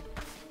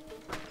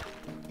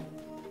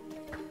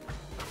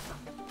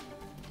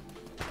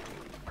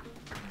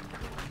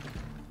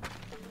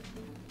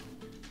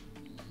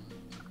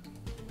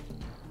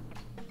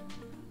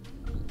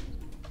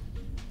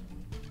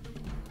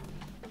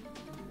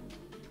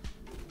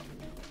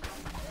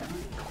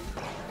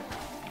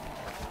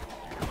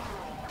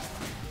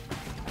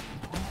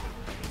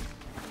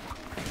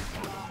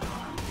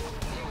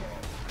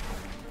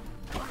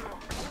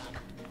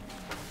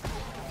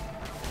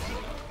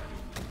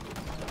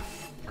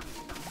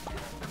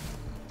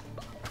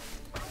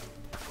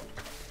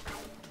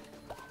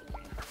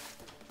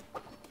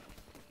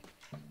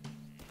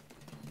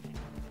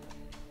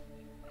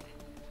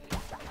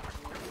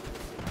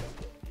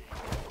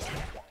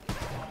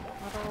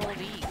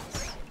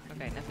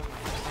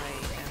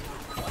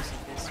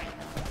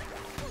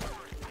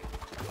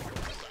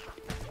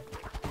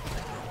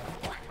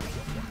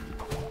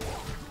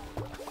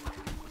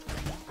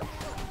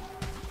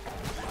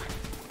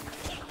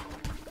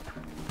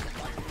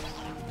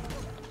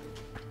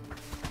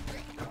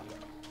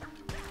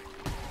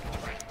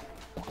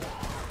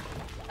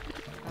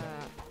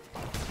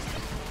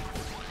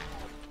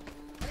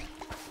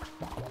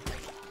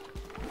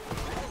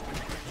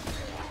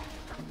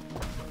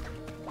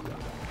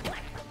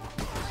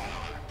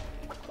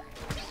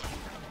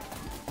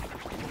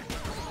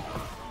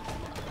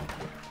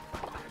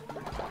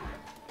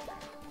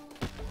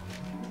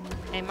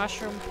 A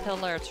mushroom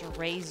pillar to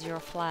raise your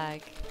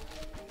flag.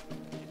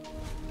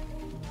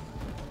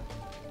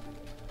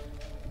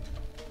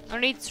 I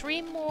need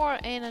 3 more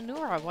in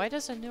Anura. Why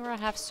does Anura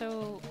have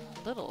so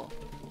little?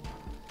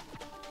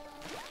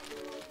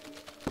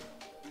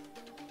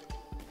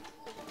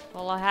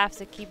 Well, I have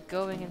to keep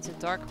going into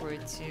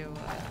Darkwood to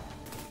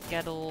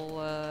get all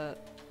of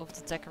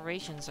the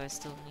decorations I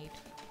still need.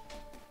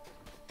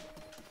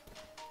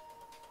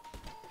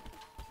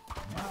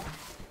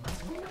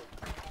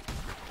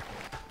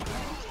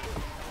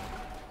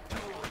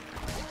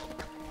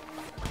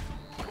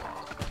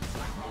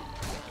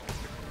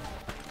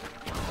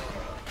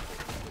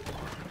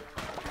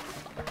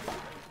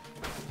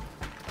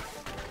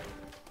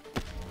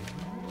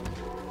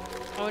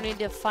 Only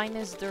the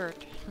finest dirt.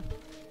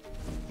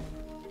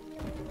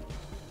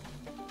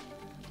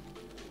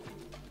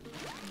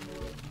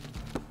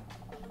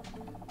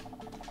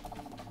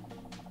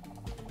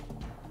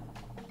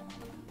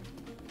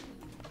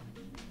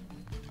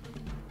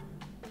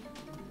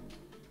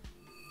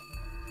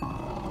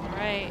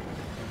 Alright.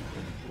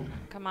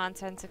 Come on,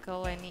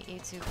 Tentacle, I need you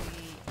to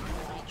be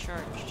really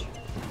charged.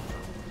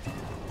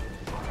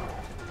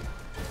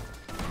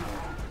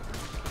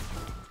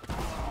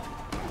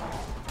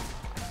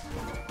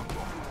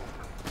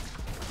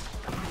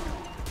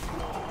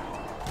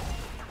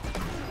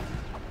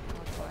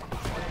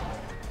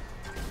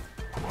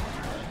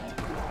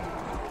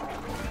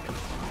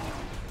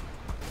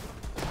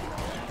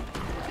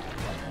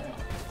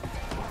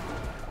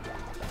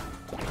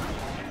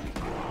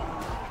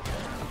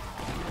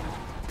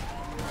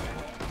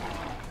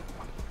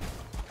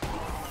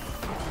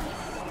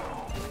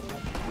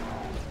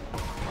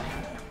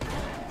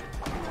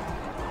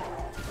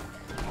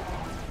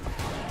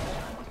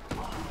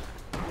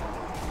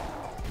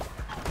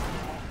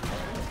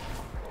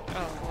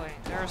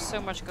 There's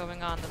so much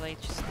going on that I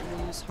just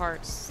lose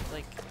hearts,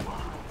 like,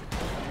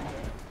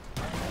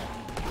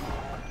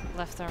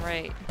 left and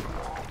right.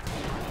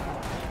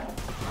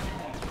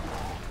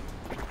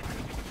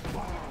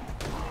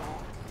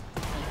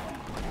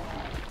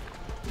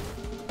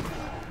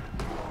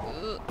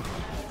 Ugh.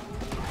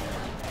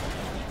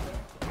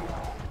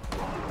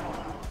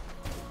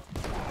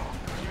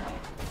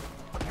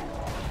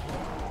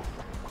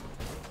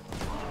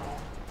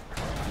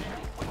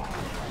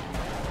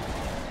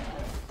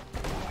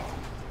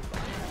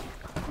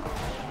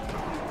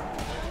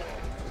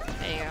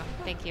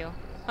 Thank you.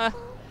 Huh.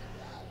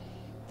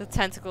 The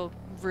tentacle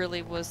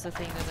really was the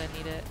thing that I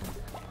needed.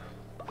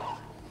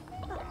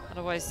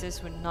 Otherwise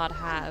this would not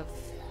have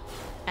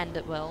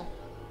ended well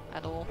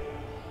at all.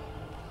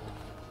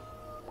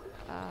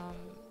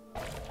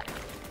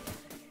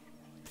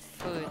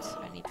 Food.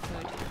 I need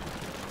food.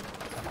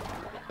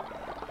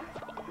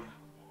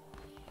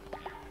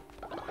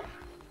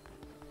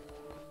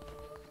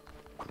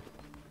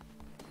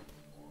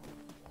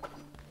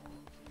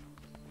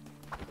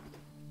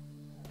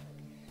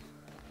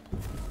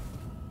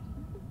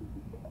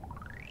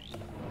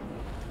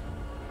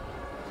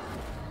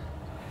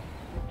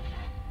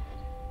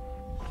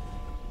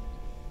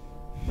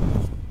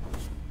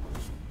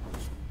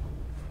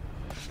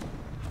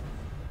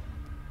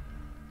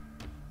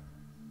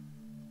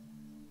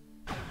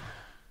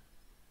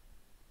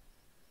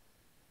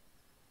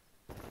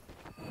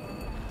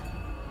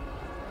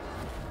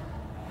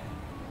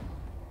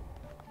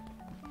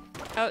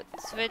 Oh,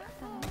 Svit.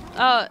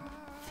 Oh,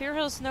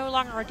 Fearhill's no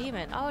longer a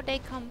demon. Oh, they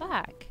come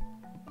back.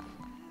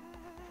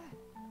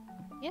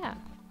 Yeah.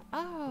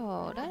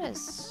 Oh, that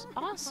is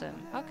awesome.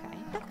 Okay.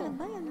 Cool.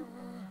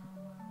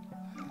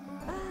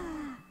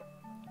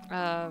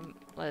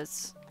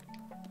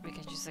 We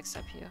can just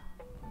accept you.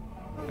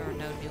 There are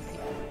no new people.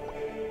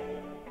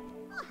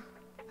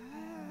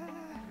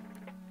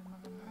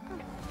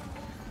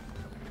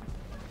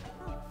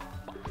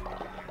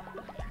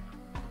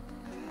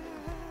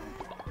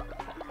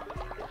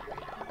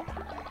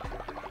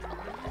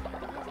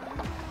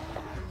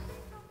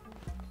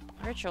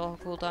 Ritual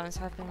cooldowns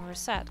have been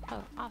reset.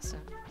 Oh,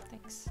 awesome.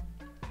 Thanks.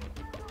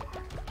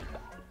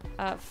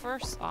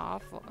 First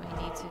off, what we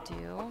need to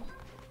do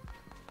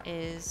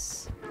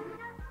is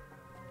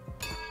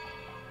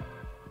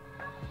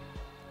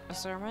a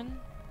sermon.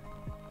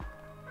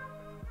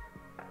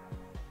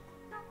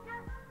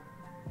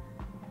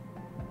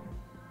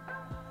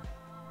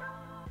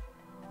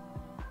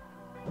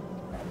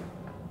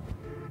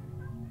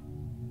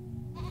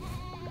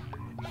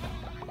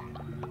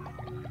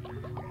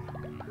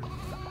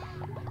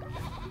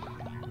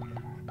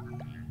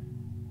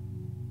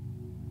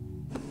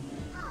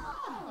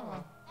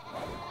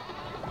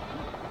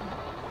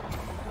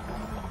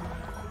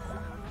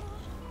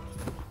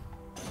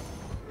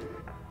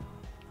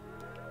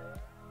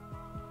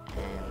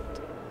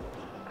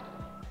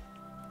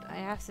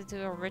 To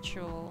do a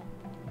ritual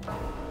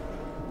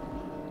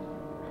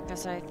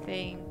because I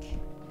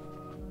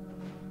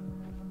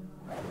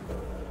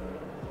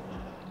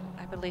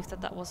believe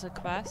that was a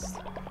quest.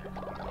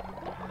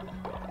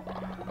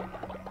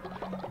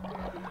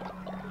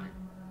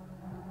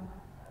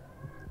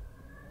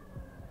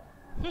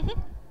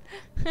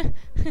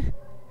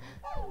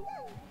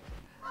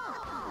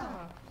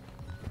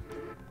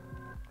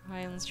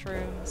 Highland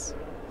shrooms.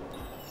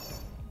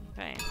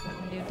 Okay,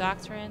 new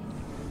doctrine.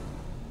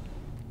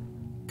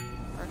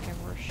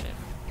 Worship.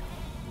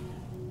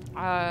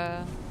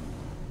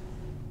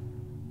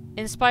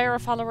 Inspire a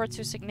follower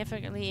to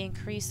significantly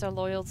increase their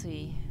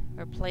loyalty.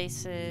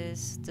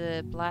 Replaces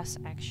the blast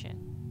action.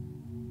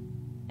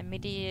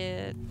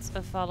 Immediate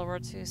a follower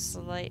to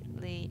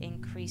slightly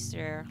increase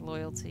their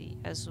loyalty,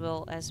 as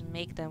well as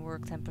make them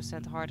work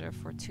 10% harder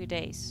for 2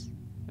 days.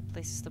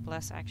 Replaces the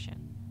blast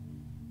action.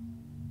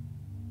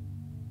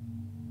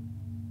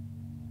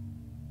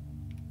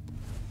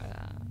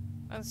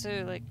 And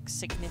so, like,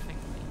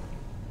 significantly.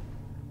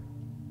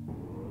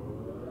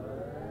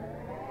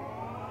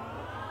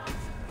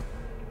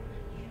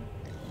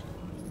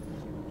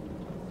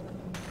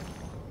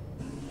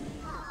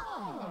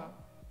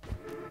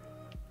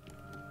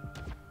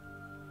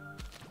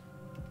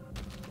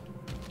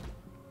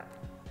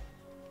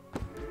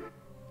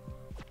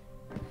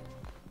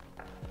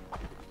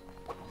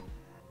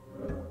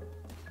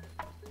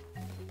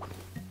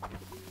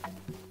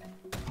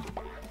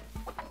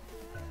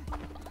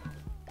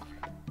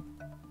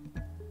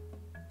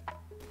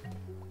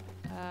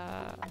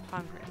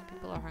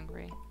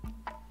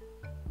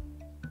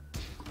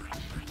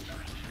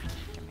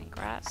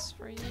 grass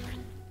for you.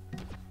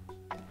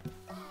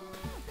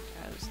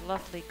 Those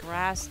lovely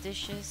grass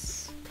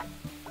dishes.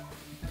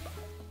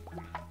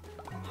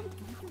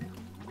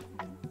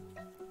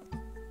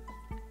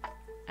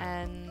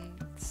 And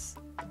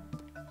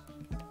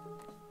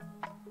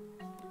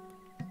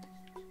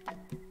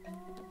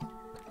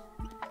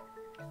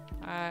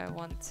I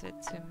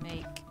wanted to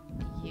make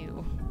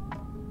you.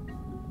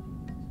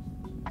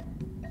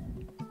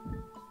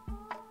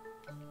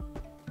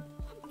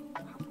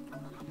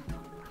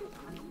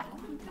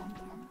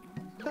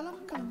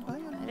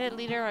 Head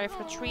leader, I've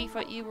retrieved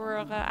what you were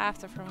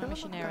after from a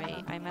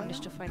missionary. I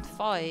managed to find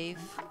 5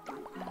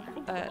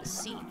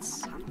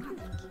 seeds.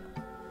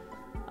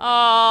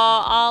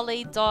 Oh,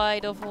 Ali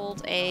died of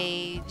old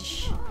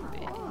age.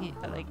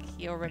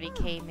 He already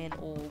came in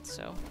old,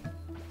 so.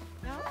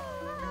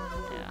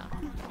 Yeah.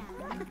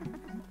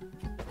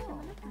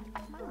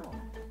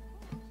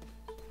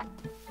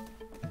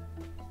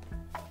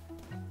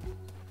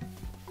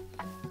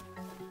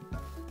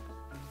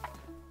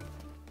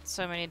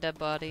 So many dead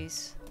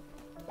bodies.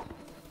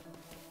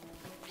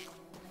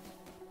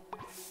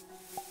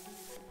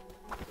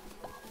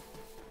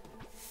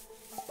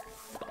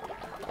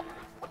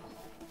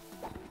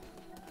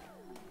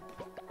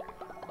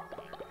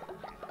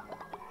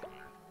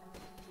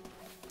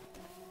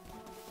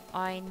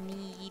 I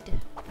need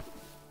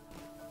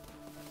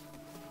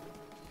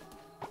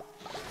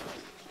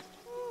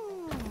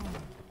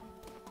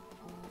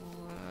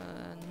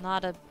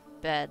not a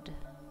bed.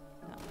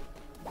 No.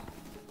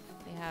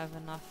 We have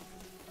enough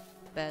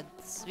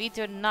beds. We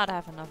do not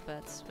have enough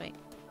beds. Wait.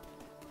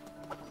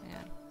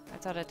 Yeah, I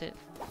thought I did.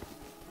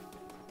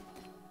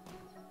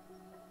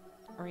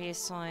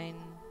 Reassign.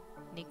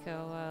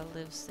 Nico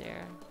lives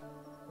there.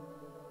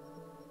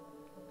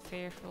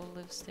 Fearful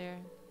lives there.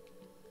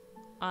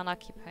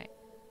 Unoccupied.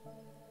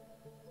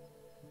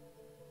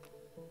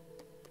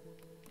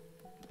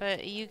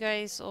 But you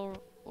guys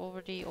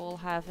already all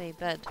have a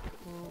bed.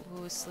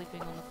 Who is sleeping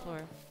on the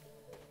floor?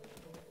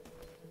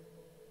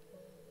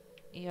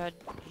 Yeah,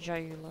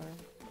 Jayular.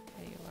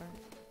 There you are.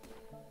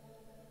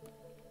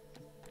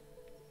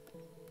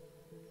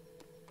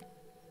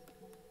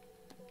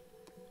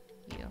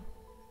 You.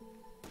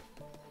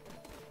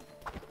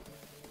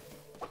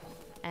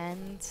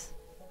 And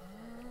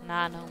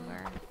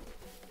Nanomer.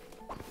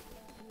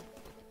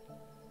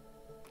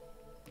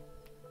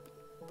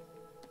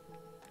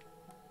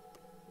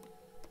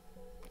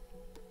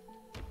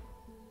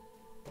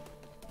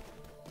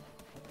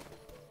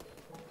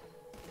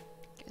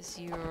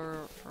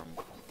 You're from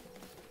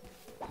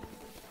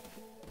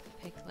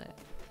Piglet.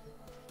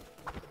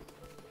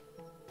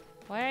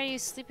 Why are you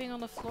sleeping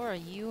on the floor?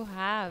 You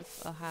have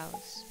a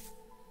house.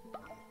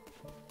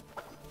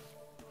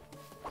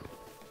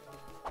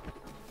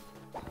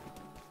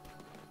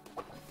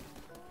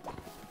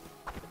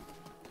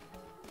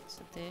 It's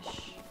a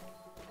dish.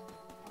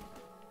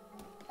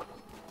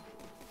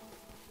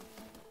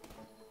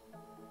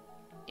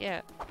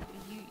 Yeah,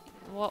 you.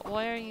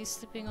 Why are you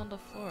sleeping on the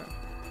floor?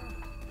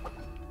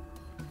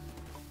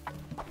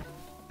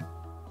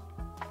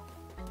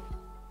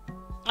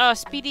 Oh,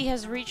 Speedy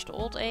has reached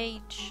old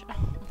age.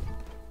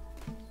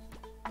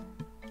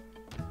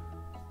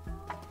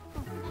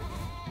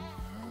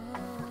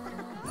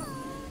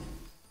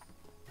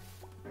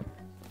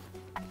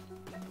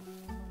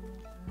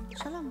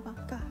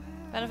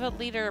 Battlefield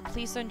leader,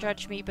 please don't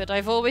judge me, but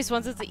I've always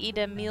wanted to eat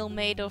a meal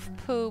made of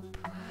poop.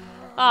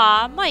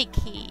 Ah,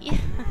 Mikey.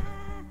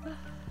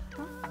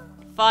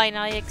 Fine,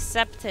 I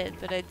accept it,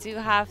 but I do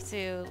have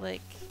to,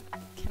 like,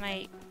 can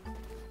I...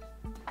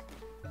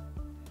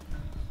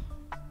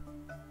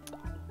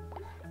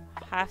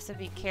 have to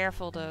be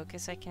careful though,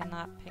 because I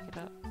cannot pick it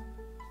up.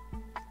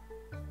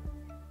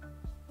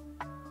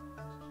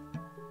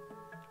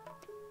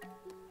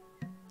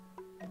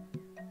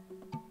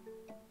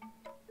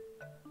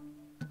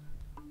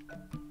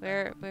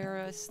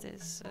 Where is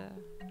this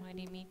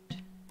mighty meat?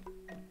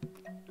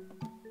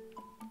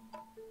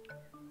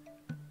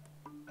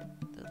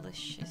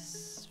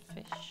 Delicious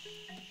fish.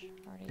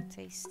 Are they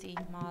tasty?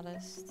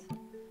 Modest.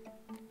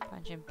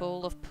 Pungent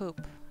bowl of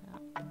poop.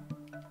 Yeah.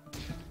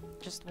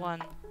 Just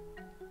one.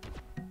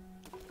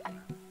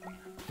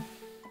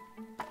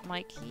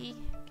 Mikey,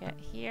 get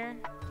here.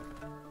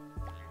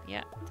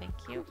 Yeah, thank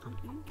you.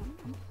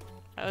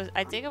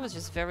 I think I was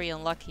just very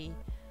unlucky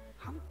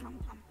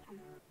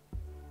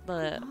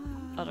the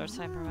other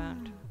time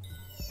around.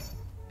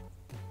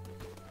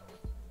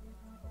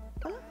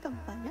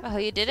 Oh,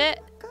 you did it?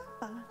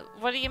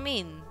 What do you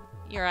mean?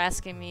 You're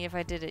asking me if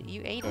I did it.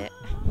 You ate it.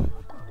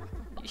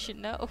 You should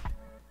know.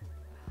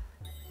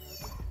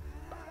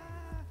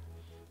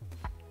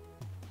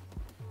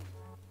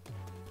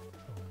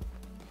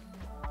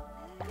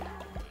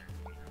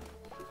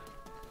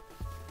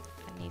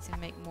 To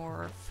make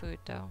more food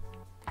though.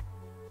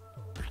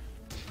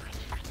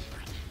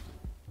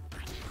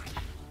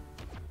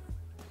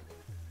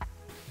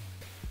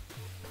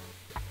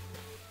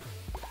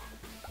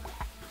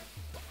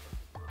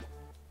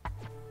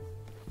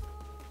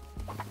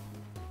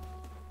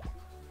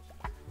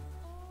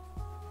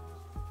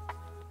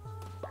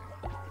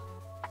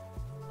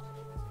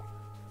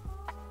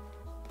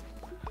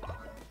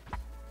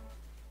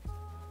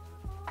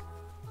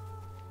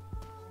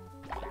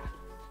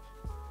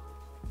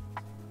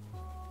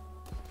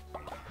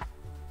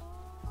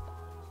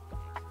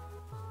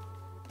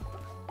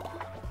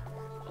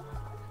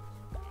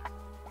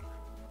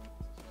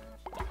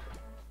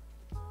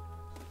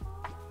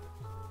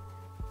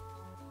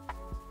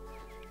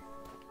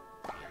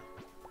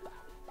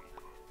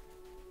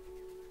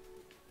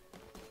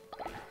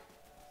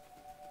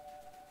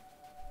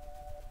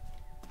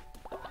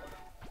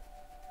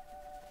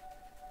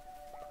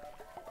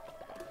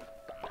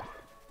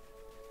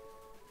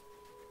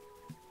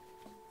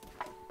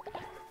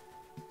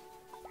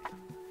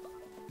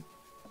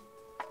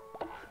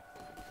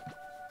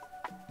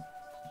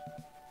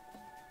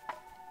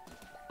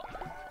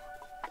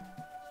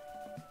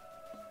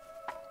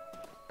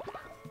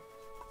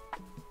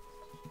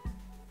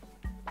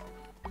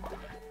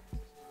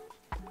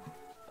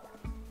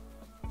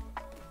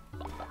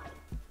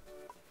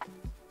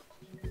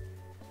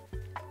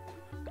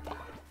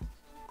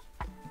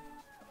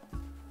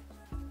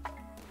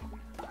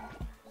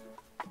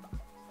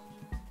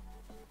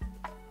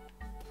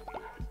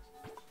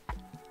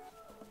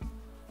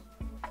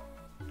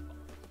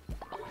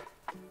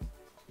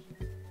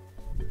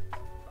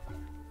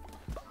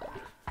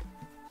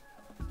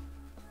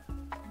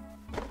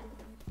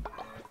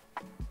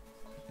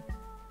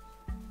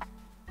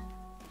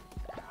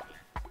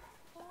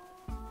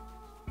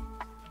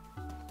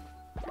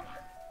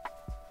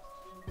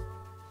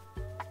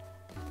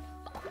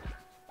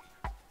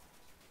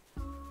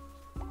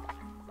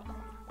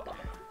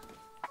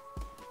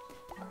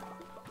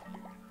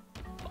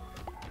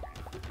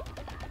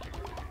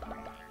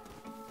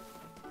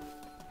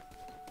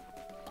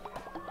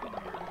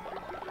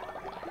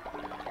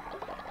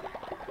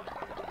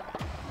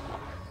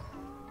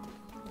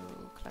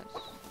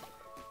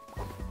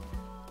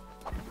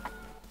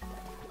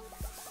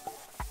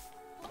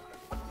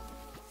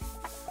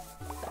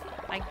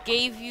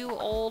 gave you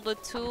all the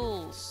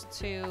tools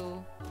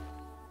to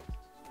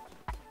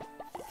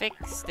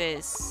fix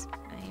this,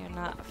 and you're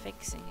not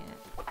fixing it.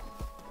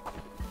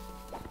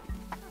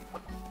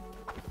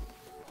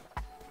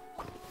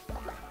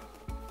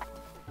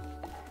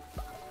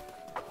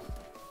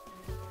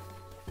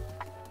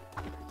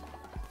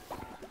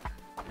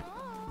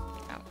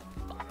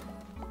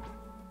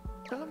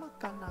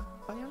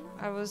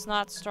 I was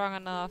not strong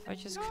enough. I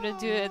just couldn't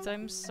do it.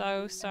 I'm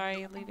so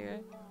sorry, leader.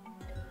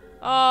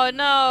 Oh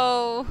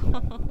no!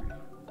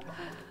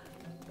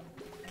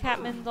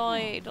 Catman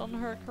died on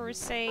her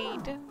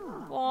crusade.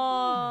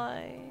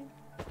 Why?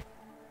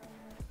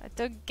 I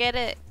don't get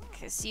it.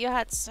 Because you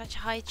had such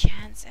high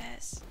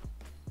chances.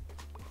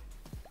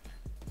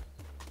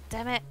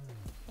 Damn it.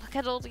 Look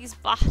at all these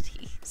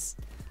bodies.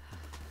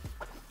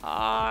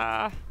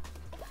 Ah.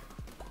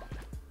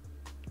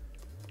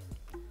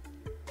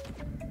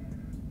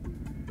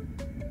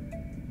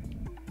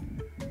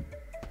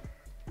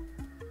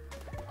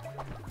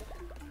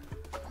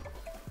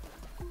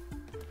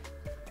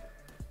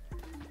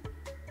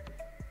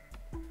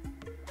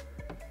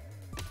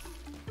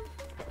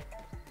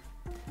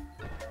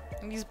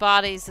 These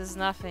bodies is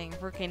nothing.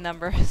 Rookie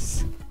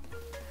numbers.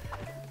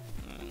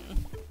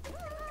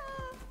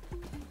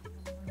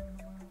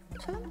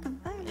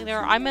 Either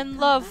I'm in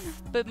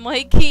love, but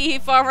my key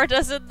farmer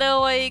doesn't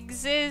know I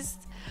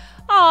exist.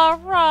 Aw,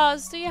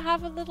 Roz, do you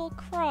have a little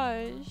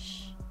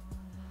crush?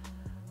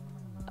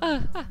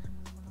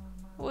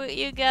 Will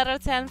you gather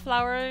 10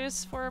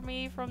 flowers for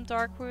me from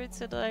Darkwood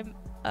so that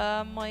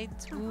I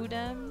might woo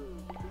them?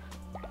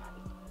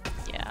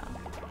 Yeah.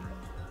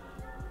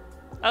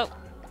 Oh.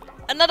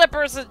 Another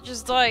person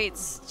just died.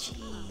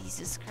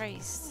 Jesus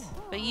Christ!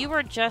 But you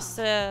were just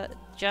a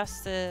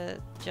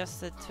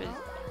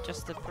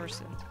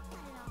person.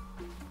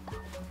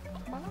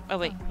 Oh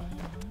wait,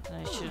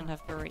 I shouldn't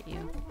have buried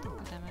you.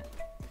 Damn it!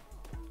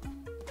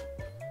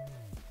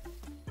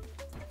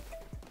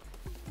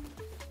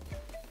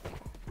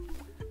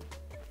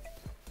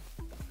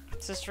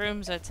 It's just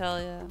rooms, I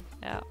tell you.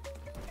 Yeah.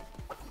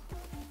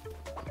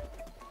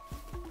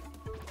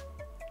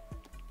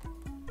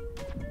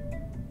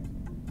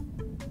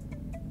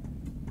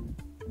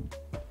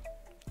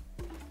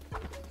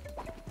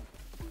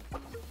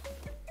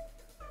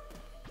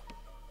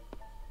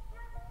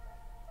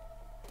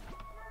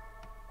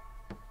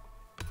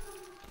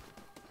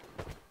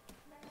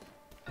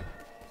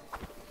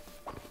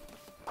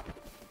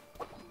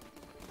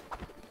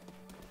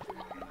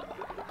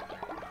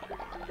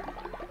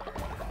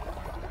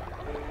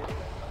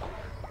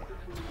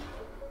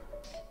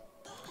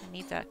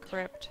 That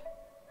crypt.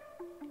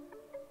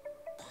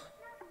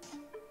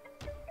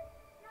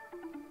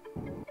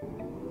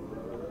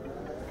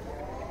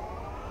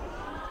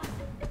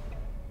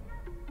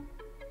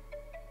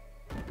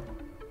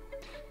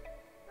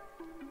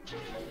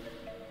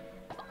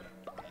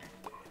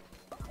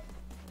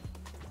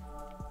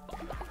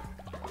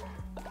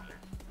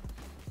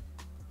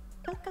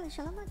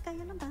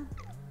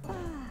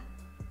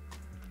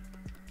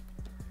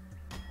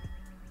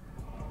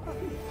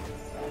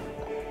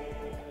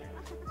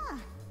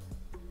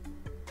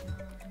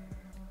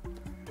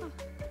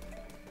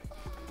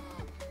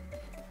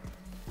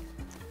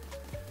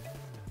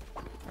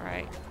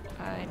 Right,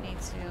 I need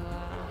to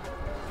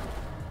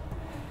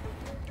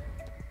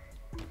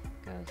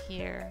go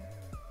here.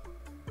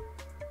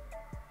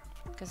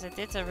 Because I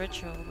did a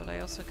ritual, but I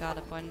also got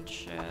a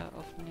bunch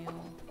of new...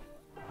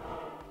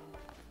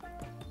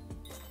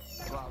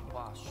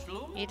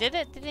 You did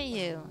it, didn't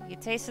you? You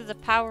tasted the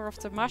power of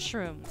the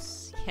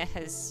mushrooms.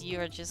 Yes, you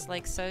are just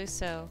like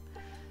So-So.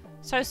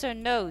 So-So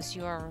knows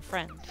you are a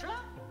friend.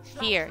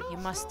 Here, you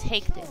must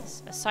take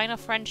this. A sign of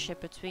friendship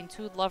between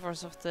two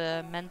lovers of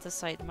the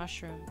Mentasite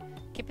mushroom.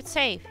 Keep it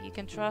safe. You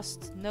can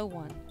trust no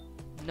one.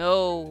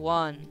 No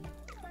one.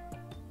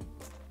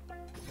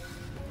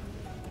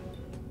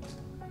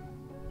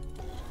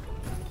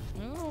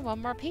 Ooh,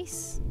 one more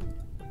piece.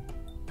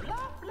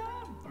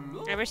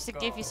 I wish to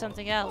give you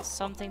something else.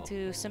 Something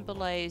to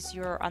symbolize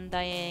your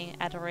undying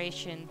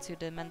adoration to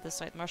the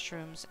Mentasite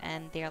mushrooms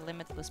and their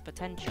limitless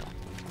potential.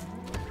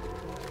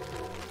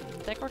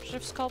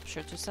 Decorative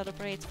sculpture to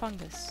celebrate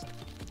fungus.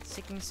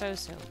 Seeking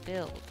So-So,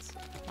 build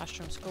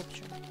mushroom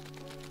sculpture.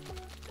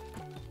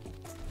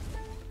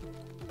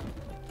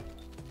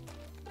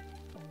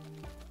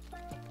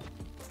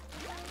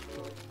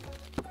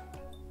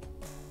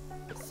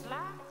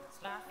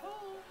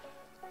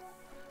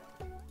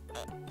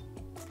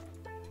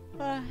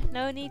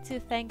 No need to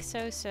thank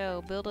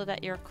So-So. Build it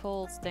at your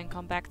cold, then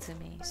come back to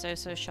me.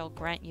 So-So shall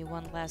grant you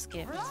one last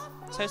gift.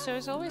 So-So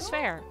is always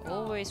fair,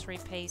 always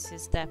repays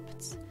his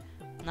debts.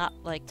 Not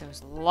like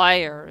those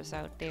liars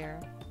out there.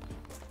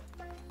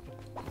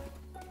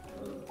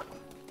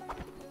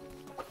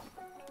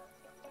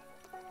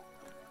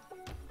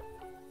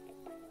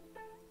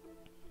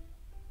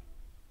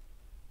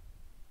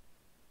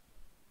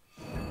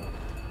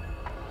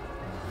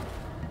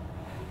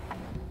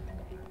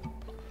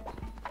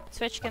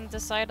 Twitch can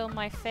decide on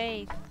my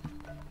fate.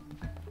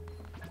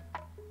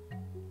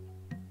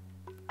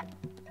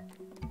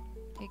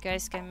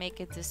 guys can make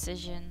a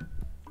decision.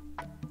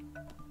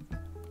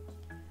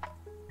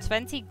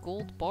 20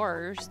 gold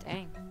bars,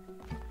 dang.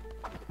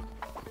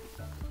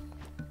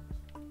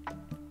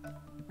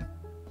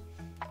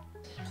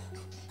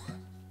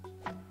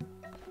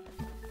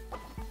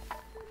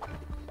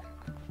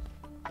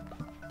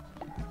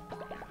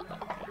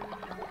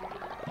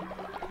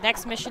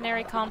 Next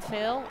missionary can't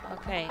fail?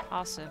 Okay,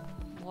 awesome.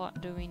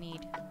 What do we need?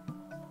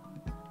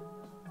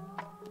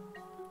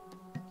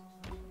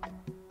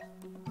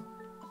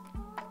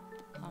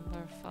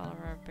 Umber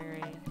flower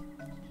berry.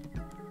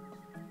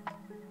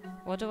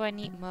 What do I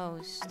need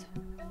most?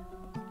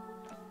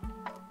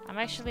 I'm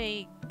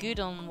actually good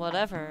on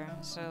whatever,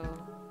 so...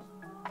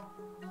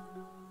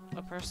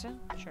 A person?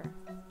 Sure.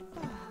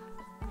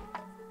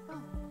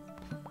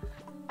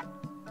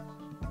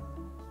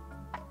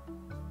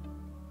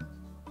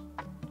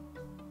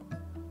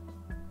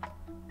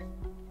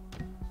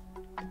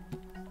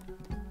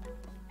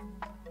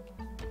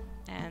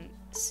 And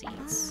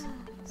seeds.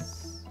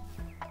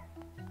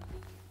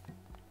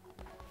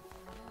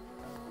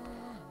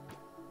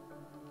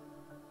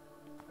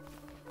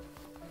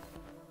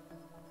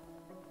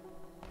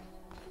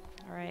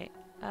 Alright,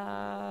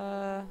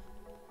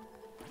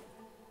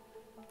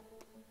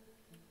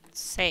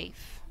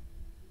 safe.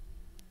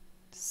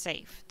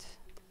 Saved.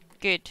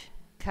 Good,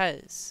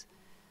 'cause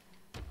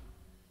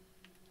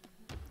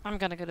I'm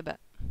gonna go to bed.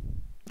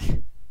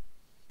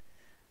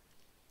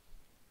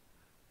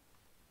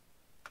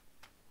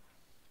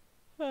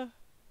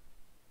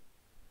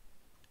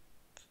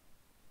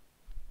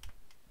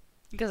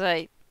 Because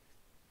I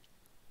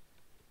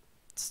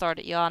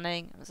started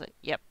yawning. I was like,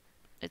 yep,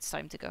 it's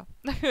time to go.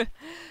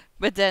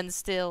 But then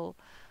still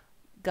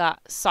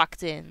got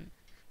sucked in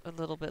a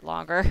little bit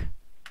longer.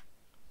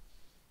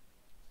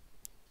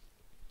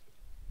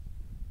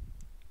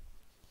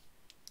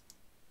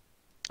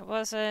 I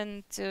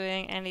wasn't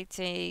doing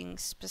anything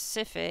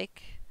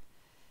specific.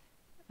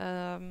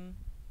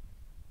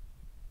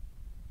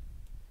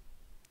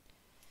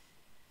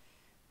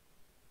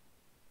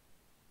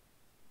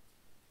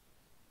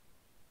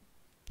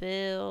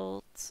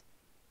 Build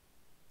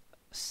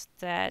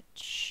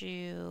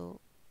statue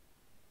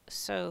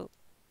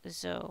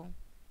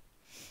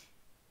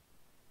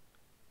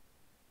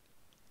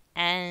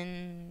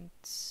and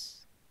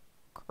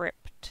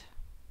crypt.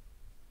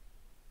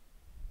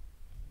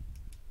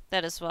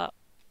 That is what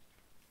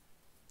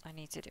I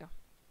need to do.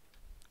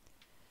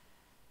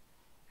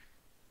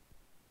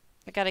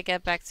 I gotta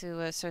get back to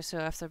Soso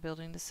after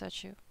building the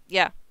statue.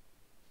 Yeah.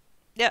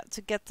 Yeah,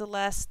 to get the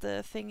last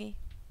thingy.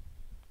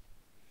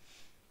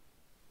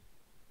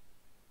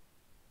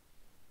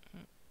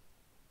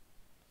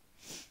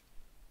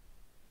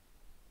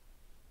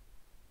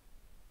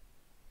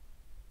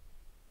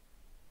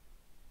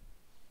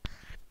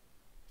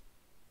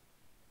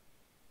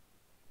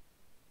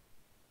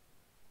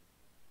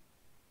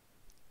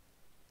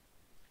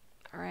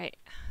 Alright.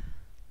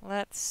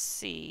 Let's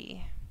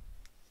see.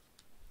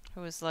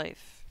 Who is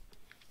life?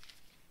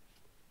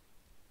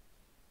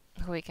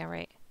 Who we can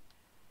rate.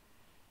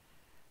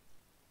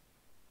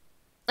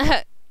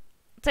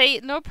 Say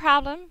no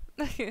problem.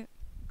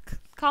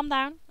 Calm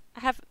down.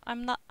 I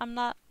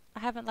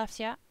haven't left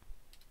yet.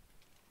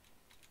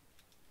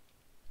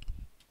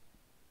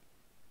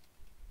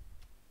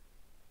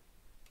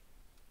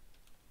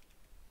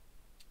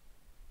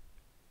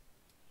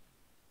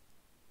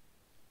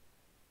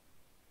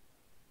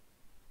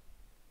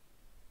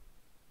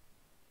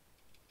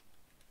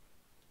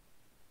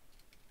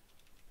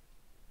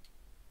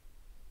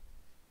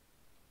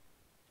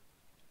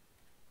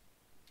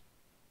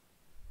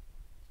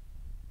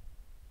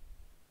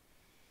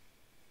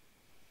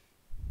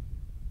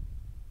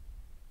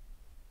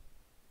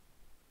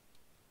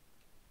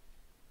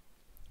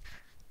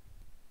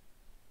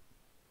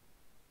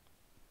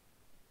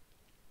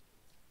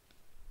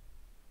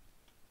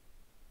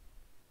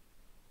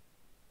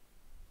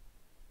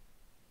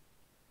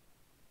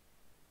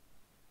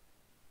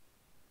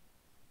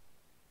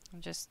 I'm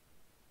just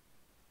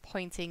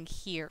pointing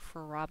here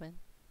for Robin.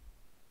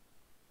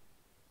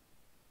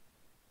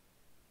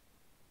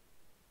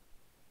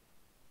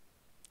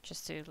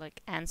 Just to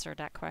like answer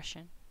that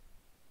question.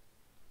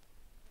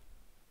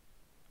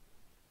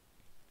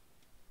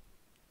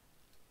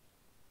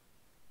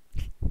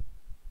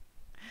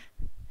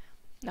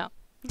 No.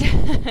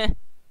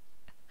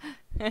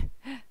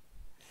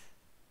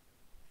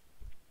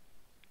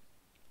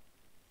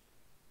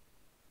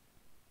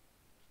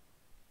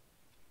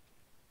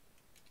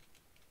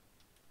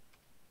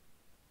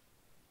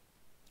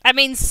 I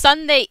mean,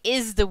 Sunday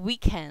is the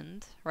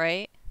weekend,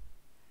 right?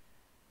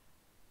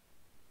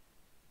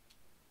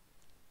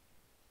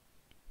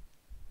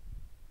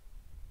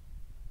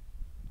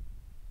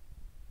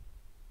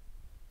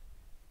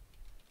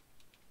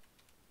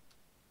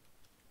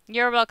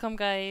 You're welcome,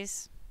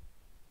 guys.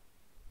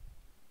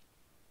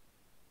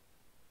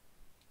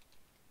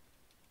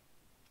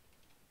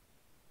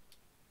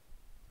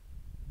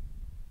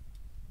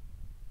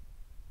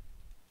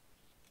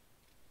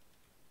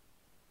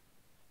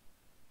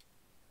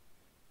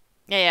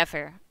 Yeah,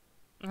 fair.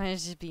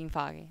 It's just being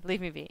foggy.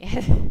 Leave me be.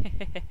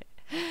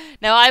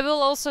 No, I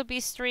will also be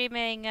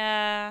streaming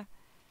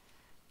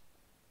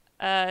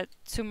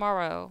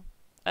tomorrow.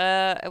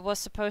 It was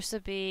supposed to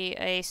be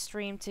a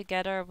stream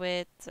together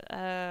with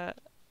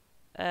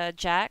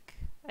Jack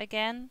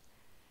again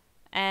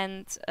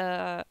and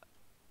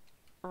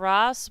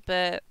Ross,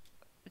 but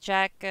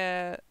Jack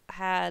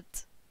had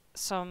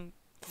some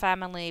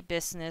family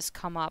business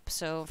come up,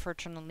 so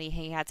unfortunately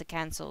he had to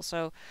cancel.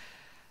 So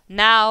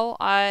now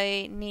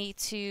I need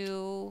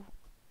to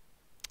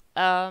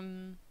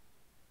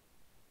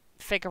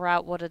figure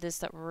out what it is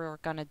that we're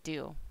gonna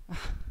do.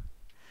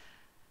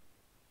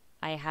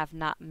 I have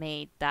not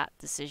made that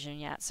decision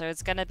yet, so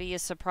it's gonna be a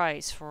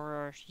surprise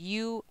for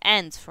you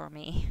and for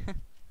me.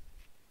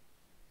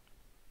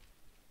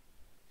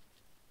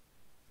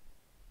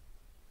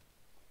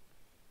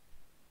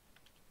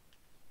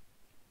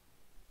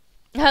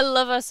 I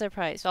love a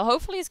surprise. Well,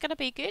 hopefully it's gonna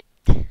be good.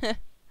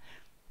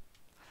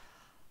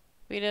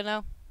 We don't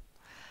know.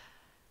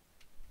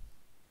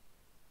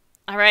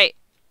 Alright,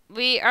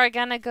 we are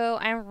gonna go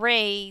and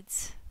raid.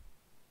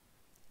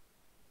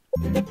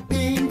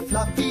 Pink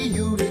fluffy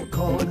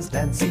unicorns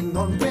dancing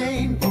on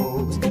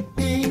rainbows.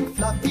 Pink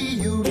fluffy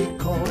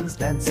unicorns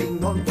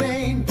dancing on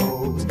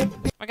rainbows.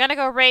 We're gonna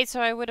go raid,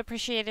 so I would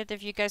appreciate it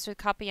if you guys would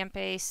copy and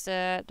paste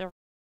the